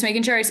 just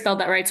making sure I spelled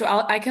that right. So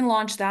I can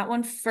launch that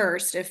one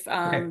first if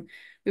Okay.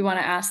 we want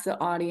to ask the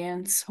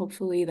audience.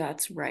 Hopefully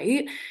that's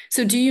right.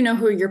 So do you know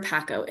who your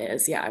PACO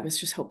is? Yeah, I was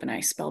just hoping I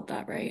spelled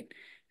that right.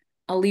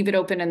 I'll leave it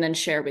open and then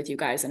share with you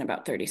guys in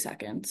about 30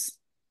 seconds.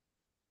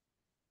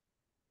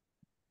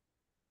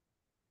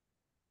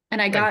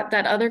 And I got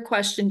that other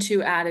question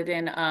too added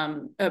in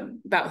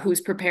about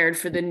who's prepared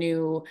for the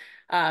new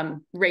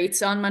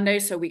rates on Monday.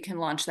 So we can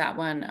launch that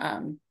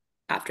one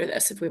after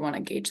this if we want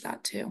to gauge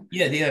that too.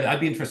 Yeah,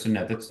 I'd be interested in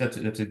that. That's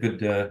a good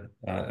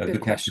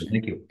good question.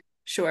 Thank you.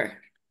 Sure.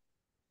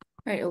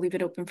 All right, I'll leave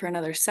it open for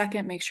another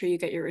second. Make sure you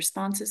get your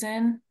responses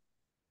in.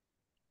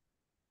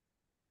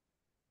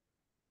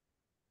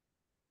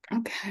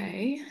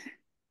 Okay.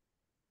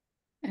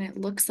 And it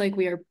looks like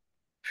we are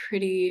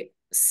pretty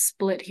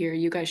split here.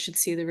 You guys should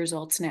see the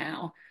results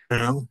now.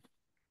 Now,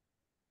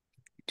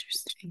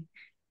 Interesting.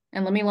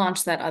 And let me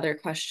launch that other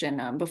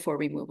question before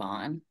we move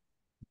on.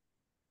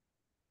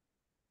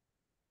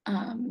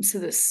 So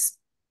this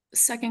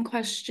second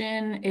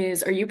question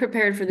is, are you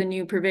prepared for the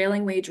new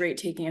prevailing wage rate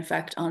taking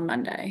effect on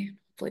Monday?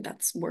 Hopefully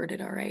that's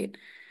worded all right.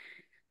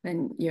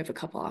 Then you have a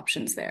couple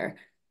options there.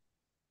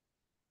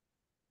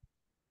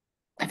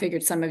 I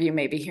figured some of you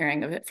may be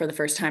hearing of it for the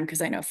first time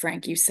because I know,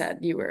 Frank, you said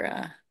you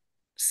were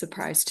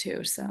surprised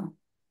too, so.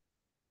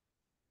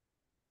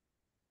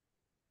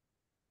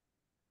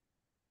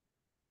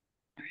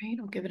 All right,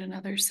 I'll give it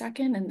another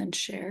second and then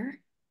share.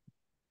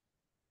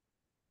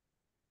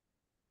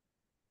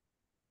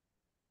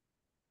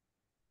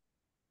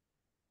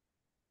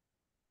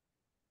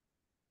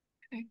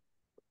 Okay.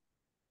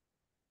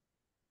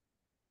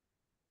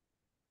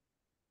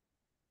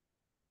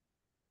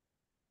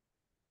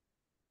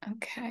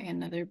 Okay,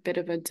 another bit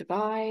of a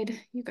divide.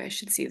 You guys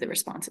should see the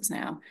responses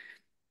now.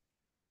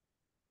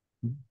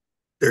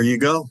 there you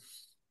go.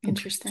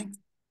 Interesting.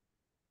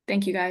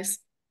 Thank you, guys.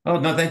 Oh,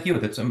 no, thank you.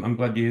 I'm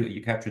glad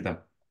you captured them.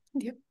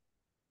 Yep.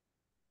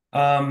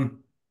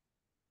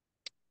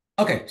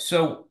 Okay,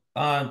 so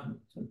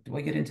do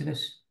I get into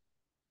this?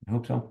 I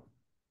hope so.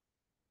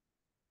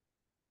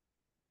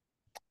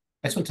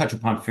 I just want to touch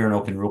upon fair and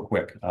open real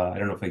quick. I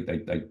don't know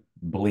if I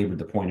belabored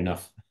the point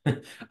enough.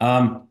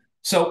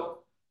 So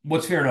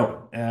what's fair and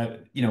open?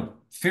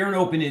 Fair and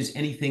open is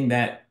anything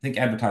that, think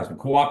advertisement,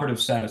 cooperative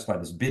satisfy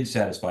this, bid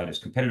satisfy this,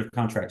 competitive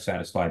contract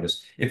satisfy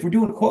this. If we're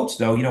doing quotes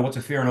though, what's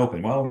a fair and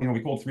open? Well, we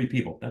called 3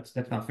 people. That's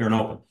not fair and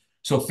open.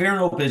 So fair and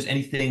open is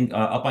anything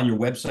up on your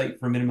website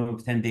for a minimum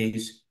of 10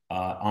 days,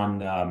 in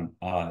the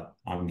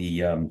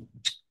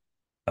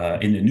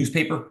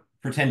newspaper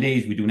for 10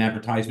 days. We do an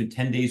advertisement,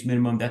 10 days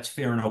minimum. That's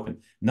fair and open.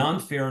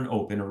 Non-fair and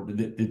open, or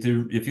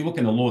if you look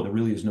in the law, there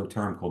really is no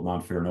term called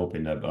non-fair and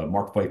open.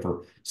 Mark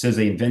Pfeiffer says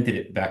they invented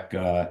it back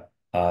in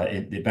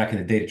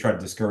the day to try to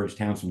discourage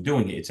towns from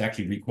doing it. It's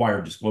actually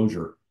required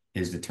disclosure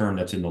is the term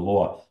that's in the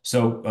law.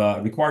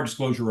 So required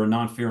disclosure or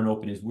non-fair and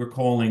open is we're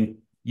calling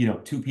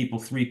 2 people,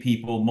 3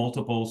 people,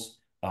 multiples.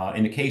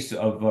 In the case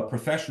of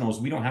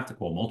professionals, we don't have to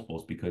call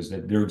multiples because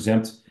they're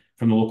exempt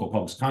from the local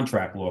public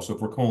contract law. So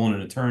if we're calling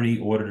an attorney,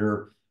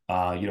 auditor,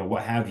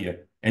 what have you,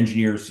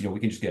 engineers, we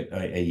can just get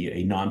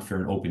a non-fair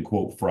and open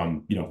quote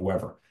from,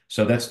 whoever.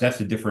 So that's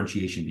the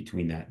differentiation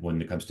between that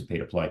when it comes to pay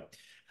to play.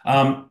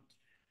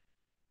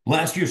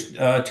 Last year's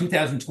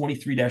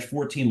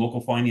 2023-14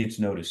 local finance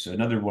notice,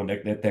 another one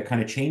that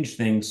kind of changed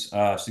things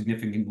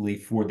significantly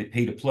for the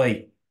pay to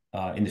play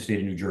in the state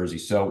of New Jersey.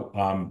 So,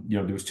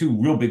 there was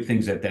 2 real big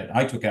things that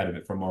I took out of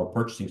it from our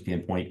purchasing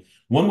standpoint.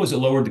 One was it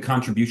lowered the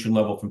contribution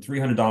level from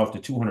 $300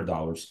 to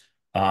 $200,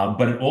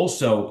 but it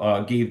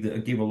also gave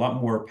a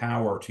lot more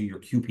power to your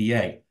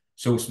QPA.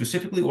 So it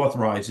specifically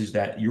authorizes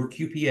that your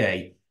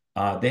QPA,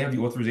 they have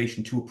the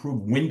authorization to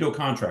approve window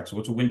contracts. So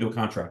what's a window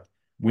contract?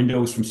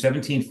 Windows from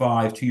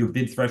 17.5 to your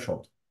bid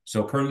threshold.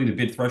 So currently the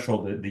bid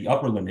threshold, the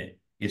upper limit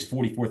is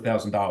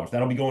 $44,000.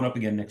 That'll be going up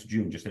again next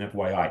June, just an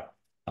FYI.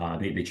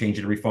 They change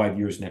it every 5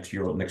 years. Next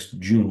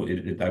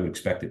June, I would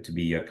expect it to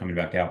be coming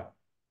back out.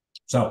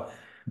 So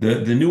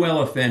the new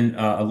LFN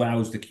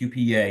allows the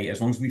QPA, as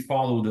long as we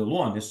follow the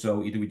law on this,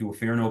 so either we do a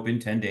fair and open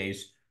 10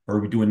 days, or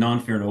we do a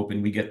non-fair and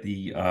open, we get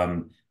the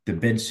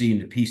Bed C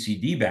and the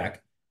PCD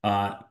back,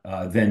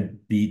 then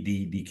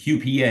the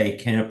QPA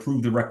can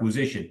approve the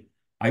requisition.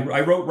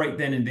 I wrote right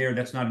then and there,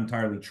 that's not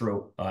entirely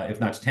true. If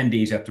not, it's 10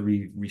 days after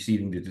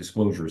receiving the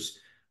disclosures.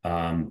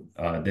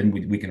 Then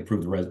we can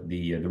approve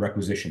the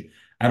requisition.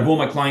 Out of all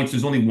my clients,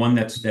 there's only one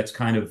that's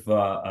kind of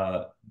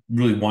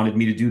really wanted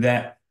me to do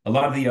that. A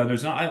lot of the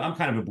others, I'm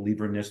kind of a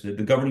believer in this.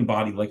 The governing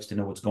body likes to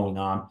know what's going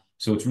on,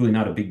 so it's really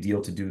not a big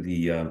deal to do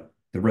the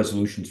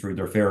resolutions for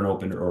either fair and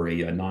open or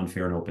a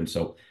non-fair and open.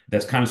 So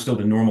that's kind of still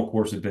the normal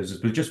course of business.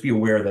 But just be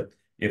aware that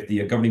if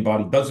the governing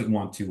body doesn't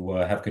want to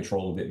have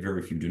control of it,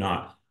 very few do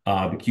not.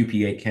 The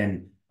QPA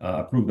can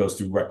approve those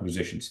through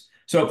requisitions.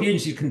 So if the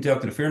agency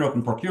conducted a fair and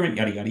open procurement,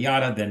 yada, yada,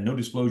 yada, then no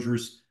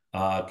disclosures.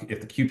 If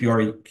the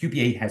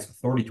QPA has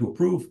authority to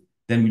approve,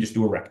 then we just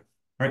do a rec,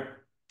 right?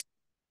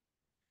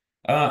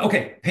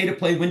 Okay, pay to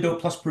play window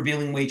plus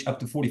prevailing wage up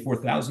to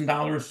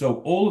 $44,000.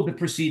 So all of the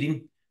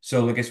preceding,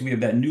 so I guess we have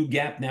that new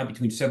gap now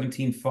between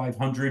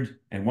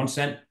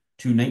 $17,501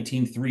 to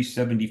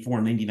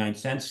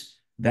 $19,374.99.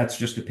 That's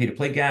just a pay to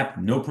play gap,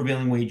 no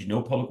prevailing wage,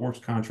 no public works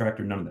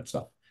contractor, none of that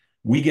stuff.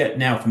 We get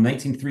now from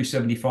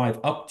 $19,375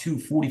 up to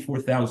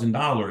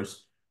 $44,000,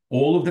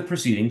 all of the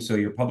proceedings, so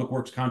your public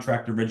works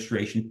contractor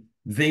registration,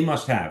 they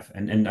must have.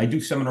 And I do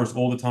seminars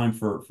all the time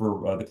for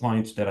the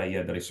clients that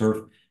I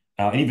serve,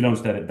 and even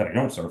those that I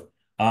don't serve.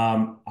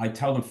 I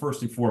tell them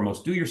first and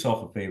foremost, do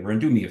yourself a favor and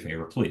do me a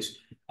favor, please.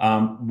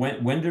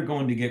 When they're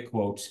going to get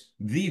quotes,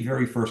 the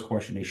very first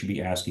question they should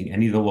be asking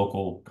any of the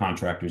local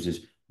contractors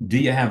is, do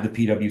you have the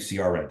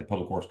PWCRA, the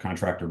Public Works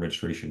Contractor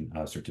Registration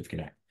Certificate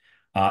Act?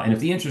 And if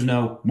the answer is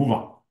no, move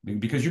on,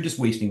 because you're just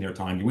wasting their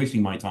time. You're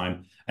wasting my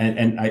time.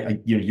 And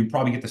you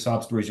probably get the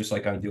sob stories just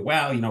like I do.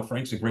 Well,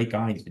 Frank's a great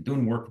guy. He's been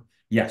doing work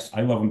Yes,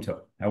 I love them too.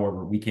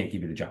 However, we can't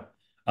give you the job.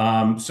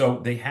 So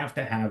they have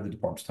to have the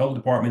departments. Tell the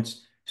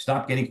departments,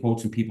 stop getting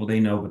quotes from people they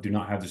know but do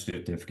not have the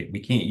certificate.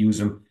 We can't use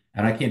them.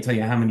 And I can't tell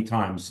you how many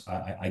times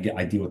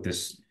I deal with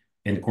this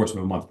in the course of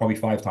a month, probably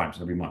 5 times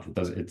every month.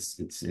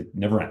 It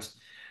never ends.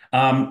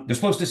 They're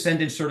supposed to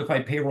send in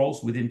certified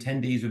payrolls within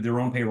 10 days of their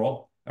own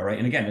payroll. All right.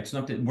 And again, it's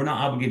not that we're not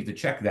obligated to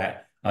check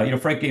that.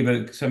 Frank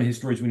gave some of his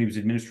stories when he was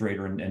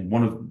administrator, and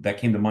one of that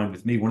came to mind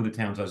with me. One of the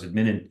towns I was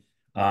admin in,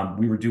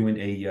 we were doing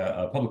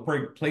a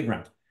public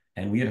playground,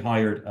 and we had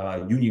hired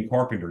union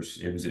carpenters.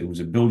 It was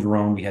a build your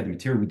own. We had the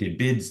material, we did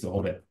bids, the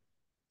whole bit.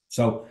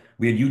 So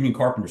we had union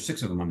carpenters,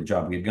 6 of them on the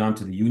job. We had gone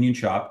to the union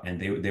shop, and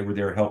they were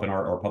there helping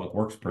our public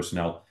works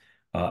personnel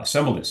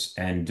assemble this.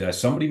 And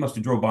somebody must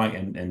have drove by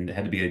and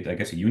had to be, I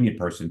guess, a union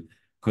person,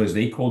 because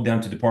they called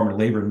down to Department of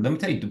Labor. And let me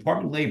tell you,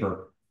 Department of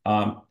Labor,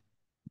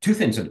 2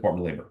 things at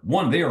Department of Labor.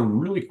 One, they are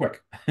really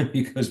quick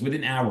because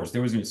within hours,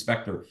 there was an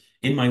inspector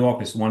in my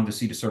office wanted to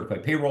see the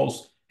certified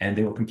payrolls, and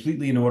they were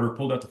completely in order,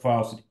 pulled out the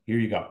file, said, here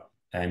you go.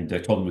 And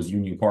told them it was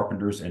union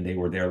carpenters, and they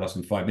were there less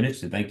than 5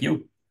 minutes, said thank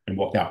you, and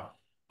walked out.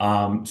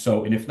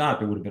 And if not,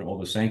 there would have been all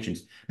those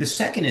sanctions. The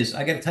second is,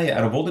 I got to tell you,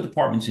 out of all the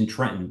departments in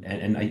Trenton,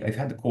 and I've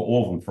had to call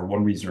all of them for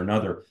one reason or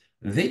another,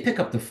 they pick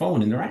up the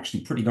phone and they're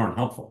actually pretty darn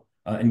helpful,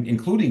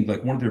 including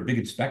like one of their big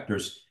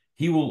inspectors.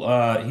 He's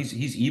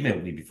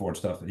emailed me before and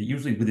stuff,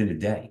 usually within a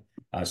day.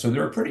 So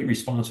they're a pretty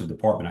responsive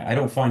department. I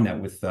don't find that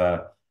with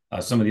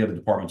some of the other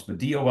departments, but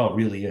DOL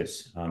really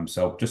is.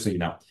 So just so you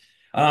know.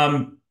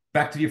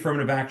 Back to the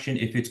affirmative action.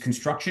 If it's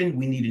construction,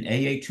 we need an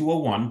AA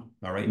 201.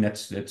 All right, and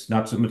that's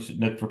not so much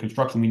that for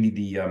construction. We need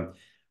the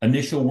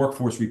initial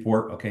workforce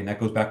report. Okay, and that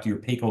goes back to your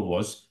PAYCO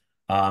laws.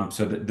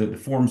 So the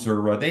forms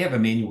are they have a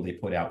manual they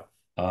put out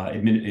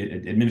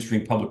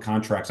administering public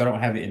contracts. I don't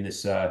have it in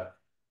this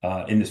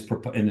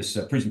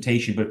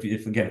presentation, but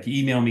if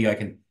you email me, I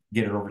can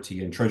get it over to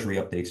you. And Treasury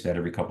updates that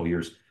every couple of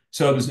years.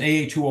 So there's an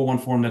AA 201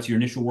 form. That's your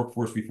initial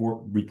workforce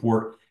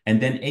report. And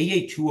then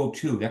AA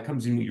 202, that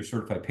comes in with your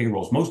certified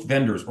payrolls. Most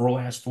vendors, Earl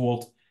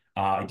Asphalt,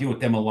 I deal with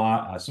them a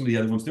lot. Some of the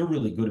other ones, they're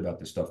really good about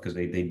this stuff because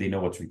they know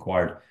what's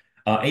required.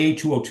 AA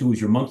 202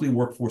 is your monthly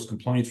workforce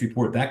compliance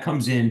report. That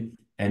comes in,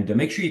 and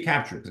make sure you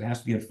capture it because it has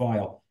to be in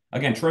file.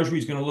 Again, Treasury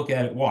is going to look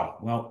at it. Why?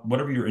 Well,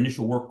 whatever your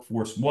initial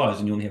workforce was,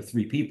 and you only have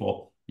 3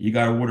 people, you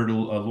got awarded a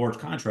large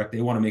contract.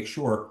 They want to make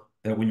sure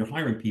that when you're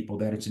hiring people,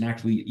 that it's an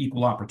actually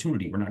equal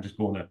opportunity. We're not just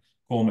going to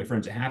call my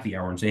friends at happy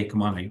hour and say, hey,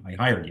 come on, I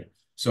hired you.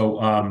 So,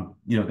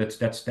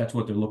 that's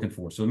what they're looking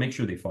for. So make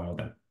sure they file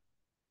that.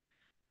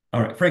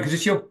 All right, Frank, is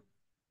this you?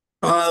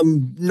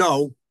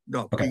 No.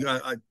 Okay.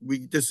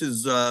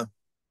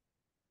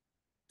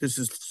 This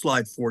is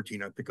slide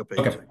 14. I pick up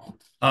 18. Okay.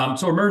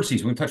 So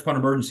emergencies, we're going to touch upon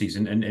emergencies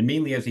and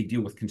mainly as they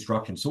deal with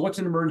construction. So what's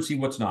an emergency?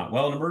 What's not?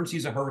 Well, an emergency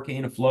is a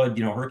hurricane, a flood,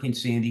 Hurricane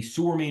Sandy,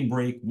 sewer main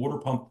break, water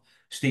pump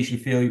station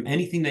failure,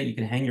 anything that you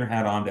can hang your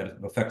hat on that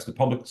affects the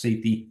public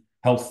safety,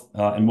 health,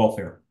 and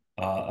welfare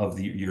of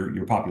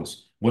your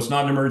populace. What's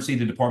not an emergency?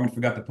 The department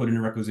forgot to put in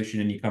a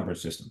requisition in the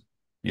encumbrance system.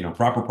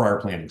 Proper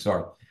prior planning.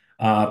 Sorry.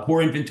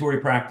 Poor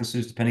inventory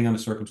practices, depending on the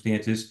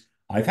circumstances.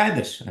 I've had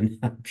this, and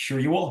I'm sure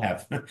you all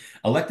have.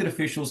 Elected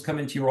officials come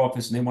into your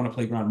office and they want to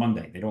play Ground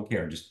Monday. They don't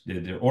care. Just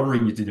they're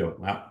ordering you to do it.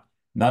 Well,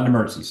 not an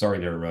emergency. Sorry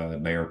there,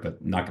 Mayor,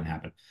 but not going to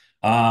happen.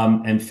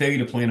 And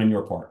failure to plan on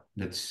your part.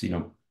 That's,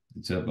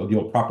 it's a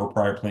proper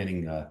prior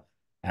planning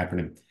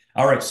acronym.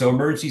 All right. So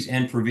emergencies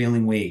and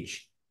prevailing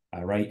wage.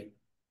 All right.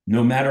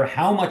 No matter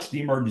how much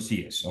the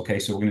emergency is. Okay.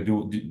 So we're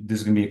going to this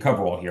is going to be a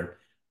coverall here.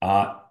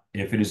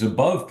 If it is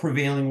above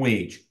prevailing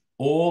wage,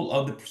 all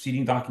of the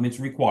preceding documents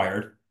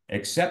required,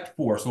 except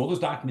for, so all those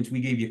documents we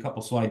gave you a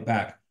couple slides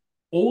back,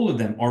 all of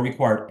them are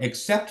required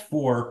except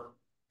for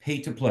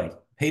pay to play.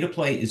 Pay to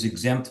play is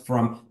exempt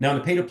from, now in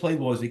the pay to play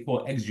laws, they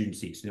call it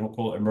exigencies. They don't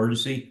call it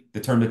emergency. The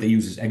term that they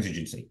use is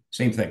exigency.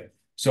 Same thing.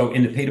 So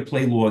in the pay to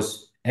play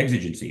laws,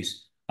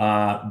 exigencies,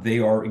 they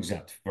are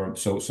exempt.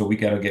 So we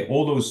got to get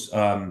all those,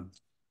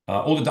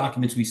 all the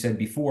documents we said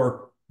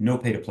before, no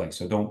pay to play.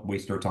 So don't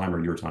waste our time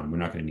or your time. We're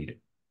not going to need it.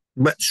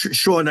 But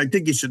Sean, I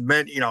think you should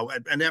mention,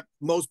 and that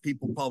most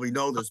people probably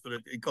know this, but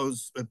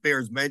it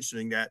bears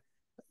mentioning that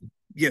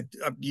you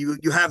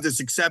have this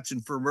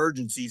exception for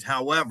emergencies.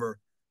 However,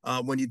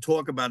 when you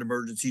talk about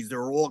emergencies, there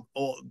are all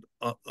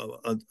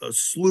a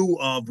slew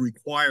of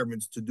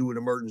requirements to do an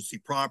emergency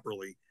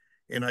properly,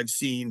 and I've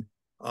seen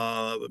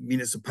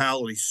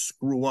municipalities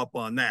screw up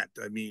on that.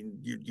 I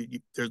mean,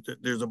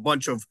 there's a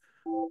bunch of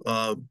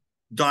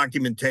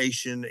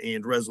documentation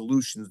and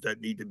resolutions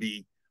that need to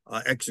be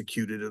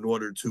executed in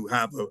order to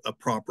have a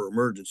proper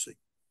emergency.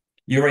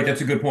 You're right. That's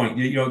a good point.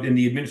 In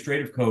the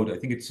administrative code, I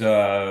think it's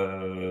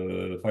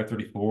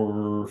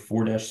 534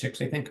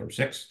 4-6, I think, or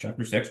 6,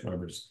 chapter 6,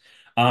 whatever it is.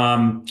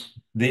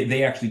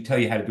 They actually tell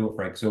you how to do it,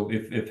 Frank. So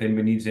if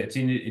anybody needs it, it's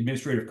in the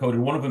administrative code,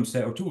 and one of them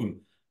said, or 2 of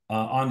them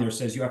on there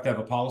says you have to have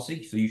a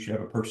policy. So you should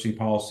have a purchasing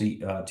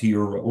policy to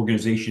your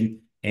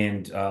organization,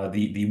 and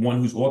the one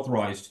who's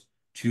authorized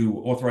to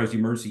authorize the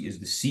emergency is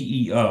the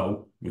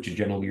CEO, which is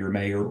generally your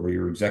mayor or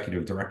your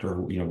executive director,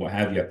 what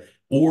have you,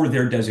 or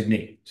their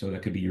designee. So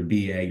that could be your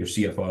BA, your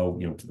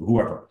CFO,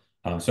 whoever.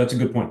 So that's a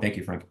good point. Thank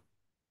you, Frank.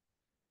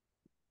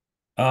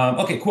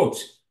 Okay,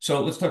 quotes.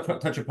 So let's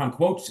touch upon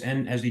quotes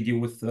and as they deal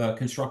with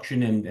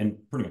construction and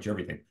pretty much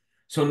everything.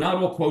 So not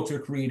all quotes are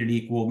created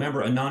equal.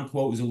 Remember, a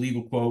non-quote is a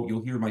legal quote.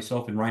 You'll hear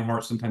myself and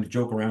Reinhardt sometimes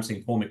joke around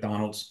saying Paul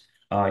McDonald's,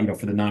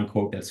 for the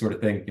non-quote, that sort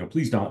of thing.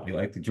 Please don't. We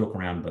like to joke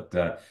around,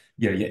 but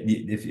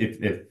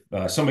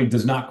if somebody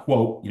does not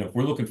quote, if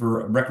we're looking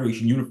for a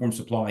recreation uniform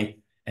supply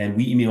and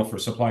we email for a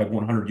supply of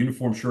 100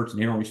 uniform shirts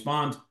and they don't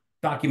respond,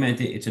 document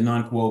it. It's a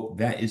non-quote.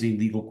 That is a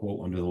legal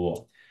quote under the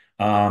law.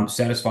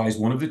 Satisfies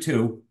one of the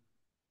two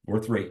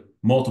or three.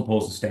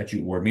 Multiples the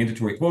statute award.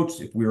 Mandatory quotes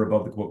if we're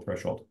above the quote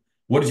threshold.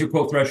 What is your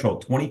quote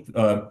threshold? 20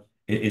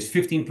 is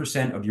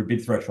 15% of your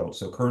bid threshold.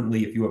 So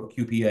currently, if you have a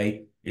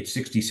QPA, it's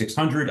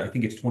 6,600. I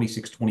think it's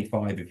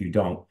 2,625 if you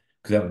don't,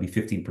 because that would be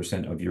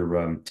 15% of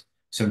your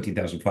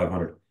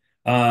 17,500.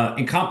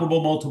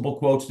 Incomparable multiple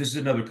quotes. This is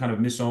another kind of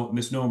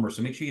misnomer.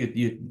 So make sure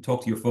you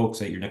talk to your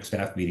folks at your next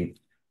staff meeting.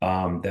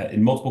 That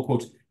in multiple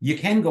quotes, you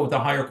can go with a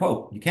higher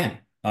quote. You can,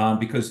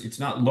 because it's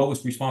not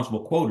lowest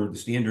responsible quoter. The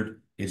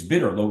standard is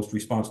bidder, lowest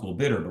responsible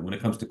bidder. But when it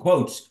comes to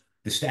quotes,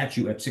 the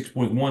statute at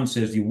 6.1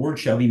 says the award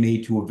shall be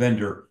made to a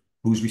vendor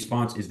whose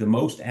response is the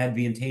most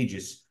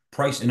advantageous,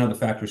 price and other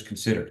factors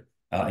considered.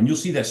 And you'll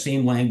see that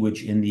same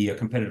language in the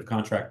competitive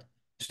contract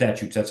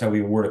statutes. That's how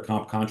we award a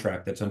comp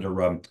contract. That's under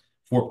 4.1,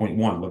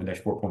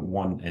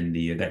 11-4.1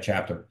 and that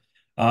chapter.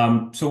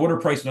 So what are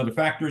price and other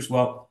factors?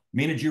 Well,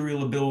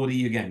 managerial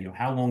ability, again,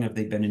 how long have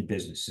they been in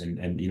business? And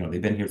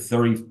they've been here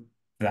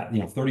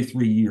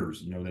 33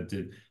 years,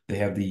 that they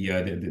have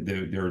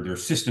their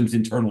systems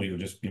internally are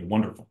just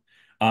wonderful.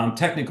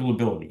 Technical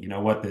ability,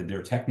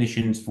 they're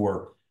technicians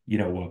for,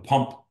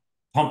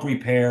 pump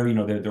repair,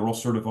 they're all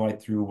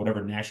certified through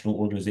whatever national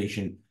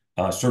organization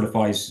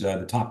certifies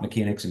the top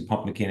mechanics and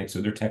pump mechanics.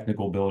 So their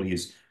technical ability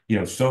is,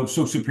 so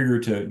superior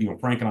to,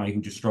 Frank and I,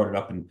 who just started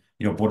up and,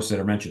 bought us at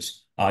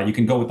Armenchis. You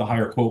can go with the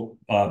higher quote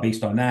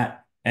based on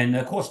that. And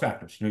cost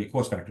factors, your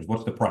cost factors,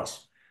 what's the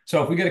price?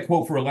 So if we get a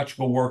quote for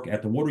electrical work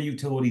at the water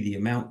utility, the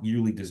amount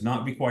yearly does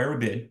not require a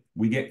bid.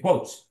 We get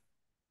quotes.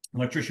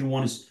 Electrician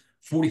 1 is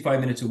 45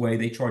 minutes away.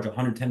 They charge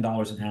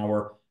 $110 an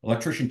hour.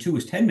 Electrician 2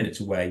 is 10 minutes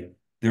away.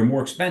 They're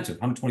more expensive,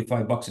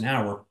 $125 an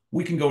hour.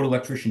 We can go to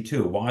electrician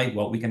 2. Why?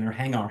 Well, we can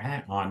hang our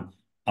hat on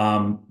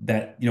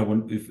that.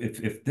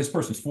 If this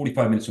person's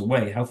 45 minutes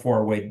away, how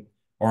far away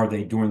are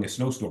they during a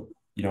snowstorm?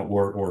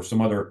 Or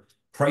some other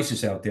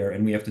crisis out there,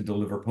 and we have to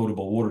deliver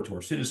potable water to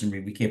our citizenry.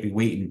 We can't be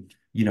waiting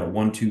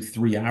 1, 2,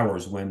 3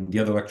 hours when the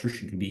other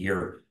electrician can be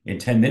here in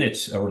 10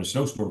 minutes or in a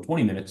snowstorm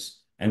 20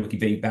 minutes, and we can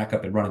be back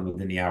up and running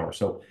within the hour.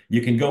 So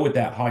you can go with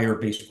that higher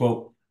base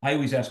quote. I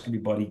always ask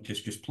everybody,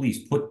 just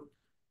please put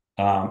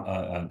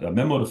a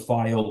memo to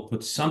file,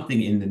 put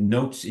something in the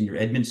notes in your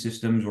admin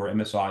systems or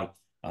MSI.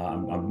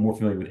 I'm more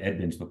familiar with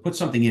admins, but put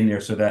something in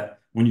there so that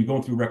when you're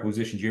going through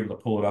requisitions, you're able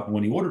to pull it up. And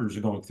when the auditors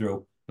are going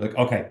through, like,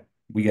 okay,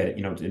 we get it,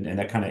 and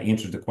that kind of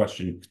answers the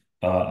question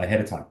ahead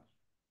of time.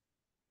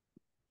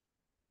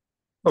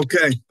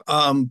 Okay,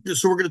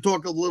 so we're going to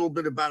talk a little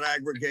bit about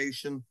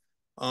aggregation.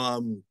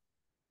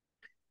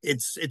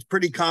 It's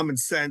pretty common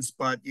sense,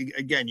 but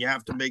again, you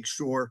have to make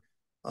sure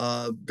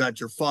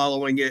that you're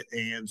following it.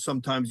 And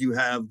sometimes you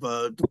have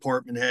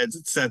department heads,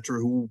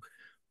 etc., who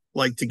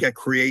like to get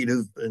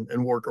creative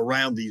and work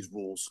around these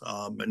rules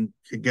and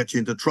can get you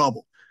into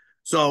trouble.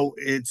 So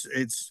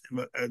there's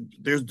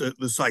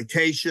the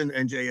citation,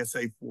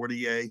 NJSA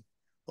 40A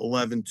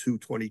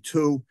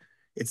 11-222.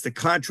 It's the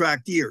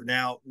contract year.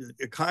 Now,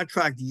 a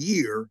contract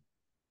year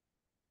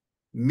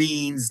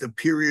means the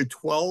period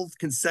 12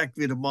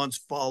 consecutive months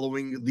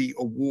following the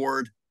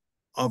award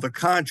of a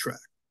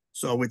contract.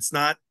 So it's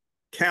not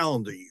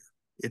calendar year.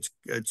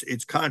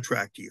 It's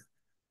contract year.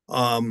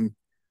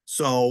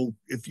 So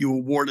if you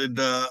awarded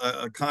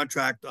a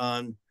contract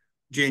on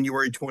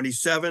January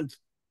 27th,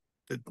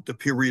 the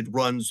period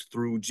runs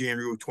through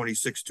January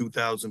 26,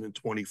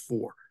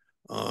 2024.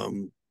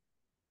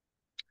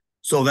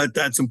 So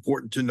that's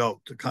important to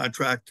note. The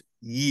contract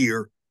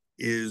year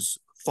is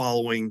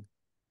following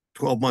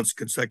 12 months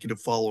consecutive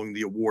following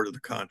the award of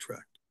the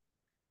contract.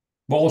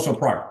 But also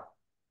prior.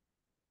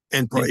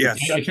 And yes.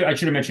 I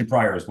should have mentioned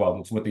prior as well.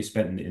 It's what they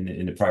spent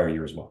in the prior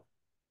year as well.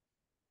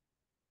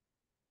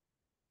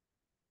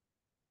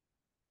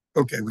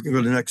 Okay, we can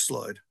go to the next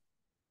slide.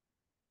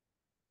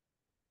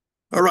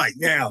 All right,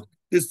 now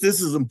this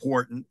is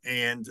important,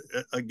 and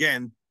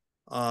again,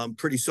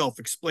 pretty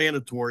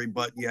self-explanatory,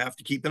 but you have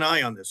to keep an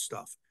eye on this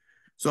stuff.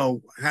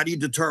 So how do you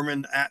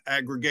determine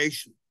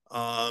aggregation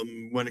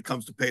when it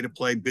comes to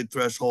pay-to-play, bid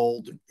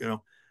threshold? There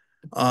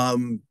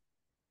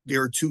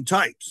are two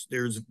types.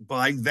 There's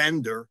by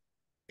vendor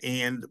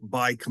and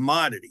by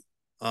commodity.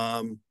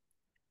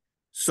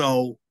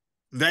 So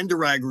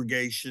vendor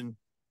aggregation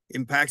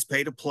impacts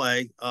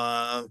pay-to-play,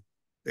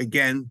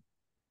 again,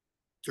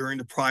 during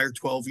the prior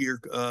 12-year,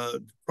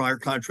 prior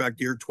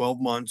contract year, 12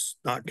 months,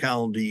 not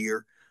calendar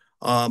year.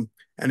 and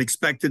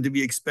expected to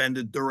be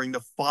expended during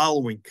the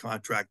following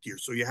contract year.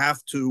 So you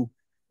have to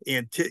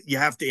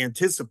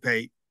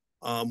anticipate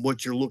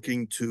what you're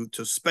looking to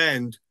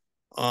spend.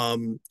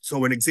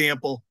 So an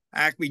example,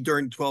 Acme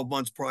during 12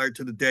 months prior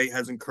to the date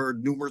has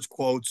incurred numerous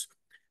quotes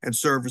and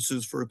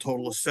services for a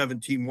total of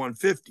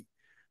 $17,150.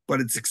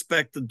 But it's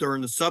expected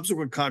during the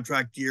subsequent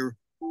contract year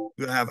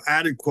to have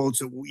added quotes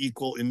that will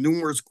equal in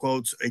numerous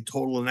quotes a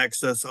total in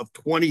excess of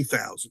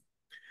 $20,000.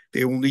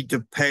 They will need to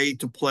pay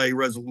to play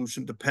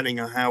resolution depending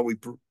on how we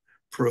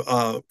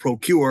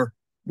procure.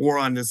 More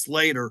on this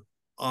later.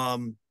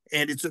 And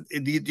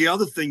the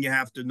other thing you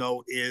have to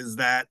note is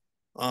that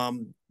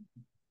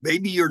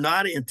maybe you're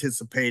not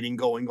anticipating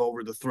going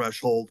over the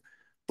threshold,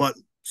 but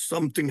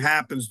something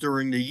happens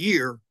during the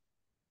year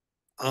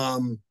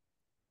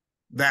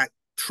that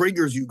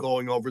triggers you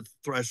going over the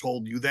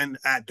threshold. You then,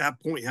 at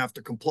that point, have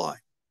to comply.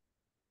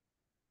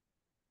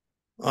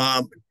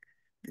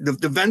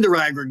 The vendor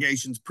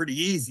aggregation is pretty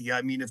easy.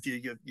 I mean, if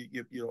you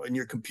know, in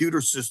your computer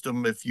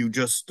system, if you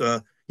just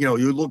you know,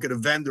 you look at a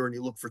vendor and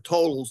you look for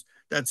totals,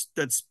 that's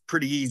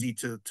pretty easy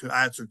to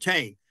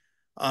ascertain.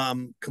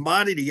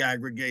 Commodity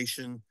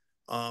aggregation,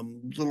 a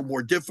little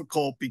more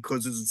difficult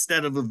because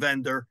instead of a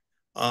vendor,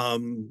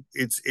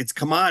 it's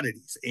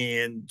commodities.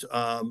 And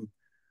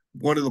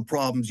one of the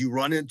problems you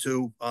run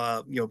into,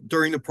 you know,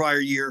 during the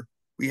prior year,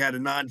 we had a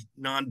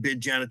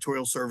non-bid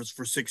janitorial service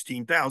for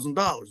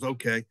 $16,000.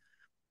 Okay.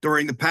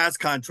 During the past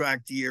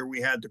contract year, we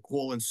had to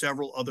call in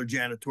several other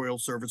janitorial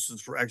services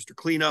for extra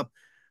cleanup,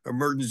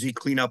 emergency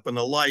cleanup, and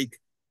the like.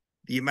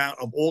 The amount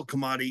of all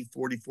commodity,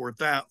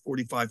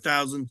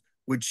 $45,000,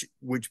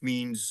 which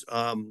means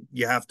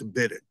you have to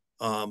bid it.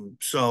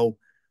 So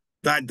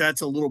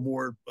that's a little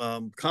more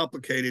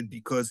complicated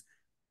because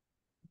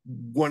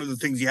one of the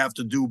things you have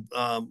to do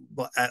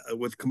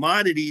with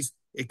commodities,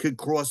 it could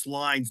cross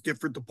lines,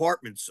 different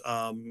departments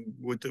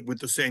with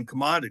the same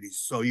commodities.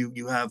 So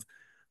you have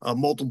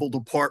multiple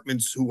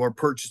departments who are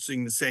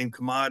purchasing the same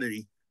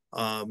commodity.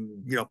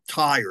 You know,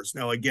 tires.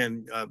 Now,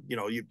 again, you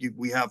know,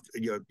 we have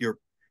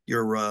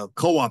your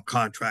co-op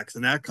contracts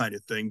and that kind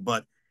of thing.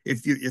 But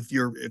if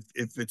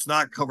it's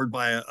not covered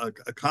by a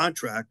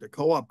contract, a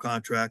co-op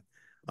contract,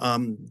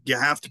 you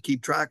have to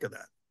keep track of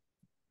that.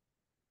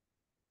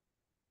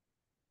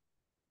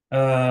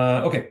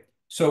 Okay.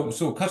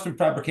 So custom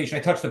fabrication,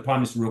 I touched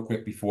upon this real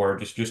quick before.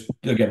 Just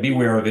again, be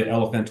aware of it.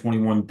 LFN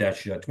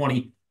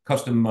 21-20.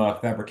 Custom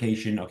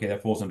fabrication, okay,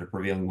 that falls under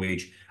prevailing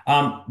wage.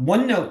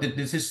 One note that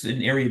this is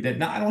an area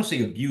that I don't want to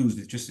say abused,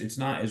 it's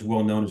not as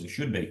well known as it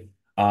should be.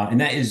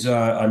 And that is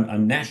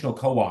on national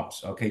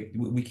co-ops, okay?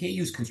 We can't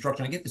use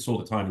construction. I get this all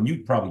the time, and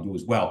you probably do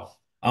as well.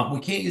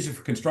 We can't use it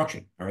for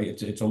construction, all right?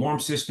 It's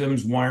alarm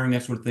systems, wiring,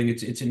 that sort of thing.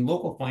 It's in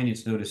local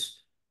finance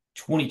notice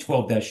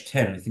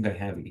 2012-10. I think I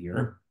have it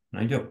here.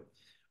 I do.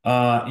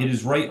 It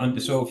is right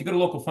under, so if you go to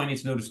local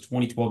finance notice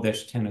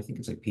 2012-10, I think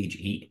it's like page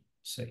 8,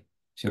 say.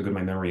 See how good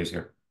my memory is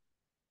here.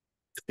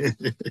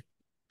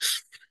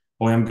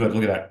 Boy, I'm good.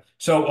 Look at that.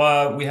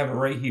 So we have it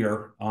right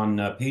here on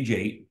page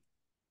 8.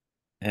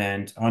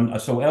 And on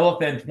so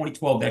LFN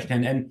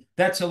 2012-10, and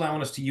that's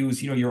allowing us to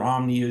use, you know, your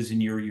Omnias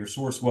and your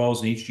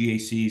Sourcewells and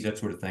HGACs, that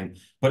sort of thing.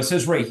 But it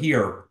says right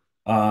here,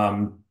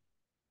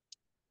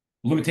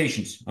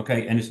 limitations,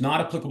 okay? And it's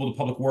not applicable to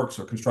public works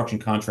or construction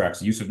contracts.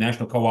 The use of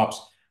national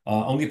co-ops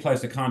only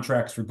applies to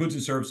contracts for goods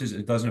and services.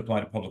 It doesn't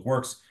apply to public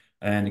works.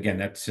 And again,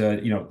 that's,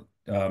 you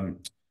know,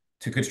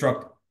 to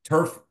construct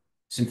turf,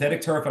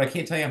 synthetic turf. And I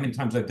can't tell you how many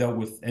times I've dealt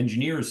with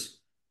engineers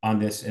on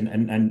this, and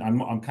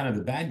I'm kind of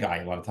the bad guy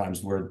a lot of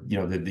times, where, you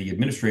know, the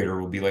administrator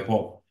will be like,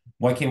 well,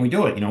 why can't we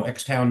do it? You know,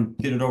 X town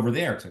did it over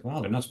there. It's like,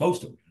 well, they're not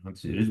supposed to.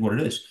 It is what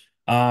it is.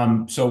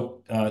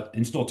 So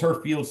install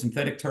turf fields,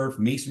 synthetic turf,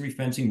 masonry,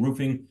 fencing,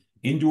 roofing,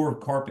 indoor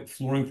carpet,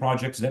 flooring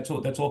projects. That's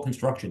all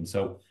construction.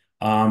 So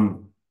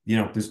you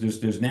know,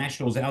 there's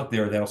nationals out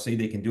there that'll say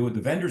they can do it.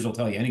 The vendors will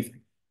tell you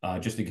anything.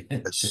 Just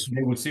again,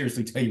 they would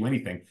seriously tell you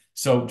anything.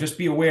 So just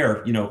be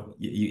aware, you know,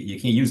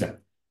 you can't use that.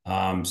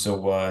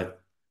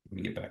 Let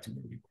me get back to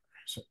where we were.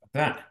 So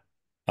about that.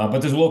 But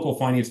there's a local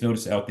finance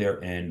notice out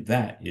there, and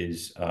that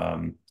is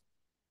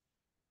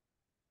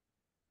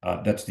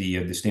that's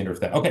the standard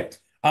of that. Okay.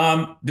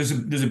 There's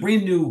a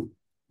brand new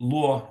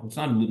law. It's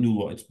not a new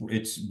law.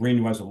 It's brand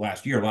new as of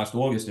last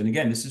August. And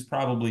again, this is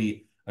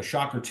probably a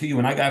shocker to you.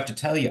 And I have to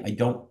tell you, I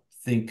don't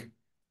think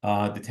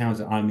the towns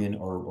that I'm in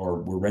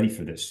we're ready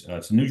for this.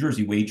 It's a New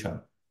Jersey wage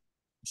hub.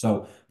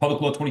 So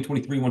Public Law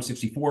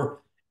 2023-164,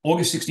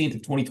 August 16th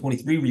of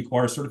 2023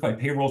 requires certified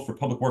payrolls for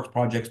public works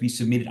projects be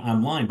submitted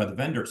online by the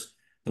vendors.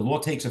 The law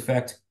takes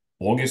effect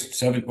August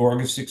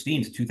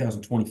 16th,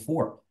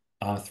 2024,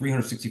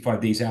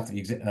 365 days after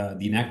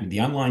the enactment.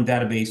 The online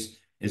database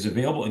is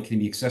available and can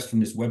be accessed from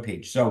this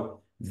webpage.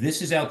 So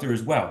this is out there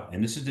as well.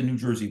 And this is the New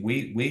Jersey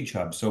wage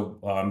hub.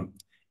 So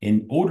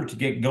in order to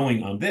get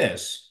going on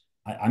this,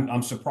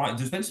 I'm surprised.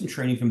 There's been some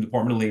training from the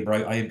Department of Labor.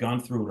 I have gone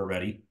through it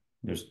already.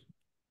 There's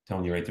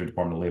telling you right there,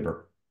 Department of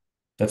Labor.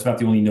 That's about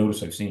the only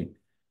notice I've seen.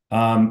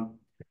 So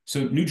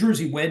New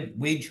Jersey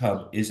Wage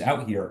Hub is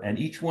out here, and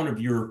each one of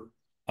your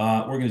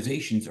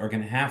organizations are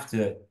going to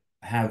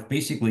have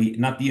basically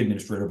not the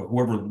administrator, but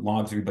whoever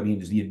logs everybody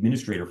in is the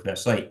administrator for that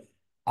site.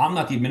 I'm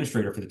not the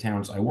administrator for the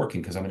towns I work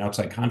in because I'm an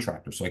outside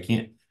contractor, so I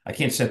can't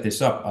set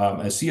this up.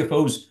 As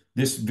CFOs,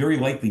 this very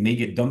likely may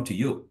get dumped to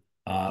you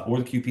or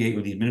the QPA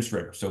or the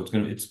administrator. So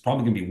it's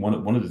probably going to be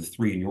one of the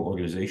three in your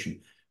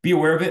organization. Be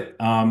aware of it.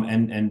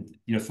 And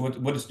you know, so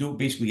what it's doing,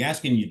 basically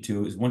asking you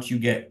to is once you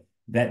get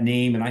that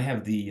name, and I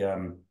have the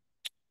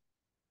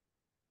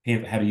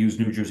how to use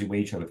New Jersey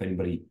Wage Hub if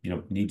anybody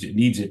needs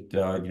it.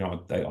 You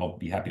know, I'll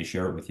be happy to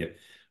share it with you.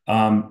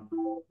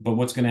 But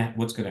what's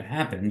gonna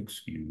happen?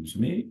 Excuse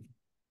me.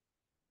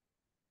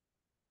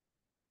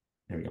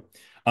 There we go.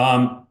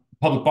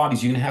 Public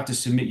bodies, you're gonna have to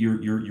submit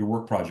your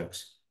work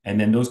projects, and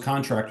then those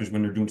contractors,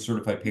 when they're doing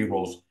certified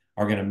payrolls,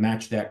 are gonna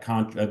match that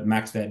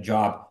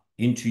job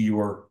into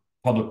your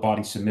public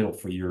body submittal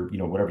for your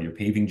whatever your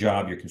paving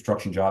job, your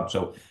construction job.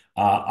 So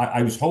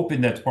I was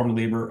hoping that Department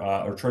of Labor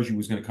or Treasury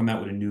was going to come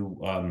out with a new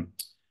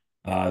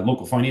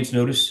local finance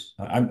notice.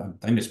 I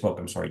misspoke.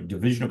 I'm sorry.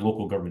 Division of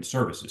Local Government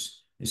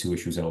Services is who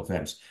issues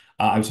LFNs.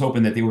 I was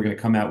hoping that they were going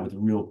to come out with a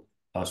real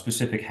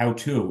specific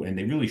how-to, and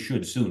they really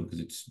should soon because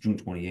it's June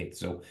 28th.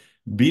 So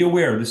be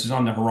aware, this is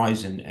on the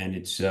horizon, and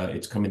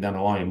it's coming down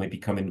the line. It might be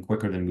coming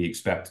quicker than we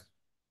expect.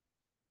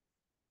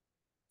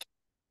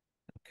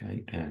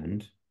 Okay,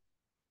 and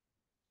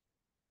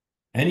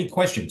any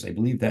questions? I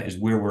believe that is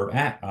where we're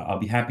at. I'll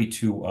be happy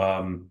to.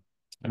 I don't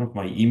know if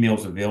my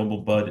email's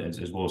available, Bud,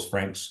 as well as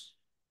Frank's.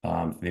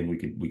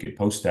 Maybe we could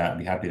post that. I'd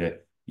be happy to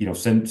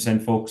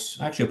send folks.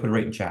 Actually, I'll put it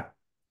right in chat.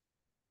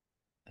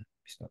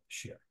 Stop the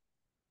share.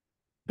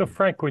 So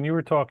Frank, when you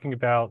were talking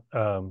about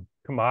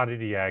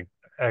commodity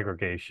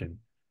aggregation,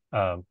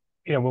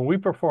 when we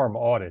perform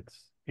audits,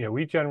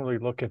 we generally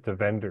look at the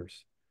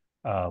vendors.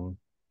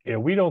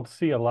 We don't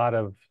see a lot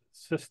of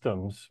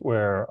systems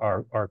where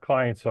our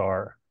clients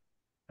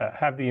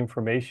have the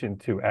information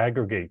to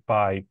aggregate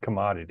by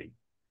commodity.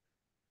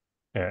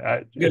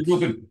 But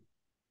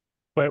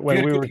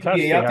when we were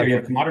testing, out there, you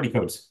have commodity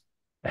codes.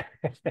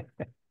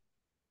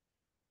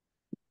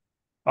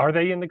 Are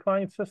they in the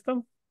client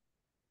system?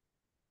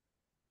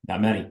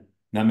 Not many.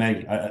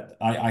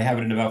 I have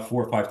it in about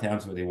 4 or 5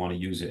 towns where they want to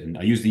use it, and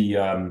I use the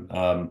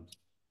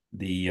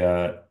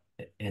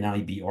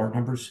NIBR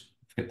numbers.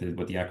 I forget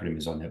what the acronym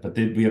is on that, but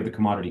we have the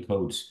commodity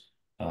codes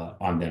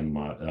on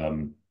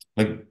them.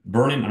 Like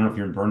Vernon, I don't know if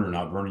you're in Vernon or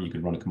not. Vernon, you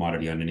could run a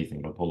commodity on anything.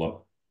 It'll pull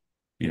up,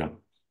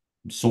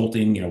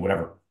 salting,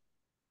 whatever.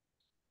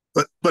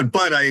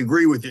 But I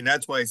agree with you, and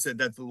that's why I said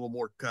that's a little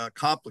more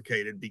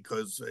complicated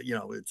because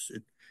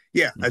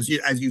as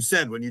you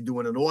said, when you're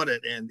doing an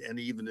audit and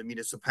even the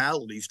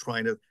municipalities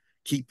trying to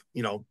keep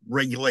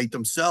regulate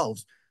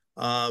themselves,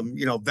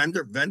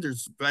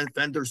 vendors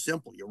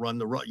simple. You run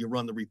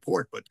the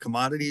report, but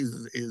commodities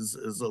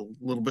is a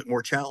little bit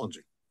more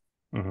challenging.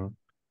 Mm-hmm.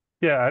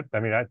 Yeah, I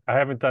mean, I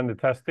haven't done the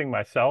testing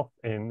myself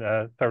in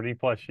 30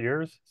 plus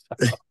years.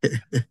 So.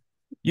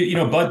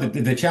 Bud,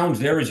 the challenge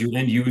there is your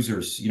end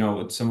users.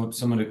 Some of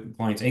the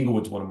clients,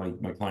 Englewood's one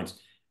of my clients,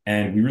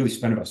 and we really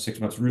spent about 6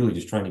 months really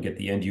just trying to get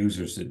the end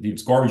users.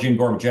 It's garbage in,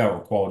 garbage out,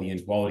 or quality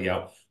in, quality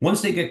out.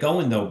 Once they get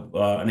going, though,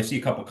 and I see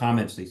a couple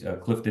comments,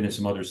 Clifton and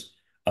some others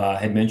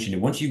had mentioned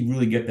it. Once you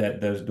really get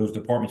those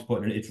departments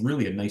put in, it's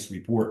really a nice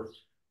report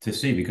to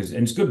see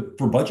and it's good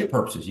for budget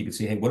purposes. You can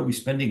see, hey, what are we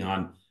spending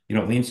on?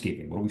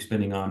 Landscaping. What are we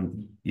spending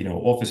on?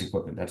 Office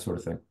equipment, that sort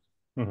of thing.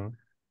 Mm-hmm.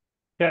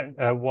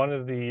 Yeah, one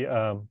of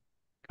the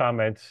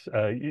comments.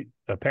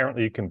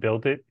 Apparently, you can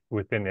build it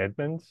within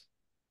Edmunds,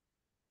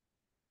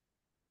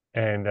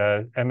 and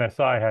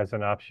MSI has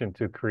an option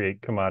to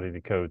create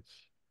commodity codes.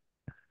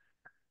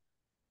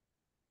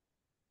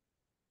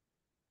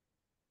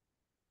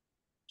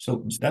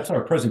 So that's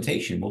our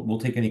presentation. We'll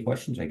take any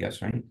questions, I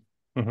guess, right?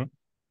 Mm-hmm.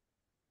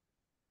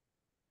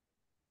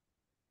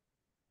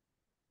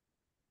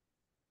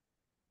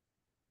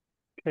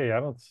 Okay,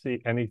 I don't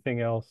see anything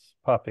else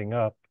popping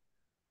up.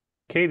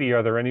 Katie,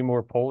 are there any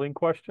more polling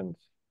questions?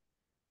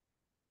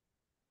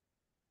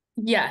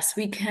 Yes,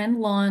 we can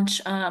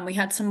launch. We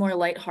had some more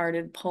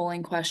lighthearted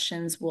polling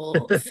questions.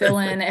 We'll fill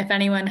in. If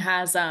anyone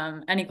has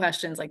any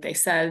questions, like they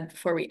said,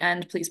 before we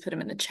end, please put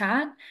them in the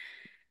chat.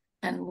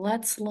 And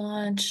let's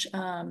launch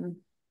the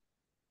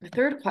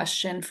third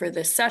question for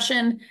this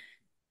session.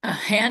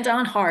 Hand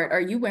on heart,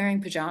 are you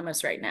wearing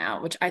pajamas right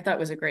now? Which I thought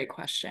was a great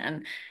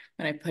question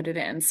when I put it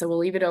in. So we'll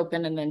leave it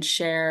open and then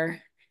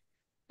share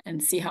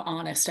and see how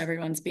honest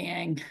everyone's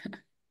being.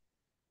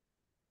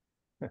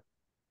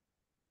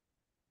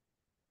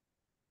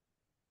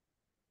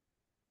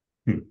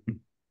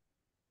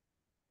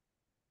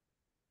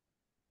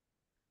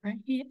 Right.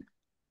 You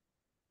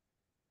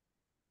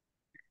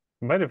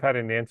might have had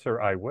an answer,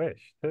 I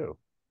wish, too.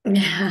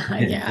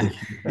 Yeah.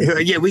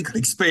 Yeah, we could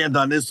expand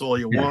on this all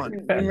you want.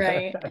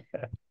 Right.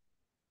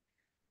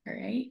 All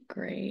right,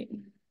 great.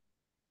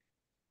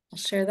 I'll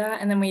share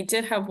that. And then we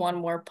did have one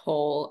more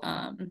poll.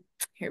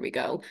 Here we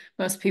go.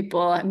 Most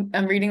people,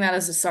 I'm reading that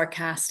as a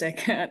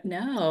sarcastic,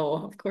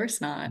 no, of course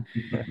not.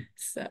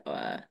 So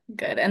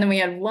good. And then we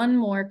had one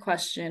more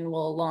question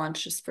we'll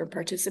launch just for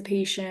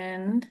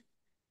participation.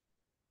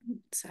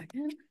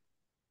 Second.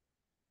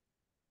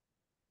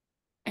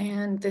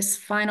 And this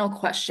final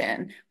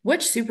question,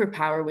 which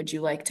superpower would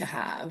you like to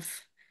have?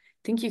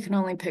 I think you can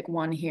only pick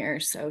one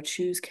here, so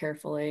choose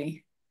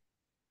carefully.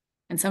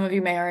 And some of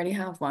you may already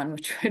have one,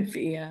 which would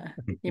be,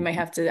 you may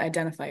have to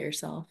identify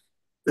yourself.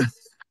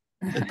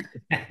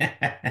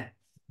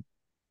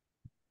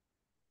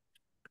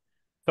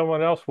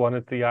 Someone else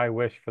wanted the I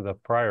wish for the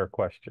prior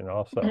question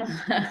also.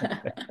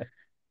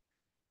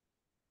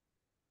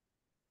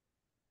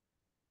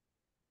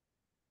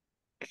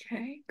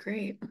 Okay,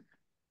 great.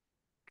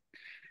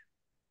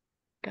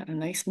 Got a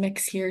nice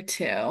mix here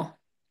too.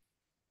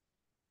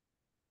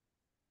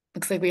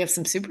 Looks like we have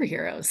some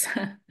superheroes.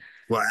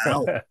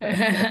 Wow.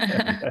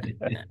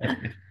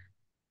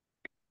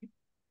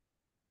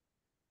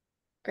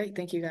 Great,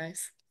 thank you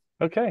guys.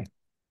 Okay.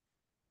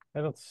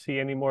 I don't see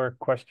any more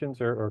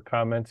questions or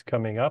comments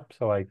coming up,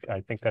 so I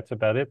think that's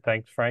about it.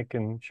 Thanks, Frank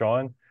and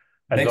Sean.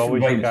 As Thanks for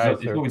always, you inviting us.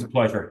 guys It's always a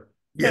pleasure.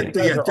 Yeah, you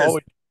guys are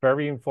always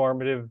very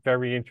informative,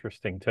 very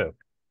interesting too.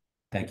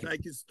 Thank you.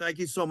 Thank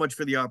you so much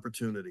for the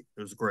opportunity.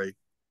 It was great.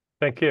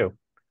 Thank you.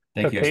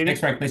 Thank you. Katie? Thanks,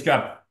 Frank. Nice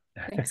job.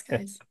 Thanks,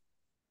 guys.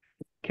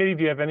 Katie,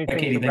 do you have anything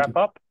Katie, to wrap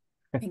up?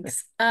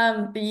 Thanks.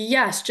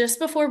 Yes, just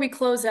before we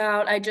close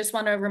out, I just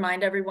want to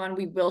remind everyone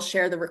we will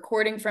share the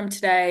recording from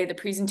today, the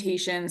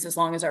presentations, as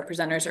long as our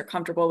presenters are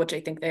comfortable, which I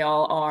think they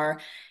all are,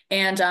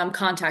 and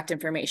contact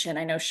information.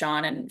 I know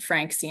Sean and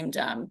Frank seemed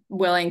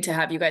willing to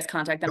have you guys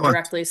contact them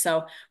directly,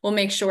 so we'll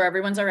make sure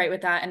everyone's all right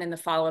with that. And in the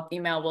follow-up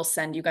email, we'll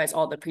send you guys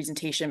all the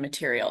presentation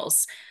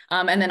materials.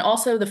 And then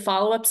also the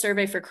follow-up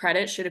survey for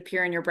credit should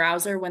appear in your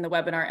browser when the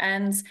webinar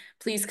ends.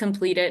 Please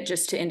complete it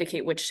just to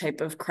indicate which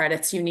type of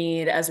credits you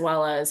need, as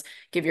well as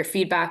give your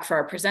feedback for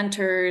our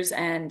presenters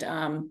and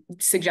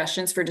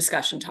suggestions for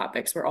discussion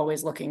topics. We're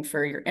always looking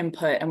for your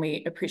input and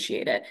we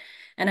appreciate it.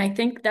 And I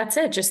think that's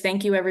it. Just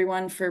thank you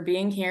everyone for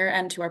being here,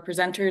 and to our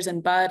presenters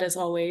and Bud, as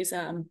always,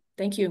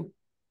 thank you.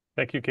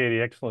 Thank you, Katie.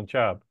 Excellent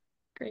job.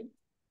 Great.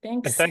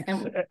 Thanks. And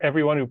thanks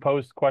everyone who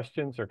posed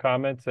questions or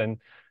comments, and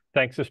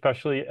thanks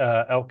especially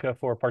Elka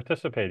for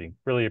participating.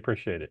 Really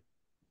appreciate it.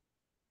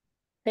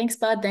 Thanks,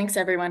 Bud. Thanks,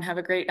 everyone. Have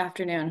a great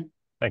afternoon.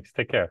 Thanks.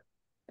 Take care.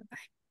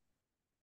 Bye-bye.